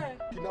here.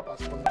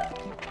 Kidnappers come.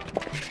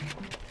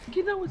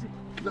 Kidnap what?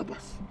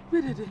 Kidnappers.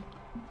 Where did they?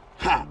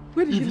 Ha!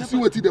 Where did if you see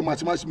what they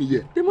match me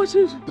here. They match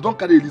They don't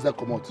carry Elisa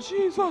come out.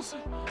 Jesus.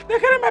 They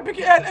carry my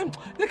pikin.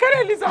 They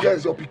carry Elisa.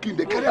 Yes, your pikin.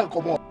 They carry her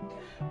come out.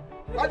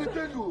 I did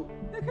tell you.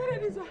 They carry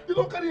Elisa. They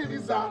don't carry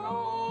Elisa. No.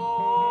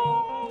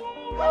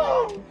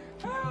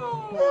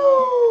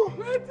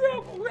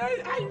 Where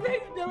are you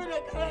when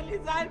they carry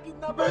Elisa?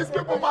 These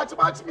people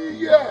match me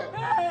here.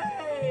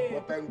 Hey.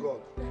 But thank God.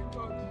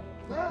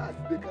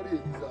 They carry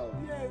Elisa.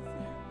 Yes.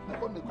 I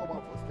want to come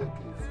out for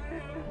staircase.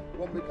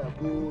 One make I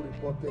go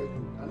report you.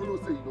 I don't know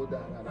say you know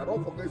that. And I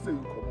don't forget say you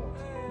come out.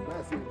 Now I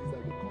say Elisa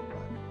will come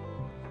back.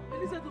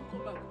 Elisa don't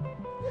come back.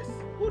 Yes.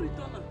 Who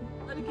return her?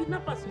 And the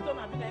kidnappers return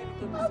her. I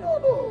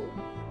don't know.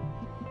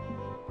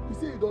 You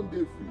say you don't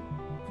day free.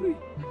 Free? I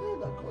know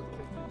that God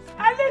confused.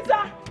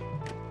 Elisa!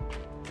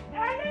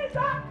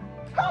 Elisa!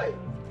 Hey!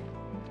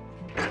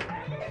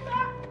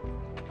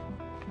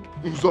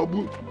 Elisa!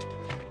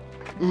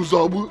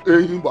 Nzobu,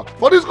 Ehimba.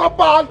 For this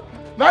compound,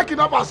 now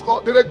kidnappers call.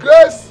 They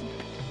regress.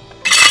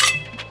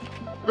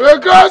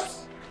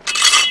 Regress.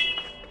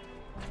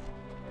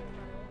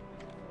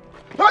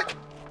 Hey!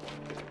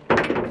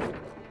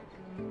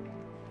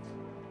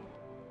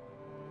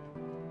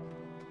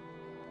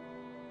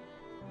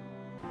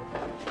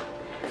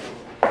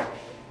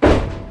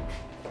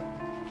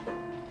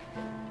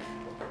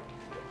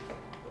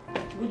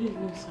 Good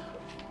evening, sir.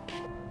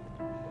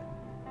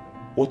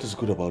 What is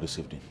good about this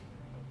evening?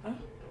 Huh?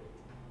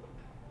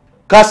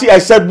 Cassie, I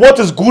said, what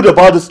is good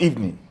about this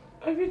evening?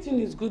 Everything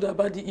is good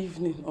about the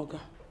evening, Oga.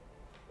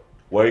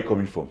 Where are you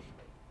coming from?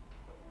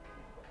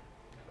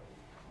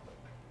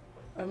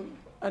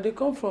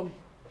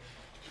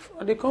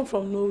 They come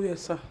from nowhere,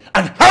 sir.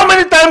 And how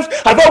many times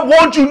have I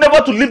warned you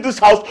never to leave this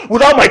house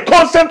without my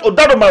consent or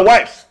that of my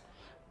wife's?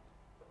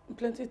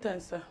 Plenty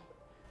times, sir.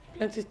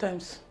 Plenty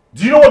times.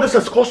 Do you know what this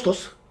has cost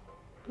us?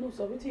 No,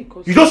 sir. What did it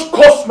cost? You just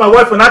caused my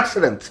wife an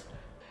accident.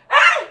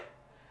 Hey!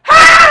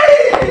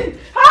 Hey!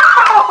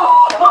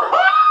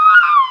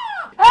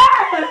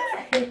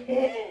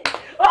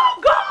 Oh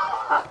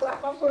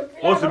God!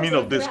 What's the meaning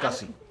of this,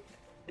 Cassie?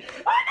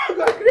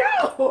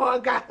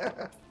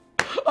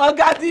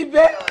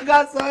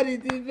 Oga, sorry,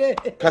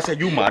 Tibe. Cassie, are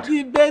you mad?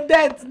 Tibe,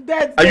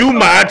 death. Are you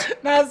mad?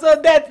 Now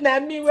so death, now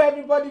me where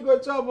everybody go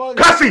chop.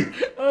 Cassie!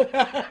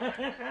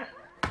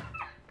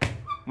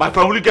 My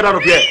family, get out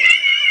of here.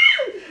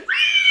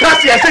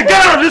 Cassie, I said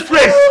get out of this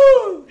place.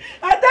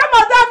 I tell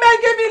Madam may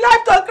give me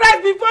life to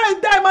Christ before he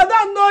die.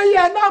 Madam no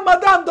here, now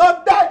Madam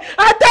don't die.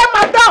 I tell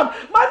Madam,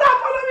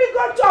 follow me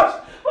go church.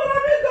 Follow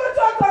me go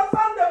church on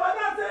Sunday.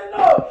 Madam say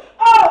no.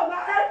 Oh,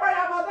 now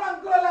hellfire, Madam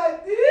go like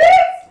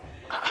this.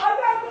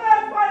 Madam go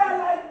hellfire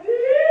like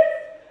this.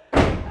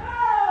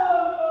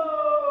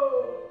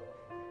 Oh.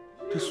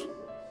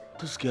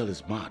 This girl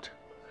is mad.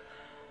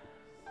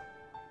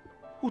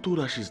 Who told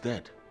her she's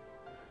dead?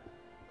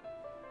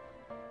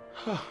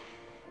 Huh.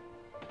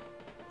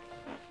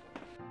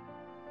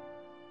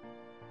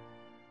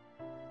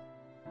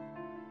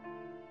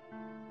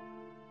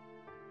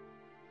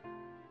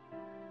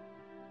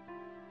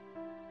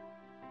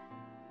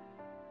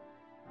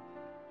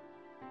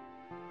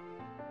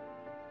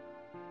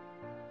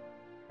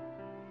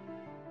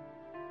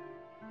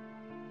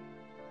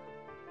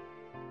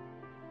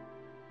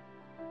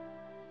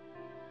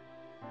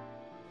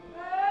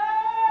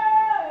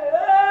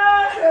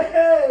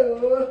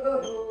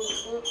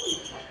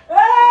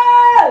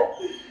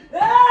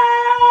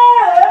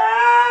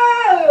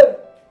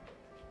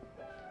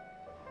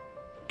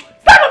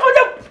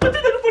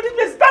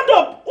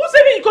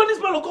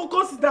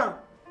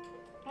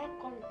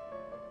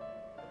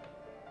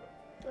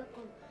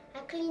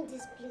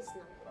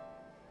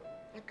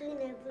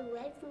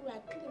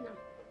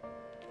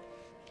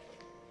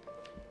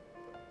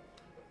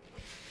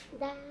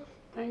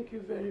 Thank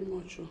you very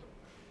much.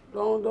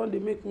 Don't they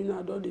make me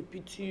now, don't they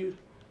pity you.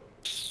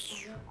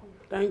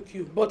 Thank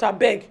you. But I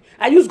beg.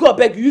 I use God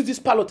beg, you use this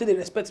parlor till they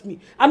respect me.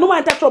 I know my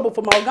enter trouble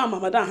for my organ, my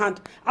madam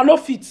hand. I no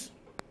fit.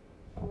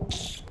 How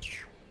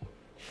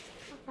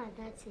about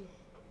that thing?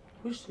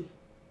 Which thing?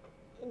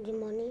 The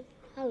money,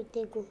 how will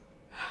they go?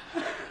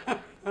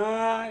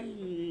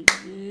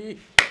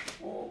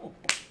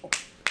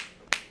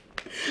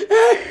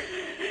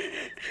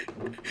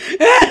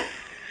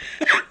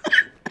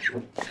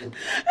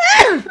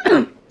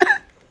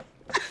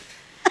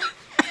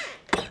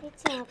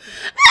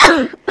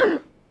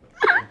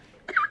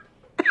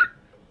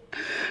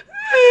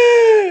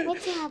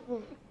 What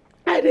happened?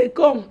 They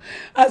come.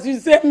 As you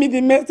send me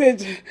the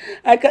message,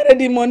 I carry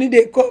the money,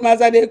 they come. As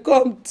they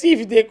come,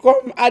 thief they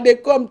come. As they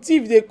come,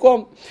 thief they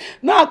come.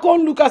 Now I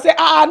come look, I say,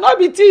 not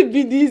be thief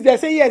be this. They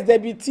say, yes, they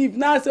be thief.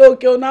 Now I say,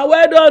 okay, now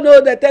well done,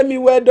 no. They tell me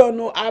well done,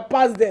 no. I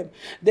pass them.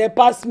 They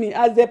pass me.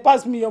 As they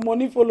pass me, your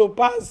money follow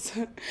pass.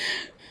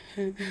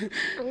 I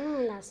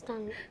don't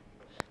understand.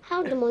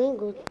 How the money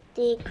go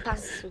take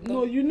pass to them?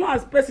 No, you know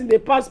as person, they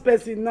pass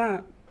person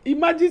now.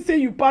 Imagine say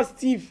you pass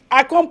thief.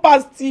 I can't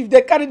pass thief.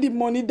 They carry the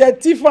money. The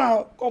thief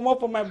come up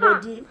for my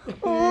body.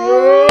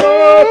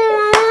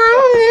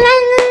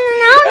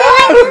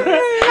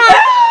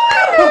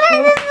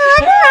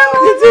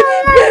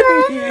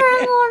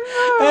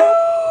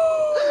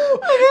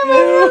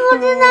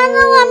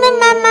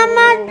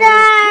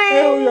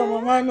 Your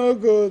mama no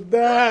go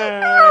die.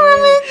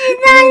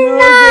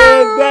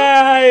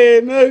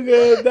 No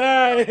go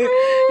die.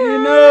 You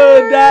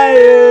no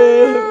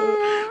die.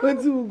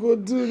 What you go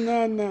do,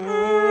 Nana?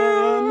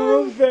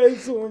 No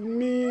vex on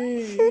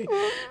me.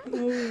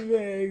 No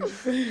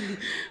vex.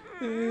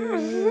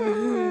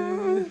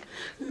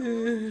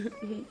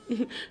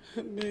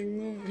 Beg,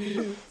 no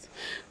vex.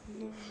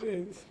 No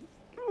vex.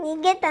 You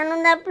get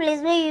another place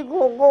where you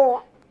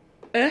go.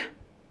 Eh?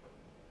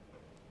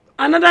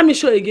 Another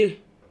mission again?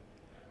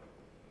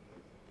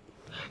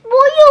 But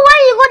you, why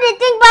you go to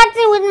think bad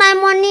thing with my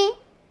money?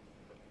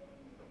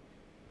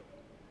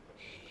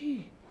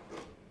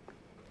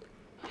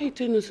 How you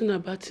tell nothing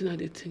about thing I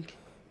dey think?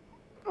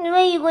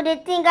 When you go to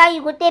think how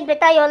you go take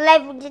better your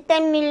life with the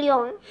 10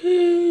 million.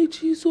 Hey,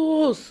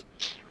 Jesus.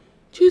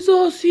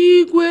 Jesus,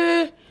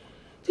 Igwe.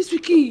 This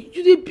pikin,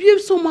 you dey behave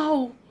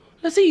somehow.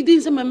 Like say you dey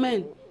inside my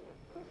mind.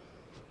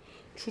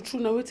 True,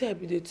 now wetin I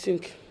be dey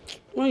think.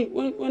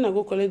 When I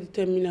go collect the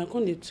 10 million, I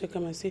come dey check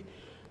am and say,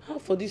 how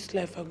for this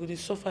life I go dey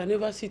suffer? I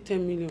never see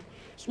 10 million.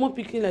 Small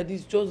pikin like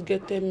this just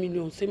get 10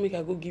 million. Say make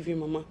I go give your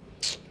mama.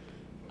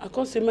 I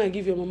can't say I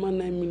give your mama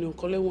 9 million,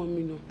 collect 1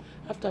 million.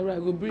 After I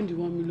go bring the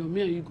 1 million.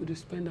 Me and you go to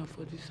spend am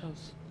for this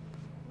house.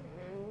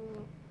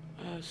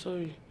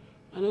 Sorry,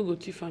 I no go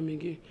thief am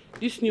again.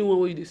 This new one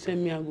where you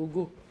send me, I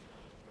go.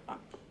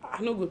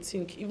 I no go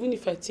think. Even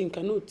if I think,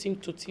 I no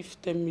think to thief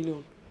 10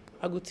 million.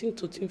 I go think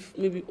to thief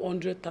maybe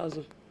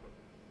 100,000.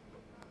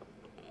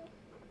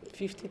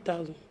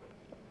 50,000.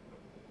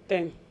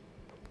 10.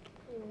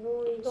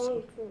 No, you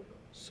don't do.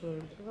 Sorry.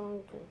 You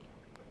don't do.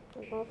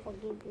 I don't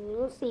forgive you. You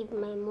don't save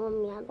my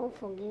mommy, I don't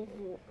forgive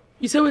you.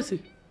 You say what?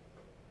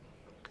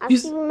 I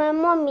see my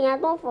mommy, I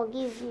don't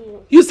forgive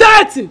you. You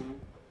say it? You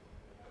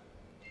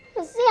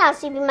say I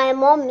should be my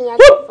mommy, I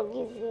don't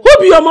forgive you. Who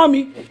be your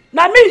mommy?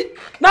 Na me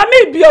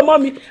be your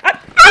mommy. I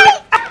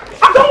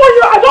don't want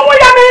you. I don't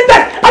want your name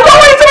there. I don't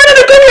want you to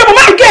be your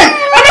mama again.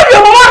 I don't be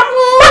your mama.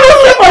 What do I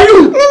say for you?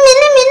 Let me.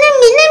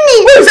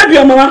 Who you say be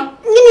your mama?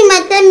 Give me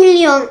my 10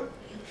 million.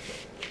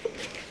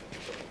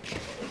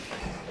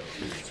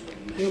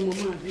 Your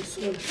mama, be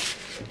sorry.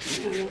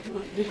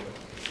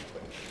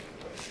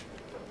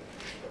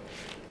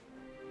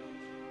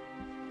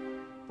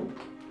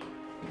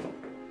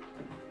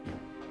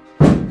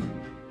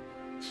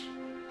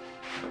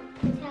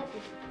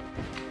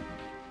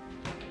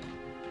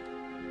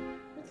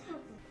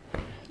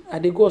 I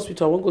dey go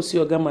hospital. I wan go see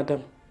your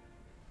madam.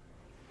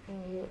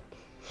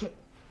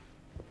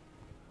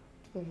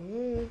 What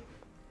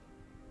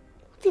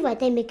if I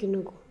tell you make you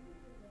no go?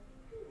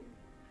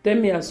 Tell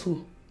me as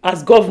who?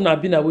 As governor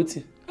be na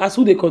wetin? As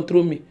who dey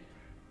control me?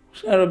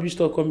 Which kind rubbish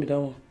talk come be that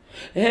one?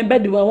 But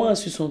I wan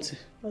ask you something.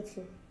 What's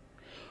it?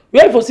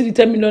 Where you for see the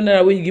 10 million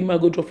naira wey you give me I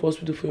go drop for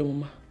hospital for your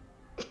mama?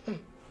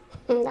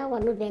 That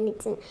one no be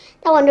anything.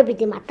 That one no be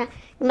the matter.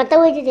 The matter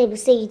wey they be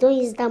say you don't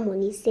use that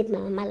money save my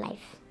mama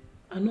life.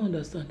 I don't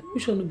understand.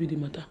 Which one no be the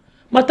matter?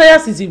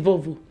 Matthias is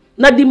involved.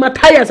 Now the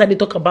Matthias I dey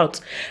talk about.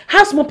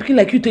 How small people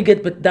like you to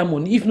get that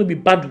money if no be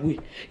bad way?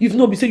 If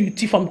no be say you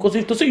thief am, because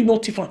if to say you no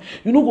thief am,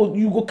 you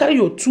go carry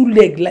your 2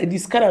 leg like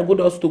this, carry and go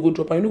to hospital go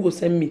drop and you no go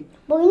send me.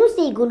 But you know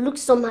say you go look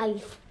somehow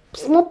if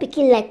small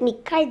picking like me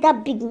carry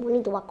that big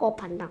money to walk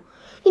up and down.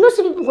 You know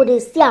some people go they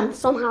see am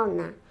somehow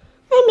now.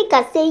 Let me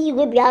can say you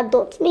will be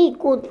adult. May you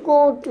go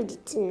do the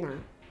thing now.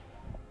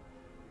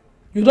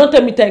 You don't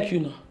tell me thank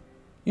you now.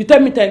 You tell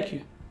me thank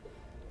you.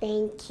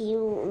 Thank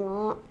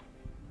you.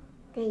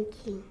 Thank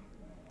you.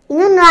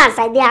 You know as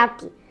I did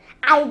happy.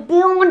 I did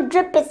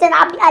 100%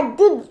 happy. I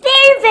did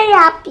very, very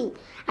happy.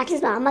 At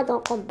least my mama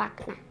don't come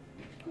back now.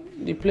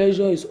 The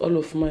pleasure is all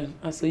of mine.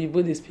 And so you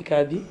both the speak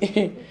Abi.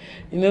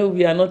 You know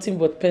we are nothing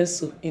but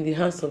pencil in the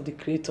hands of the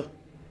creator.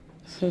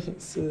 So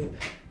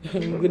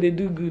we're gonna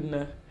do good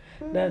now.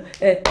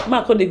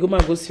 Ma go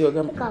go see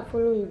Oga. I can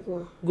follow you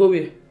go. Go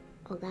where?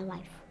 Oga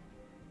wife.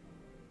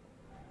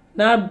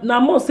 Now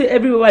more say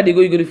everywhere they go,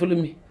 you go to follow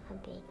me. I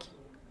beg.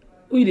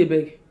 Who you they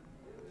beg?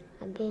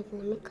 I beg,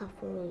 now make her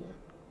follow you.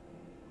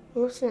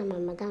 You know, say my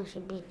madam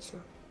should be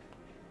too.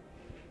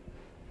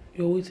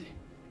 You're waiting.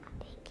 I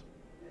beg.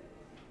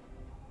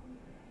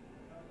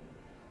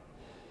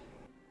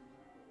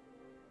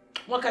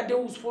 What can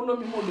they follow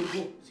me more? They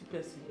go. See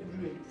person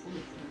everywhere.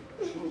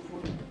 Follow.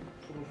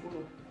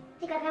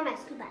 Think I got my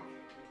school bag.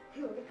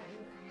 No, look at me.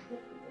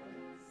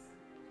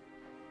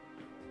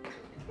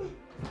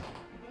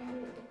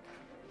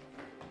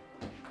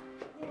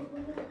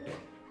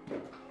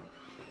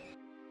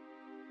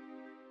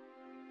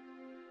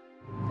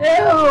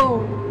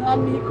 Oh, not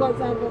me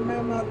because I'm for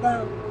my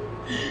madam.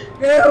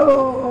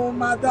 Oh,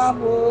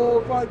 madam,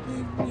 oh,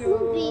 forgive me.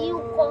 No be you,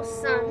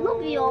 cousin. No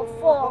be your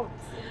fault.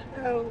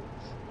 No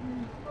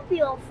be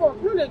your fault.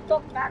 No, they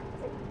talk that thing.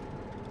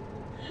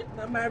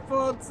 Not my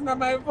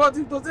fault.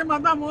 If to say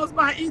madam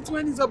husband eat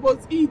when he's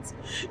supposed to eat.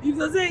 If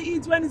to say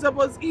eat when he's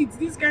supposed to eat,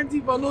 this kind of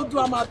thing for no do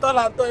am at all.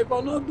 If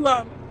for no do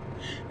am.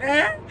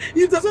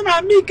 If to say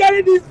na me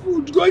carry this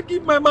food, go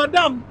give my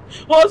madam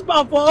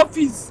husband for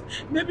office.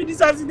 Maybe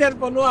this accident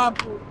for no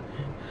happen.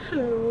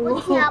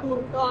 What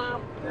happen don't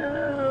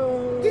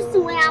happen. This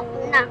thing will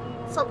happen now.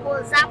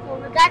 Suppose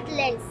happen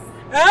regardless.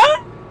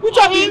 Which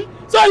of you?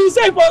 So you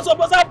say for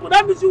suppose happen,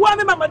 that means you want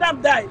make my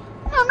madam die?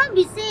 No, not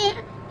be say.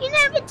 You know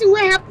everything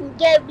will happen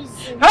get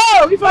reason.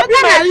 Oh, if I be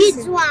my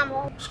reason.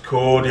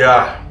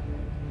 Skodia.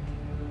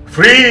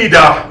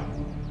 Frida.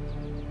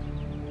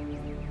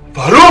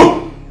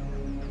 Faru.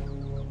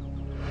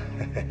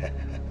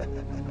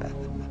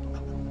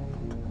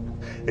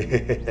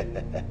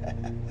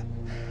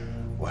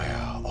 Where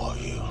are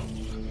you?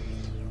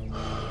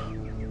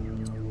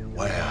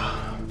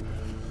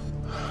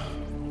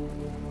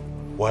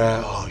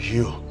 Where are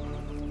you?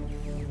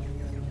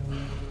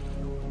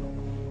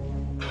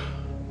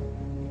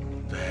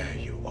 There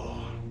you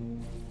are.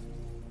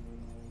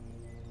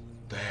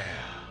 There.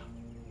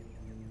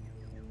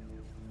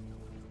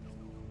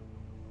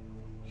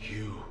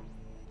 You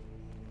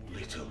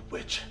little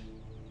witch.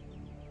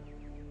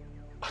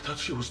 I thought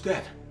she was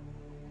dead.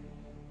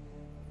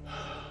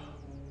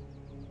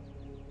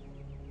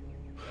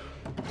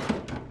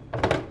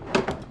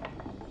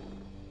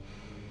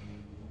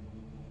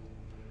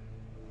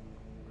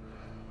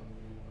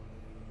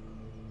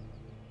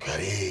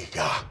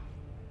 Kariga,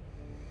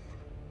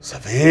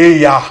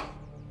 Sevilla,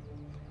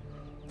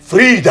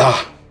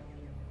 Frida.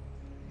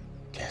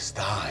 It's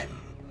time.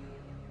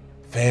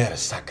 Fair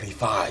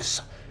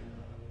sacrifice,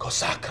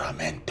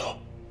 co-sacramento.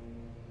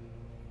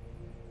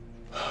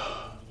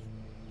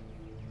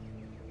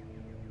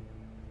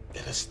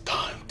 It is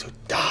time to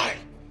die.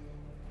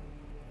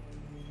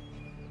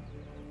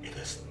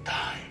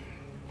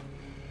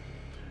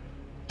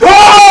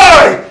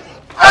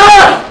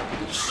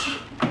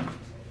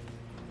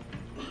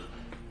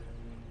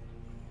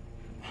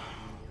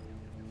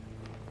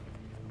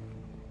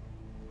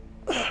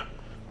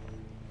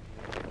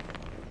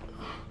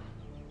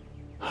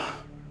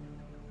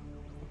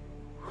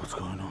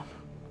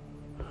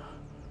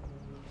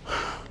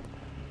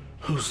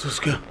 Who's this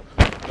girl?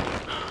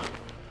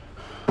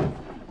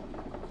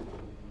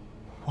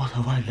 What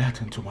have I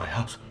let into my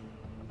house?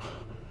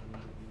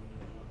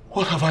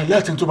 What have I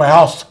let into my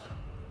house?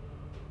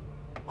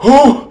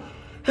 Who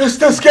is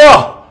this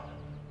girl?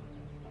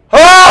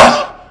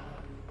 Ah!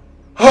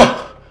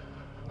 Ah!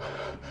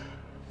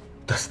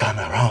 This time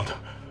around,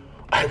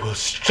 I will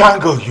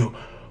strangle you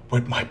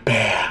with my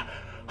bare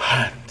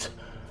hand.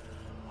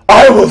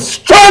 I will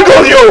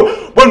strangle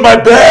you with my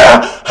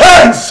bare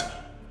hands!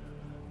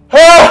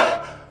 Ah!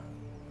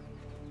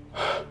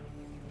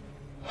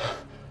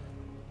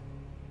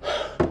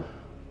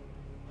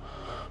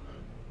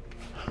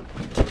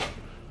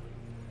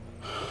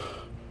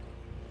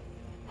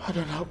 I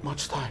don't have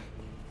much time.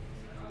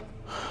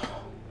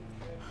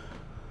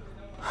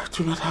 I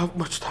do not have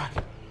much time.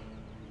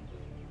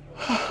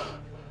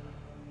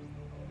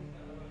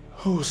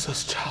 Who is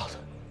this child?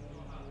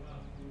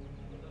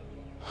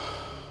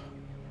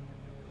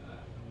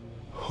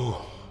 Who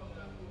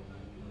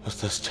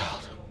is this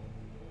child?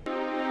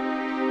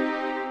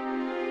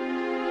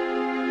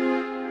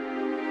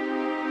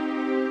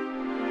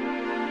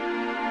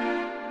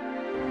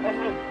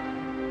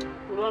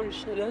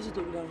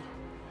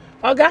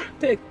 Oga,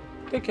 take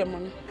your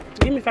money.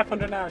 Give me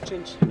 500 naira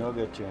change. You no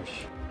get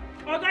change.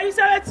 Oga, you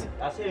said it?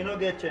 I say you no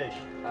get change.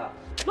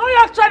 No, you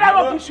have tried that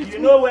rubbish with me. You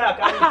know where I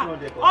carry from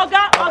there.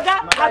 Oga,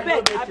 I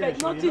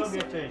beg.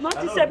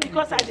 Notice say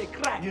because I dey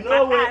cry. You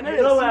know where I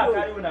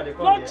carry when I dey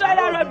come. Don't try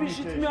that rubbish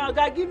with me,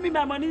 Oga. Give me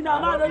my money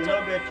now. No, you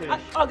no get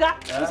change. Oga,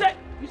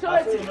 you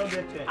said it?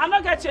 I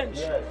no get change.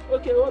 Yes.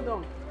 Okay, hold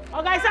on.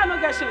 Oga, I say I no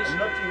get change.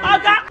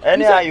 Oga,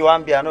 anyhow you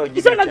want be, I no give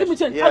you change. You say no give me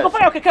change. I go for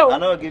your keke. I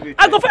no give you change.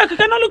 I go for your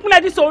keke. No look me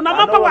like this, so now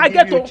my power I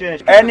get to.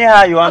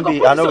 Anyhow you want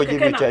be, I no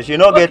give you change. You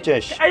no get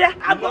change. I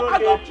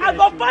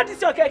go for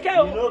this your keke.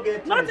 You no get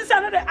change. Notice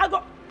another. I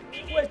go.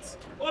 Wait,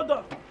 hold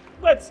on.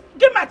 Wait,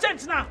 give my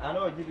change now. I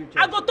no give you change.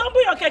 I go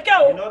tumble your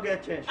keke. You no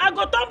get change. I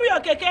go tumble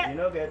your keke. You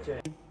no get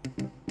change.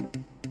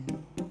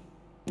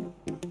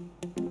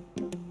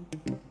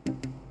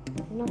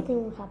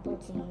 Nothing will happen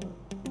to you.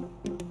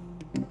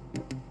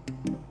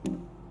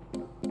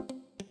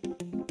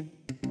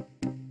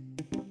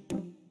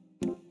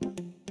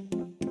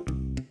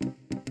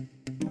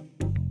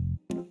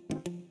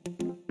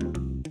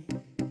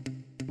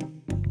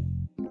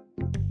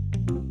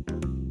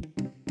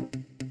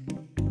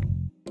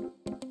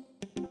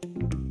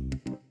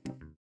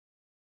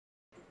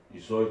 You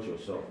saw it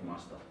yourself,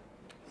 Master.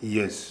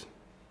 Yes.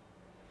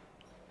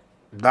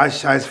 That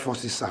Shai's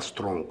forces are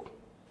strong.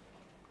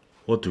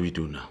 What do we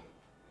do now?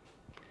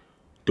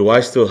 Do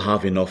I still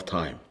have enough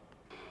time?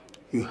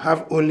 You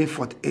have only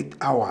 48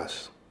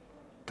 hours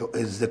to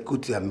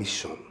execute your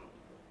mission.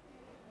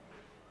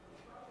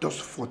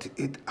 Just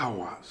 48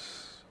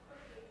 hours.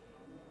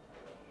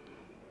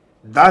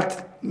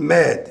 That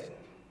maid,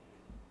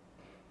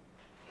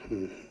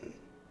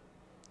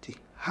 she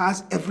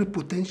has every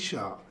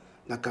potential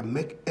that can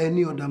make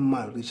any other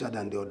man richer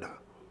than the other.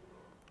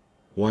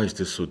 Why is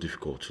this so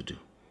difficult to do?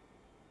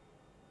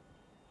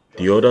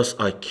 The others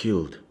I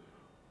killed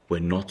were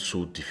not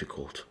so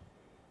difficult.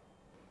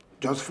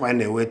 Just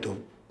find a way to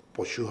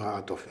pursue her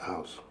out of your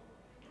house.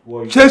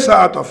 Chase her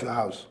out of your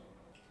house.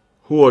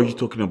 Who are you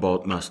talking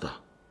about, Master?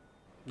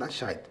 That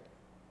shite.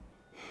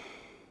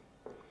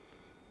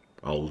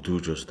 I will do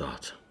just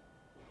that.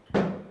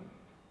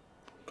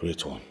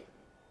 Great one.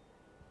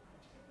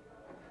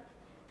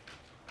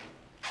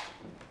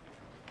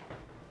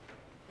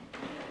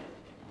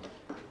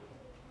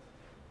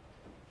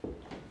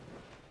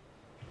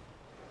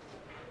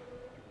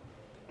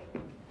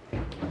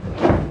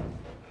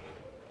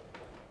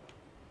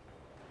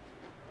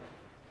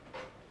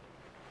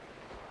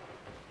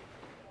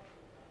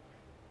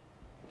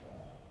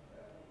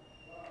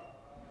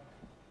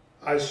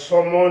 I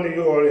summon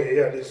you all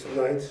here this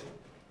night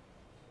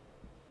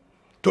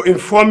to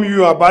inform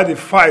you about the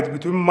fight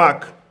between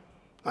Mark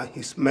and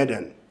his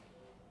maiden.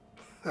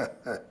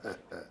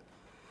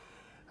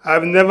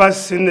 I've never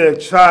seen a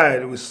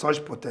child with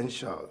such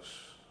potentials.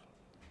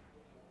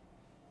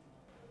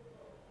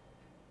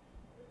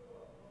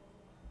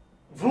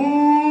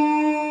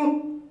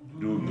 Voo!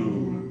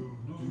 Do-do.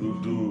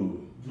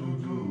 Do-do.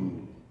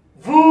 Do-do.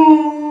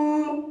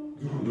 Voo!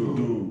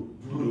 Do-do.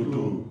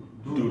 Do-do.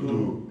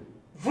 Do-do.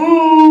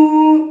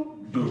 Voo!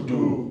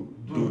 Do-do.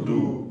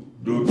 Do-do.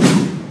 Do-do.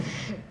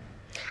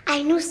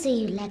 I know say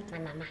you like my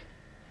mama.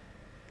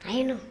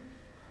 I know.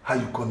 How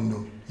you come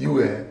know? You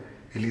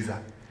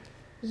Eliza?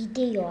 You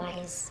did your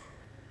eyes.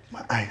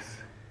 My eyes?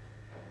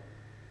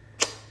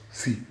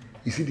 See,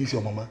 you see this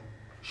your mama?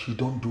 She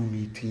don't do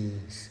me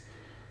things.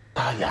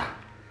 Tire.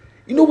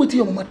 You know what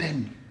your mama tell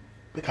me?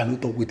 Make I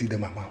not talk with it in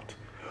my mouth.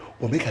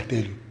 But make I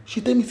tell you, she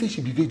tell me say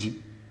she be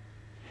virgin.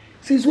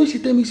 Since when she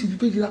tell me she be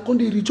virgin, I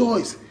can't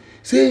rejoice.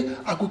 Say,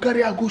 I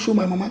go show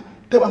my mama.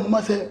 Tell my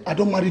mama say, I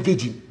don't marry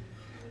virgin.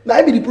 Now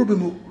I be the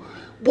problem.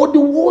 But the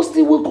worst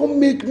thing will come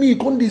make me,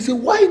 come they say,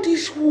 why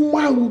this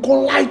woman will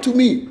come lie to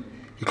me?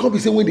 You can't be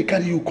saying when they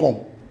carry you come.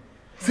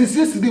 Since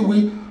yesterday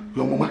when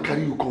your mama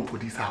carry you come for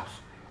this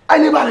house, I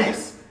never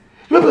rest.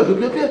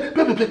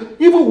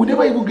 Even we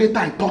never even get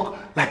time talk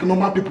like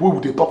normal people wey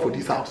would talk for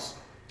this house.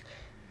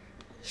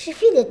 She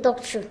feel they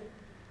talk true.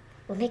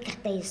 But make I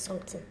tell you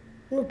something.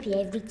 No be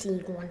everything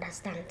you go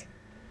understand.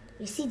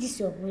 You see this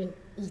your brain,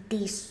 it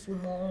is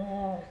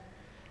small.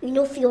 You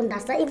know if you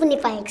understand, even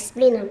if I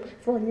explain them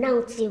from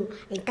now till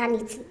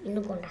eternity, you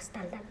no go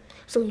understand them.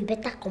 So you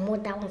better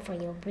comot that one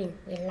from your brain,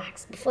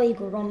 relax, before you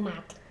go run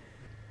mad.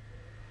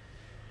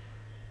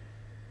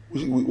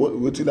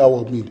 What did that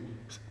word mean?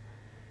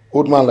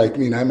 Old man like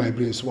me, now my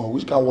brain small.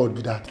 Which kind of word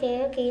be that?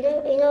 Okay, you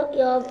know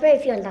your brain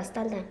if you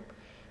understand them.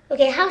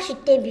 Okay, how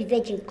should they be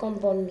virgin come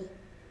born me?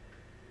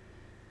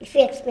 If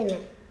you explain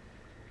them.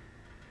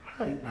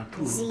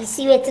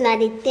 See what I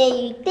tell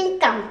you.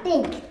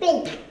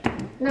 Think.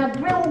 Now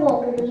brain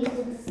work they used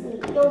to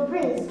sleep. Your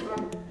brain is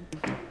strong.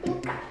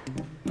 Think.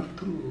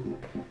 True.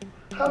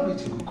 How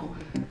Virgin go come?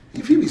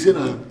 If you be saying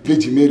a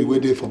Virgin Mary were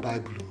there for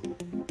Bible.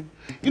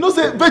 You know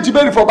say Virgin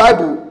Mary for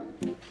Bible.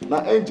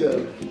 Now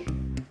angel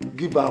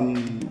give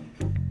belle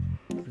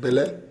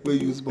where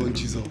use born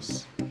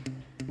Jesus.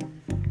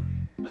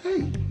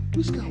 Hey,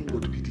 which kind of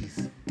word be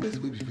this? Best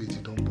way be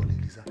Virgin don't born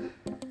Elisa.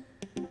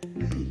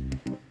 Hey,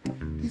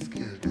 this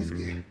girl.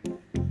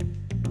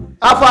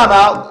 How far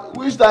now?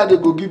 Which time they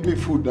go give me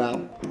food now?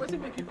 What's it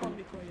make you come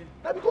because here?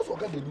 Now because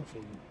Oga they look for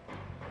you.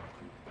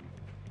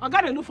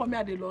 Oga they look for me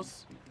and they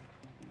lost.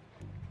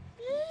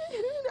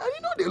 I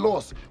know they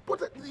lost,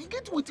 but you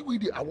get what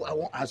I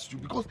won't ask you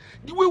because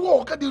the way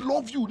Oga they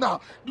love you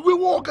now, the way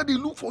Oga they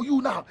look for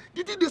you now,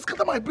 the thing they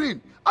scatter my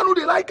brain. I know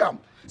they like them.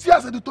 See,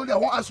 as I told you, I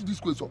won't ask you this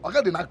question.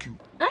 Oga they knock you.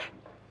 Eh?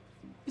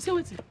 You say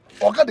what?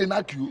 Oga they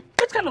knock you.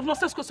 Which kind of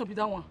nonsense question be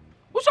that one?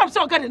 Which one say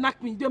Oga they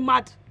knock me? They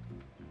mad.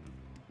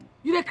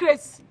 You dey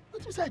craze.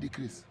 What you say they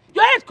craze?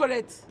 Your head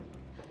correct.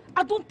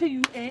 I don't tell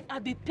you, I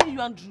dey tell you,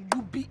 Andrew,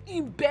 you be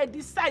in bed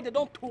this side, they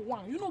don't throw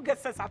one. You don't get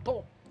sense at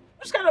all.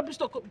 Which kind of bitch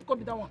talk come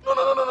be that one?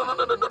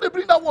 No, they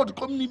bring that word to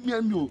come meet me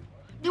and you.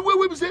 The way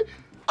we say,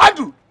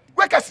 Andrew,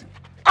 wake us.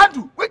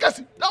 Andrew, wake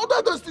us. Now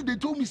that those things they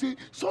told me say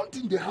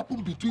something they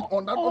happen between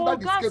under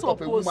the skirt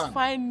of a woman. Oga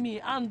find me,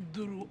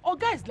 Andrew.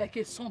 Oga is like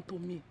a son to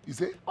me.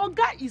 Is it?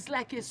 Oga is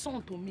like a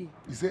son to me.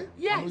 Is it?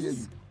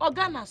 Yes.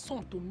 Oga na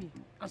son to me.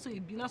 And so he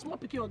be na small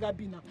pikin Oga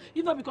be now.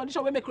 If not be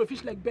condition wey make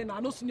crayfish like Ben, I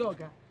no senior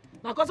Oga.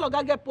 Now because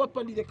Oga get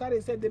properly, they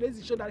carry said they raise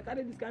the shoulder, they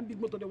carry this kind of big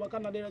motor, they work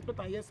and they respect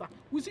and yes sir.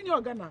 We senior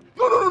Oga now.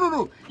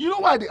 No. You know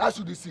why they ask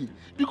you this thing?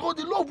 Because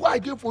the love I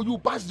get for you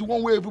past the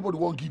one way everybody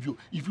won't give you.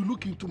 If you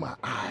look into my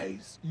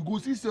eyes, you go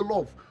see say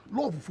love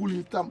full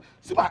in time.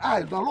 See my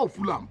eyes, now love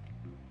full am.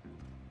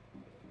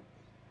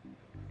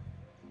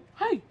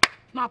 Hey,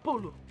 now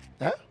Apollo.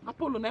 Eh?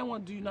 Apollo, now I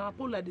want do you now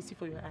Apollo I dey see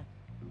for your eye.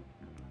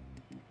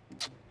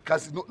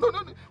 Kasi no.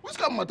 Which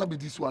kind of matter be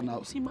this one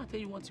now? See, matter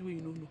you want to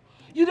you know.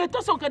 You dey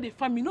talk Oga dey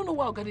find me. No know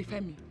why Oga dey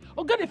find me.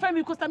 Oga dey find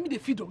me because I me dey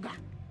feed Oga.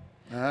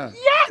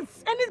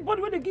 Yes!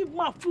 Anybody when they give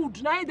my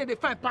food, now they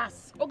find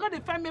pass. Oga they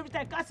find me every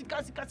time. Kasi,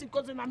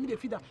 because I me dey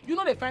feed them. You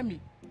know they find me.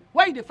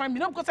 Why you they find me?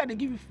 Not because I they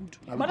give you food.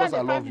 But they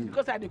find me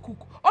because I they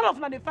cook. All of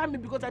them they find me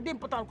because I they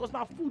important because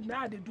now food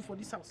now they do for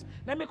this house.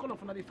 Now make all of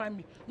them they find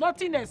me.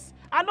 Nothing else.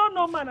 I don't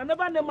know man. I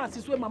never know man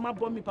since when mama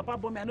born me, papa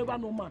born me. I never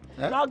know man.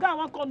 Now God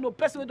want call no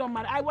person we don't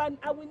marry. I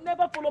will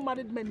never follow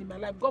married men in my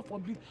life. God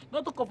forbid.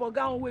 Not to come for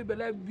God way but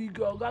like big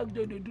girl. God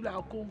they do like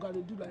a conga,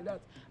 they do like that.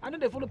 I know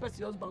they follow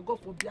person husband. God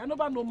forbid. I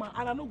never know man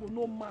and I don't go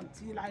no man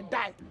till I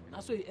die.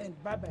 That's so it end.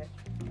 Bye bye.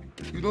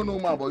 You don't know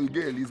man but you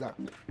get Eliza.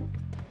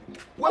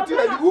 What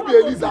is who be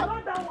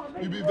Eliza?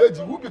 You be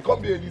virgin. Who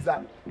become be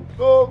Eliza?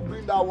 Don't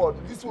bring that word.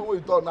 This one we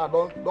talk now.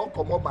 Don't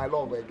come up my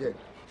love again.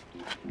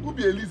 Who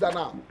be Eliza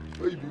now?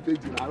 So you be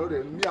virgin. I know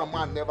that me and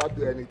man never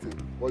do anything,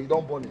 but you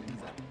don't born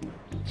Eliza.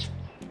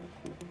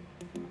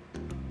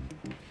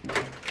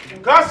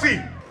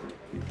 Cassie,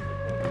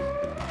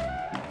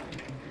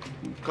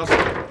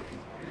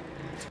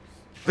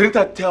 didn't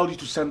I tell you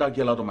to send that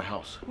girl out of my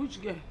house?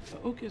 Which girl?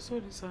 Okay,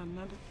 sorry, sir.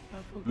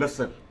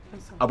 Listen.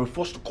 I'll be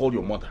forced to call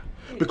your mother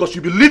because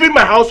you'll be leaving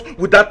my house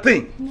with that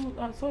thing.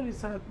 No, sorry,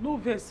 sir. No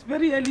verse.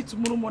 Very early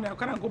tomorrow morning, I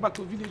can't go back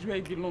to the village where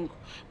I belong.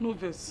 No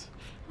verse.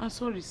 I'm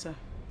sorry, sir.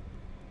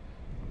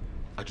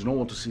 I do not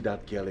want to see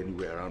that girl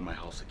anywhere around my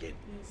house again.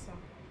 Yes, sir.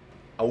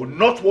 I will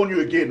not warn you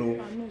again,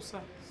 no. No,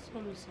 sir.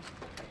 Sorry, sir.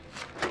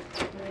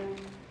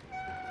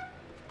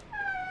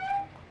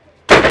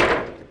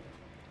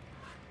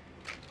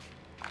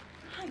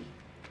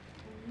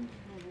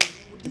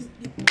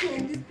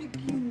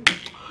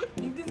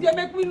 They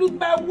make me lose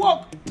my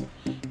work.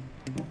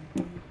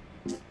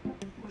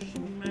 But she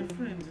be my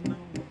friend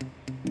now.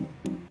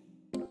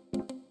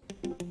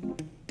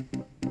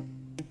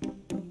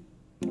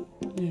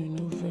 You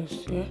know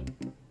verse, yeah?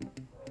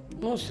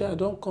 No say I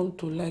don't come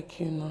to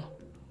like you now.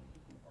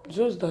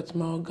 Just that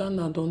my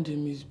organa don't dey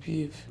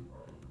misbehave.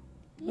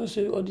 No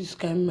say all this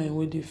kind mind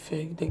where they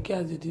fake, the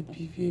girls they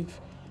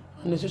behave.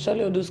 And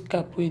especially all those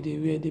cap where they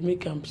wear, they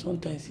make them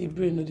sometimes see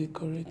brain no they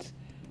correct.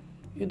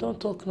 You don't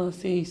talk now,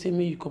 say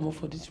me you come up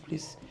for this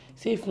place.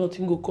 Say if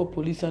nothing go call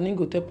police and then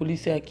go tell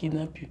police say I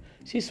kidnap you.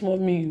 See small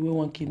me you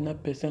want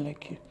kidnap person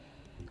like you.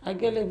 I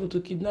get able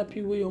to kidnap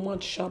you where your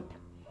mouth sharp.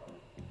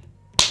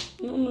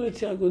 No know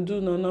what I go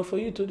do now for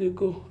you to dey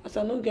go. As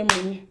I don't get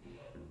money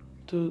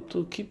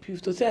to keep you,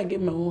 to say I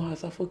get my own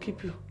house, I for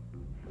keep you.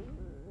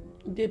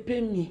 They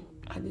pay me,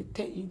 I dey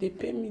tell you, they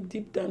pay me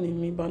deep down in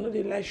me, but I know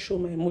they like show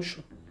my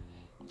emotion.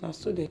 Now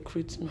so they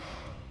create me.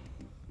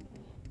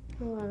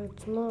 No worry,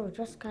 tomorrow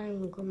just carry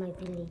me go my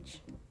village.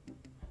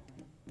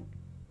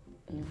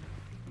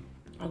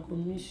 I go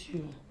miss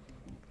you.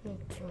 Me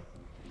too.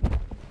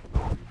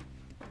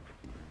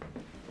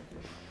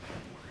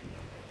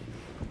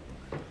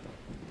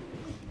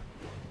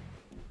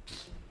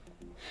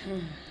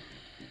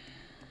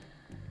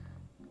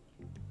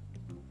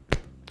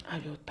 Are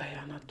you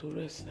tired not to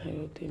rest? Are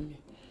you tell me?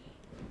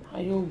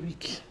 Are you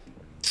weak?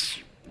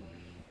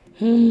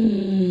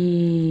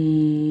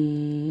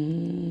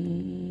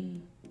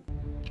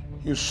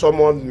 You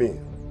summoned me.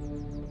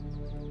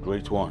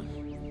 Great one,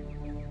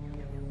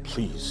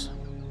 please,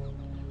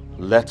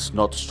 let's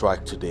not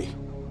strike today.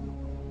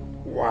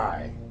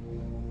 Why?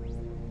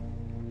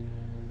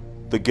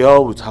 The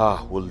girl with her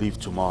will leave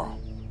tomorrow.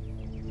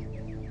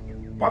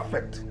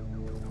 Perfect.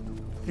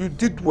 You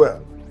did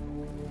well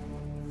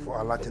for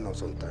alerting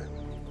us on time.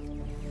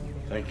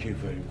 Thank you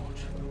very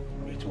much.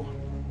 Great one.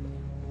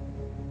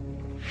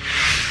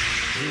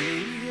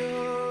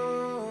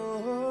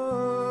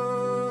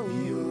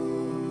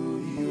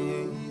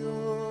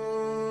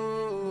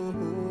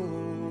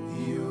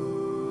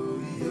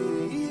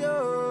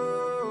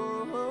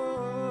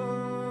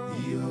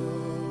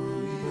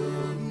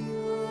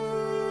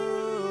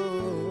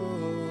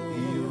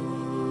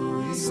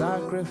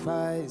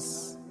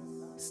 Sacrifice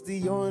is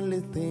the only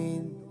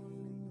thing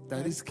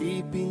that is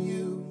keeping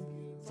you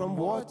from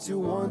what you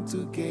want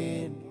to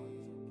gain.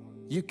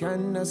 You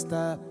cannot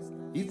stop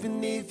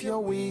even if you're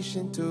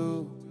wishing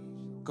to,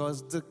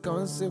 cause the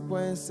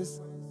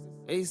consequences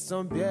is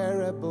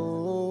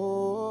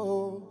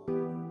unbearable.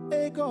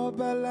 Ego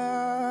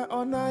bala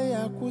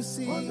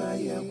onayakusi.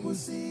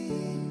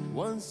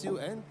 Once you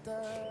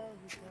enter.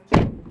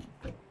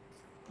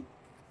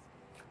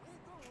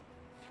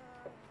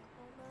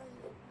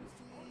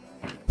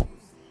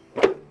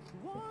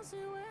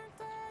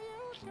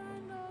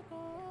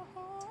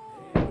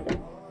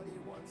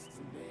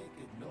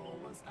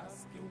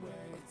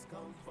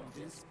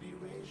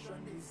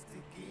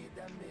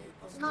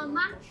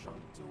 Mama,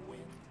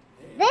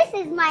 this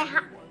is my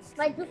house,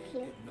 my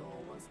duty,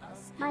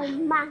 my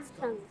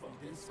mansion.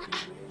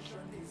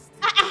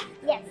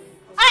 Yes.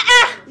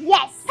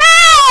 Yes.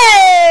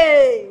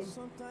 Hey!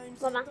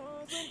 Mama.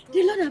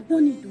 The Lord have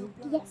done it, though.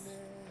 Yes.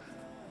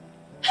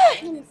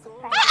 Let me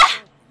surprise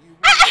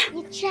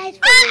you. You tried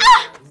for me.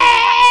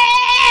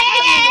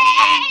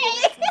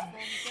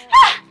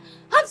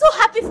 I'm so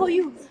happy for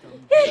you.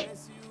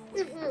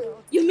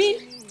 You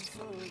mean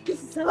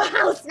this is our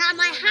house? Now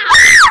my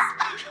house.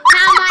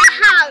 Now my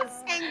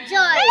house.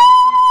 Enjoy.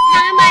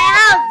 Now my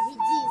house be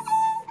this.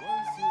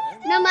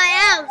 Now my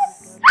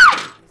house.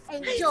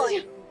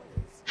 Enjoy.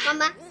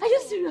 Mama. Are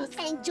you serious?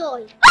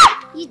 Enjoy.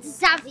 You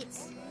deserve it.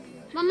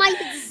 Mama, you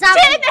deserve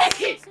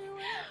it.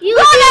 You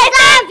God,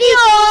 deserve it.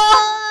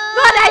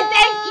 God, I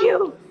thank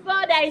you.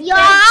 God, I thank you. Your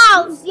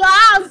house.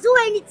 Do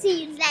anything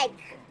you like.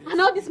 And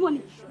all this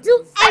money.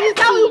 Do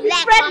anything you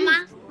like,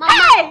 Mama. Mama.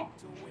 Hey!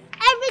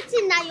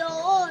 Everything that you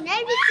own.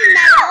 Everything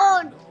that you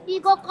own. You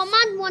go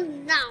command money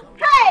now.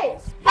 Hey!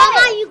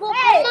 Mama, you go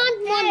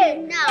command money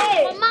now.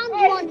 Command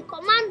money.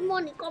 Command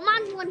money.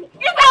 Command money.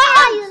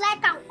 How you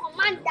like and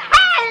command that.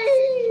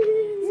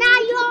 Now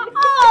your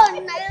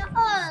own. Now your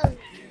own.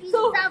 You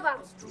deserve them.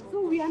 So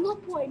we are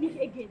not poor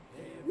again.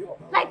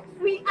 Like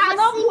we are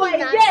not poor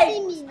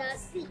again.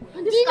 See.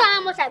 Do you know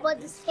how much I bought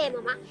this hair,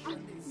 Mama?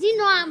 Do you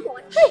know how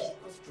much?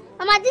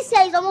 Mama, this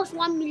hair is almost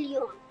 1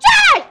 million.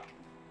 Chai!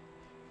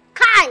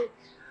 Kai!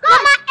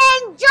 Mama,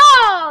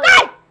 enjoy!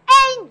 Kai!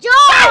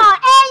 Enjoy!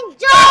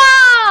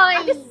 Enjoy!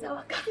 And this is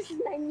our car. This is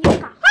my new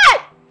car. Hey!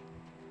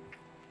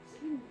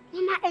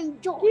 Mama,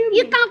 enjoy.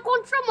 You can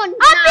control money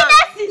now.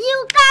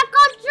 You can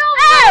control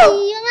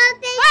money. You can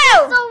thank you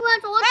so much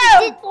for what you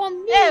did for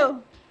me. Are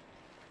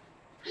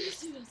you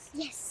serious?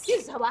 Yes. This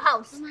is our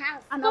house. My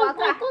house. And Don't our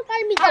car. Don't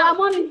carry me down. Our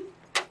money.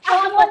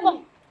 Our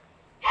money.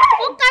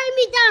 Don't carry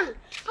me down.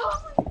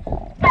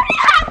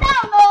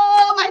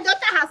 Oh, my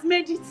daughter has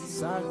made it.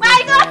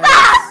 My daughter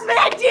has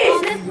made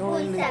it.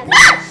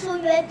 I'll show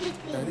you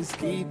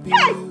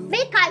everything.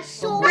 Make I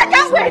show you. I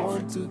can't wait.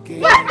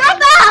 My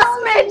daughter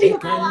has made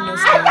it. I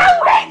can't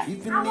wait.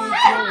 Even if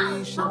you're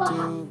wishing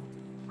to,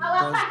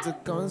 cause the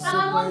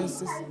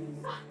consequences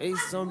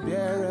is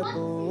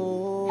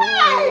unbearable.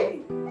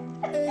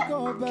 You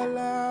are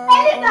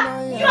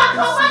commanding.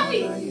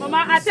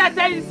 Mama, I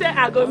tell you say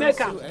I go make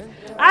her.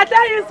 I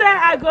tell you say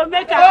I go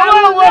make her. I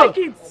will make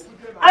it.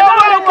 I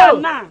don't make her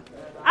now.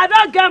 I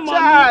don't get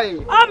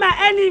money. All my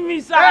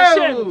enemies are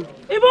ashamed.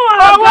 Even when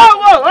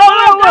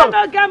I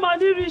don't get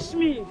money reach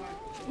me.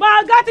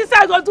 But God is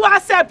say go do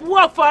accept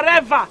work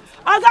forever.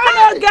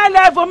 Oga no get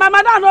level, my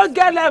mother no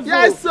get level.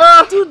 Yes,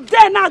 sir.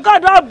 Today now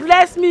God don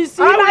bless me.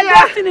 See my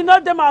destiny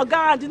no dey my Oga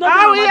hand, no dey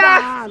my mother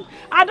hand.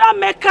 I don't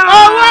make her.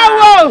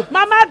 Oh, whoa.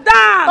 Mama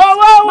dance. Oh,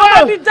 whoa, whoa.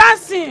 Mama be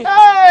dancing.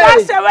 Hey.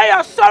 Dance away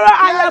your sorrow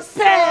and your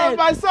pain.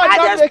 My son I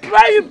just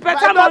pray you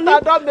better money.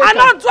 I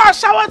don't do a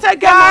shower to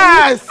get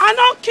money. I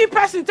don't keep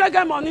person to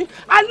get money.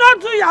 I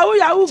don't do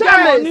yahoo get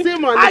money.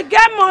 I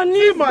get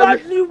money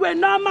godly way,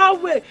 normal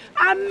way.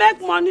 I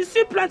make money,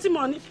 see plenty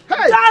money.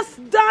 Dance.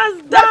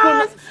 Mama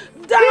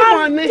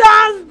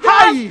dance.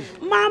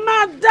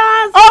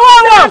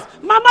 Dance.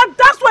 Mama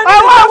dance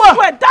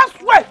when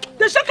that's way.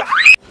 They shake it.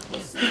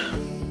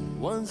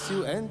 Once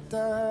you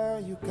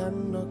enter, you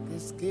cannot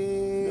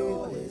escape.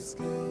 No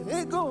escape.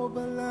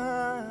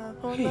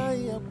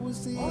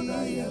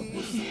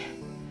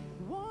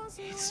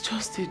 It's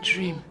just a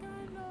dream.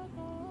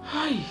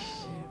 Hi,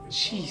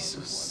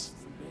 Jesus.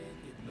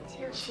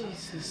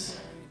 Jesus.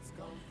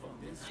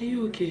 Are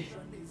you okay?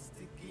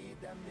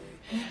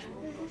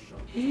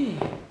 Hey.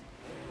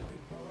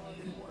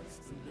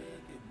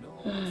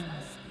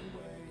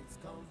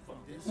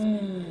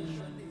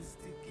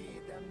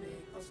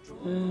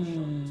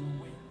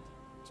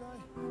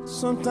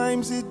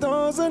 Sometimes it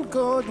doesn't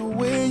go the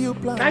way you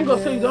plan. Thank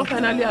God, so you don't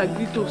finally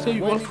agree to say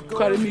you want to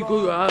carry me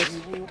go your house.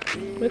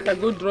 Make I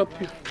go drop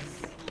you.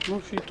 No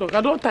fit talk.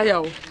 I don't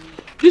tire.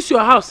 This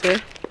your house, eh?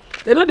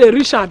 They know they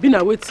reach and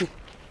been waiting.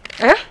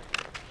 Eh?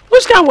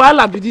 Which kind of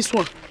wahala be this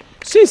one?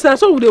 Since then,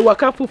 so we dey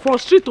waka from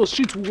street to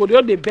street, we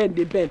go dey bend.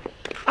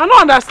 I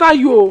don't understand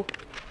you.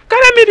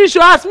 Carry me this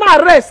your house, my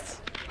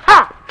rest.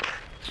 Ha!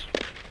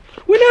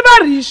 We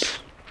never reach.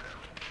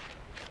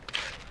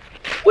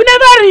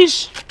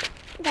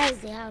 That's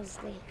the house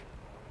there.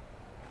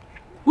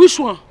 Which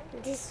one?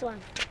 This one.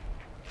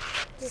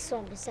 This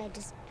one beside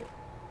this.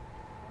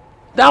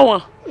 That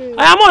one?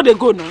 I am all they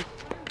go now.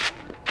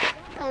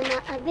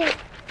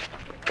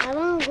 I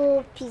want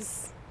go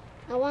peace.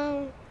 I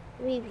want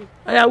wee.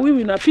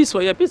 We now. Peace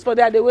for you. Peace for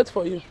there. They wait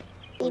for you.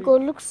 You go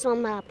look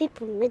somehow.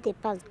 People make the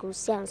pass go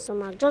see and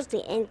somehow. Just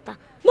they enter.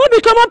 No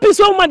become one peace.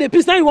 One man the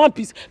peace. Now you want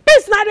peace.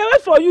 Peace now they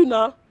wait for you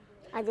now.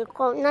 And they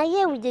come. Now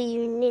here we dey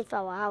urinate for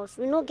our house.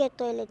 We no get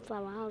toilet for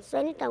our house. So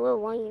anytime we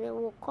want urinate,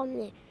 we'll come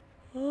there.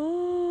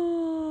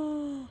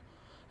 Oh,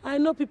 I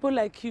know people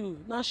like you.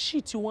 Now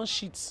shit, you want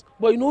shit.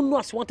 But you don't know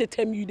as you want to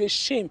tell me you the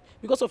shame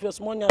because of your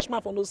small nyash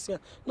man for no see.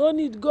 No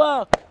need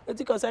go.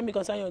 Let it concern me,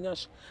 concern your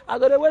nyash. I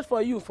gotta wait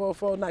for you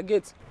for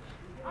Nugget.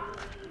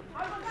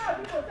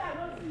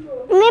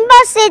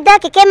 Remember say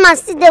that keke man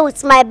sit there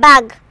with my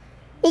bag.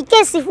 In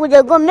case if we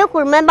dey go, make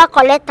we remember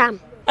collect am.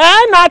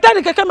 Now I tell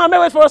the keke man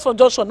wait for us for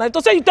junction. Now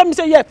to say you tell me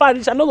say yeah, far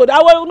reach, I no go.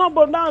 I will no,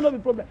 but now no be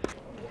problem.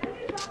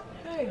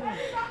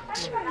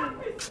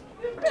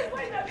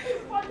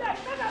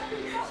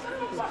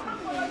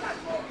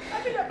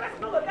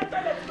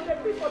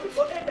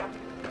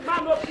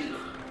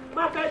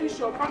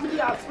 Family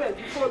has spent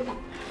before me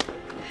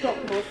talk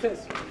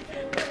nonsense.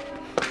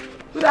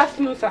 Good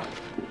afternoon, sir.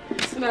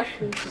 Good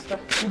afternoon, sister.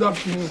 Good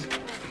afternoon.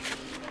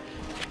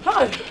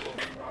 Hi.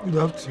 Good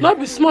afternoon. Not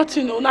be smart,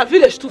 you know. Na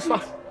village too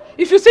far.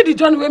 If you see the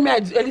journey where me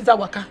and Eliza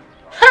waka,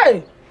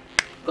 hey,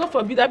 God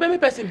forbid, I bet me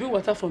person build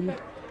water for me.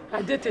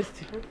 I dey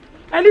tasty.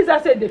 Eliza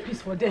said the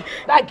peace for them.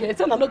 That girl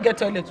said I no get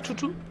toilet.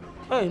 True.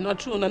 Hey, not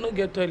true. I no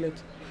get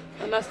toilet.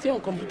 And I stay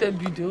on computer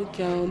building.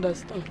 Okay, I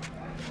understand.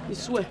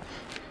 This way.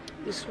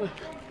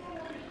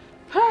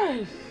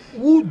 Hi.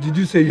 Who did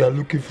you say you are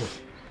looking for?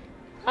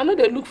 I know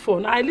they look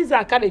for. Now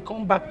Eliza can't they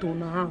come back to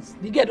her house.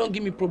 The girl don't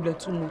give me problem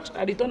too much.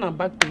 I return her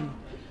back to me.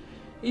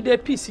 If they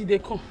peace, if they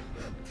come.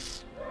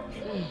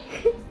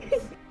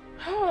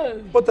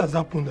 What has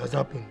happened has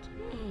happened.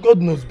 God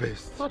knows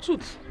best. For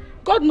truth.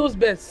 God knows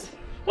best.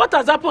 What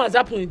has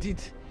happened indeed.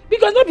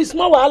 Because not be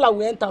small wahala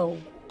we enter.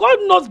 God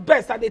knows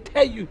best, and they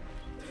tell you.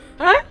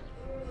 Huh?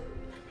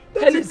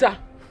 Eliza.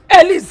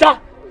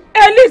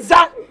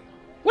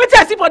 What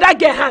I see for that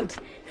girl hand?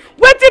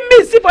 What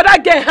me see for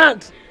that girl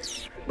hand?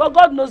 But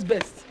God knows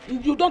best.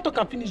 You don't talk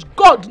and finish.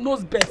 God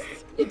knows best.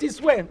 It is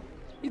well.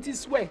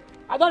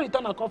 I don't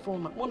return and come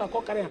from one and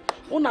come carry her.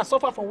 One and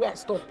suffer from where I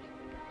stop.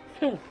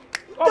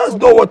 That's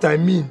not what I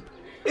mean.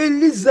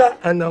 Eliza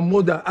and her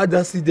mother had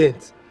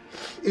accident.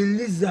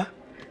 Eliza,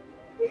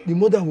 the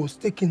mother was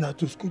taking her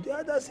to school. They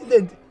had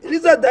accident.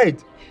 Eliza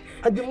died.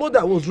 And the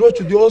mother was rushed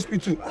to the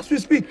hospital as we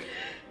speak.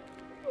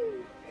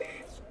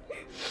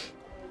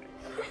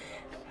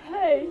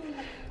 Hey.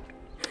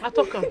 I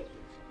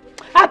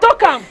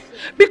talk am.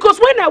 Because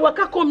when I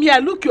waka come here, I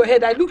look your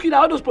head, I look you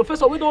all those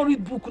professors we don't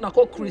read book and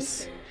call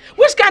Chris.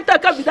 Which can't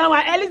talk up with that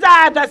one? Eliza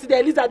had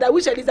accident, Eliza died.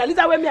 Which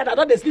Eliza when me and I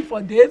don't sleep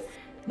for days.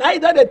 Now you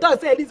don't they talk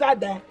say Eliza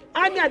died.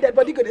 And me and that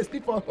body go to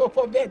sleep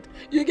for bed.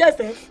 You get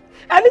sense?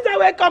 Eliza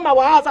will come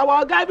our house,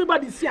 our guy,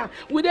 everybody see her.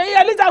 We dey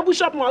hear Eliza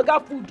bush up our guy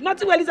food.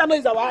 Nothing where Eliza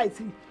knows our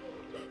eyes.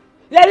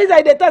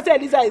 Eliza they talk say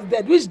Eliza is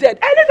dead. Which dead?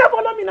 Eliza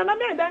follow me now.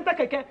 Me and enter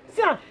keke.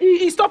 See her,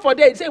 he stop for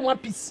there. He say one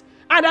piece.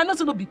 And I know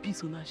so no be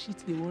peace on her shit.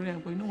 They worry,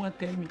 but you know what?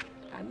 Tell me.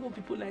 I know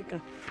people like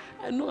her.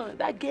 I know her.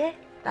 That girl.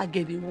 That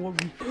girl, they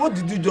worry. What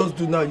did you just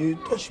do now? You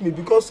touched me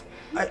because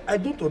I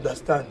don't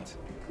understand.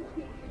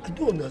 I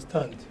don't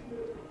understand.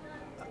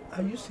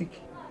 Are you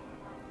sick?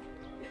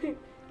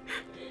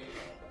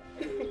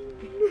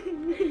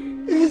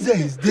 Eliza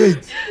is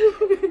dead.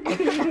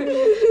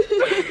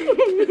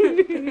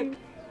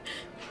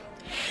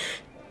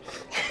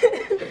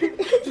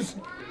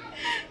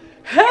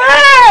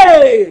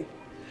 Hey!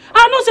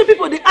 I know say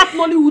people they act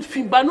Nollywood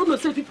film, but I don't know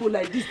say people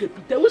like this they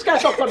pretend. Which kind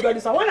of talk come do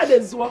this? One of them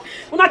is one.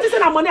 When I say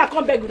na money, I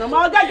come beg you. Now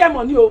I get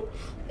money. Oh,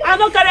 I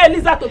don't carry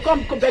Eliza to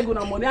come beg you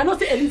na money. I know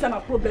say Eliza na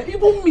problem.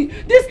 Even me,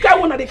 this guy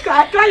wanna dey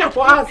cry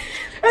for us.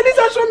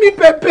 Eliza show me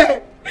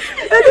pepe.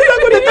 Eliza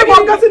go dey take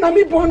one gas na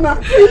me born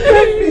He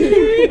pay me.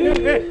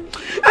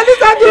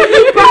 Eliza do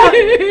me bad.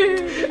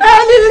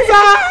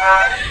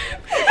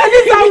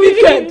 Eliza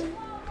wicked.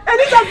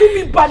 Eliza do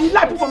me bad. He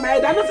like for my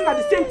head. I know say na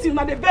the same thing.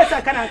 Now the best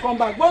I can come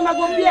back. But I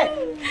go bear.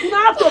 You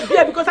have to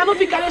bear because I don't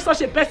think carry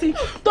such a person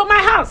to my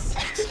house.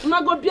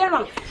 I go bear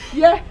am.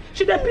 Yeah,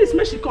 she the peace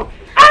make she come.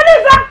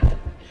 Eliza,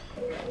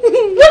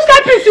 which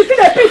kind peace you see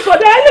the peace for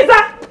there, Eliza?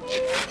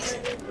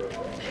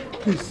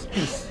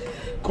 Please,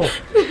 come.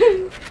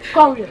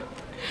 Come here.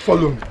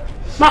 Follow me.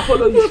 Ma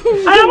follow you.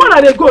 I don't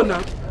want to go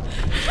now.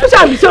 Which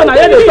I be saying now?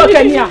 You dey talk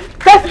anyhow.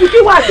 First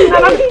speaking what thing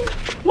na me.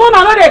 One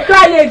another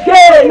cry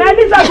again.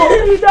 Eliza go.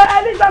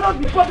 Eliza not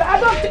be problem. I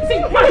don't see.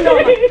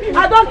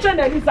 I don't train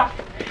Eliza.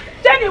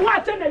 Train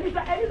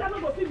Eliza. Eliza not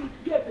go feel me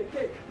again.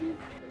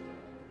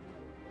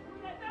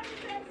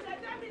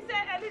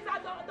 Eliza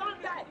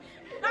don't die.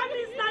 That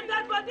means not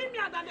dead body me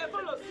and they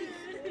follow see.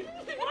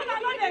 One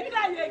another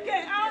cry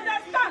again. I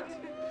understand.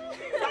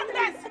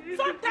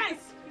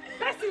 Sometimes.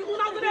 Person who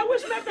not gonna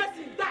wish my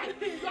person die.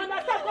 You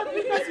understand what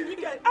this person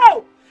wicked?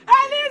 Oh,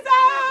 Eliza!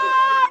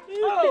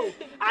 Oh,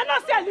 I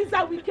don't say Eliza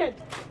wicked.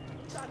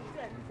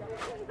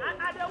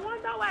 I don't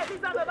wonder why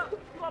Eliza never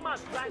come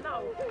out right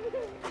now.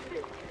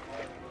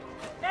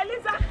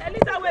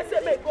 Eliza will say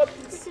me go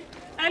peace.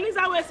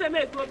 Eliza will say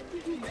me go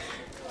peace.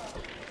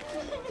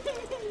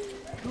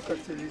 Look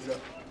at Eliza.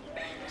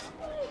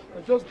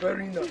 I'm just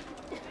burying her.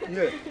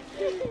 Yeah.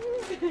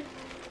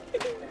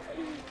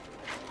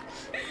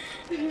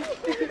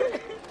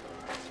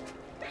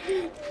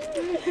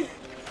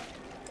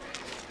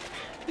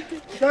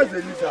 That's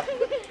Eliza.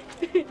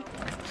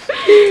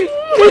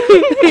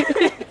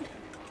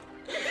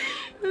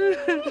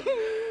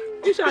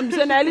 You should be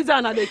saying Eliza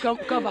and they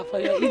cover for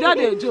you. You know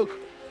the joke.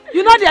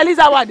 You know the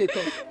Eliza what they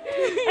talk.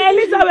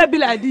 Eliza will be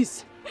like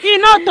this. He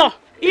not talk.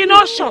 He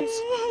not short.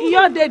 He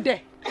all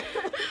there.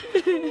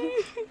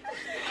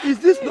 Is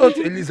this not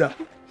Eliza?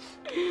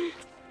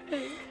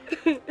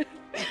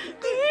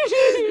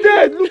 She's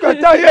dead. Look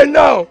at her here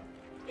now.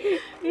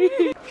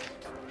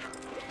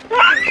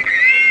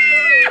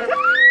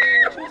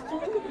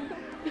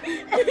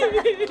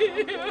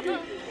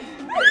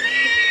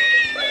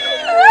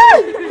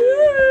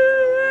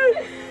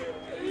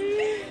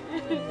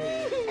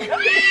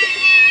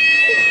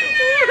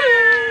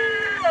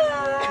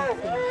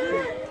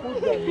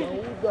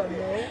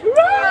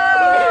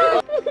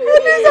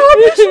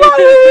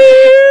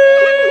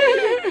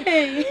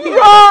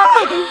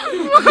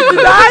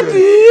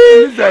 Daddy!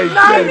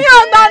 Now me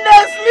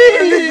understand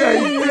sleep!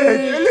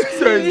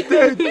 Eliza is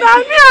dead. Now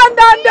me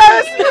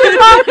understand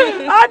sleep!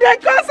 And they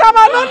cause some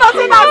are not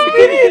nothing as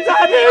spirit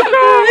and they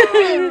come!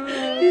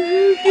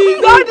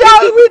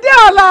 God, we dey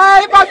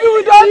alive, but we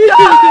don't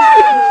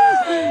die!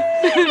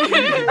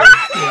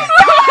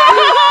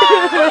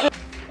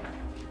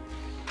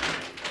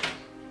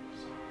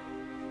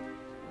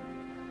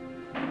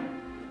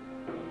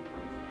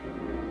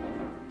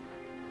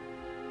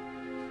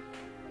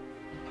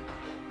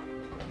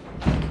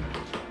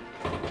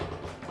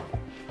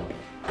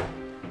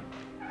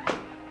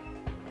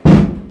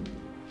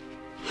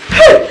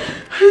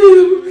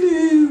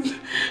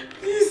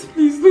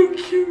 Please don't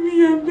kill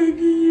me, I'm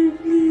begging you,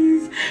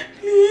 please.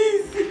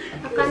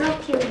 I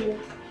cannot kill you.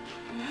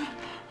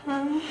 I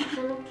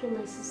cannot kill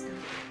my sister.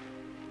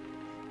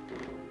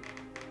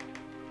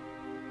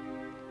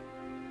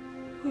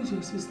 Who is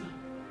your sister?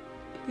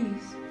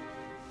 Please,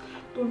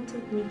 don't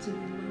take me to the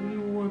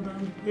nollywood.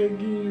 I'm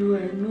begging you. I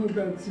know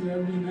that you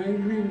have been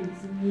angry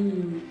with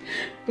me.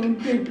 Don't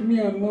take me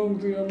along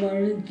to your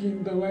married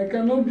kingdom. I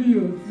cannot be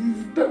your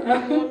sister. I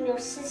am your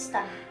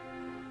sister.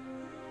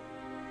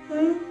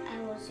 Huh?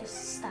 I was your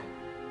sister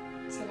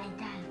till I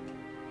died.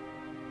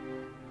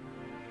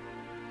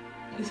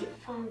 And I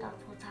found out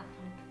what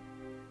happened.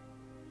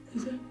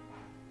 Is it?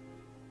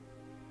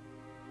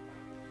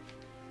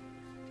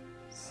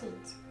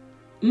 Sit.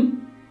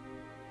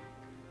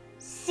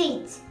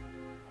 Sit!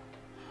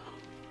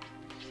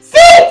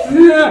 Sit!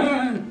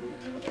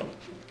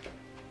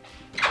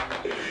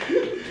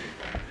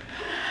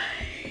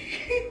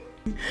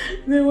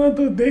 They want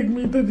to take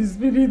me to the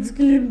spirit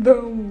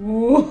kingdom.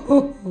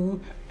 Oh.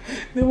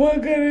 They want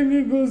to carry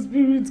me go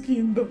spirit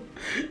kingdom.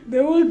 They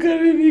want to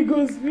carry me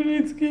go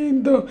spirit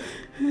kingdom.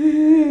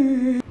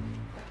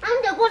 I'm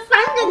the good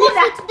friend. I'm the good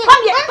friend today.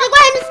 Come here. I'm the good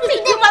friend today.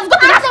 You must go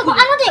to that school. I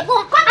know they go.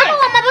 I don't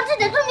want my body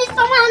to do me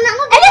someone. I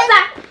know they go.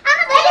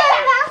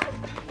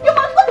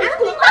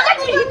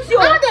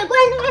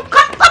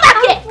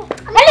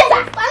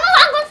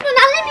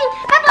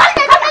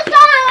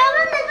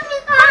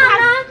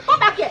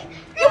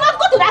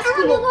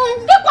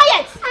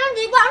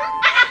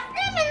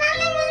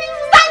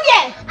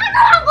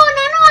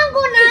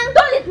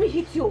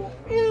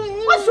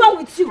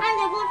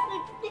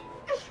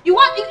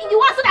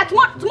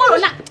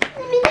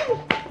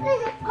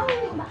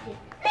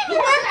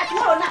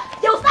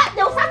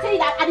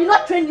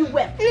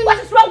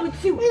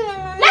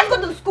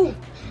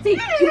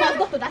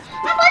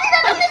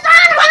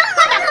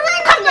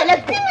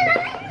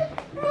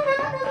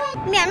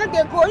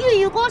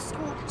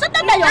 Shut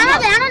up, your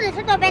mouth. I don't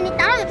shut up anything.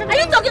 Are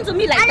you talking to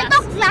me like that? I don't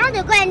talk to you. I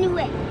don't go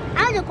anywhere.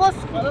 I don't go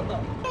school.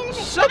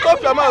 Shut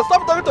up your mouth.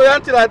 Stop talking to your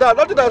auntie like that.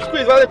 Nothing that school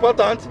is very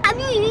important. I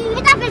mean, you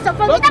better face your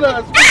phone.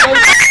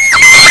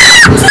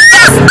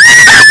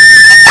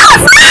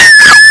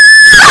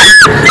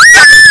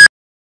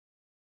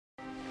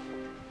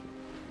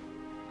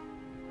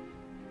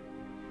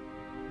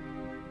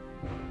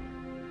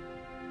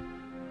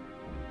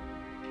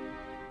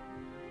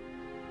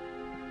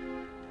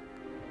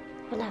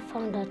 When I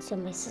found out you're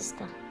my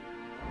sister,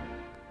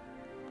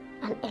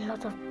 and a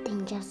lot of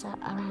dangers are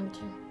around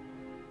you,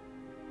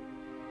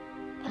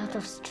 a lot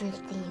of strange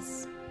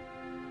things,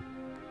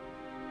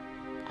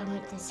 I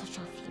went in search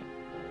of you.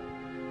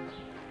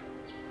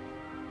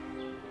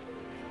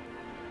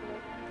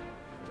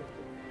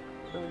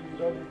 You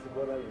don't need to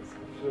bother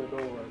yourself. Sure,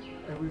 don't worry.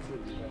 Everything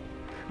will be fine.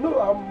 No,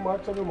 I'm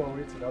actually on my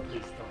way to that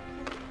place now.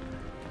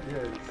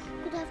 Yes.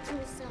 Good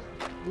afternoon, sir.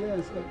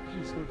 Yes,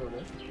 please hold on.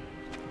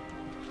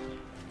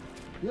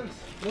 Yes,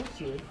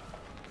 that's it.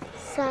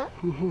 Sir,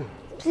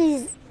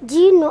 please, do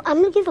you know,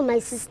 I'm looking for my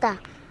sister.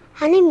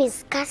 Her name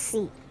is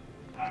Cassie.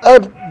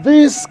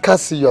 This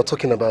Cassie you're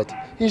talking about,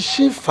 is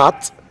she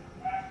fat?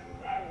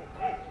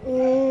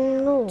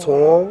 No.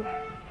 Tall?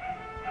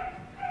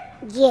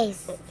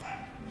 Yes.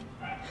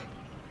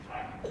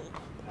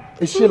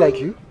 Is she like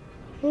you?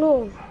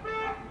 No.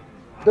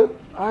 Then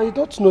I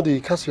don't know the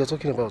Cassie you're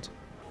talking about.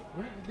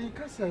 Well, the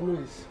Cassie I know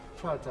is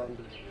fat, and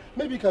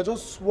maybe you can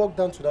just walk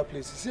down to that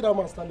place. You see that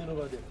man standing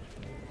over there?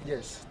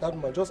 Yes, that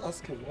man. Just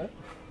ask him, eh?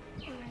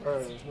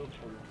 Alright, no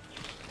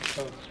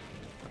problem.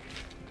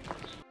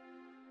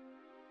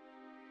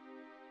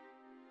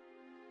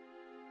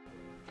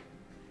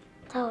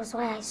 That was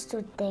why I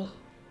stood there,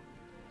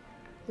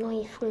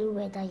 knowing fully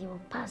well that you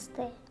will pass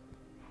there.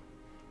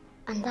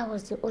 And that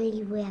was the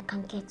only way I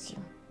can get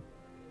you.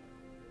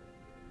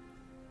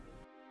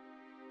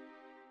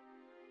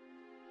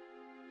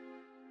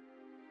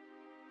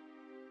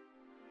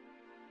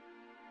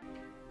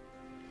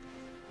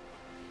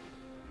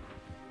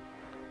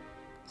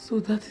 So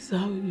that is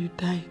how you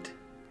died.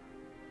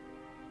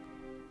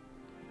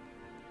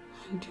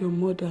 And your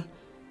mother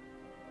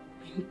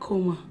in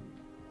coma.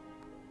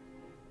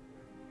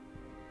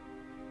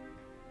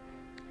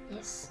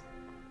 Yes.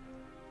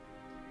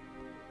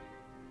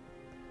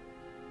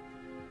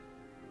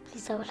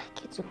 Please, I would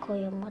like you to call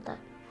your mother,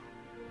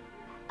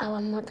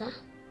 our mother.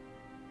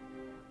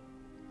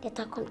 Let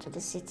her come to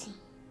the city.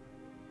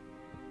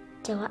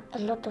 There are a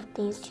lot of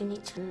things you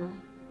need to know.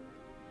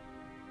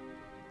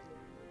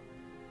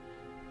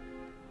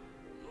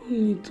 No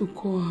need to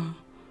call her.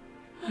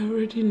 I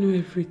already know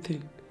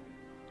everything.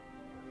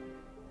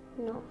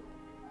 No.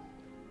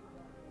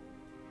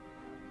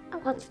 I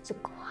want you to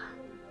call her.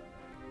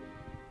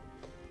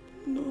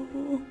 No.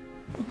 No.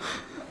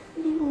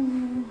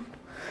 No.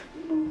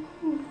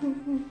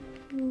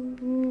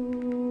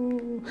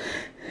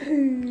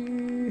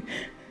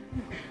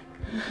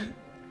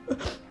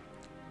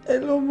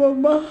 Hello,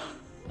 Mama.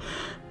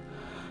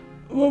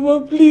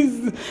 Mama,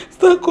 please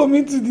start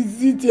coming to the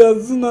city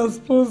as soon as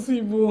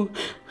possible.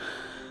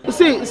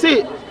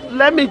 See,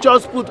 let me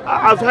just put,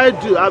 I've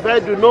heard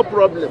you, no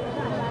problem.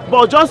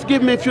 But just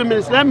give me a few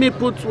minutes, let me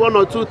put one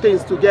or two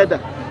things together.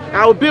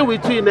 I'll be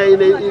with you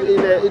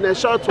in a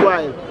short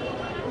while.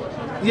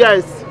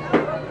 Yes.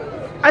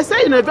 I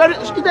say in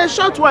a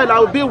short while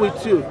I'll be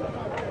with you.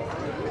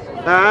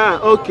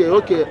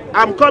 Okay.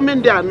 I'm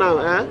coming there now,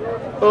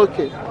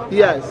 Okay,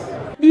 yes.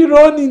 Be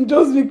running,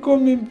 just be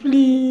coming,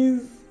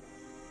 please.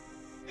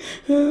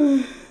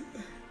 They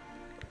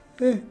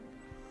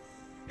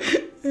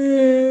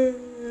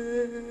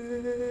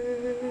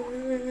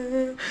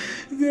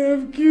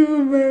have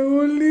killed my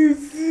only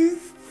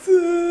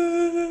sister.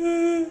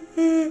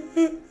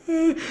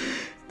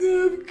 They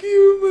have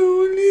killed my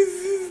only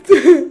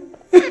sister.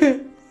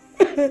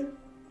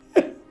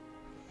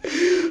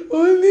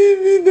 Only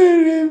me that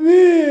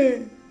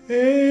remain.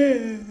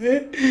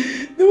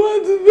 They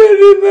want to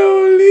bury my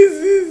only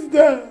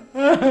sister.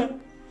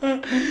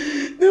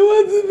 They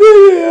want to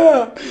bury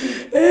her.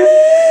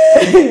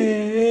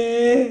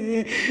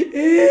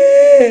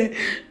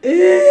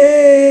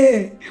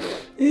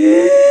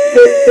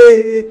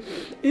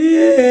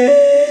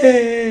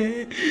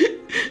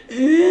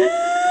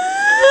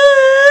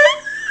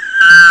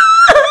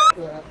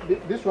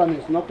 This one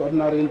is not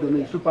ordinary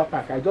Indomie super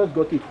pack. I just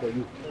got it for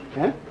you.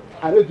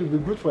 I know it will be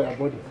good for your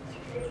body.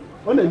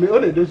 Won't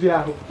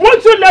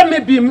you let me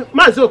be,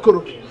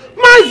 Mazokoro?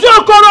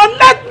 Mazokoro,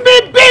 let me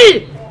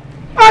be!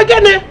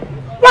 Again,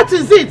 what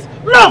is it?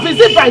 Love, is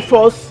it by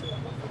force?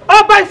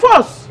 Or by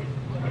force?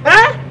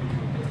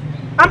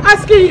 I'm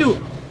asking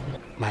you.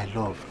 My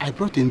love, I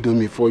brought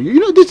Indomie for you. You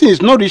know, this thing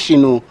is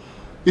nourishing.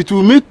 It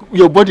will make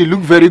your body look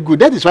very good.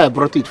 That is why I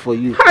brought it for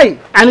you. Hi!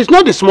 And it's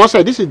not the small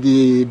side, this is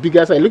the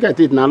bigger side. Look at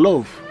it now,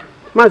 love.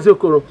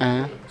 Mazokoro,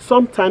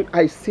 sometimes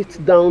I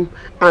sit down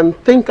and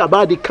think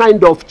about the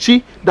kind of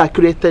chi that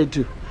created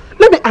you.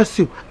 Let me ask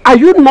you, are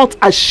you not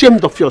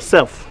ashamed of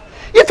yourself?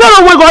 If I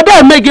don't go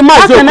there, make him.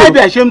 How can I be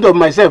ashamed of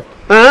myself?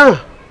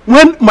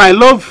 When my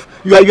love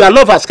Your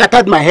love has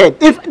scattered my head.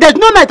 If there's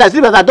no night I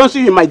sleep as I don't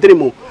see you in my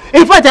dream. Oh.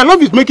 In fact, your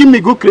love is making me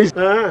go crazy.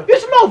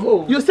 It's love.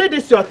 Oh. You say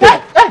this your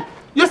thing. Hey.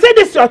 You say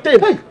this your thing.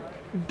 Hey.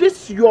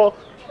 This your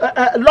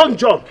long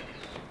job.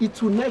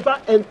 It will never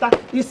enter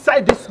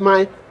inside this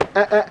my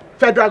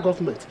federal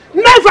government.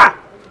 Never.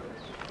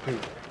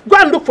 Go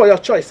and look for your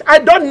choice. I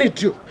don't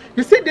need you.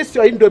 You see this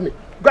your Indomie.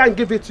 Go and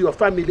give it to your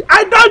family.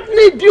 I don't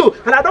need you,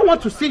 and I don't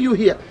want to see you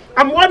here.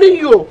 I'm warning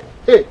you.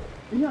 Hey,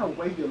 you know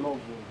why you love?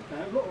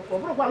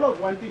 Love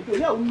one thing.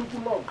 Yeah, we look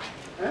love.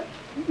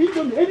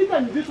 Indomie.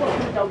 Anytime you this one,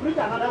 you can bring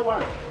another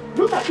one.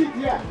 Look at it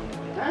here.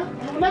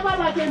 You will never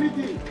like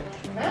anything.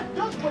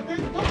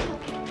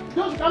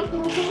 Just come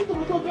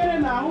to better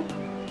now.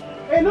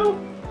 You know,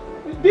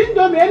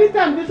 Indomie.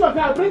 Anytime this one,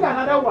 I'll bring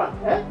another one.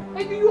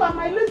 And you are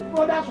my late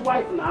brother's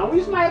wife now.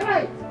 It's my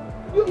right.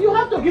 You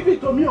have to give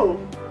it to me. Oh.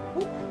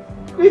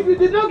 If you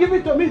did not give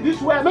it to me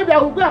this way, maybe I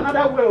will go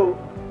another way. Oh.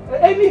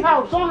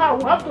 Anyhow, somehow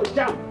we have to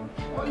jump.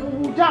 We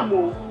will jump.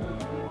 Oh.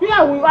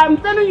 Yeah, I'm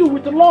telling you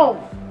with love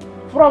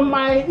from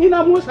my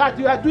innermost heart.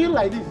 You are doing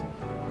like this.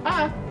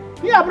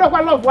 Yeah,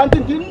 brother, love one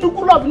thing.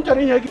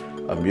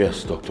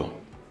 Yes, doctor.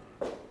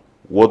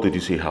 What did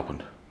you say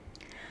happened?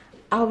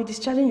 I'll be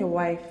discharging your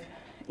wife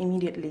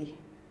immediately.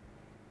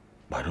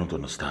 I don't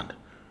understand.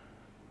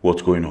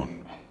 What's going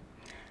on?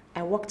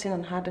 I walked in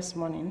on her this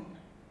morning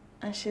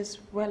and she's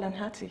well and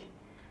hearty.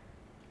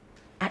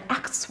 I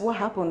asked what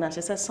happened and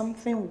she said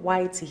something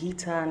white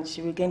hit her and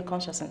she regained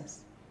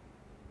consciousness.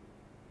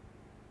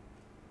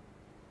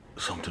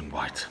 Something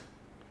white?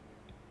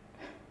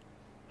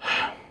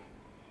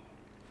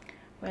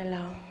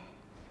 Well,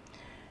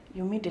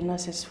 you meet the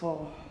nurses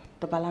for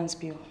the balance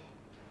bill.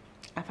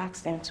 I've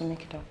asked them to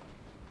make it up.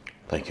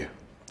 Thank you.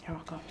 You're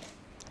welcome.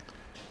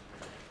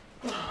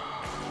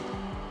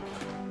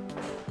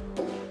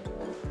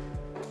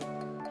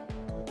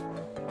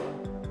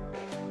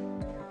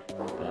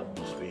 That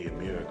must be a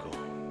miracle.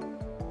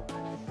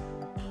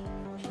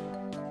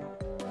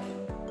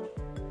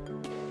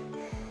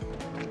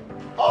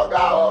 Oh,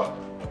 God!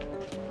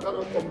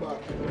 Gotta come back.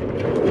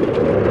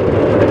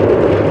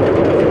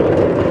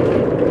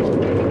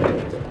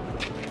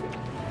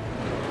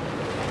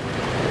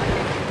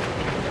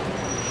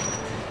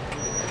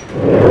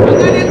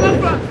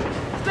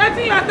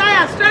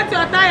 Straight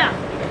your tire.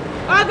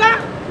 Oga,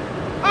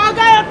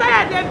 your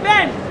tire they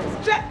bend.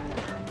 Straight.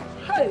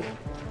 Hey.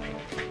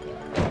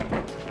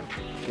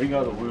 Bring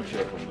out the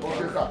wheelchair from the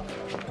Okay, sir.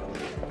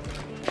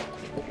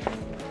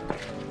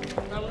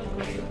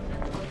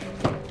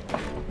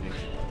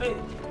 Hey.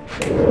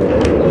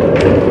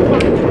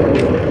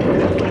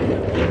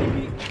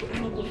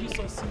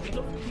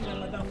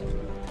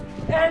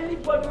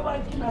 Anybody want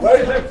to kill my Where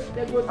is it?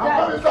 They go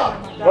die.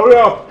 Hurry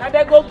up. And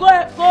they go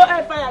air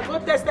fire, go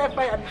test air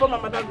fire before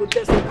my madam go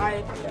test air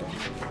fire.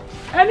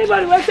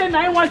 Anybody will say,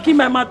 I want to kill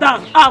my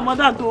madam.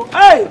 Madam, do.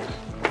 Hey!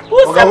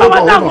 Who say my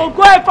madam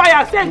go air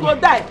fire, say go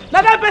die?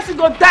 Now that person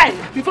go die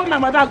before my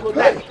madam go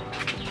die.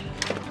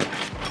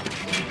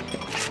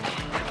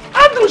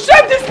 Andrew,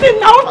 shave this thing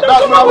now.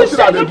 That's not what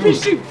don't be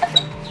sheep.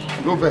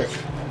 No vex.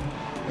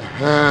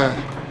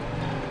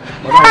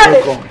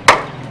 Madam, come.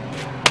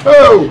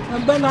 Oh!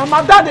 And then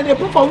my dad they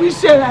put for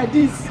wheelchair like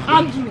this.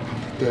 Andrew.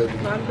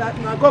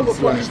 Now God go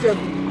punish them.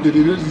 They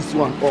raise this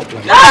one up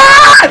like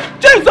that.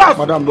 Jesus!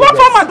 Madam, no what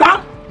for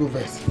madam? No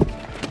vex.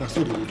 That's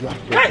what they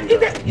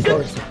do.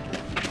 Sorry, sir.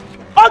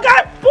 Okay,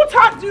 put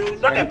her. You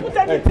not they put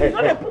anything.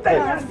 Not they put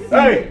anything.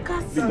 Hey!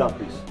 Leave that,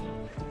 please.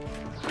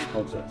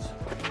 Nonsense.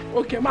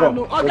 Okay, man,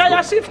 no. Okay,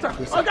 you're shifter.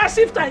 Okay,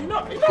 shifter. You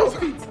know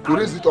fit. You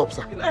raise it up,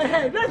 sir.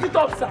 Hey, raise it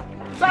up, sir.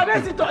 Sir,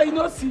 raise it up. You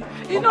know see.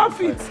 You know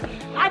fit.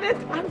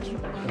 Andrew.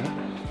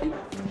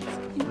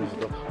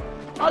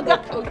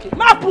 Okay.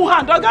 Ma pull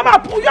hand. Okay, ma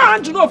pull your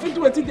hand. You know fit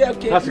waiting there.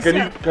 Okay. Nancy,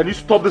 can you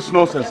stop this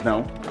nonsense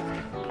now?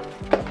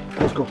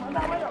 Let's go.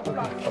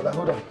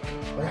 Hold on.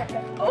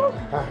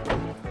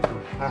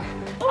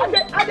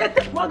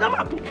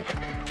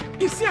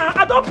 You see,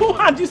 I don't pull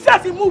hand. You see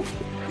as he move.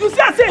 You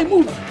see I say he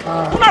move.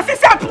 When I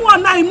see I pull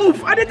hand now he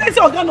move. I didn't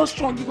say Oga no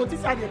strong. You go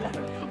this side the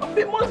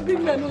line. Most big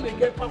men know they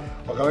get power.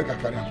 Oga, make a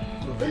carry him.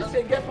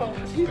 They get power.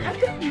 I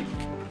tell you.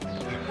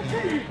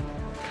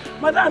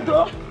 Madam,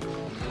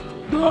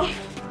 do.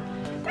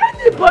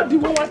 Anybody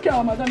who want care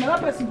of madam, that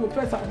person go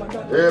first our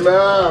madam.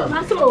 Amen.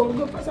 Now so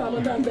go first our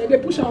madam. They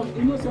push out.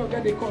 You know say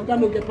Oga they call. Oga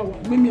no get power.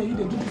 Maybe you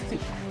they do this thing.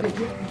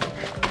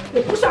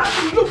 They push out.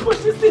 You push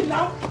this thing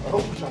now. I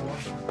don't push out.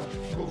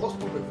 Go cause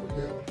problem for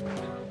here.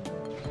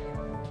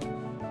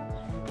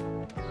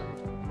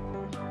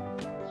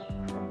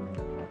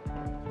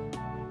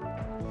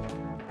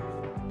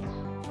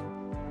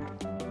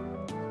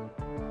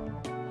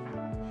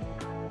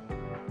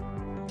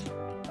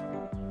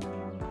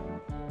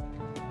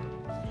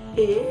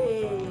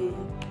 Hey,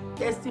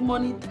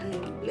 testimony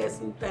time,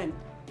 blessing time.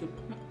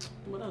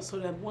 Madam,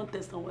 sorry, I won't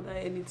test on whether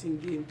anything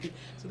game.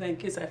 So that in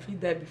case I feel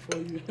die before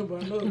you,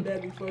 but no die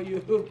before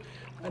you.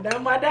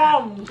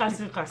 Madam.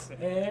 Kasi.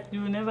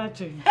 You will never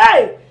change.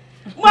 Hey,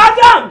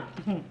 madam!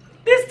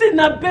 This thing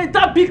a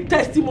better big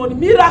testimony.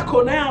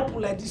 Miracle na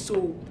happen like this.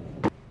 So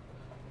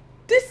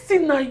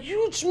thing a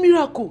huge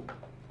miracle.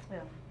 Yeah.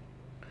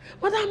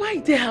 Madam, why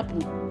did it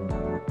happen?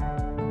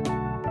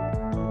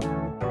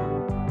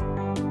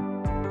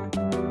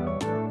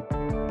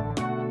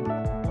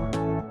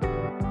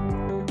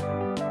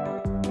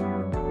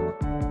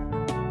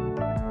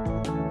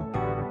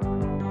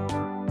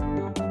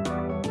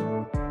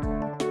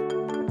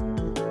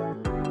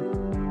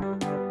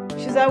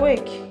 She's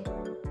awake.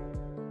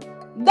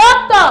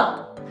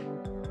 Doctor!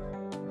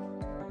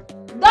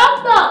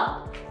 Doctor!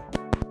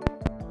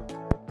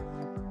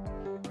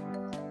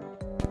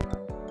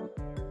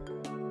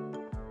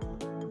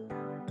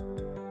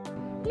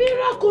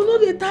 Miracle no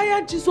dey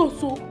tire Jesus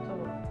so.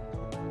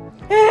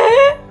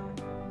 Eh?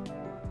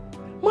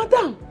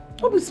 Madam,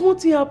 no be small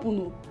thing happen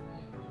o.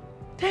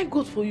 Thank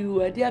God for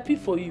you. I dey happy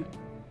for you.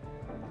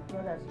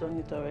 God has done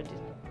it already.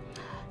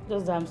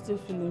 Just that I'm still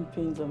feeling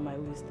pains on my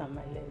waist and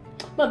my leg.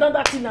 Madam,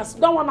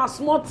 that one a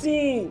small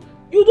thing.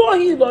 You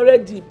don't heal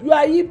already. You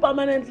are healed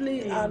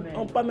permanently. Amen. And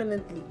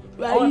unpermanently.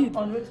 You are healed.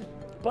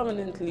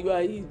 Permanently, you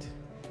are healed.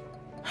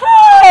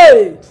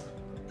 Hey!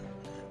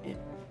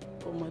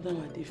 Oh,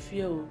 madam, I dey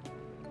fear.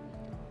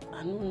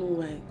 I don't know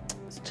why.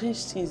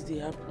 Strange things they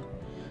happen.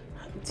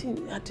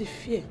 I dey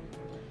fear.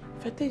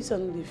 If I tell you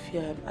something, I dey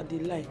fear. I dey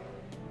lie.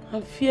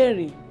 I'm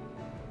fearing.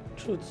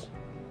 Truth.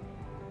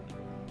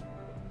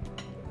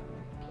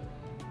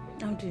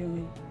 How do you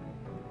mean?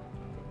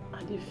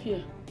 I dey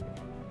fear.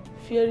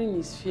 Fearing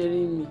is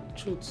fearing me.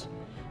 Truth.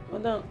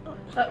 Madam,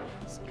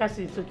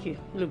 Cassie, it's okay.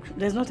 Look,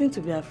 there's nothing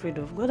to be afraid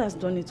of. God has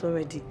done it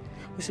already.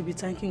 We should be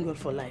thanking God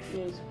for life.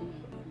 Yes.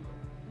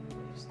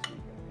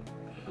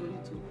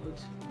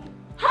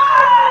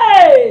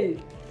 Hey!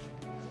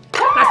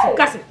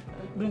 Cassie,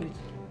 bring it.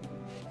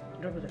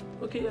 Drop it there.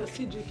 Okay, you're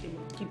still drinking.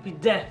 Keep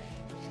it there.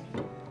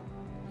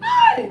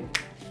 Hey!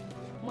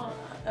 Ma,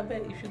 I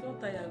bet if you don't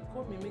tire,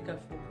 call me, make a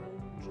phone,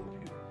 drop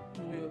you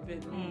to your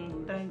bed.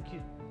 Thank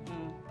you.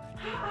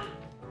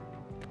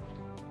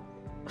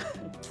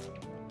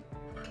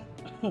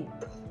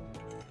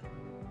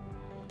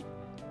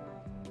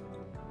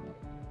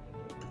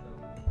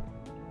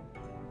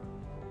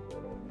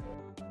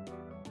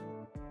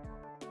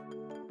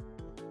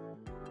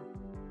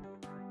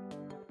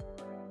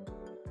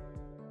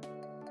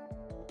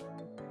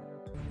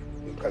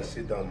 You can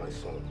sit down, my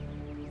son.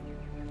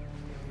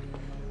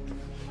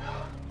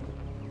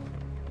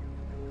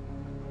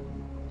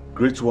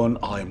 Great one,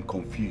 I am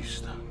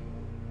confused.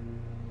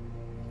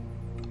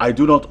 I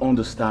do not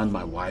understand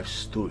my wife's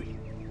story.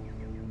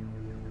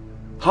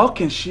 How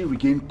can she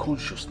regain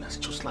consciousness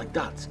just like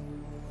that?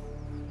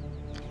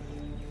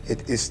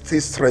 It is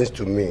still strange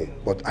to me,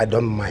 but I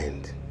don't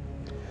mind.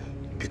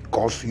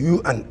 Because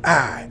you and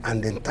I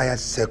and the entire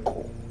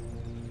circle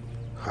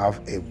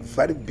have a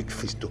very big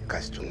fish to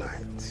catch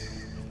tonight.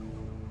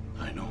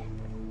 I know.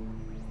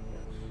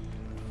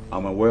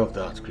 I'm aware of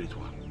that, Great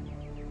One.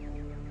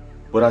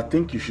 But I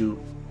think you should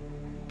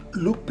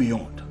look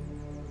beyond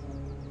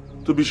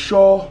to be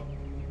sure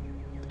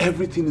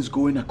everything is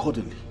going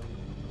accordingly.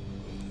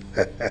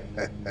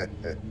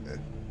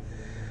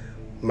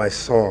 My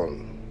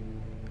son,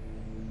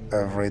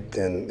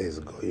 everything is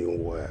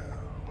going well.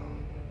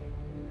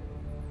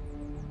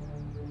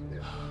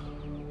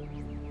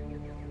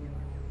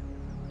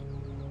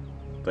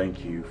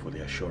 Thank you for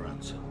the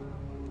assurance,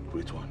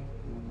 Great One.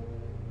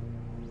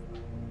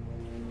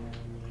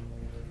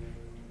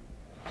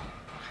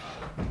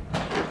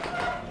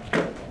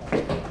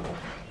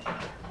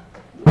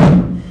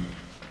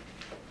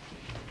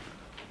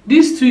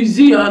 This too is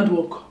your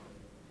handwork.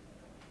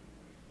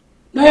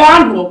 Now your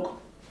handwork.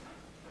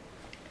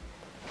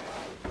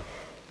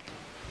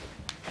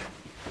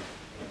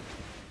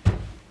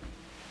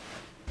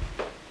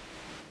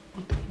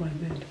 My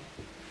bed.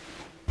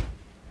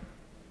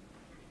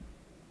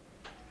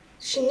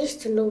 She needs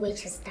to know where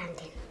she's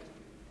standing.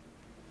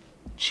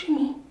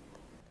 Chimo.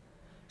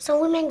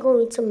 Some women go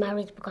into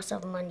marriage because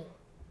of money.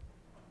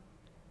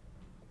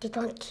 They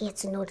don't care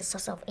to know the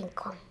source of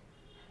income.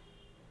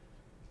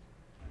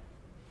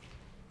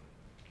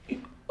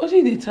 What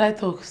did they try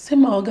talk? Say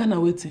my organ are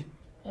waiting.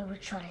 A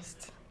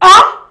ritualist.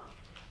 Ah!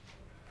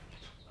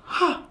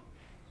 Ha!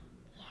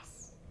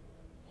 Yes.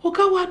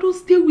 Oga, I don't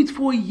stay with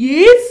for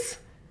years?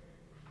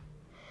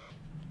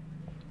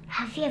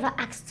 Have you ever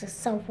asked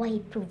yourself why he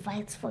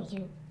provides for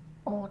you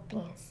all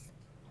things?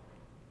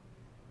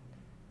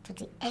 To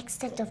the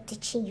extent of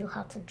teaching you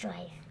how to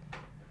drive.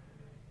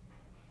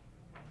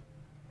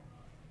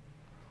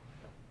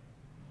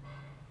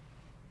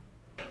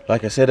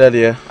 Like I said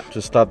earlier,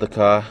 to start the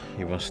car,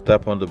 you must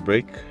step on the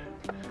brake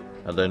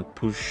and then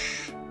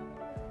push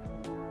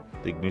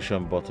the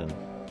ignition button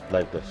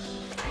like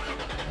this.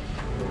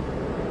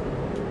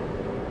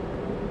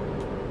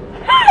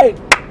 Hey!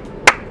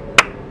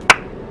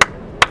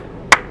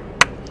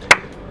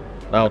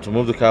 Now to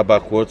move the car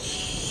backwards,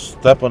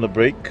 step on the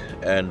brake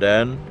and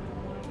then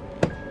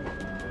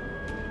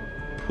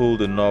pull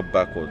the knob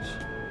backwards.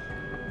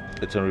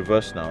 It's in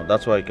reverse now,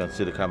 that's why you can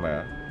see the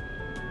camera.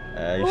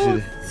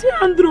 You see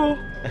Andrew.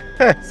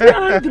 See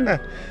Andrew.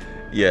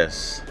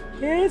 Yes.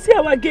 Yeah, see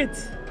our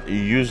gate. You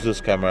use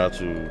this camera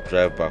to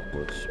drive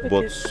backwards, Okay.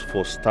 but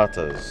for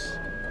starters,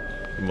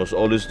 you must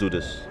always do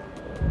this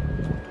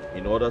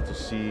in order to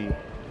see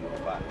your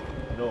back.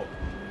 No.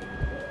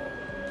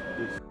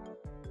 This.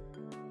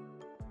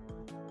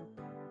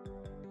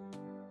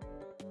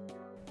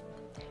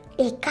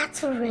 A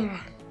cattle rearer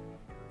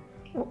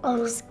will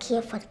always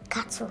care for the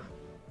cattle,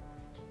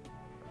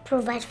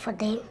 provide for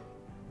them,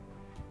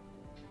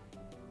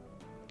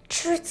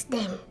 treat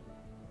them.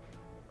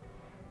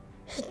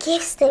 He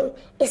gives them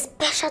a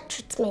special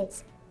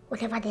treatment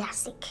whenever they are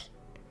sick.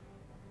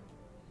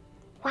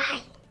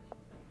 Why?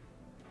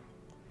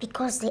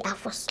 Because they are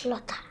for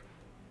slaughter.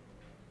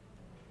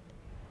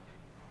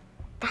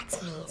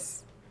 That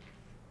means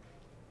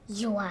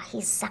you are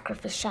his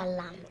sacrificial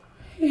lamb.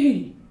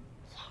 Hey.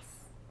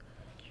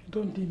 You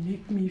don't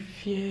make me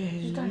fear.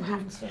 You don't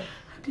have to.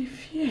 I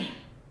fear.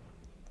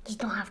 You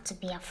don't have to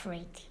be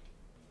afraid.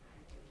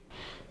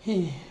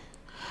 Hey,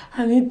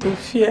 I need to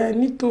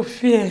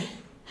fear.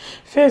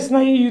 First,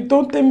 now you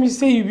don't tell me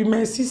say you be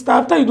my sister.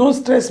 After you don't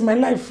stress my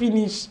life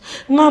finish.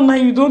 Now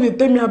you don't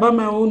tell me about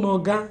my own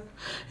organ.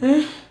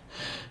 Eh?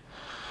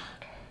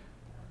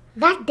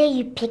 That day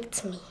you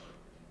picked me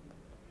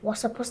was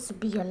supposed to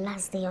be your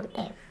last day on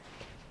earth.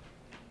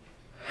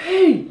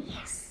 Hey!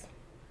 Yes.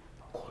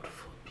 God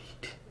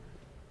forbid.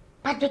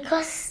 But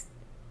because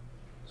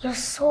your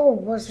soul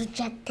was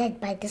rejected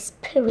by the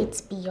spirits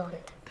beyond.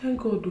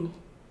 Thank God, though.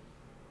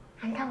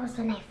 And that was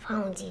when I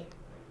found you.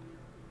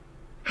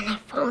 And I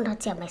found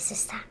out you're my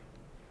sister.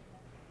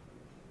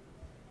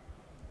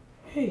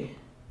 Hey.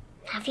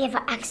 Have you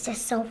ever asked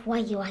yourself why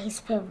you are his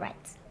favorite?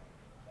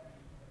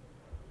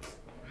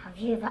 Have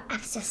you ever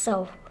asked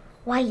yourself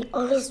why he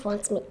always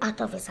wants me out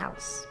of his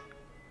house?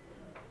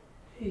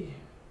 Hey,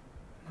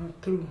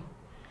 not true.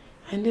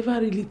 I never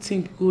really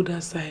think go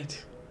that side.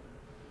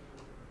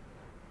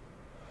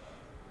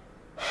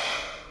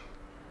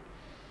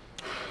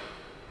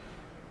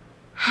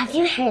 Have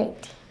you heard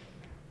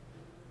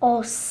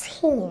or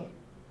seen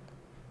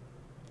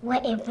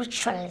where a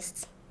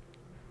ritualist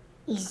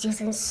is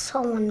using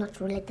someone not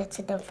related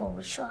to them for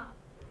ritual?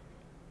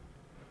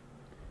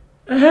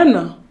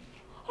 Now.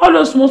 All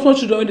those small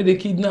children when they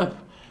kidnap,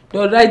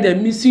 they'll write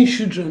them missing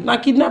children. Now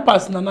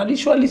kidnappers, now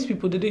ritualist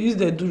people, they use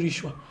their do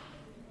ritual.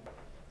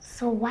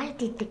 So why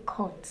did the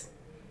court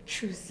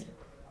choose you?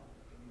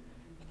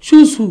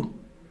 Choose who?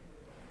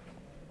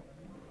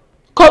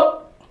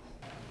 Court.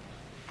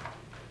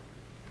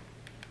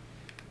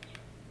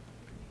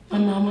 My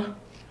mama.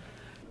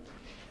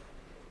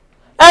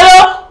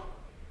 Hello?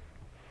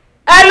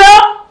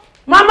 Hello?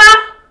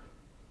 Mama?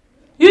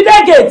 You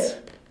there gate?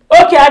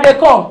 Okay, I dey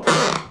come.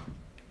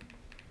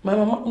 My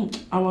mama,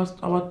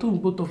 our two,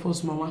 both of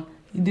us, mama.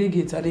 You dey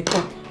gate, I dey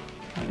come.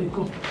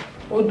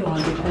 Hold on,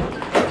 I dey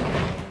come.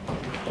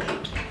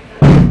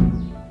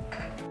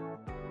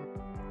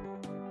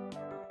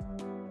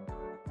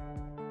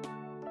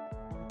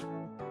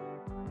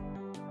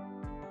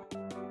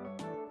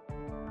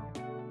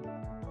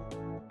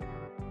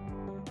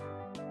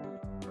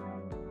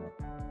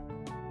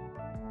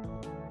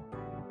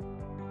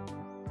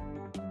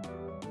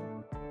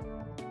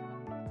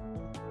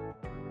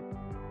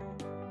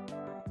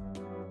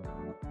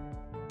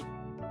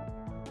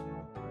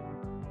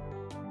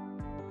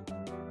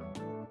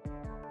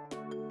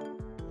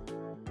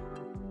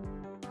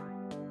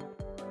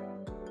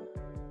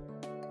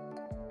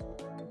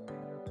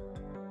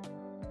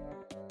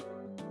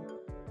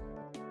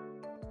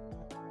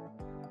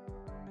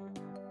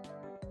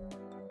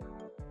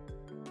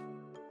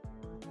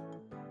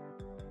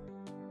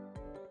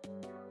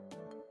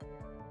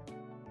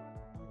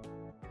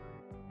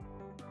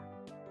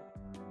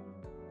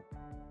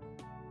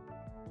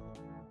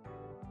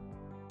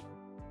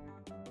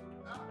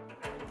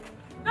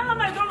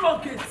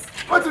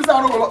 What is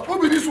that?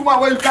 Who be this woman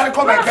where you carry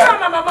come and get?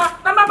 Mama.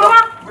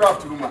 Good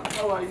afternoon, ma.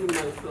 How are you, my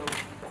son?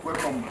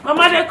 Welcome, ma.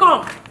 Mama, they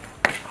come.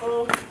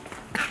 Oh.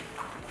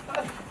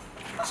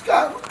 What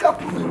kind of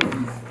problem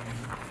is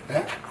this?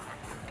 Eh?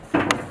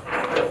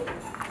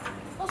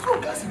 That's so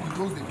guys with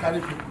those they carry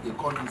people they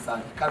call this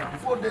and they carry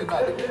before they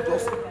now they can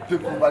just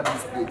take over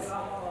this place.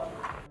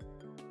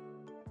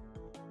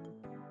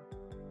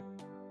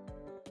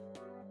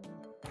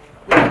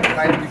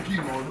 Like the king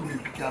or do me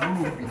pick and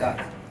who will be that?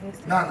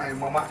 Nah, nah,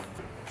 mama.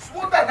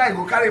 Small that guy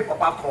go carry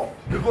papa come.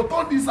 They go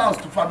turn this house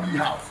to family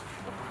house.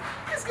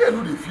 This girl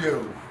do the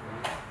fear.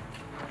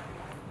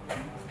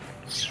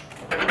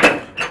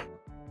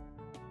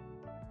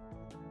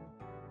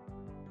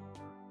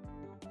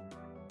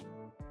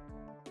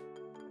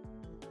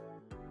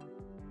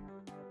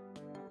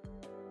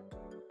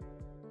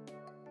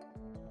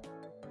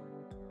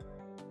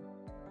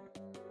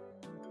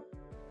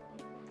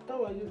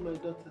 How are you, my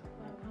daughter?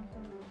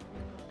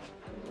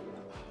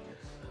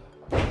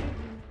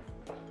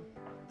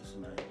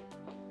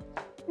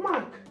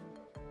 Mark.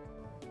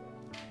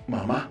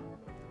 Mama?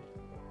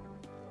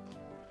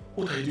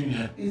 What are you doing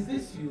here? Is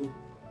this you?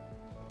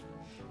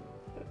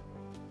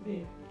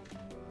 Babe.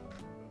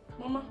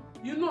 Mama,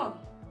 you know?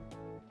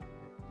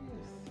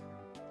 Yes.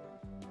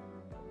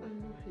 I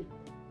know him.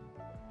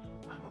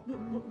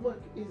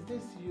 Is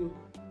this you?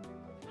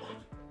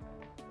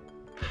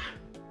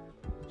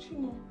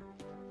 Chimo.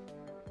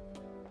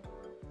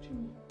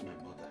 My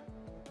mother.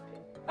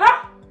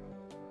 Ah!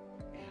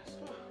 Yes.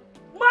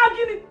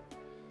 Magini!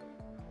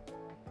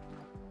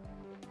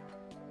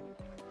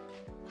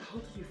 How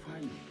did you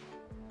find me?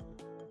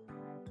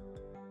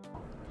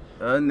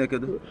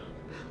 Nekedo.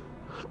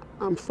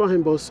 I'm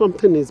fine, but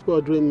something is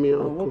bothering me,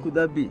 Uncle. What could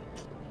that be?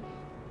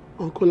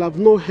 Uncle, I've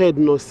not heard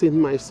nor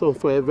seen my son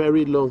for a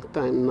very long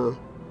time now.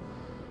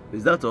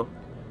 Is that all?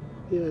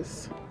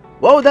 Yes.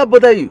 Why would that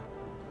bother you?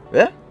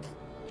 Eh?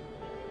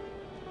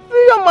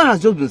 The young man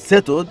has just been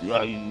settled.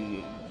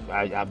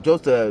 I have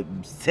just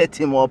set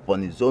him up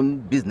on his own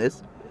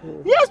business.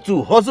 He has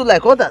to hustle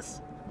like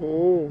others.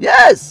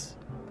 Yes!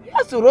 He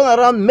has to run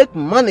around, make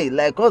money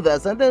like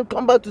others, and then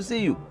come back to see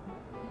you.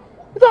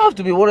 You don't have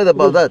to be worried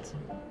about that.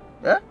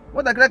 Eh?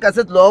 What the crack I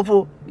said,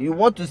 lawful, you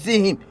want to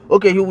see him.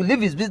 Okay, he will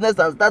leave his business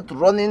and start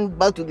running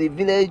back to the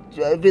village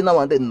every now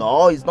and then.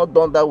 No, it's not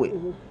done that way.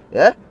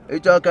 Yeah?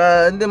 No,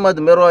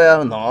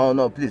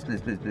 please.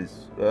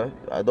 Yeah?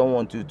 I don't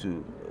want you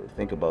to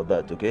think about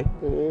that, okay?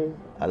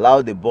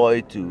 Allow the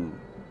boy to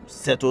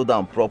settle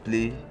down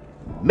properly,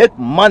 make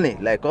money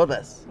like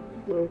others.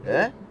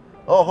 Yeah?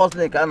 Oh,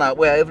 hustling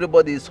where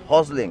everybody is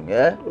hustling,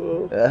 yeah?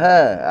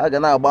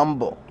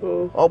 Bambo,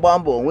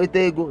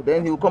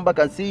 then he will come back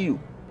and see you.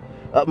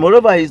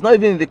 Moreover, he's not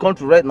even in the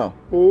country right now.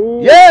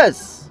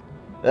 Yes!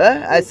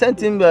 I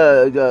sent him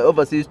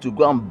overseas to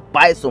go and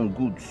buy some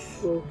goods.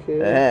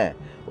 Okay.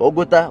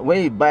 Ogota,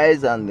 when he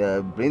buys and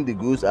bring the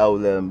goods, I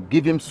will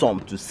give him some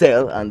to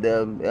sell and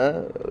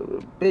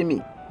pay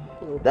me.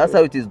 Okay. That's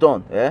how it is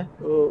done.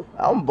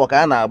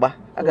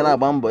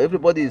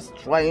 Everybody is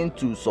trying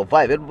to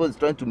survive. Everybody is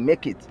trying to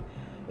make it.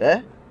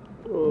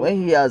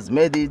 When he has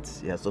made it,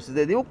 he has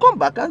succeeded, he will come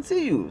back and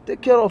see you,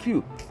 take care of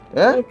you.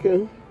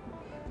 Okay.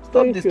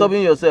 Stop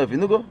disturbing yourself, you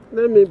know go?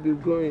 Let me be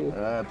going.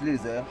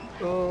 Please,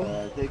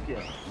 take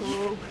care.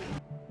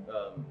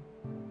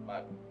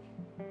 Mark,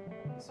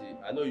 see,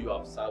 I know you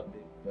have served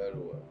me very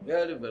well.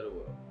 Very, very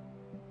well.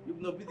 You've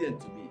been obedient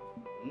to me.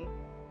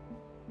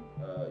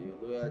 Your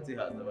loyalty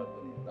has never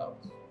been in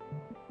doubt.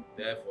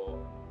 Therefore,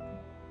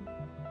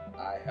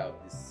 I have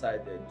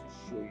decided to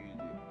show you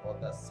the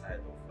other side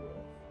of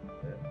wealth.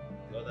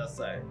 The other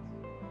side.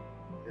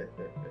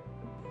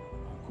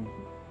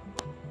 Uncle,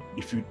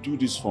 if you do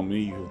this for me,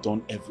 you've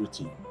done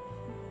everything.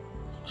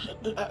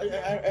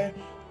 I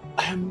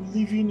am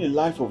living a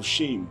life of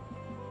shame.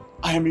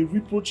 I am a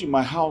reproach in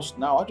my house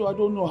now. I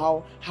don't know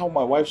how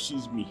my wife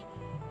sees me.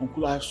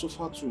 Uncle, I have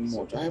suffered too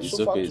much.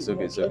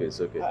 It's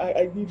okay.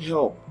 I need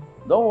help.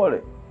 Don't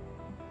worry.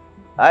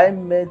 I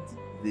made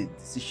the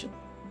decision.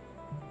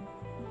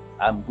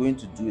 I'm going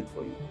to do it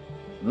for you.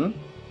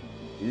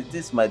 It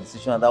is my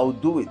decision and I will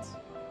do it.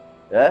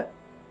 Yeah?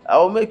 I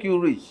will make you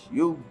rich.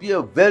 You'll be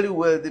a very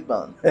wealthy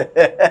man.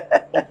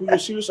 Uncle, you're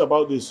serious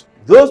about this?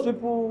 Those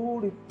people who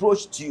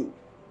reproached you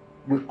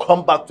will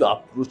come back to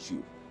approach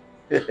you.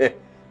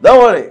 Don't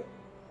worry.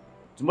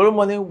 Tomorrow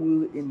morning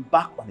we'll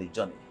embark on a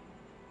journey.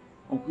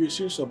 Uncle, you're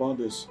serious about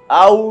this?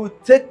 I will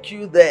take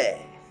you there.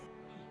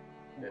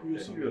 Uncle, you're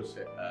serious?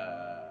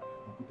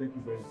 Uncle, thank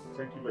you very much.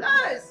 Thank you very much.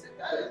 Nice!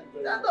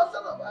 Stand up.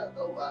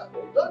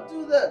 Don't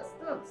do that.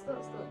 Stand.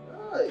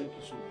 Thank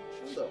you so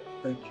much. Stand up.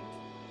 Thank you.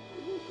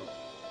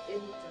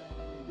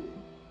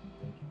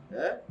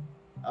 Yeah?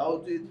 I will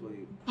do it for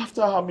you.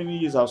 After how many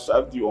years I've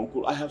served you,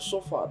 Uncle, I have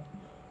suffered.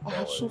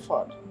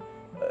 Suffered.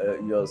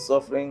 Your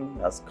suffering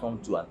has come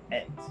to an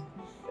end.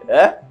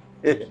 Yeah?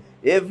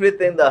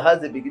 Everything that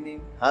has a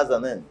beginning has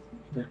an end.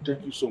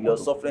 Thank you so much. Your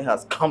suffering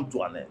has come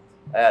to an end.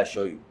 I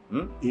assure you.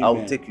 I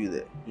will take you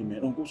there. Amen.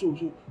 Uncle, so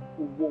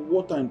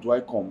what time do I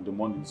come in the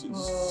morning?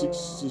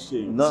 6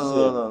 a.m.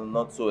 No,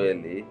 not so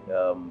early.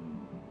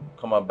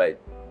 Come out by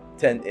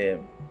 10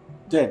 a.m.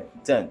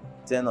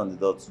 10 on the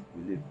dot,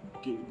 we leave.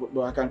 Okay,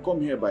 but I can come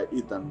here by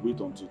 8 and wait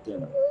until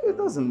 10. It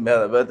doesn't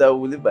matter, but I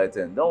will leave by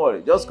 10. Don't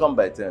worry, just come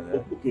by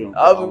 10. Okay,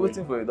 Uncle, I'll be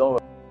waiting for you, don't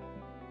worry.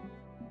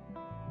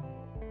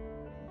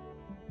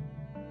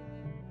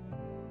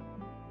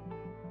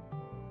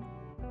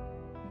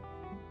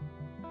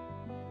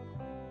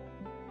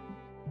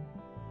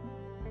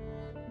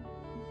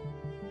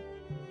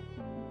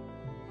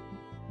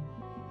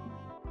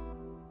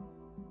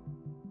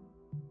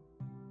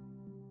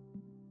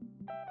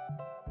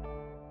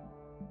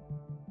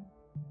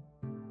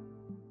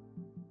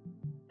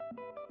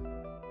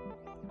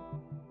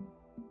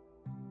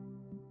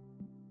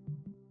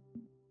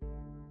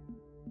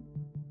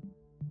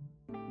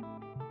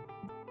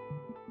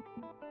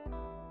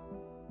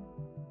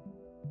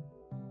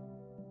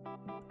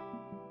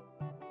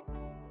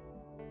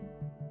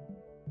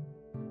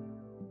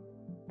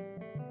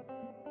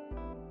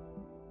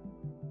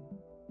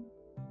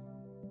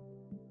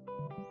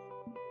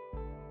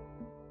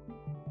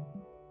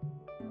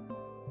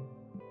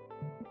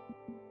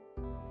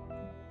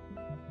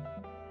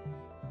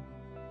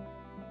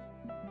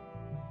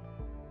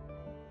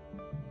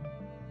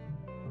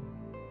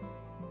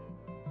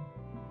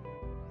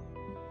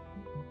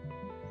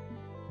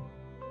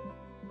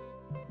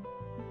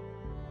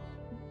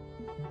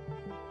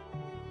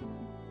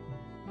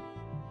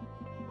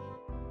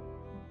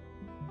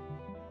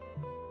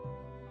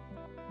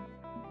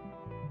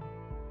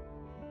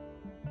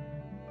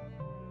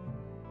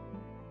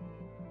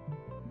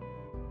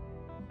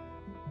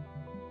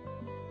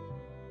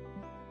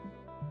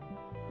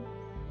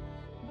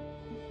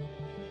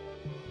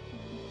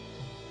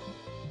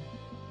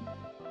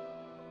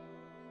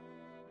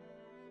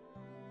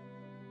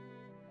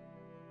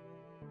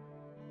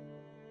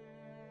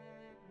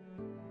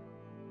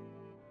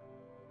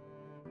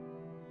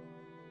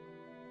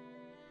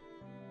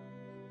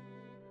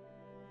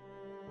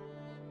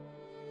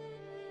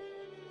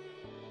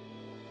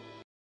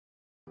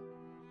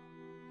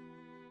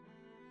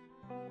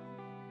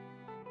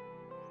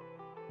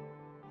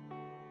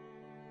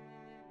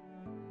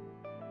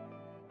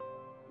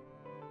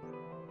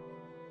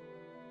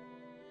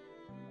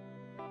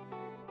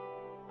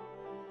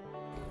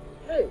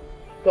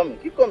 coming,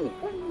 keep coming.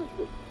 Come, let's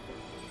go.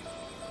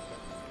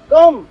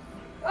 Come.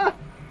 Ah.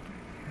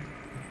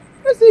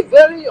 You're still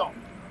very young.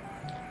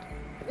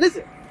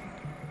 Listen,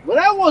 when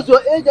I was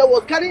your age, I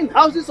was carrying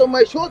houses on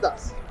my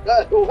shoulders.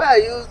 God, why are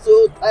you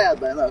so tired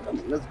by now? Come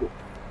on, let's go.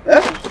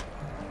 Eh?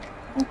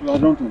 Uncle, I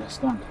don't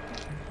understand.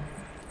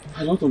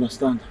 I don't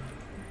understand.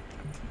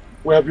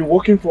 We have been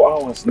working for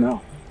hours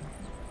now.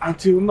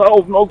 Until now,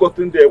 we've not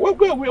gotten there. Where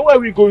are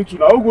we going to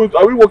now?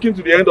 Are we walking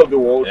to the end of the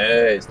world?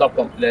 Hey, stop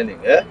complaining.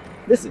 Eh?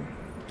 Listen,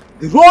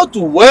 the road to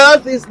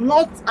wealth is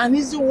not an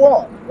easy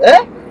one.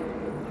 Eh?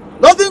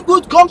 Nothing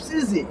good comes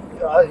easy.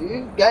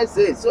 You guys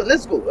say so.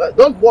 Let's go.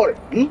 Don't worry.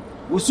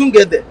 We'll soon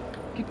get there.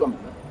 Keep coming.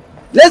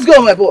 Let's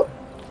go, my boy.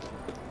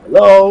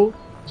 Hello.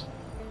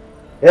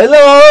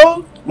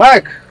 Hello.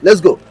 Mike,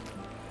 let's go.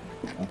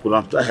 Uncle,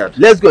 I'm tired.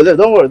 Let's go.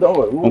 Don't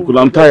worry. Uncle,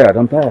 I'm tired.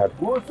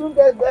 We'll soon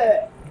get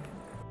there.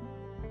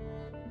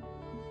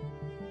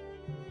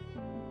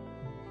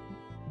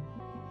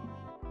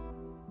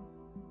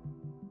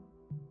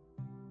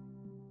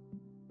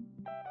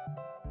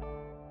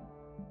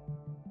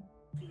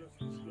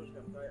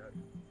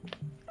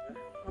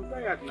 I'm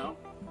tired now.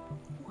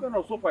 What kind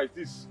of supper is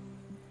this?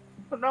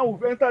 Now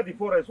we've entered the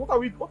forest. What are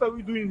we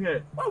doing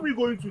here? Where are we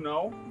going to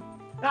now?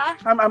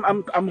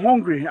 I'm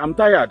hungry. I'm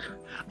tired.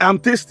 I'm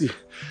thirsty.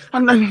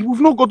 And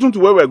we've not gotten to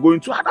where we're going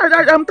to.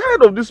 I'm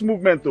tired of this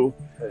movement though.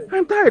 Hey.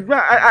 I'm tired.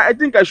 I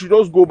think I should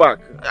just go back.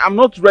 I'm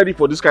not ready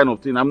for this kind of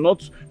thing. I'm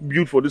not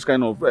built for this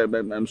kind of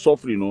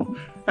suffering, you know.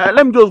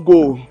 Let me just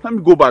go. Let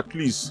me go back,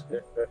 please.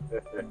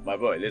 My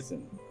boy,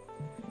 listen.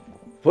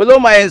 Follow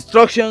my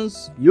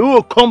instructions. You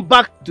will come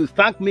back to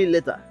thank me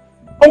later.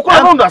 Uncle,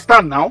 I don't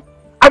understand now.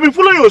 I've been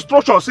following your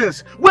instructions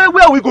since. Where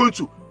are we going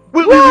to?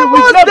 We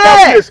left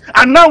that place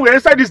and now we're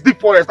inside this deep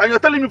forest and you're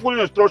telling me follow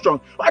your instructions.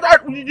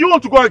 You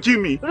want to go and kill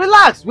me?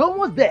 Relax, we're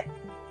almost there.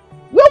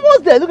 We're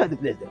almost there. Look at the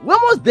place there. We're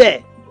almost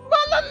there.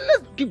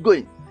 Let's keep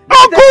going.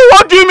 Uncle,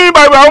 what do you mean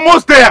by we're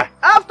almost there?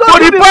 For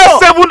the past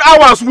 7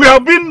 hours, we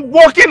have been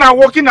walking and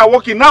walking and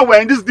walking. Now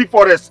we're in this deep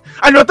forest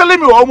and you're telling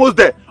me we're almost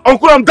there.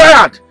 Uncle, I'm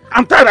tired.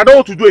 I'm tired. I don't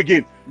want to do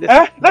again.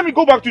 Let me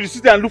go back to the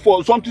city and look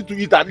for something to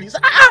eat at least.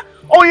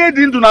 Oh, you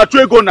didn't do not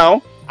go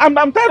now. I'm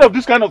tired of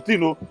this kind of thing,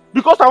 no.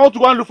 Because I want to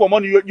go and look for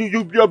money,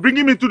 you're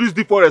bringing me into this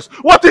deep forest.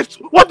 What if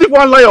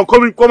one lion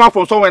come out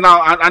from somewhere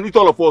now and eat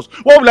all of us?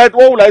 What will I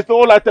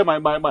tell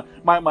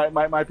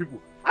my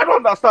people? I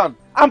don't understand.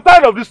 I'm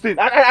tired of this thing.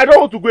 I don't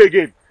want to go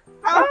again.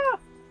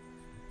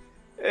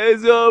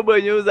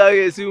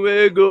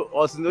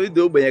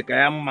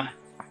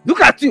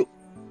 Look at you.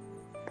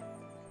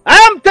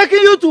 I am taking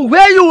you to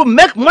where you will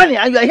make money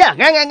and you are here.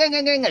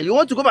 You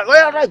want to go back?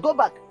 All right, go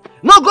back.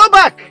 No, go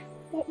back.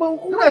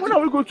 When are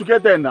we going to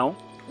get there now?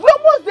 We're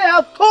almost there.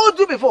 I've told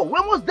you before. We're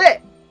almost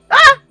there.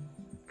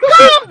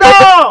 Calm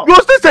down.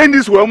 You're still saying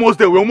this. We're almost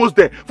there. We're almost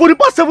there. For the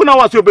past 7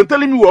 hours, you've been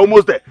telling me we're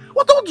almost there.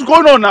 What's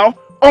going on now?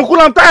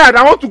 Uncle, I'm tired.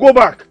 I want to go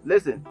back.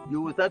 Listen,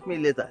 you will thank me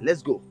later.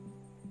 Let's go.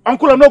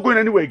 Uncle, I'm not going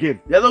anywhere again.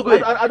 You're not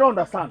going? I don't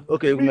understand.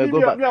 Okay, you may go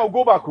back. I'll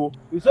go back. Oh.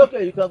 It's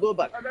okay. You can go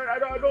back. I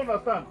don't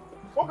understand.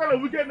 What kind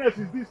of wickedness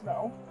is this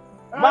now?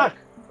 Mark,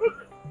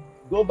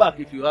 go back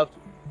if you have to.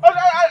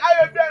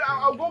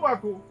 I'll go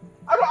back. Oh.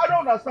 I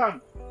don't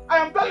understand. I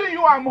am telling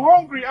you I'm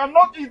hungry. I'm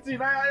not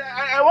eating.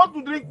 I want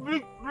to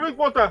drink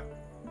water.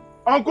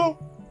 Uncle?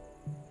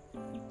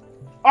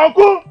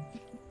 Uncle?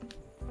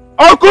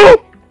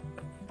 Uncle?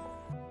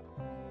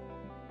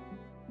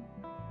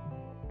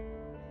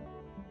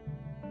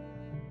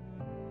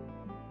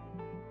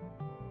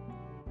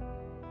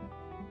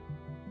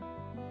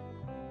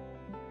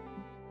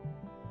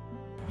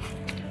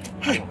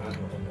 Hey,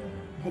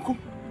 Uncle,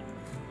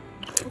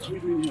 what are we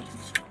doing here?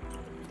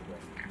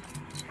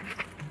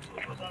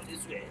 Go down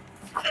this way.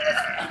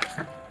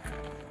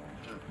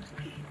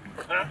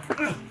 I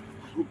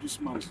hope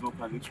this man is not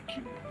planning to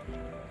kill me.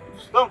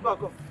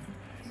 Go.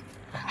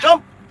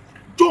 Jump!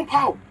 Jump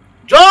how?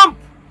 Jump!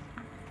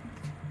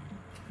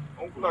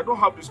 Uncle, I don't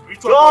have the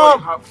spiritual power I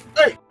have.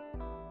 Hey!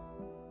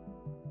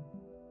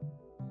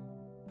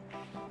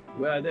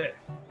 We are there.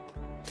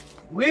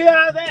 We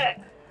are there!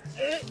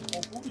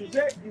 Uncle, is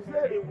there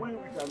a way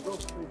we can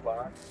just go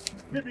back?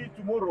 Maybe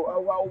tomorrow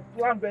I'll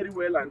plan very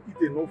well and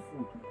eat enough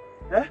food.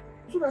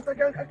 So that I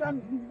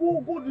can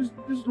go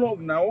this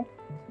long now.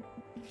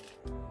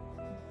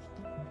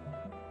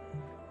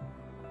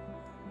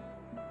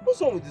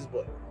 What's wrong with this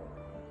boy?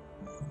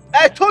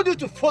 I told you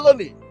to follow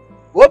me.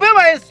 Obey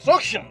my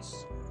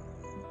instructions.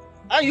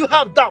 And you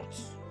have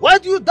doubts. Why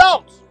do you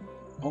doubt?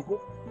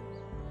 Uncle,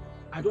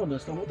 I don't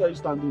understand. What are you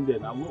standing there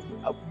now?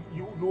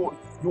 You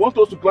want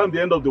us to climb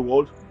the end of the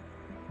world?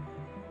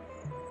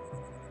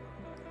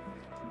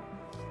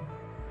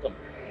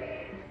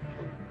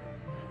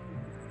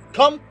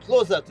 Come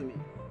closer to me.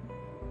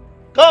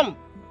 Come.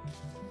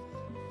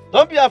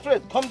 Don't be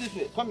afraid. Come this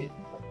way. Come here.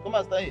 Come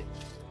and stand here.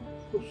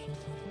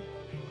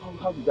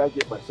 How did I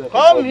get myself?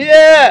 Come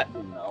here.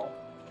 Now?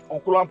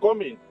 Uncle, I'm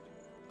coming.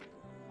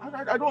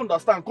 I don't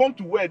understand. Come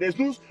to where? There's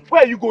no.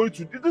 Where are you going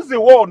to? This is a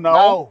wall now.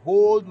 Now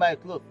hold my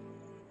cloth.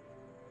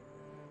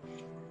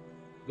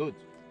 Good.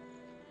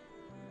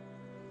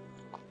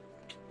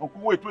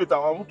 Uncle, wait, I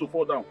want to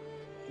fall down.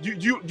 Do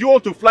you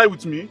want to fly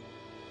with me?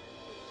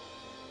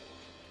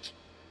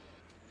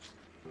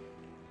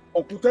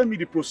 Uncle, tell me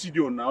the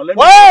procedure now. Let me.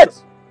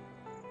 What?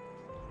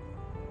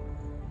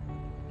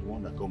 The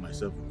one that got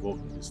myself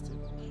involved in this thing.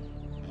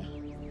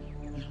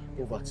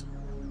 Over to.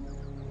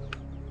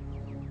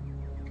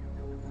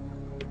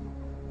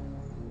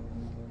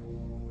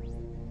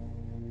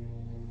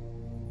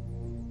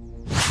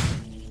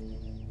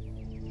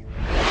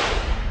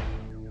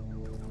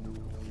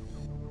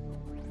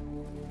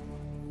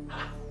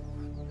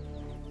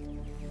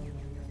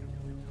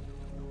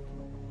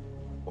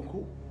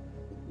 Uncle,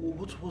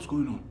 what's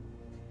going on?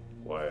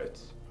 Quiet.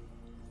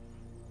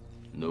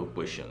 No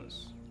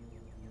questions.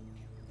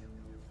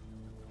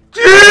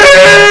 Jesus!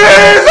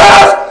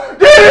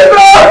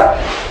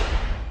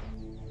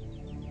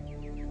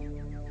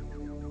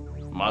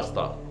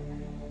 Master,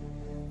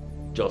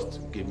 just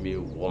give me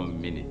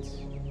 1 minute.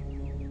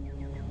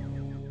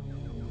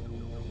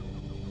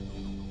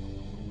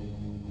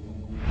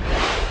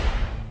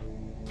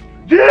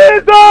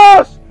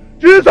 Jesus!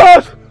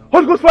 Jesus!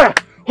 Holy Ghost fire!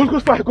 Holy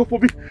Ghost fire, go for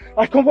me.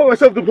 I cover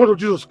myself with the blood of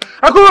Jesus.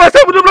 I cover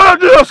myself with the blood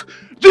of Jesus!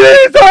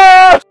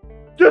 Jesus!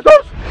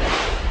 Jesus!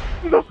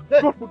 Jesus!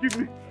 God forgive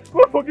me.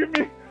 God forgive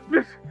me.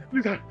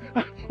 Please,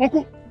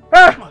 Uncle.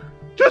 Hey!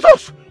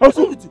 Jesus!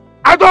 Uncle,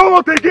 I don't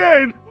want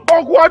again.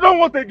 Uncle, I don't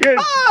want again.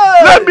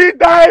 Hey! Let me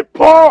die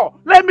poor.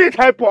 Let me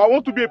die poor. I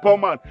want to be a poor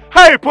man.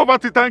 Hey,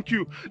 poverty, thank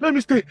you. Let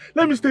me stay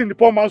in the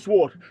poor man's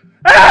world.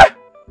 Eh?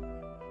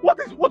 What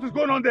is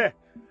going on there?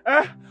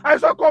 I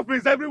saw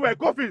coffins everywhere,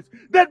 coffins,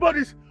 dead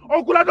bodies.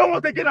 Uncle, I don't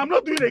want again. I'm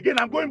not doing it again.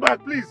 I'm going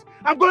back, please.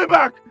 I'm going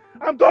back.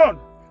 I'm done.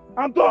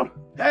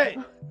 Hey!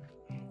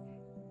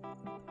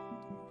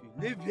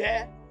 If you live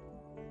here,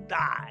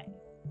 die.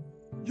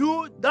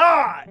 You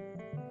die!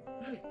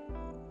 Hey,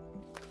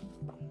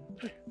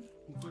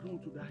 Uncle, I don't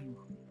want to die.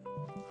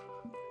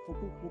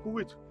 Uncle,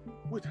 wait.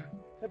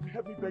 Help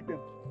me beg them.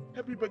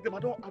 Help me beg them. I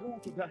don't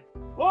want to die.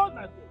 Oh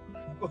my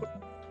God!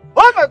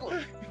 Oh my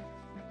God!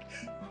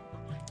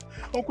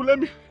 Uncle, let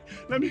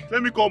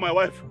me call my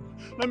wife.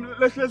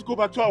 Let's go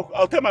back to her.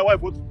 I'll tell my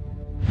wife what.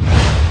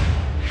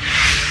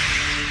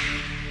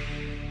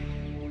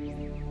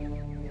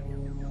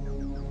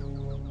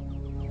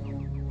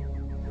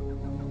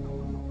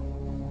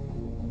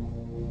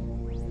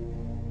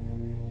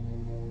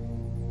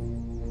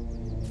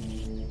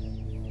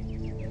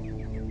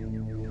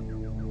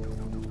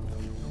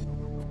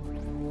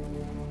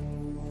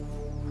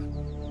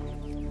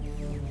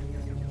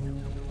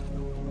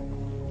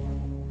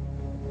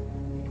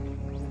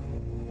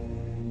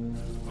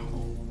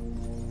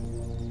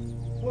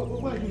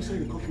 Why are you inside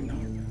the coffin now?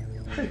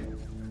 Hey.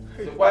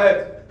 So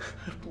quiet.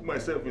 I put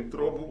myself in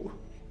trouble.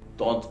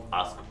 Don't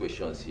ask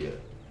questions here.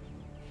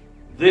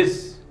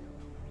 This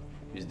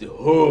is the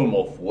home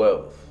of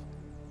wealth.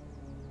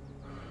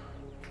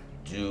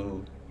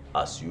 Do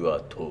as you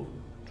are told.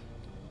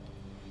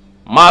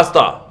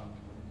 Master,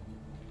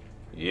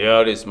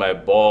 here is my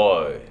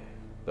boy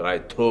that I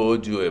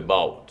told you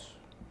about.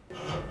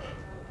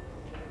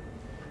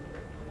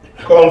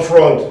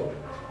 Confront.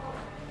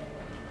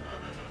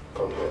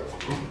 Come here.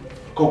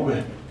 Come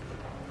where?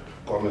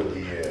 Come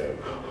in here.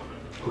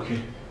 Okay.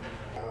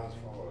 Hands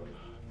forward.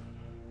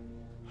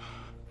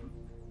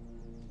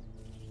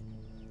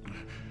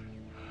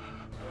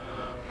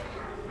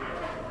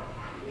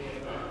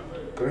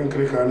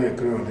 Click on it,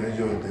 click on the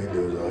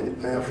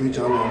joint. I have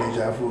future knowledge,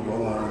 I have food, I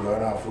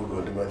have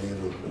food, the body.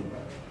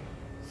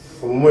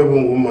 From where we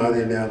will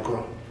in the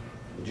anchor.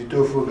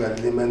 Jito forgot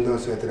the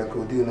Mendoz at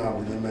Racodina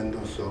with the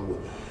Mendoz.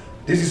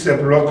 This is a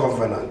blood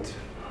covenant.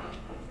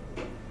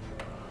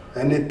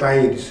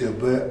 Anytime you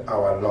disobey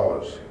our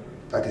laws,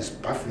 that is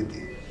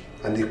perfidy,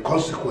 and the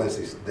consequence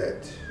is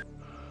death.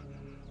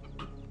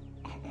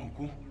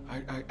 Uncle,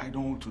 I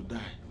don't want to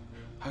die.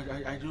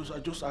 I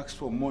just asked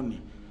for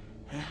money.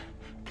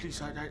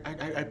 Please,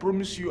 I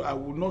promise you I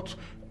will not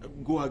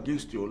go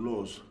against your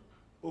laws.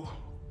 Oh,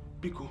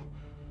 Biko.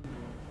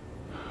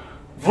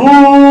 Voo!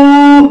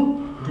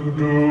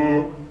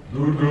 Dudu!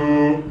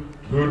 Dudu!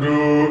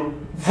 Dudu!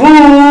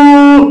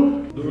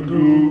 Voo!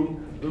 Dudu!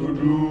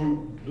 Dudu!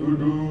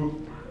 Dudu!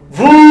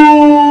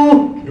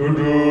 Voo!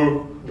 Dudu!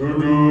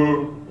 Dudu!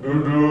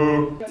 Dudu!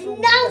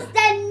 Denounce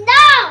them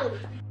now!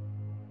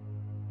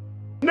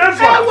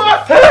 Never!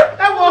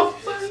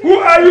 Who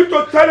are you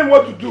to tell him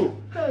what to do?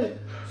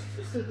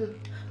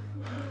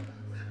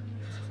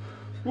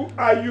 Who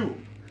are you?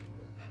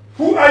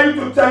 Who are you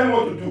to tell him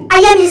what to do? I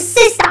am his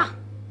sister.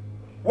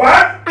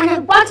 What? And I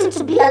want him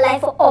to be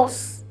alive for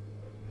us.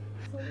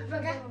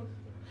 Brother,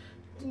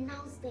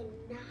 denounce them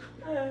now.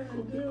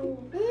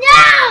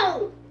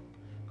 No!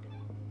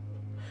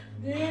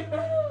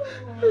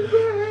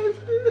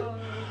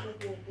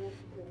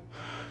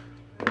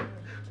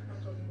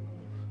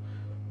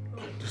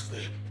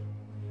 Understand?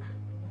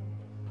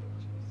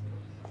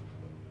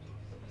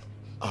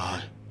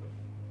 I,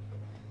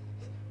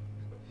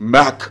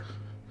 Mark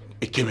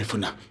EKENE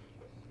UMENWA,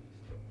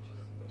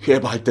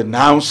 hereby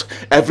denounce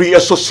every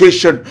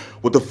association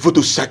with the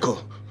voodoo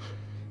circle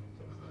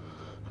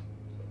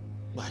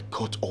by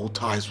cut all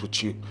ties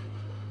with you.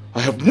 I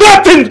have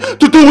nothing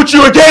to do with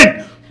you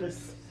again!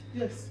 Yes,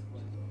 yes.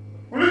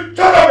 Will you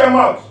shut up your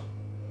mouth?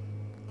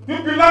 You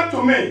belong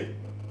to me.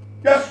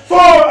 Your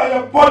soul and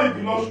your body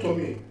belongs to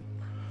me.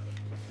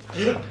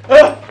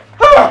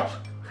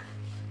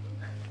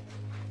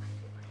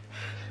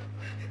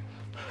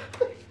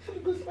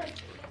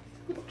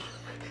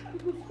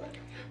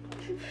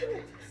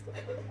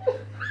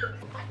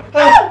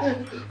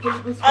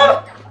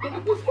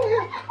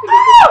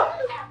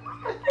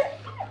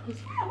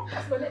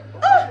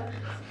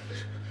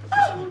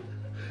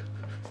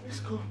 Let's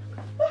go.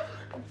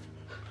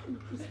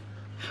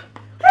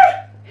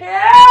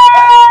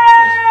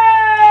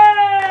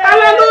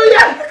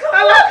 Hallelujah!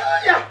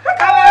 Hallelujah!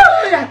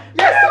 Hallelujah!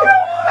 Yes!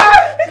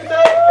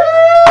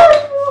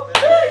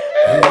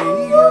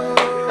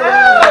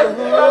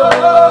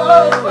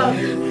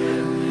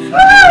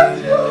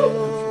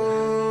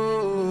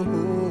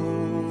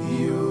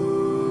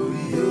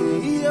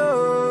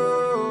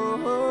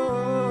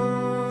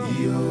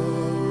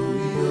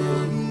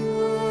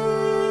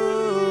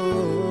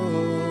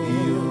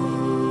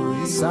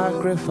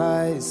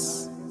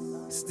 Sacrifice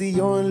is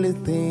the only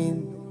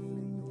thing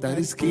that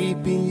is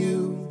keeping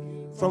you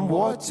from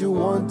what you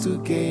want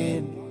to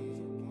gain.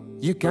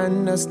 You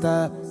cannot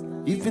stop,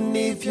 even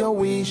if you're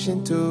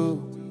wishing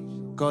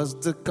to, cause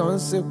the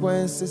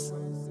consequences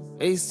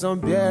is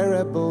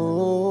unbearable.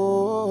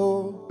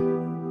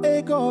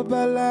 Ego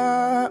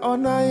bala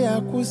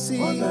onayakusi.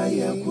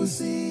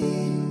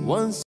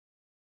 Once